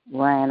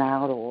ran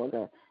out or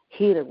the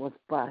heater was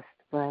bust,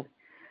 but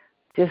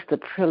just the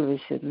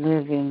privilege of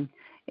living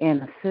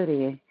in a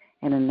city,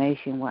 in a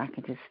nation where I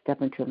can just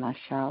step into my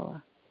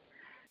shower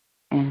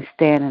and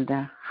stand in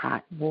the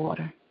hot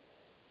water.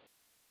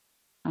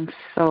 I'm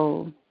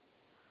so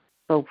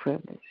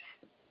privileged.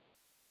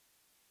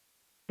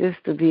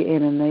 Just to be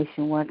in a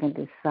nation where I can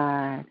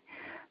decide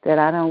that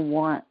I don't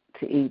want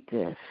to eat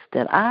this,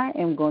 that I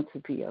am going to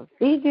be a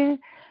vegan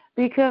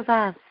because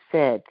I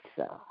said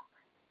so,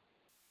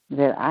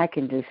 that I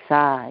can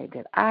decide,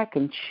 that I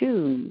can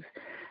choose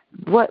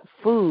what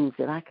foods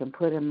that I can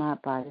put in my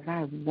body, that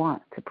I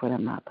want to put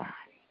in my body,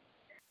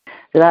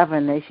 that I have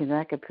a nation that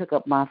I can pick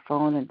up my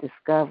phone and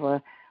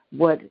discover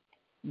what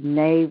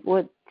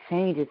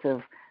changes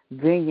of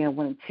venue,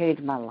 when it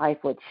changed my life,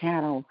 what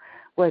channel,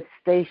 what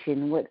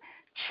station, what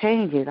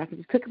changes. I can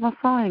just pick up my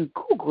phone and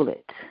Google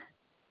it.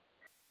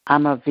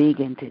 I'm a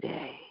vegan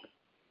today.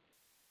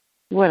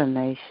 What a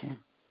nation.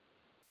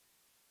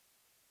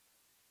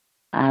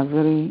 I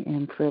really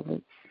am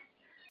privileged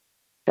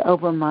to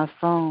open my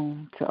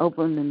phone, to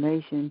open the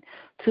nation,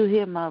 to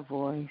hear my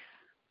voice.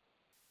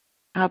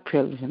 How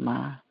privileged am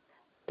I?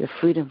 The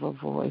freedom of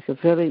voice, the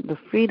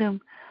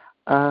freedom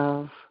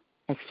of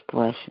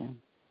expression.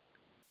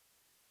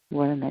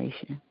 What a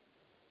nation.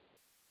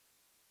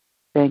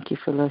 Thank you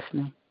for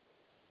listening.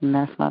 And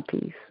that's my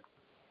piece.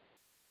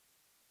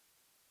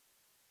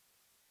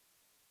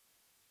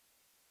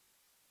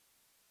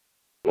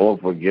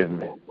 Lord, forgive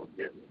me.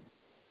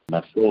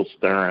 My soul's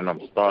stirring. I'm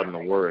starting to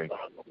worry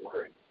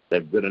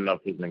that good enough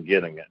isn't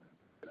getting it.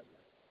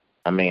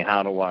 I mean,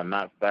 how do I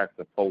not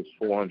factor post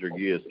 400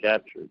 years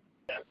captured,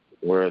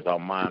 whereas our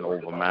mind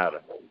over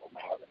matter?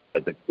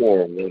 At the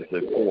core, what's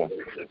it for?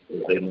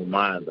 If they don't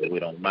mind that we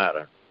don't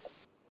matter.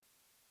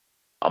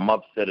 I'm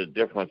upset at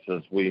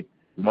differences. We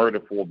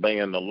murder for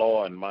obeying the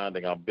law and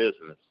minding our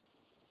business.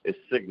 It's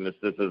sickness.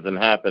 This isn't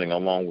happening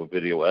along with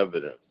video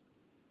evidence,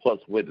 plus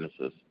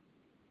witnesses.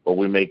 But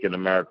we're making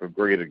America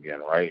great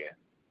again, right?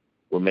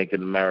 We're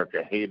making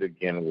America hate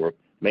again. We're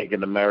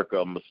making America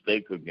a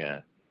mistake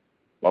again.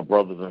 My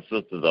brothers and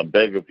sisters, I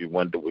beg of you,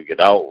 when do we get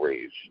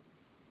outraged?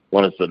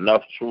 When it's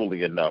enough,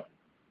 truly enough.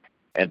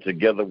 And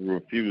together we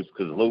refuse,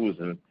 because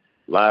losing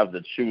lives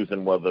are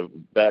choosing, whether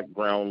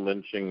background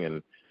lynching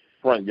and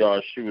front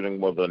yard shooting,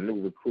 whether a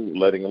new recruit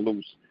letting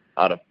loose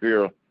out of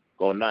fear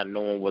or not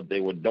knowing what they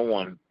were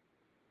doing,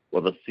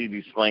 whether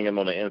CD slanging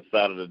on the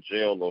inside of the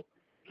jail or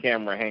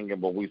camera hanging,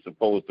 but we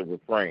supposed to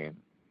refrain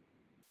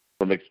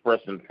from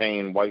expressing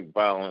pain. White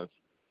violence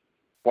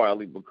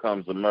quietly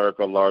becomes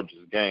America's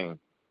largest game.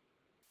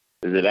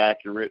 Is it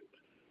accurate?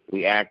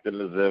 We acting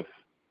as if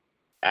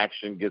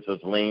action gets us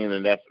lean,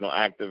 and that's no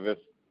activist.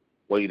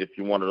 Wait, if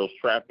you're one of those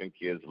trapping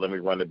kids, let me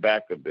run it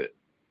back a bit.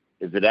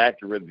 Is it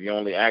accurate? The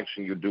only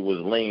action you do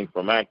is lean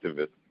from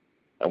activists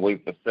and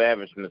wait for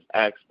savageness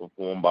acts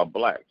performed by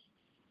blacks.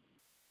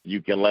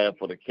 You can laugh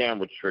for the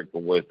camera trick,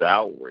 but where's the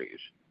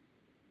outrage?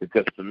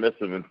 Because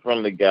submissive and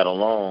friendly got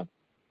along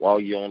while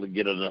you only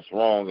getting us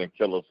wrong and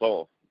kill us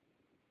off.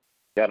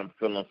 Got them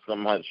feeling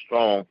somewhat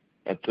strong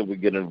until we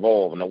get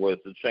involved. Now, where's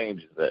the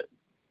changes at?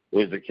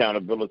 Where's the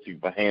accountability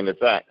for heinous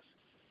acts?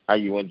 How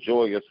you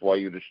enjoy us while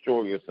you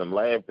destroy us and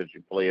laugh as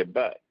you play it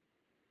back.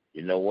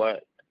 You know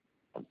what?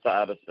 I'm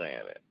tired of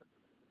saying it.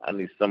 I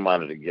need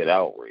somebody to get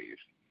outraged.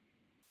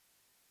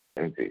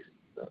 In peace.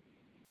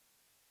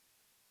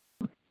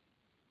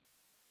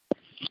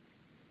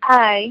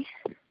 I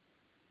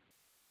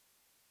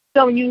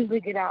don't usually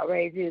get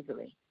outraged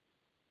easily.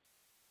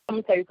 I'm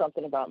going to tell you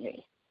something about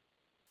me.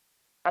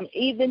 I'm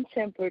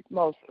even-tempered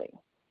mostly.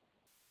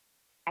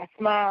 I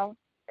smile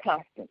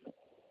constantly.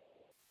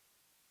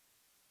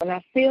 When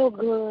I feel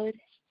good,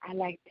 I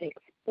like to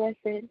express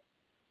it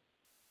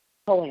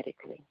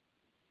poetically.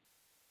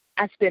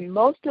 I spend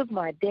most of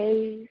my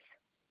days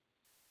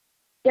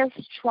just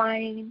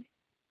trying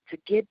to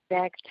get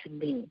back to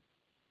me.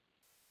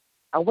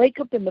 I wake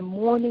up in the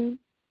morning,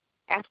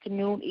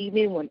 afternoon,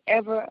 evening,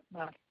 whenever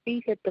my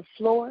feet hit the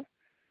floor.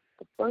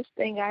 The first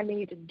thing I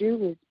need to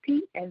do is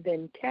pee and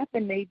then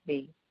caffeinate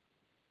me.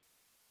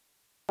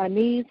 My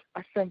needs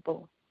are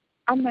simple.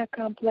 I'm not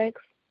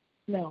complex.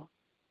 No.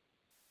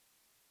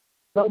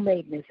 Low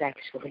maintenance,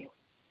 actually.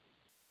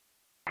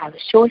 I have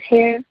short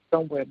hair,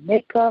 don't wear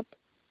makeup,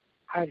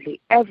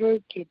 hardly ever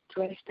get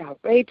dressed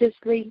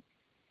outrageously.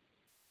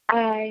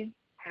 I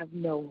have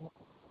no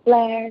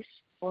flash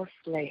or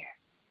flair.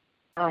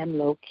 I'm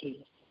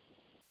low-key.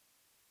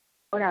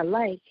 What I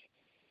like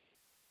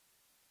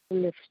to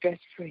live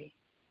stress-free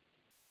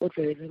with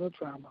very little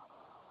drama.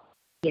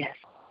 Yes,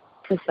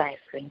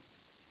 precisely.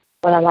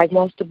 What I like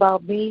most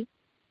about me is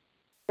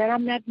that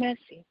I'm not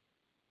messy.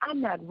 I'm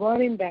not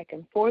running back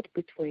and forth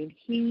between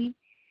he,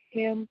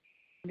 him,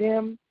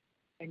 them,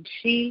 and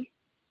she,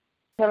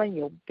 telling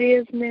your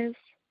business,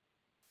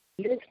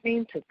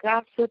 listening to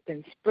gossip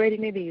and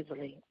spreading it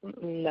easily.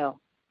 No,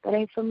 that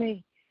ain't for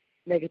me.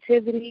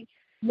 Negativity,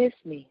 miss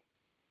me.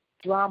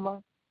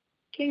 Drama,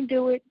 can't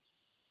do it.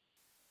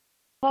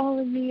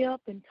 Calling me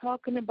up and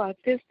talking about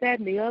this, that,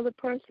 and the other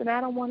person,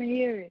 I don't want to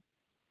hear it.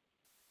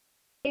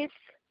 If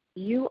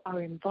you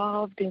are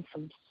involved in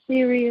some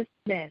serious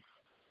mess,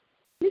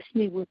 miss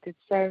me with it,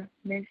 sir,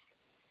 miss.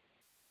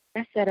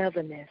 That's that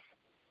otherness.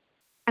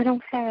 I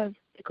don't have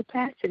the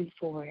capacity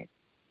for it.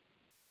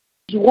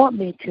 You want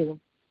me to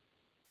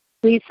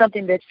read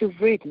something that you've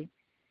written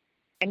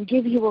and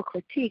give you a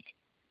critique.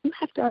 You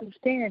have to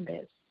understand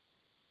this.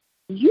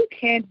 You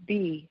can't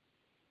be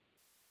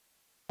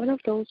one of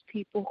those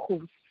people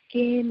whose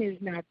skin is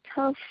not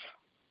tough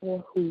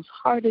or whose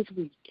heart is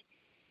weak.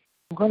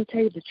 I'm going to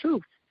tell you the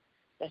truth.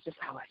 That's just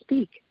how I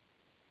speak.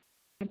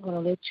 I'm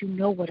going to let you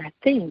know what I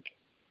think.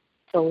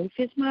 So if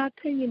it's my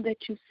opinion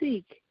that you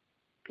seek,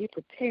 be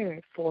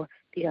prepared for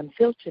the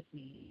unfiltered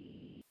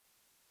me.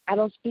 I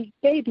don't speak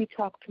baby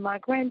talk to my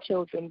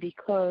grandchildren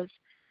because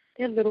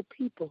they're little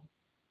people,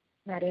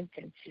 not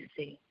infants, you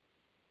see.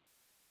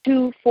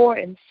 2, 4,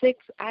 and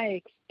 6,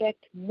 I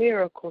expect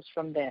miracles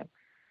from them.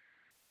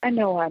 I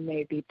know I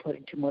may be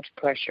putting too much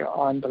pressure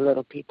on the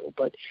little people,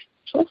 but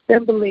trust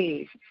and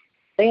believe.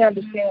 They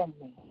understand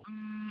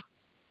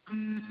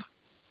me.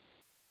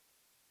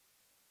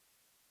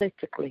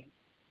 Realistically,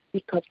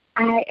 because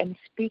I am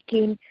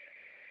speaking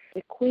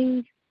the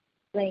Queen's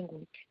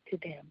language to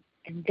them,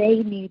 and they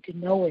need to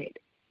know it.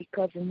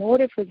 Because in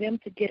order for them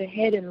to get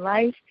ahead in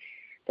life,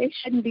 they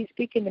shouldn't be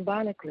speaking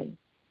ironically.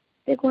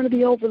 They're going to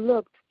be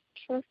overlooked.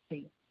 Trust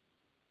me.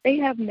 They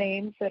have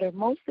names that are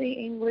mostly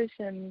English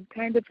and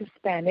kind of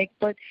Hispanic,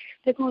 but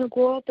they're going to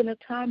grow up in a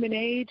time and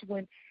age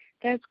when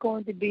that's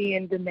going to be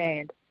in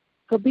demand.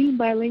 So being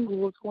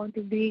bilingual is going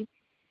to be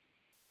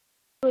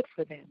good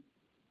for them.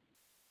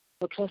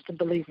 So trust and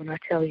believe when I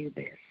tell you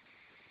this.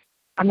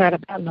 I'm not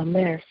about no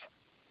mess.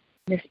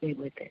 Miss me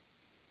with it.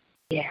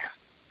 Yeah,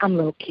 I'm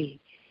low-key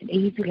and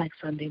easy like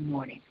Sunday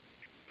morning.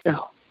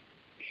 So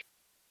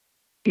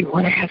if you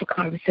want to have a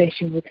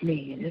conversation with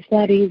me, and it's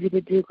not easy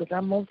to do because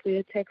I'm mostly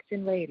a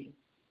texting lady,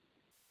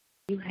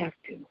 you have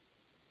to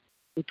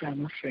be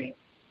drama-free.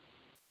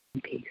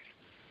 In peace.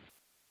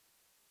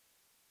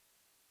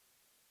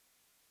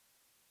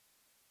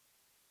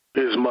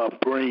 Is my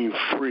brain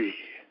free?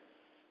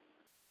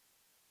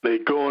 They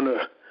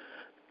gonna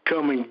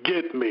come and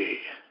get me.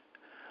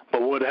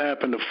 But what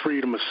happened to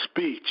freedom of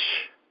speech?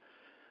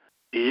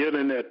 The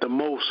internet, the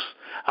most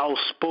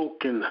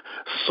outspoken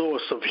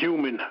source of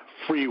human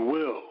free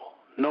will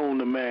known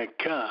to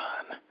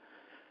mankind.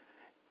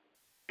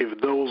 If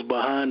those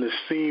behind the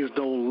scenes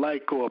don't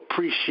like or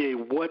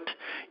appreciate what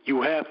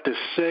you have to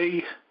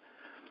say,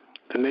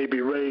 then they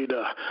be ready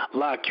to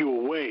lock you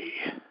away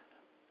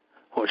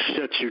or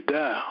shut you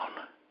down.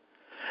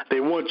 They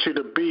want you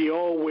to be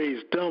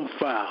always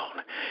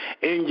dumbfounded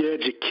in your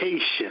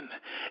education,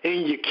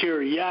 in your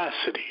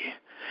curiosity,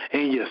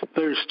 in your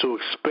thirst to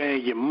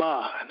expand your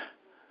mind.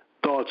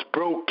 Thoughts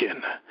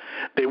broken.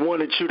 They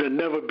wanted you to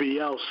never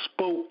be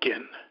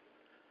outspoken.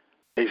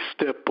 They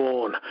step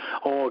on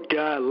all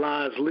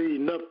guidelines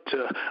leading up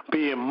to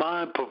being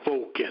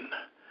mind-provoking.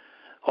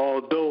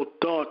 Although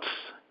thoughts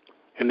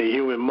in the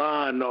human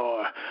mind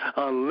are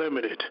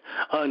unlimited,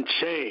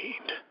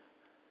 unchained,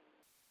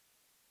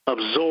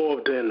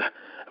 absorbed and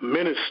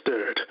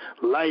ministered,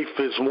 life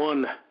is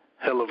one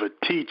hell of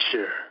a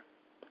teacher.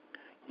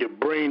 Your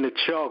brain, the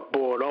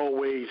chalkboard,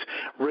 always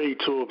ready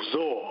to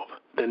absorb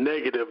the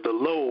negative, the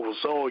lows,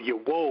 all your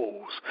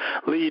woes,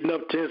 leading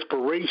up to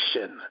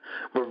inspiration,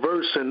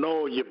 reversing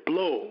all your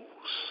blows.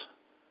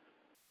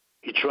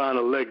 You're trying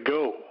to let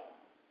go,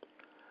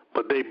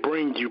 but they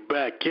bring you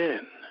back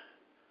in.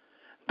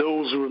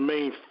 Those who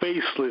remain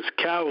faceless,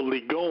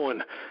 cowardly,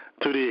 going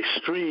to the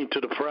extreme to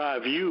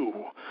deprive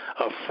you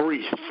of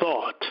free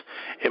thought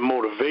and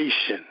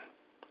motivation.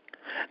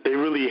 They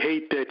really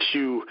hate that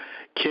you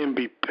can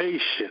be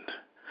patient,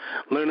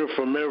 learning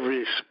from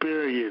every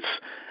experience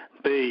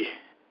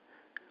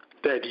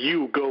that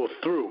you go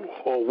through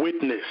or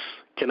witness.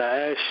 Can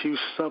I ask you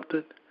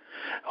something?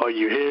 Are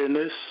you hearing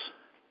this?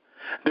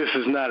 This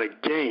is not a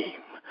game.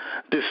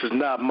 This is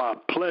not my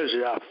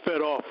pleasure. I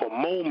fed off a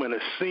moment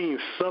of seeing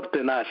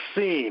something I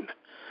seen,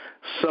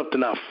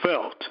 something I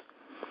felt,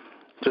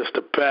 just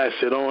to pass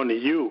it on to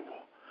you.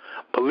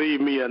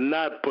 Believe me or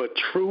not, but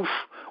truth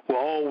will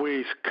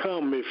always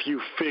come if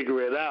you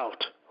figure it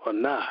out or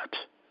not.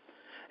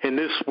 In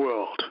this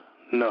world,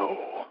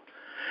 no.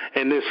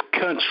 in this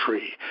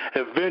country.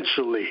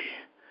 Eventually,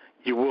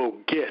 you will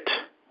get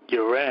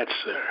your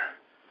answer.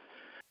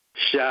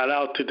 Shout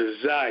out to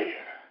Desire,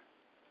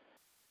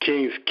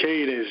 King's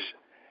Cadence,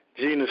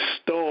 Gina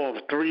Storm,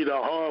 3 The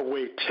Hard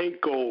Way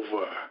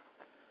Takeover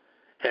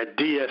at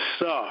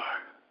DSR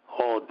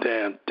all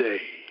damn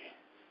day.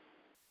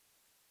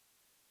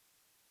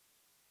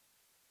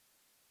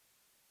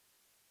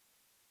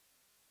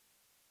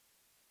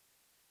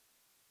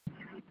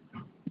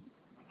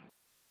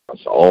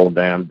 That's all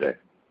damn day.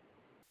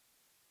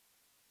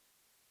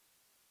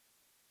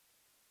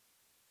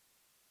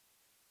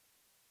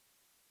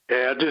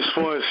 Yeah, I just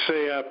want to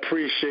say I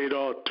appreciate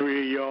all 3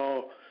 of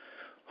y'all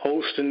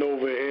hosting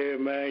over here,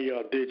 man.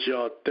 Y'all did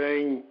y'all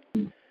thing.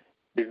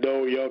 You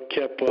know, y'all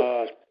kept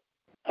a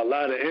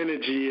lot of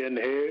energy in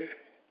here.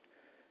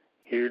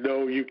 You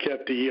know, you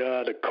kept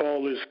the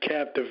callers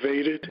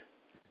captivated.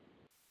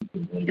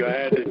 You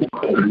had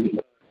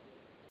the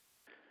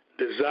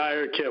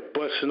Desire kept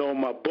busting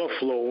on my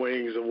buffalo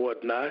wings and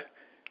whatnot.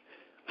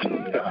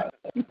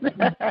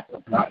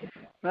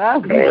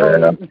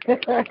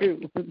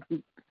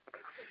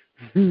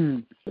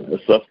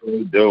 That's what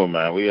we do,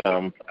 man. We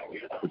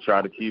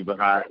try to keep it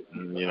hot,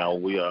 and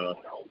we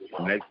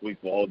next week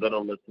for all that are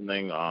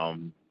listening,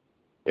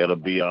 it'll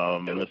be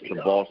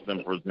Mr.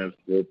 Boston presents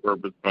Full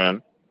Purpose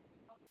Pen,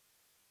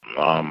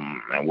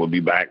 and we'll be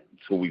back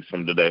 2 weeks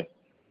from today.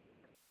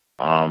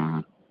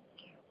 But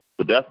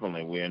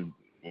definitely we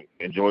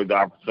enjoyed the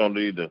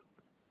opportunity to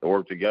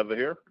work together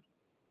here.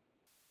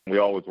 We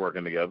always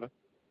working together.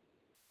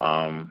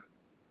 On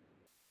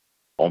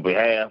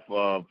behalf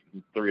of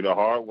 3 The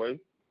Hard Way,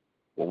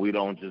 well, we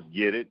don't just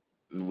get it,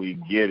 we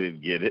get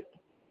it.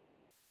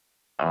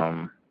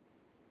 And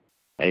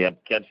you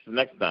have to catch us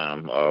next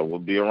time. We'll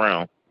be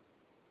around.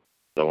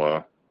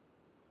 So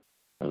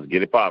let's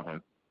get it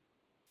popping.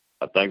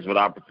 Thanks for the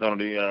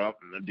opportunity,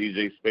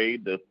 DJ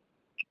Spade, to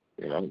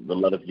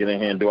let us get in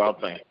here and do our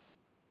thing.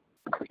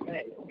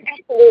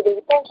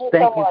 Absolutely. Thank you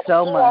Thank so you much.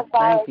 so much.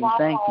 Guys,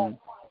 Thank you.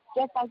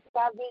 Just like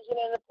our vision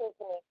and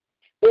epiphany.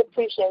 We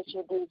appreciate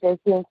you, DJ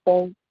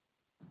Spade.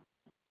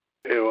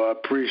 Yeah, well, I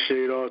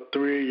appreciate all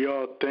 3 of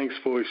y'all. Thanks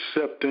for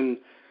accepting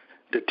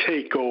the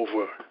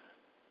takeover.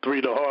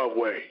 3 The Hard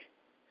Way.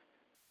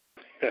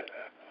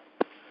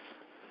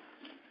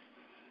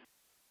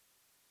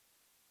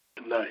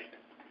 Good night.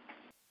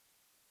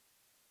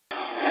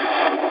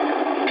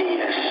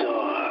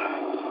 DSR.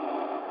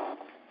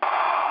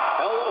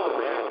 Hello,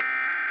 man.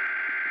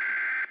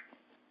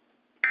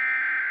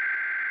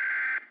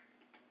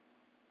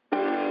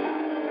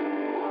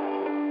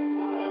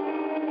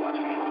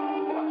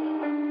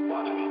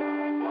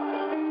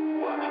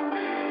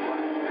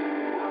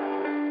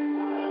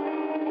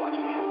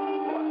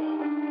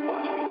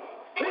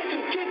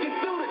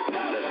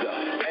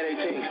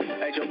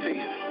 HOP,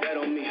 bet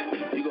on me,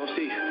 you gon'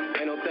 see,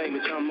 ain't no thing,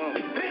 bitch, I'm on.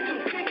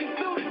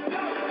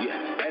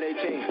 Yeah, at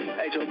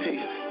 18, HOP,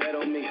 bet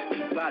on me,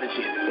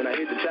 Prodigy, when I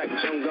hit the track,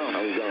 bitch, I'm gone.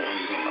 I'm gone.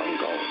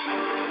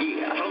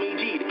 Yeah, homie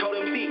G, the code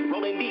MC,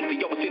 rolling deep to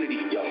your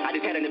vicinity. I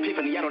just had an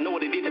epiphany, I don't know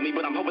what it did to me,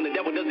 but I'm hoping the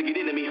devil doesn't get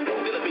into me. Still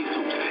a beast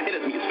hoops, it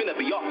is me, it's finna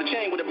be off the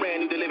chain with a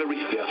brand new delivery.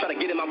 Try to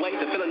get in my way,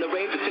 to fill in the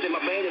range, to sit in my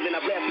vein, and then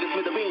I blast you to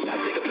smithereens. I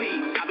take a please,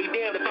 I'll be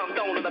damned if I'm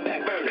thrown on the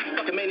back burner.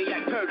 Fucking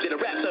maniac purge, a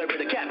rap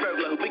server, the cat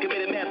burglar, who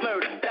committed mass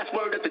murder. That's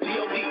word at the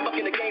GOD,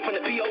 fucking the game from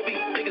the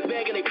POV. Niggas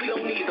begging, they plead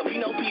on knees, so be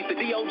no peace. The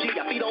DOG,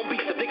 I feed on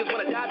beats. If niggas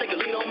wanna die, they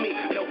can lean on me.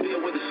 No deal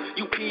with us.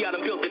 UP, I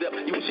done built it up.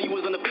 You wishing you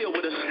was on the field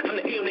with us. I'm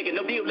the ill nigga,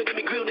 no deal. Look at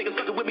me, grill niggas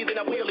fucking with me, then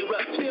I will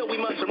erupt. Still, we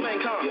must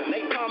remain calm.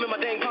 Nate Palm in my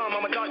dang palm.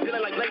 I'm a dark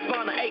villain like Blake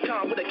Vaughn, an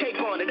Akon with a cape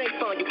on. It ain't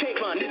fun, you can't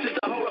run. This is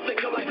the horror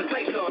flick your life is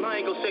based on. I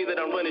ain't gonna say that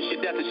I'm running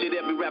shit. That's the shit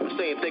every rapper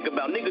saying. Think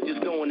about niggas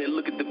just going and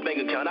look at the bank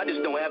account. I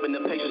just don't have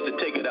enough patience to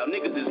take it out.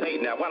 Niggas is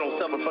hate now. I don't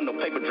suffer from no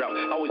paper drought.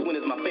 Always win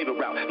is my favorite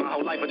route. My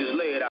whole life I just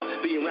lay it out.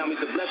 Being around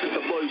me's a blessing, so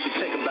boy, you should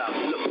take a bow.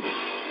 Look,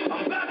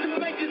 I'm about to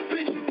make this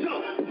bitch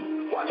jump.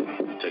 Watch me.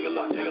 Take a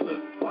look.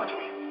 Watch me.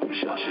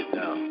 Shut shit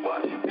down.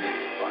 Watch me.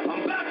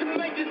 I'm about to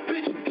make this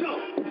bitch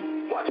jump.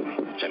 Watch me.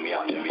 Check me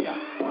out. Watch me.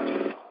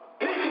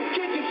 Bitch,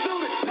 kicking to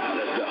the top.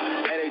 Let's go.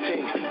 At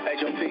 18,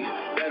 HOP,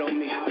 bet on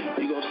me.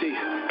 You gon' see,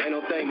 ain't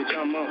no thing, bitch,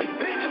 I'm on.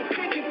 Bitch, I'm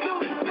kicking to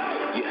the top.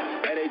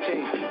 Yeah, at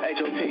 18,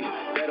 HOP,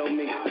 bet on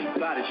me.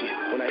 Prodigy,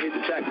 when I hit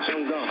the track, bitch,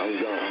 I'm gone. I'm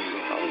gone.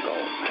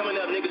 Coming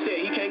up, nigga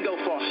said he can't go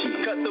far.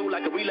 Cut through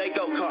like a relay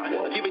go-kart.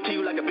 I'll give it to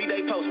you like a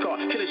B-Day postcard.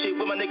 Killing shit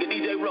with my nigga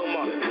DJ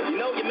Romar. You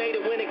know you made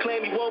it when it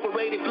claimed you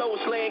overrated. Flow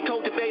was slaying,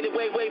 cultivated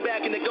way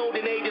back in the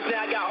golden ages.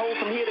 Now I got home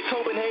from here to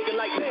Copenhagen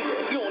like that.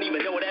 You don't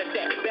even know what that's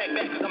that. Back,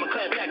 cause I'm a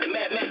class act,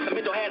 Mad Max. I'm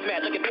mental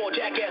hazmat, looking for a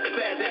jackass to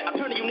fast that. I'm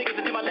turning you niggas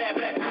into my lab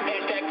rat.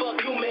 Hashtag fuck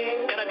you,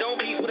 man. And I don't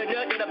piece with a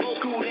nut and a both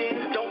cool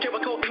in. Don't care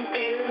what code you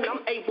in.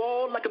 I'm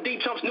A-Wall like a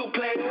D-Trump's new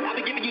plan. I'll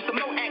be giving you some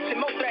more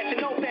action, more thrashing,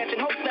 no fashion,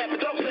 hope slapping,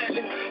 throat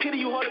slashing. Hitting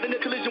you harder than a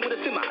collision with a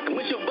semi. The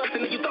windshield busting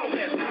and you throw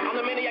past it. I'm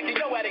the maniac, the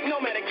yo addict,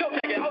 nomadic, toe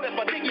tagging. Oh, that's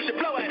my dick, you should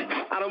blow at it.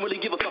 I don't really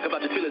give a fuck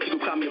about your feelings. You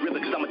can cry me a river,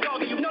 cause I'm a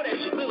dog and you know that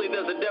shit. Clearly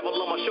there's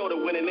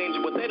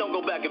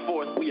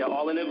forth. We are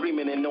all in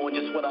agreement in knowing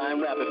just what I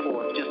am rapping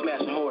for. Just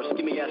smashing horse,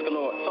 give me asking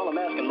Lord. That's all I'm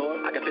asking,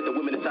 Lord. I can fit the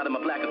women inside of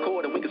my black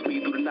Accord, and we can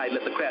speed through the night,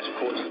 let the crash of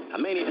course. I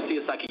may need to see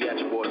a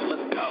psychiatric board, so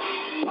let's go.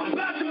 I'm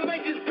about to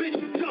make this bitch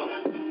jump.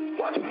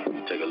 Watch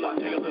me. Take a look,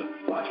 take a look.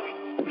 Watch me.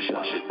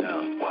 Shut shit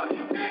down. Watch me.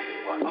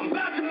 I'm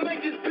about to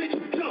make this bitch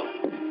jump.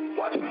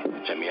 Watch me.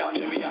 Check me out,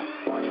 check me out.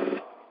 Watch me.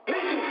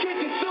 Mission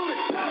kitchen suited.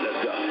 Let's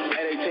go.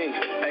 818,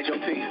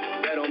 HOP,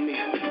 bet on me.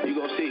 You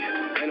gon' see,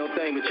 ain't no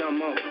thing, bitch,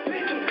 I'm on.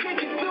 Mission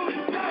kitchen suited.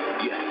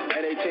 Yeah,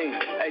 818,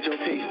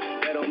 HOP,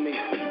 bet on me.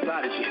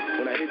 Prodigy,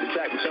 when I hit the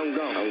track, bitch, I'm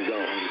gone. I'm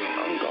gone.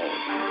 I'm gone.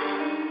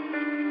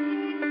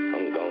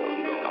 I'm gone.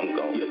 I'm gone. I'm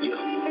gone. Yeah, yeah.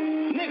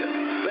 Nigga,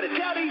 better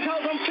tell these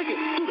hoes I'm kicking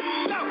through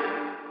the south.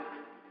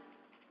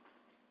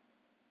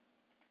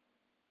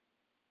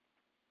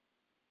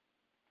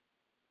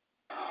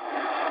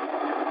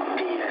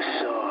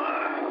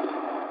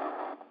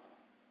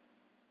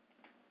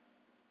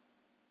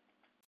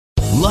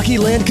 Lucky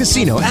Land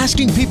Casino,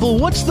 asking people,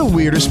 what's the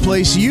weirdest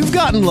place you've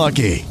gotten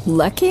lucky?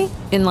 Lucky?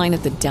 In line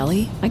at the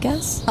deli, I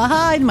guess?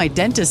 Aha, in my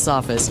dentist's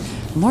office.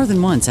 More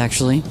than once,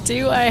 actually.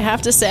 Do I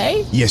have to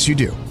say? Yes, you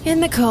do. In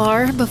the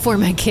car before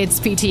my kids'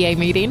 PTA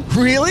meeting.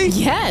 Really?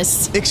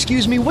 Yes.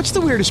 Excuse me, what's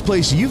the weirdest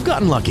place you've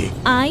gotten lucky?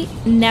 I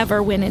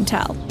never win and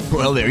tell.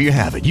 Well, there you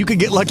have it. You can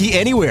get lucky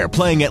anywhere,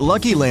 playing at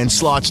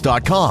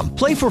LuckyLandSlots.com.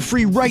 Play for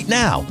free right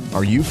now.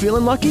 Are you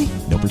feeling lucky?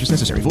 No purchase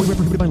necessary. Void where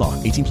prohibited by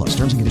law. 18+.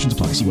 Terms and conditions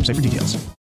apply. See website for details.